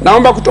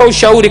 Naomba kutoa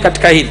ushauri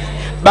katika hili.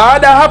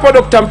 Baada ya hapo,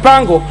 Dr.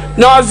 Mpango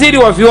na waziri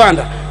wa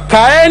viwanda,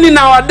 kaeni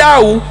na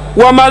wadau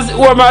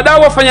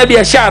wafanya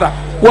biashara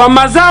wa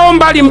mazao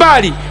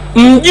mbalimbali,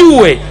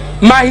 mjue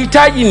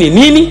mahitaji ni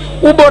nini,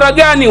 ubora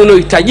gani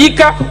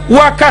unaohitajika,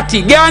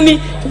 wakati gani,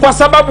 kwa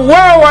sababu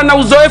wao wana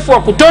uzoefu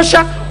wa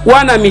kutosha,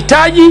 wana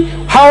mitaji,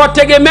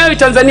 hawategemewi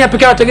Tanzania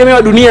pekee,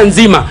 wategemewa dunia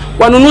nzima.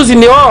 Wanunuzi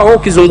ni wao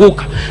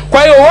ukizunguka.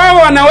 Kwa hiyo wao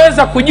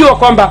wanaweza kujua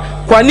kwamba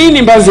kwa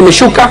nini mbazi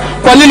zimeshuka,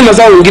 kwa nini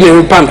mazao mengine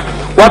yamepanda.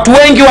 Watu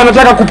wengi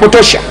wanataka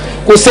kupotosha,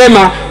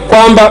 kusema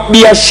kwamba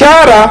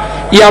biashara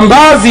ya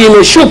mbazi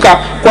imeshuka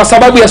kwa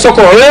sababu ya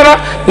soko holela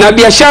na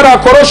biashara ya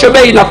korosho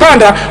bei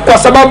inapanda kwa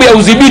sababu ya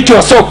udhibiti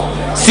wa soko.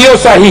 Sio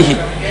sahihi.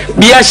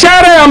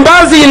 Biashara ya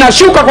mbazi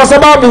inashuka kwa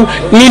sababu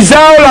ni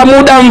zao la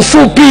muda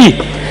mfupi.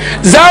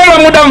 Zao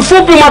la muda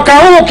mfupi mwaka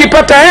huu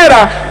ukipata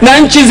hera na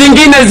nchi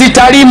zingine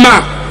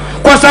zitalima,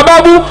 kwa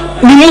sababu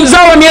ni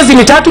zao la miezi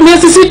 3,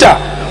 miezi 6.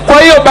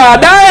 Kwa hiyo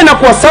baadaye na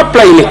kuwa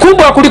supply ni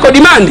kubwa kuliko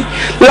demand.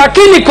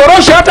 Lakini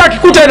korosho hata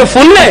akikuta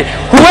 4000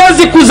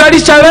 huwezi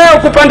kuzalisha leo,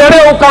 kupanda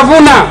leo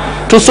ukavuna.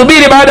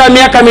 Tusubiri baada ya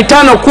miaka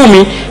 5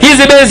 10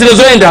 hizi bei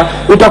zilizoenda,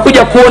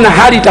 utakuja kuona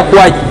hali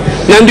itakuwaje.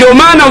 Na ndio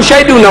maana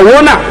ushahidi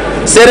unauona,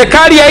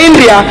 serikali ya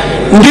India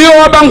ndio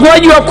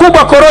wabanguaji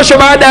wakubwa korosho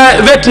baada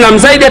ya Vietnam,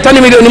 zaidi ya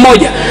tani milioni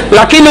 1,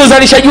 lakini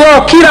uzalishaji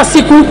wao kila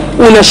siku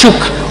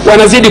unashuka,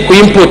 wanazidi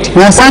kuimport.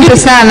 Asante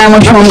sana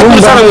Mheshimiwa Mbunge.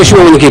 Asante sana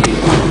Mheshimiwa Mwenyekiti.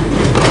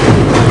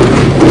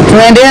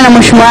 Tunaendelea na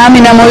Mheshimiwa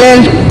Amina Molel.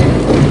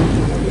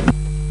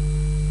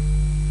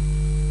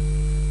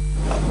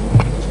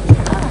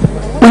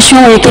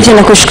 Mheshimiwa Mwenyekiti,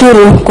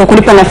 nakushukuru kwa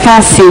kunipa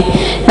nafasi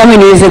nami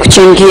niweze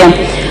kuchangia.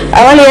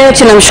 Awali ya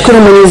yote namshukuru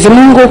Mwenyezi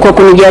Mungu kwa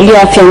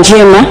kunijalia afya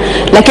njema,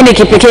 lakini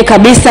kipekee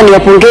kabisa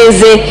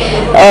niwapongeze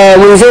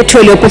wenzetu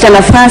waliopata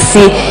nafasi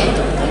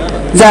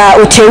za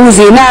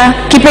uteuzi, na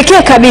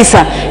kipekee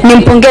kabisa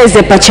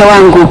nimpongeze pacha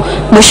wangu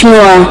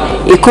Mheshimiwa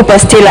Ikupa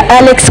Stella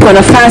Alex kwa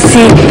nafasi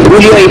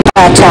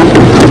ulioipata.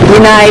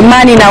 Nina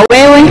imani na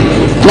wewe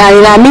na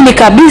ninaamini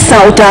kabisa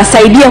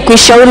utasaidia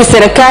kuishauri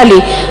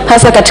serikali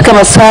hasa katika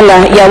masuala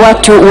ya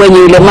watu wenye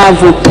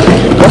ulemavu.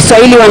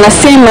 Waswahili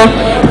wanasema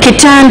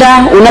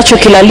kitanda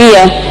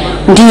unachokilalia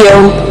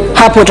ndio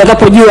hapo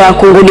utakapojua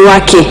kunguni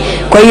wake.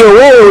 Kwa hiyo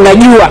wewe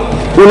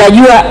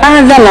unajua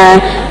adha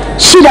na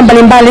shida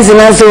mbalimbali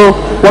zinazo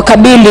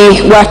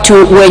wakabili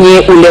watu wenye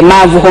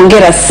ulemavu.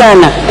 Hongera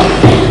sana.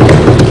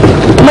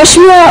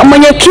 Mheshimiwa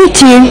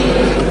Mwenyekiti,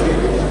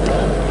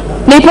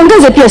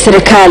 niipongeze pia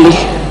serikali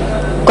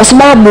kwa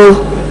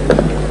sababu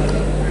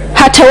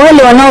hata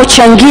wale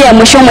wanaochangia,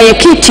 Mheshimiwa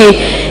Mwenyekiti,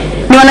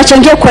 ni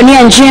wanachangia kwa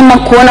nia njema,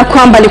 kuona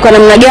kwamba ni kwa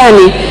namna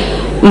gani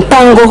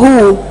mpango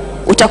huu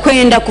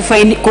utakwenda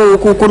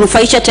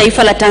kunufaisha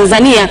taifa la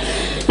Tanzania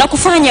na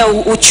kufanya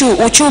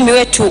uchumi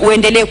wetu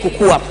uendelee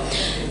kukua.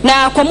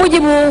 Na kwa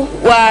mujibu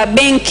wa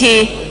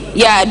Benki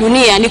ya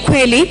Dunia, ni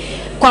kweli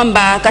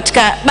kwamba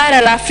katika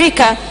bara la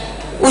Afrika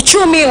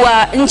uchumi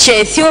wa nchi ya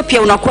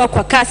Ethiopia unakuwa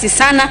kwa kasi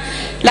sana,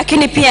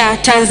 lakini pia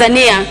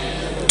Tanzania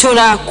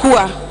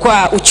tunakuwa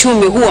kwa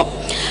uchumi huo.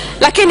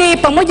 Lakini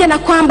pamoja na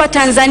kwamba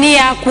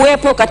Tanzania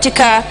kuwepo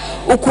katika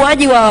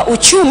ukuaji wa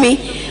uchumi,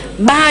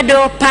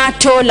 bado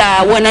pato la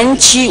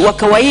wananchi wa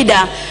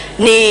kawaida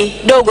ni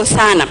dogo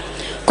sana,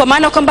 kwa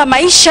maana kwamba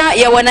maisha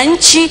ya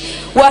wananchi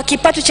wa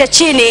kipato cha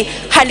chini,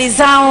 hali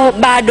zao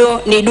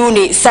bado ni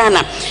duni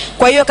sana.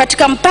 Kwa hiyo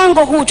katika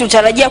mpango huu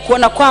tunatarajia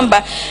kuona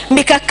kwamba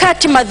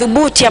mikakati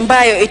madhubuti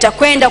ambayo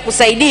itakwenda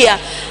kusaidia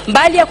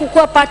mbali ya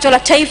kukua pato la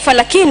taifa,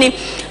 lakini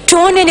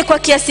tuone ni kwa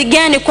kiasi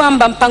gani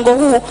kwamba mpango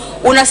huu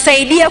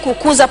unasaidia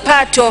kukuza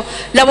pato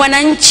la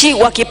wananchi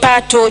wa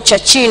kipato cha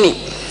chini.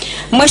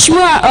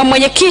 Mheshimiwa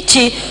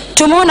Mwenyekiti,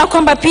 tumeona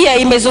kwamba pia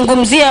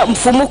imezungumzia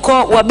mfumuko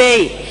wa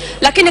bei.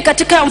 Lakini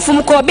katika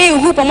mfumuko wa bei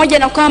huu, pamoja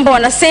na kwamba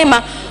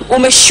wanasema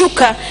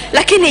umeshuka,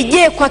 lakini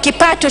je, kwa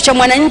kipato cha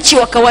mwananchi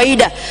wa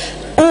kawaida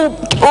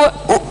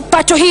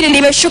pato hili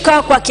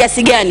limeshuka kwa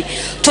kiasi gani?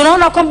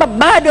 Tunaona kwamba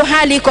bado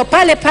hali iko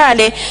pale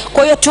pale.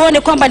 Kwa hiyo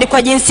tuone kwamba ni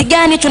kwa jinsi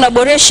gani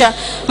tunaboresha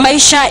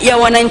maisha ya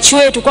wananchi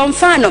wetu. Kwa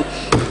mfano,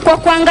 kwa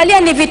kuangalia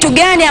ni vitu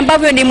gani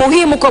ambavyo ni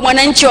muhimu kwa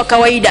mwananchi wa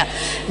kawaida.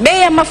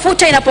 Bei ya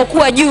mafuta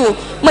inapokuwa juu,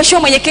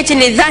 Mheshimiwa Mwenyekiti,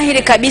 ni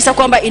dhahiri kabisa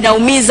kwamba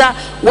inaumiza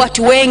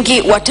watu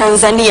wengi wa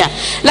Tanzania.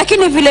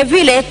 Lakini vile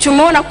vile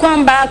tumeona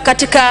kwamba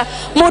katika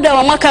muda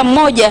wa mwaka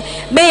mmoja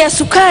bei ya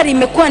sukari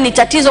imekuwa ni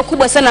tatizo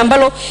kubwa sana,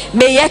 ambalo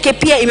bei yake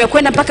pia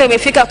imekwenda mpaka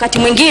imefika wakati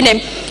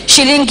mwingine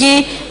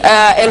shilingi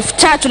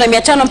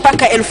 3,500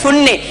 mpaka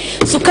 4,000.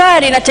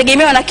 Sukari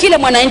inategemewa na kila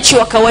mwananchi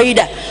wa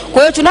kawaida.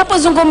 Kwa hiyo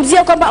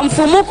tunapozungumzia kwamba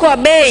mfumuko wa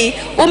bei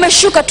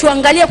umeshuka,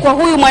 tuangalie kwa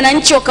huyu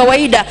mwananchi wa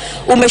kawaida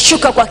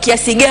umeshuka kwa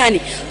kiasi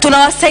gani.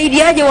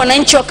 Tunawasaidiaje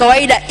wananchi wa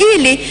kawaida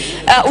ili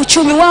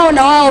uchumi wao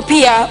na wao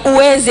pia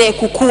uweze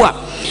kukua.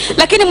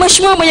 Lakini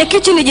Mheshimiwa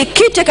Mwenyekiti,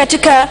 nijikite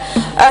katika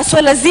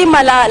swala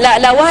zima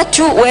la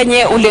watu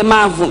wenye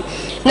ulemavu.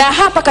 Na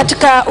hapa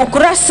katika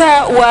ukurasa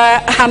wa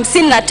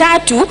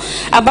 53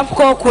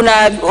 ambapo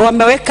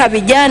wameweka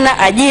vijana,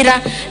 ajira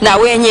na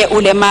wenye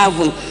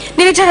ulemavu.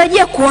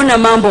 Nilitarajia kuona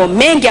mambo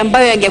mengi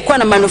ambayo yangekuwa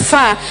na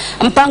manufaa.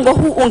 Mpango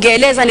huu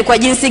ungeeleza ni kwa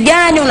jinsi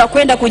gani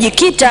unakwenda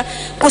kujikita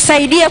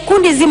kusaidia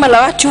kundi zima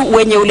la watu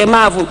wenye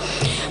ulemavu.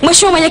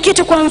 Mheshimiwa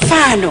Mwenyekiti, kwa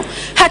mfano,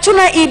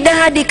 hatuna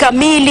idadi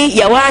kamili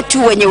ya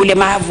watu wenye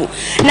ulemavu,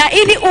 na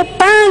ili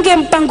upange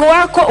mpango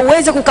wako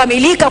uweze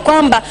kukamilika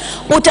kwamba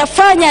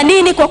utafanya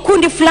nini kwa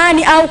kundi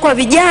fulani au kwa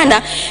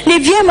vijana, ni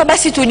vyema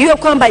basi tujue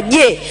kwamba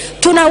je,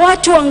 tuna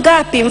watu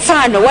wangapi,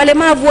 mfano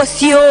walemavu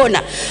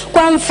wasioona,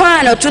 kwa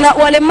mfano tuna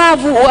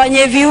walemavu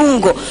wenye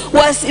viungo,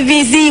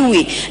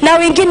 viziwi na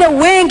wengine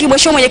wengi.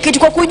 Mheshimiwa Mwenyekiti,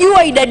 kwa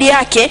kujua idadi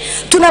yake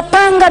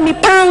tunapanga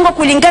mipango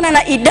kulingana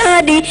na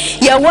idadi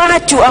ya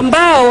watu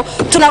ambao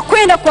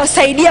tunakwenda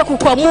kuwasaidia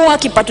kukwamua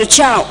kipato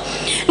chao.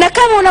 Na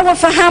kama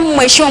unavyofahamu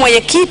Mheshimiwa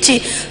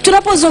Mwenyekiti,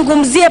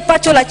 tunapozungumzia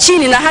pato la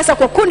chini na hasa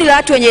kwa kundi la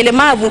watu wenye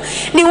ulemavu,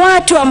 ni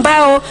watu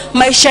ambao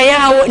maisha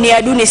yao ni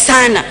ya duni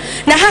sana,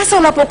 na hasa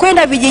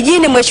unapokwenda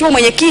vijijini Mheshimiwa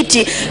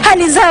Mwenyekiti,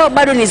 hali zao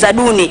bado ni za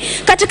duni.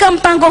 Katika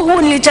mpango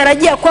huu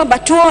nilitarajia kwamba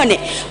tuone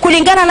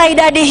kulingana na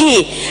idadi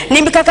hii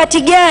ni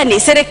mikakati gani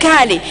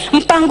serikali,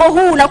 mpango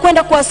huu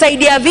unakwenda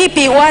kuwasaidia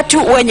vipi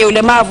watu wenye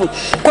ulemavu.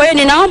 Kwa hiyo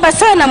ninaomba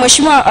sana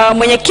Mheshimiwa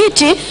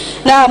Mwenyekiti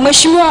na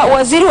Mheshimiwa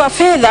Waziri wa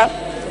Fedha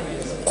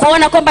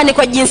kuona kwamba ni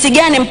kwa jinsi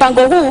gani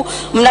mpango huu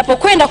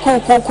mnapokwenda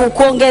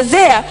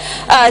kuongezea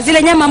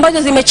zile nyama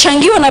ambazo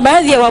zimechangiwa na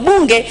baadhi ya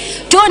wabunge,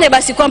 tuone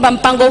basi kwamba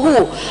mpango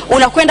huu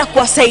unakwenda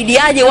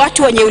kuwasaidiaje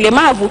watu wenye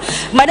ulemavu,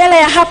 badala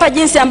ya hapa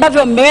jinsi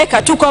ambavyo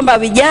mmeweka tu kwamba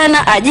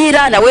vijana,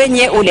 ajira na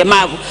wenye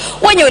ulemavu.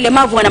 Wenye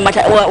ulemavu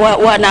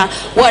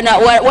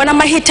wana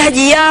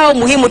mahitaji yao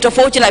muhimu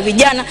tofauti na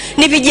vijana.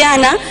 Ni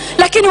vijana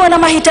lakini wana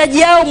mahitaji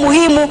yao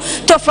muhimu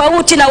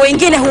tofauti na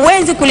wengine,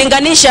 huwezi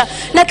kulinganisha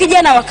na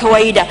kijana wa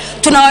kawaida.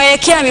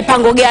 Tunawawekea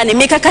mipango gani,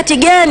 mikakati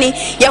gani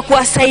ya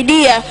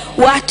kuwasaidia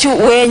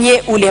watu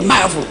wenye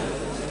ulemavu?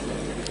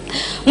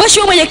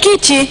 Mheshimiwa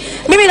Mwenyekiti,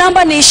 mimi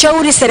naomba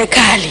niishauri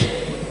serikali,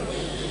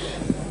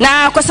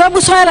 na kwa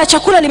sababu swala la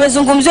chakula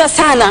limezungumziwa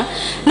sana,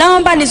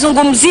 naomba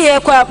nizungumzie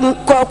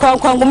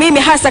kwangu mimi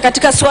hasa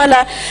katika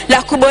swala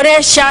la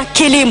kuboresha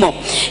kilimo.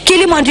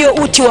 Kilimo ndio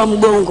uti wa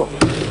mgongo.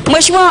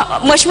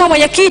 Mheshimiwa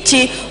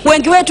Mwenyekiti,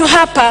 wengi wetu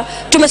hapa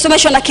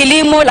tumesomeshwa na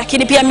kilimo,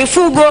 lakini pia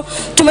mifugo,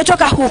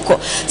 tumetoka huko.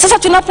 Sasa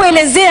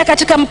tunapoelezea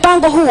katika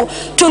mpango huu,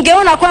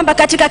 tungeona kwamba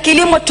katika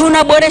kilimo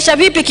tunaboresha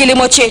vipi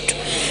kilimo chetu.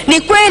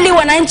 Ni kweli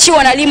wananchi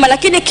wanalima,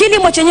 lakini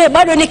kilimo chenyewe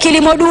bado ni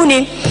kilimo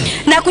duni,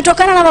 na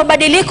kutokana na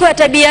mabadiliko ya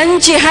tabia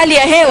nchi, hali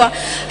ya hewa,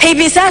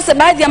 hivi sasa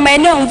baadhi ya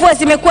maeneo mvua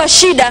zimekuwa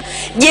shida.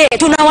 Je,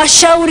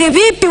 tunawashauri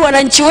vipi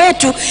wananchi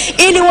wetu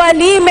ili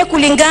walime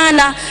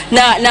kulingana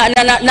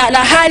na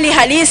hali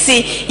halisi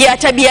ya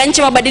tabia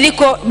nchi,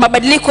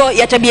 mabadiliko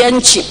ya tabia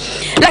nchi?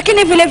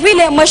 Lakini vile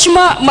vile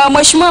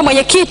Mheshimiwa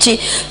Mwenyekiti,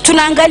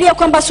 tunaangalia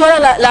kwamba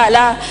swala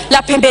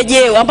la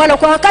pembejeo ambalo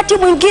kwa wakati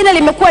mwingine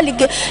limekuwa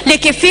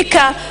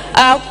likifika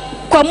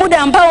kwa muda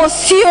ambao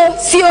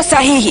sio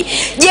sahihi.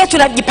 Je,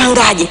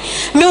 tunajipangaje?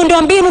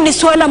 Miundombinu ni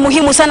swala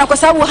muhimu sana, kwa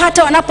sababu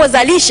hata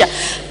wanapozalisha,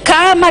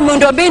 kama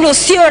miundombinu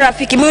sio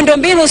rafiki,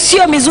 miundombinu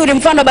sio mizuri,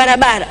 mfano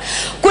barabara.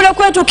 Kule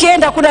kwetu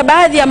ukienda, kuna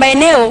baadhi ya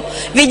maeneo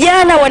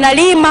vijana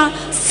wanalima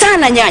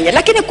sana nyanya,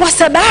 lakini kwa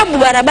sababu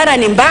barabara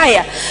ni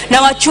mbaya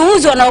na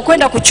wachuuzi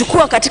wanaokwenda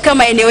kuchukua katika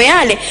maeneo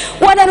yale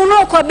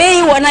wananunua kwa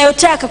bei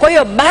wanayotaka, kwa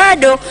hiyo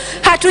bado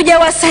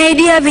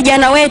hatujawasaidia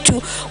vijana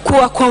wetu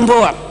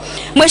kuwakomboa.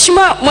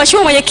 Mheshimiwa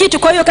Mwenyekiti,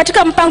 kwa hiyo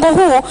katika mpango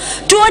huu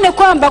tuone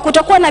kwamba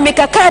kutakuwa na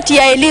mikakati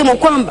ya elimu,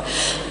 kwamba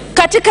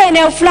katika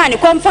eneo fulani,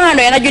 kwa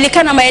mfano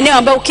yanajulikana maeneo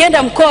ambayo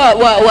ukienda mkoa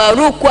wa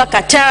Rukwa,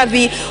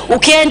 Katavi,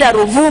 ukienda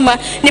Ruvuma,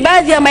 ni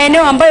baadhi ya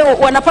maeneo ambayo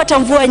wanapata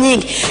mvua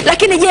nyingi.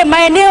 Lakini je,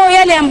 maeneo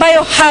yale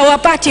ambayo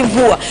hawapati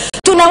mvua,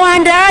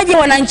 tunawaandaaje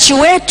wananchi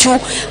wetu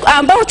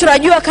ambao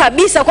tunajua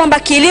kabisa kwamba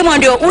kilimo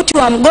ndio uti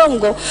wa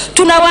mgongo,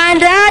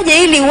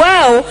 tunawaandaaje ili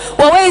wao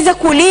waweze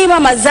kulima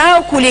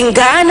mazao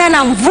kulingana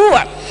na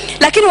mvua,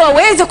 lakini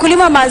waweze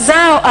kulima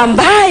mazao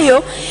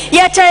ambayo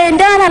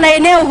yataendana na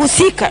eneo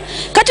husika.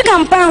 Katika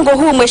mpango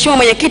huu Mheshimiwa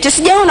Mwenyekiti,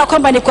 sijaona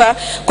kwamba ni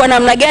kwa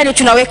namna gani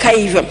tunaweka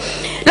hivyo.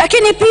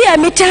 Lakini pia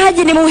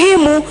mitaji ni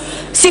muhimu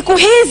siku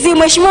hizi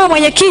Mheshimiwa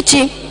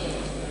Mwenyekiti,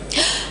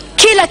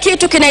 kila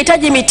kitu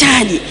kinahitaji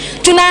mitaji.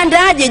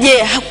 Tunaandaaje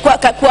je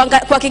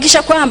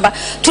kuhakikisha kwamba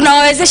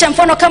tunawawezesha,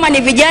 mfano kama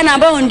ni vijana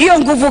ambao ndio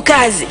nguvu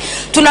kazi,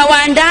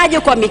 tunawaandaaje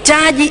kwa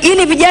mitaji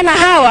ili vijana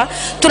hawa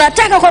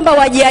tunataka kwamba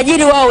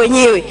wajiajiri wao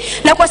wenyewe,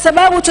 na kwa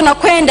sababu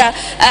tunakwenda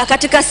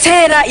katika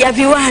sera ya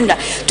viwanda,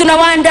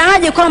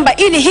 tunawaandaaje kwamba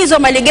ili hizo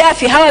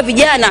malighafi hawa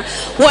vijana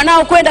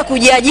wanaokwenda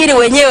kujiajiri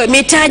wenyewe,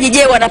 mitaji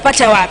je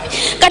wanapata wapi?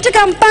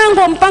 Katika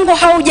mpango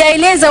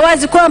haujaeleza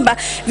wazi kwamba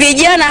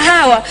vijana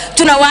hawa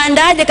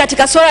tunawaandaaje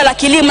katika swala la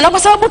kilimo, na kwa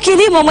sababu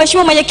kilimo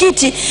Mheshimiwa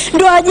Mwenyekiti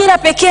ndio ajira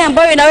pekee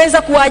ambayo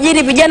inaweza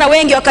kuajiri vijana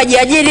wengi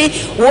wakajiajiri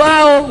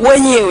wao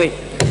wenyewe.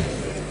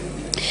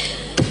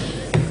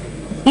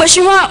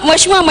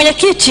 Mheshimiwa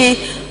Mwenyekiti,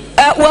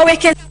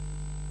 wawekeza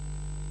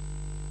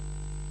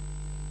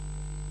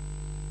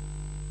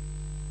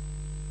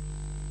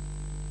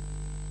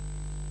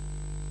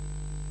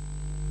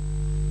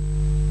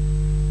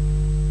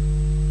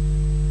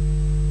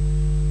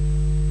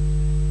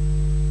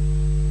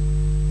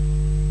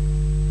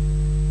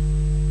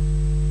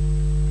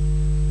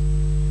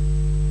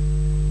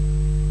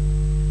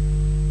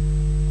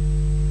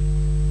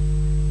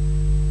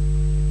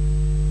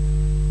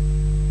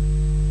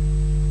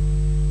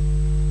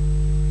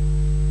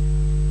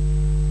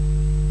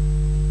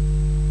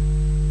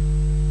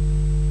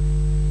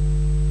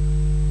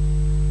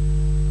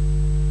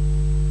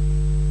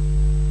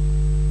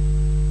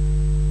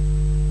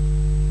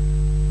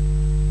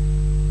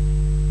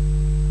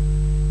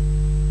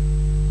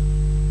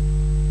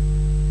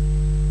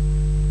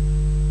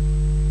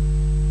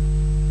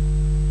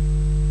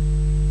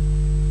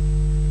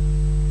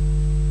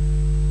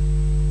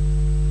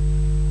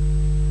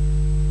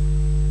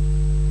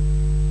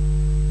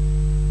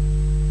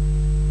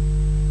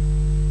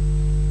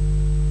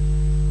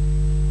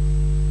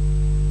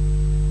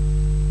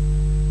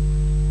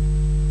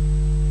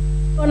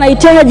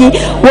wanahitaji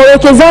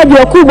wawekezaji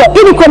wakubwa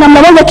ili kwa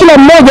namna moja kila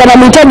mmoja na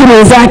mhitaji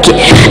mwenzake.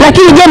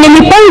 Lakini je, ni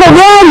mipango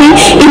gani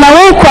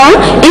inawekwa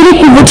ili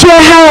kuvutia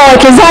hawa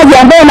wawekezaji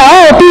ambao na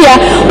wao pia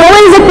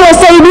waweze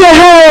kuwasaidia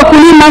hawa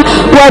wakulima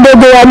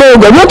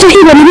wadogo? Yote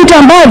hivyo ni vitu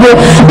ambavyo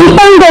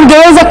mpango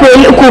ungeweza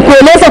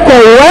kueleza kwa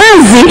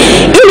uwazi,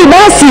 ili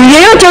basi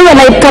yeyote yule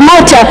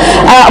anayekamata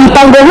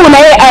mpango huu na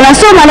yeye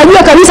anasoma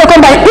anajua kabisa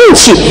kwamba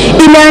nchi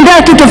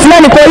imeandaa kitu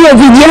fulani. Kwa hiyo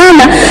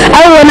vijana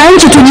au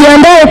wananchi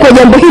tujiandae kwa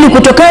jambo hili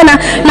kutokana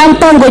na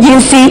mpango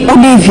jinsi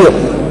ulivyo.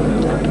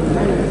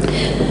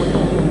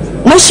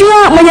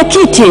 Mheshimiwa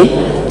Mwenyekiti,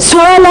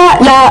 swala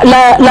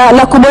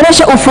la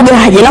kuboresha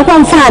ufugaji, na kwa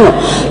mfano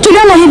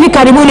tuliona hivi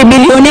karibuni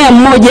bilionea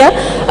mmoja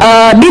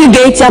Bill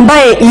Gates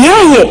ambaye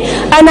yeye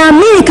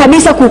anaamini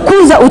kabisa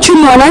kukuza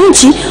uchumi wa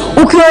wananchi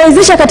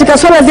ukiwawezesha katika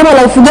swala zima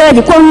la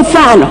ufugaji. Kwa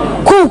mfano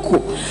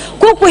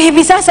kuku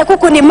hivi sasa,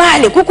 kuku ni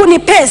mali, kuku ni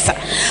pesa.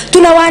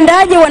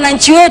 Tunawaandaaje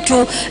wananchi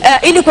wetu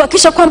ili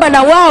kuhakikisha kwamba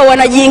na wao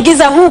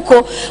wanajiingiza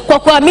huko kwa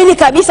kuamini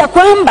kabisa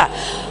kwamba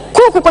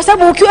kuku, kwa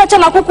sababu ukiacha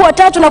na kuku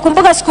watatu,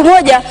 nakumbuka siku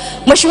moja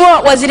Mheshimiwa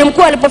Waziri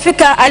Mkuu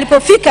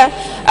alipofika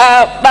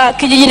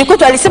kijijini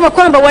kwetu alisema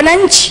kwamba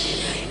wananchi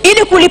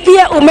ili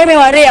kulipia umeme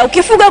wa REA,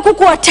 ukifuga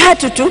kuku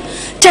watatu tu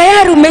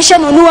tayari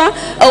umeshanunua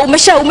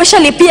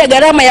umeshalipia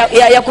gharama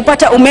ya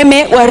kupata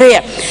umeme wa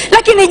REA.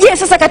 Lakini je,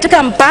 sasa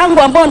katika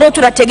mpango ambao ndio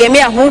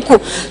tunategemea huku,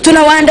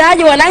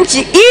 tunawaandaaje wananchi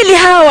ili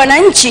hawa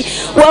wananchi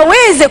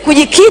waweze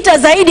kujikita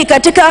zaidi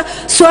katika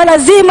swala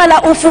zima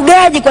la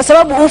ufugaji? Kwa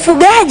sababu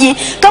ufugaji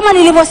kama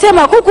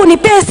nilivyosema, kuku ni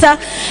pesa,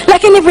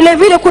 lakini vile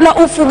vile kuna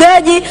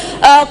ufugaji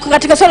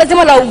katika swala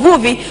zima la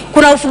uvuvi,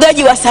 kuna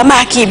ufugaji wa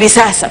samaki hivi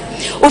sasa,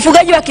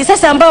 ufugaji wa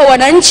kisasa ambao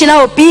wananchi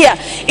nao pia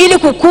ili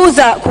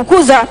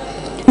kukuza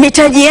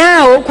mitaji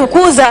yao,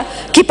 kukuza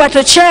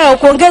kipato chao,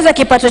 kuongeza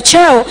kipato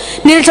chao,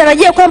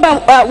 nilitarajia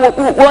kwamba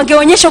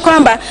wangeonyesha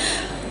kwamba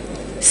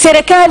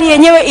serikali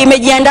yenyewe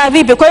imejiandaa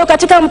vipi. Kwa hiyo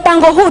katika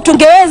mpango huu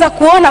tungeweza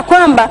kuona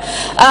kwamba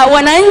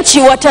wananchi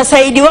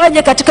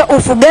watasaidiwaje katika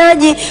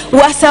ufugaji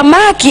wa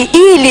samaki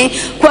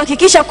ili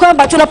kuhakikisha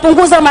kwamba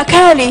tunapunguza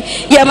makali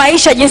ya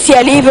maisha jinsi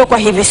yalivyo kwa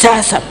hivi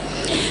sasa.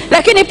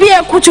 Lakini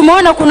pia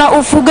tumeona kuna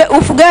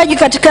ufugaji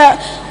katika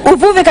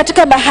uvuvi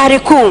katika bahari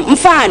kuu.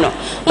 Mfano,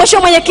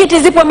 Mheshimiwa Mwenyekiti,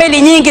 zipo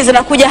meli nyingi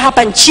zinakuja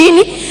hapa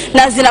nchini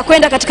na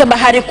zinakwenda katika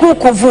bahari kuu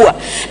kuvua.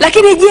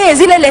 Lakini je,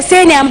 zile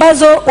leseni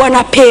ambazo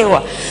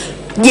wanapewa,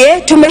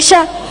 je,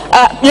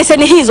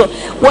 leseni hizo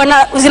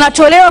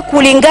zinatolewa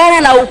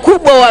kulingana na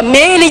ukubwa wa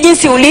meli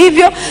jinsi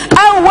ulivyo,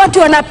 au watu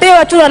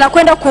wanapewa tu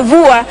wanakwenda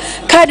kuvua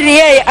kadri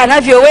yeye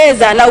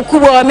anavyoweza na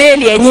ukubwa wa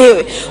meli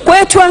yenyewe. Kwa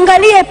hiyo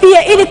tuangalie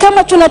pia, ili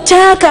kama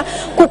tunataka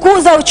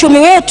kukuza uchumi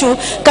wetu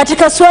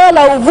katika swala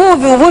la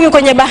uvuvi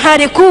kwenye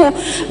bahari kuu,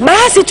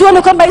 basi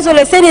tuone kwamba hizo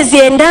leseni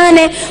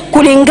ziendane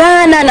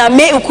kulingana na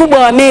ukubwa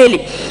wa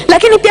meli.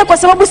 Lakini pia kwa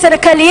sababu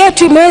serikali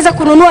yetu imeweza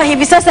kununua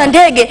hivi sasa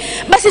ndege,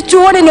 basi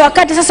tuone ni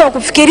wakati sasa wa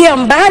kufikiria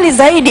mbali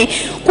zaidi,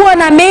 kuwa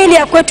na meli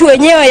ya kwetu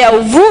wenyewe ya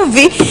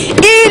uvuvi,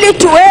 ili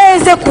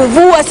tuweze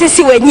kuvua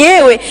sisi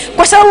wenyewe,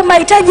 kwa sababu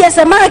mahitaji ya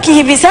samaki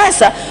hivi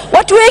sasa,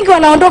 watu wengi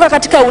wanaondoka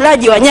katika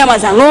ulaji wa nyama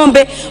za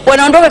ng'ombe,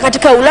 wanaondoka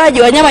katika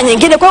ulaji wa nyama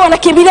nyingine, kwa hiyo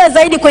wanakimbilia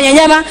zaidi kwenye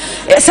nyama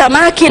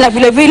samaki na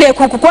vile vile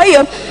kuku. Kwa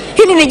hiyo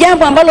hili ni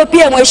jambo ambalo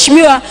pia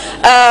Mheshimiwa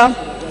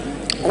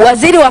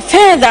Waziri wa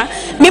Fedha,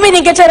 mimi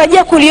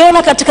ningetarajia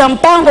kuliona katika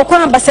mpango,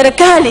 kwamba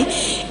serikali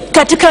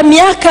katika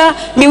miaka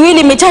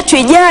 2-3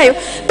 ijayo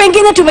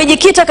pengine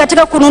tumejikita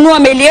katika kununua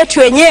meli yetu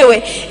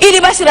wenyewe,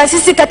 ili basi na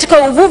sisi katika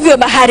uvuvi wa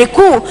bahari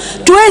kuu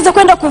tuweze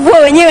kwenda kuvua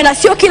wenyewe, na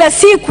sio kila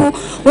siku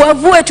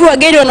wavue tu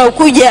wageni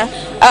wanaokuja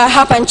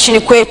hapa nchini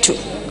kwetu.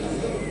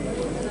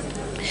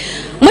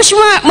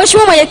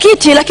 Mheshimiwa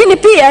Mwenyekiti, lakini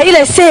pia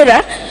ile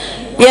sera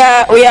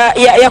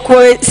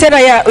sera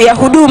ya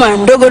huduma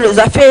ndogo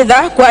za fedha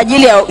kwa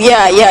ajili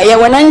ya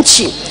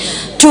wananchi,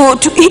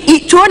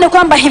 tuone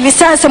kwamba hivi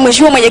sasa,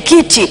 Mheshimiwa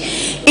Mwenyekiti,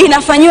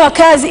 inafanywa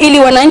kazi ili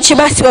wananchi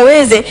basi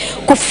waweze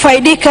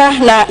kufaidika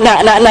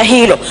na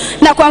hilo.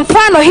 Na kwa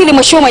mfano hili,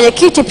 Mheshimiwa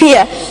Mwenyekiti,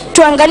 pia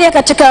tuangalie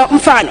katika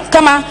mfano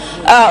kama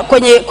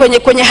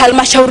kwenye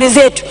halmashauri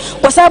zetu,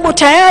 kwa sababu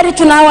tayari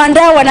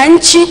tunawaandaa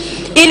wananchi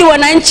ili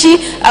wananchi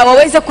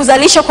waweze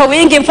kuzalisha kwa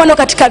wingi. Mfano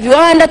katika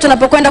viwanda,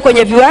 tunapokwenda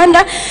kwenye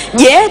viwanda,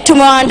 je,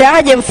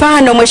 tumewaandaaje?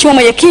 Mfano Mheshimiwa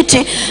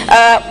Mwenyekiti,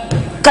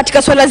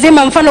 katika swala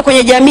zima mfano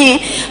kwenye jamii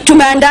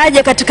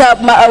tumeandaaje katika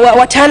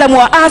wataalamu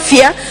wa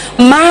afya,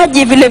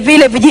 maji vile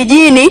vile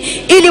vijijini,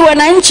 ili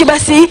wananchi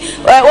basi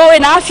wawe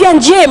na afya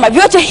njema.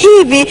 Vyote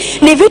hivi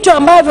ni vitu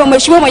ambavyo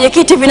Mheshimiwa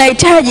Mwenyekiti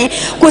vinahitaji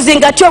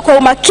kuzingatiwa kwa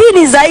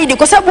umakini zaidi,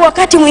 kwa sababu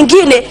wakati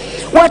mwingine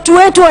watu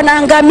wetu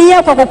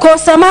wanaangamia kwa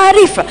kukosa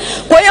maarifa.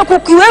 Kwa hiyo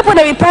kukiwepo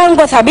na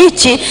mipango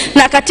thabiti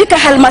na katika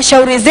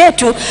halmashauri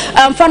zetu,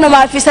 mfano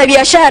maafisa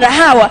biashara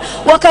hawa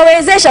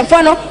wakawezesha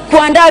mfano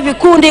kuandaa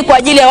vikundi kwa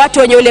ajili ya watu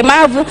wenye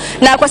ulemavu,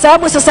 na kwa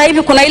sababu sasa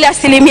hivi kuna ile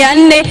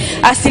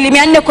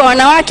 4% kwa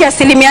wanawake,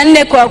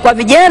 4% kwa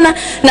vijana,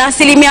 na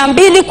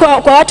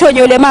 2% kwa watu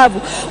wenye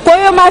ulemavu. Kwa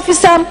hiyo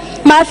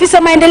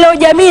maafisa maendeleo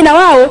jamii na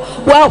wao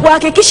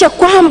wahakikishe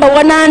kwamba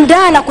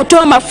wanaandaa na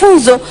kutoa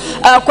mafunzo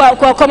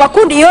kwa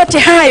makundi yote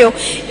hayo,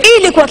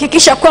 ili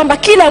kuhakikisha kwamba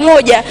kila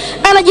mmoja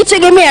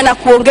anajitegemea na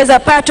kuongeza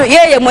pato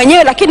yeye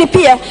mwenyewe, lakini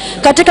pia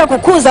katika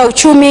kukuza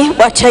uchumi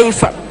wa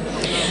taifa.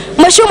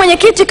 Mheshimiwa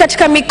Mwenyekiti,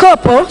 katika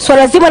mikopo,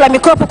 swala zima la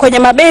mikopo kwenye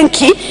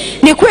mabenki,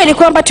 ni kweli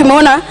kwamba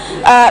tumeona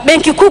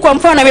benki kuu kwa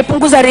mfano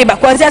imepunguza riba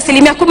kuanzia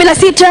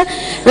 16%,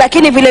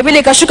 lakini vile vile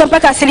ikashuka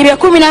mpaka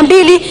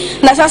 12%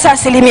 na sasa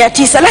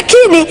 9%.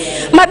 Lakini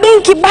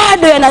mabenki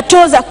bado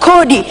yanatoza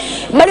kodi,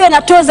 bado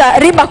yanatoza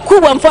riba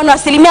kubwa, mfano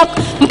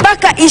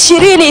mpaka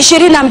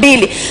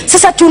 20-22.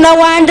 Sasa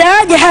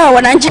tunawaandaaje hawa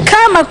wananchi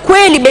kama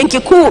kweli benki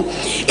kuu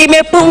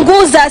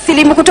imepunguza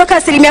kutoka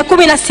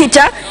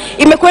 16%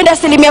 imekwenda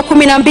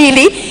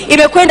 12%,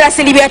 imekwenda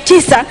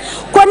 9%?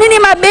 Kwa nini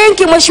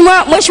mabenki,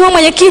 Mheshimiwa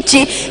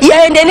Mwenyekiti,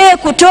 yaendelee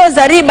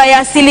kutoza riba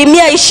ya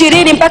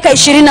 20% mpaka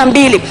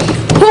 22%?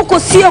 Huku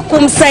sio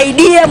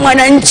kumsaidia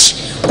mwananchi.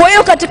 Kwa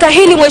hiyo katika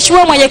hili,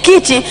 Mheshimiwa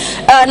Mwenyekiti,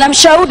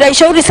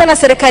 naishauri sana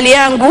serikali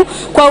yangu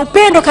kwa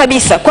upendo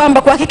kabisa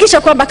kwamba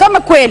kuhakikisha kwamba kama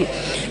kweli,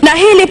 na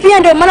hili pia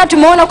ndio maana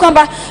tumeona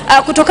kwamba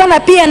kutokana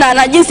pia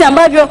na jinsi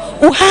ambavyo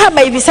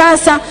uhaba hivi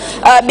sasa,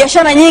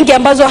 biashara nyingi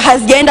ambazo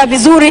hazijaenda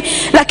vizuri,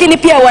 lakini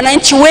pia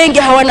wananchi wengi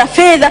hawana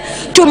fedha,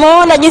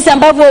 tumeona jinsi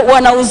ambavyo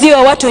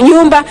wanauziwa watu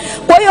nyumba.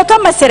 Kwa hiyo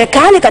kama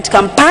serikali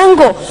katika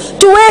mpango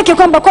tuweke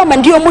kwamba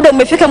ndio muda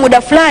umefika,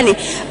 muda fulani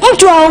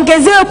mtu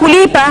aongezewe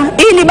kulipa,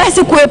 ili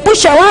basi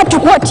kuepusha watu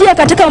kuwatia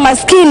katika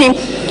umaskini.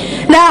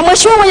 Na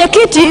Mheshimiwa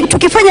Mwenyekiti,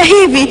 tukifanya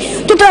hivi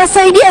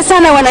tutawasaidia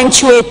sana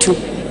wananchi wetu.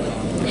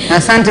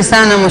 Asante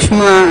sana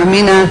Mheshimiwa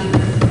Amina.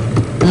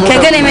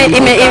 Kengele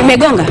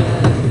imegonga.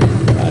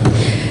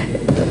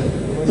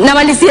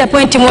 Namalizia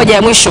pointi moja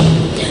ya mwisho.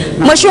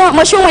 Mheshimiwa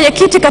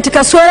Mwenyekiti,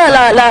 katika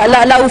suala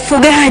la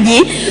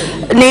ufugaji,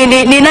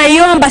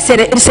 ninaiomba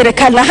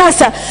serikali na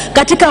hasa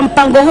katika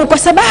mpango huu, kwa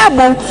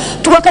sababu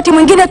wakati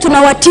mwingine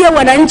tunawatia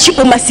wananchi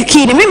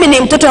umasikini. Mimi ni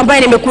mtoto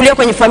ambaye nimekulia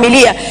kwenye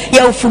familia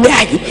ya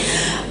ufugaji.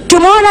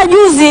 Tumeona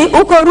juzi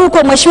huko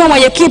Ruko, Mheshimiwa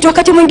Mwenyekiti,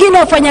 wakati mwingine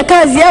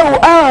wafanyakazi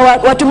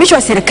au watumishi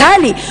wa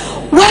serikali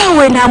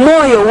wawe na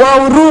moyo wa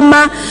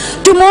huruma.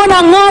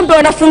 Tumeona ng'ombe,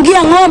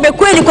 wanafungia ng'ombe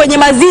kweli kwenye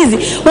mazizi,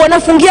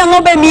 wanafungia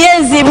ng'ombe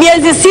miezi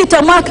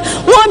 6 mwaka,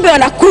 ng'ombe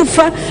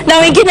wanakufa na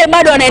wengine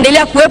bado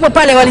wanaendelea kuwepo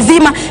pale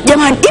walizima.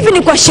 Jamani, hivi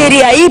ni kwa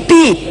sheria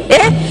ipi?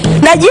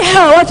 Na je,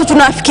 hawa watu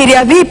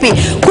tunawafikiria vipi?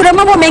 Kuna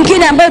mambo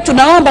mengine ambayo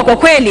tunaomba kwa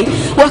kweli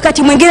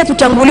wakati mwingine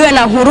tutanguliwe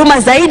na huruma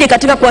zaidi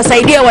katika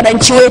kuwasaidia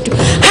wananchi wetu.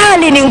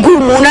 Hali ni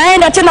ngumu,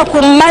 unaenda tena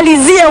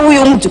kummalizia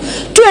huyu mtu,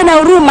 tuwe na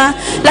huruma.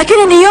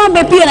 Lakini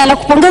niombe pia na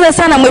nakupongeza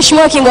sana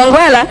Mheshimiwa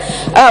Kingwangwala,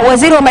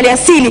 waziri wa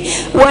maliasili,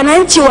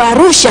 wananchi wa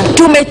Arusha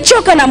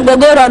tumechoka na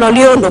mgogoro wa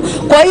Loliondo.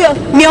 Kwa hiyo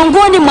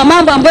miongoni mwa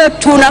mambo ambayo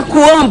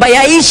tunakuomba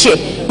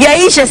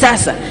yaishe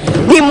sasa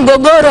ni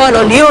mgogoro wa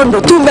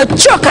Loliondo,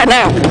 tumechoka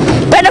nao.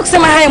 Baada ya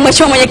kusema haya,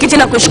 Mheshimiwa Mwenyekiti,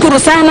 nakushukuru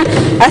sana,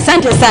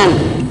 asante sana.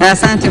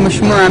 Asante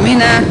Mheshimiwa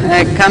Amina.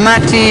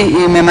 Kamati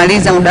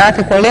imemaliza muda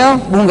wake kwa leo,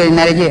 bunge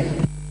linarejea.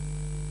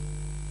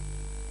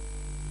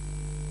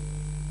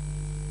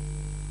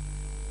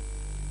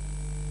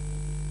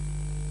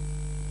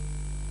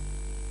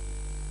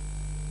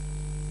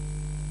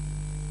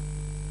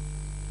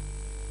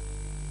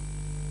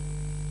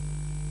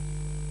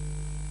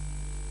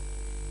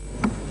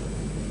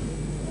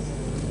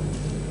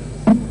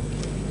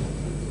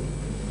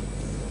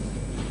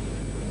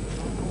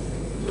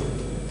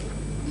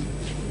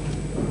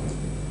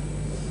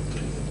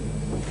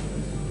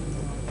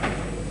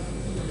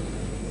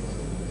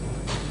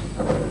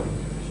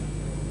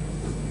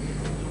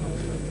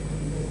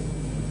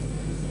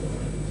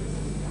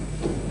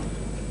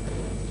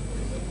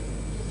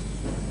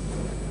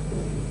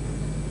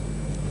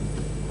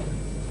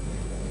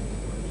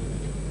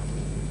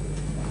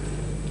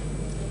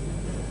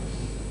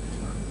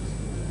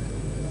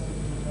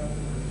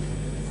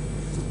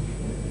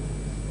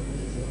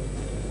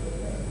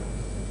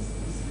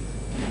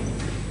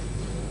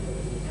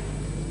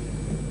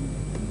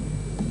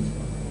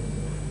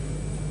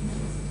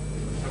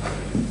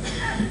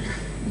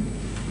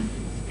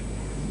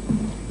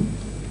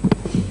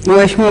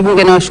 Mheshimiwa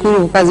Bunge, nawashukuru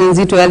kwa kazi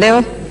nzito ya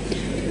leo,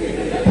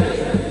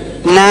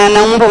 na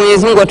naomba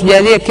Mwenyezi Mungu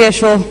atujalie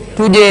kesho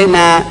tuje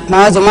na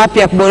mawazo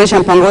mapya kuboresha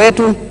mpango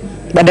wetu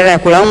badala ya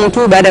kulaumu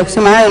tu. Baada ya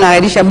kusema hayo,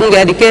 naahirisha bunge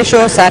hadi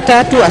kesho saa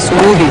 3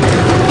 asubuhi.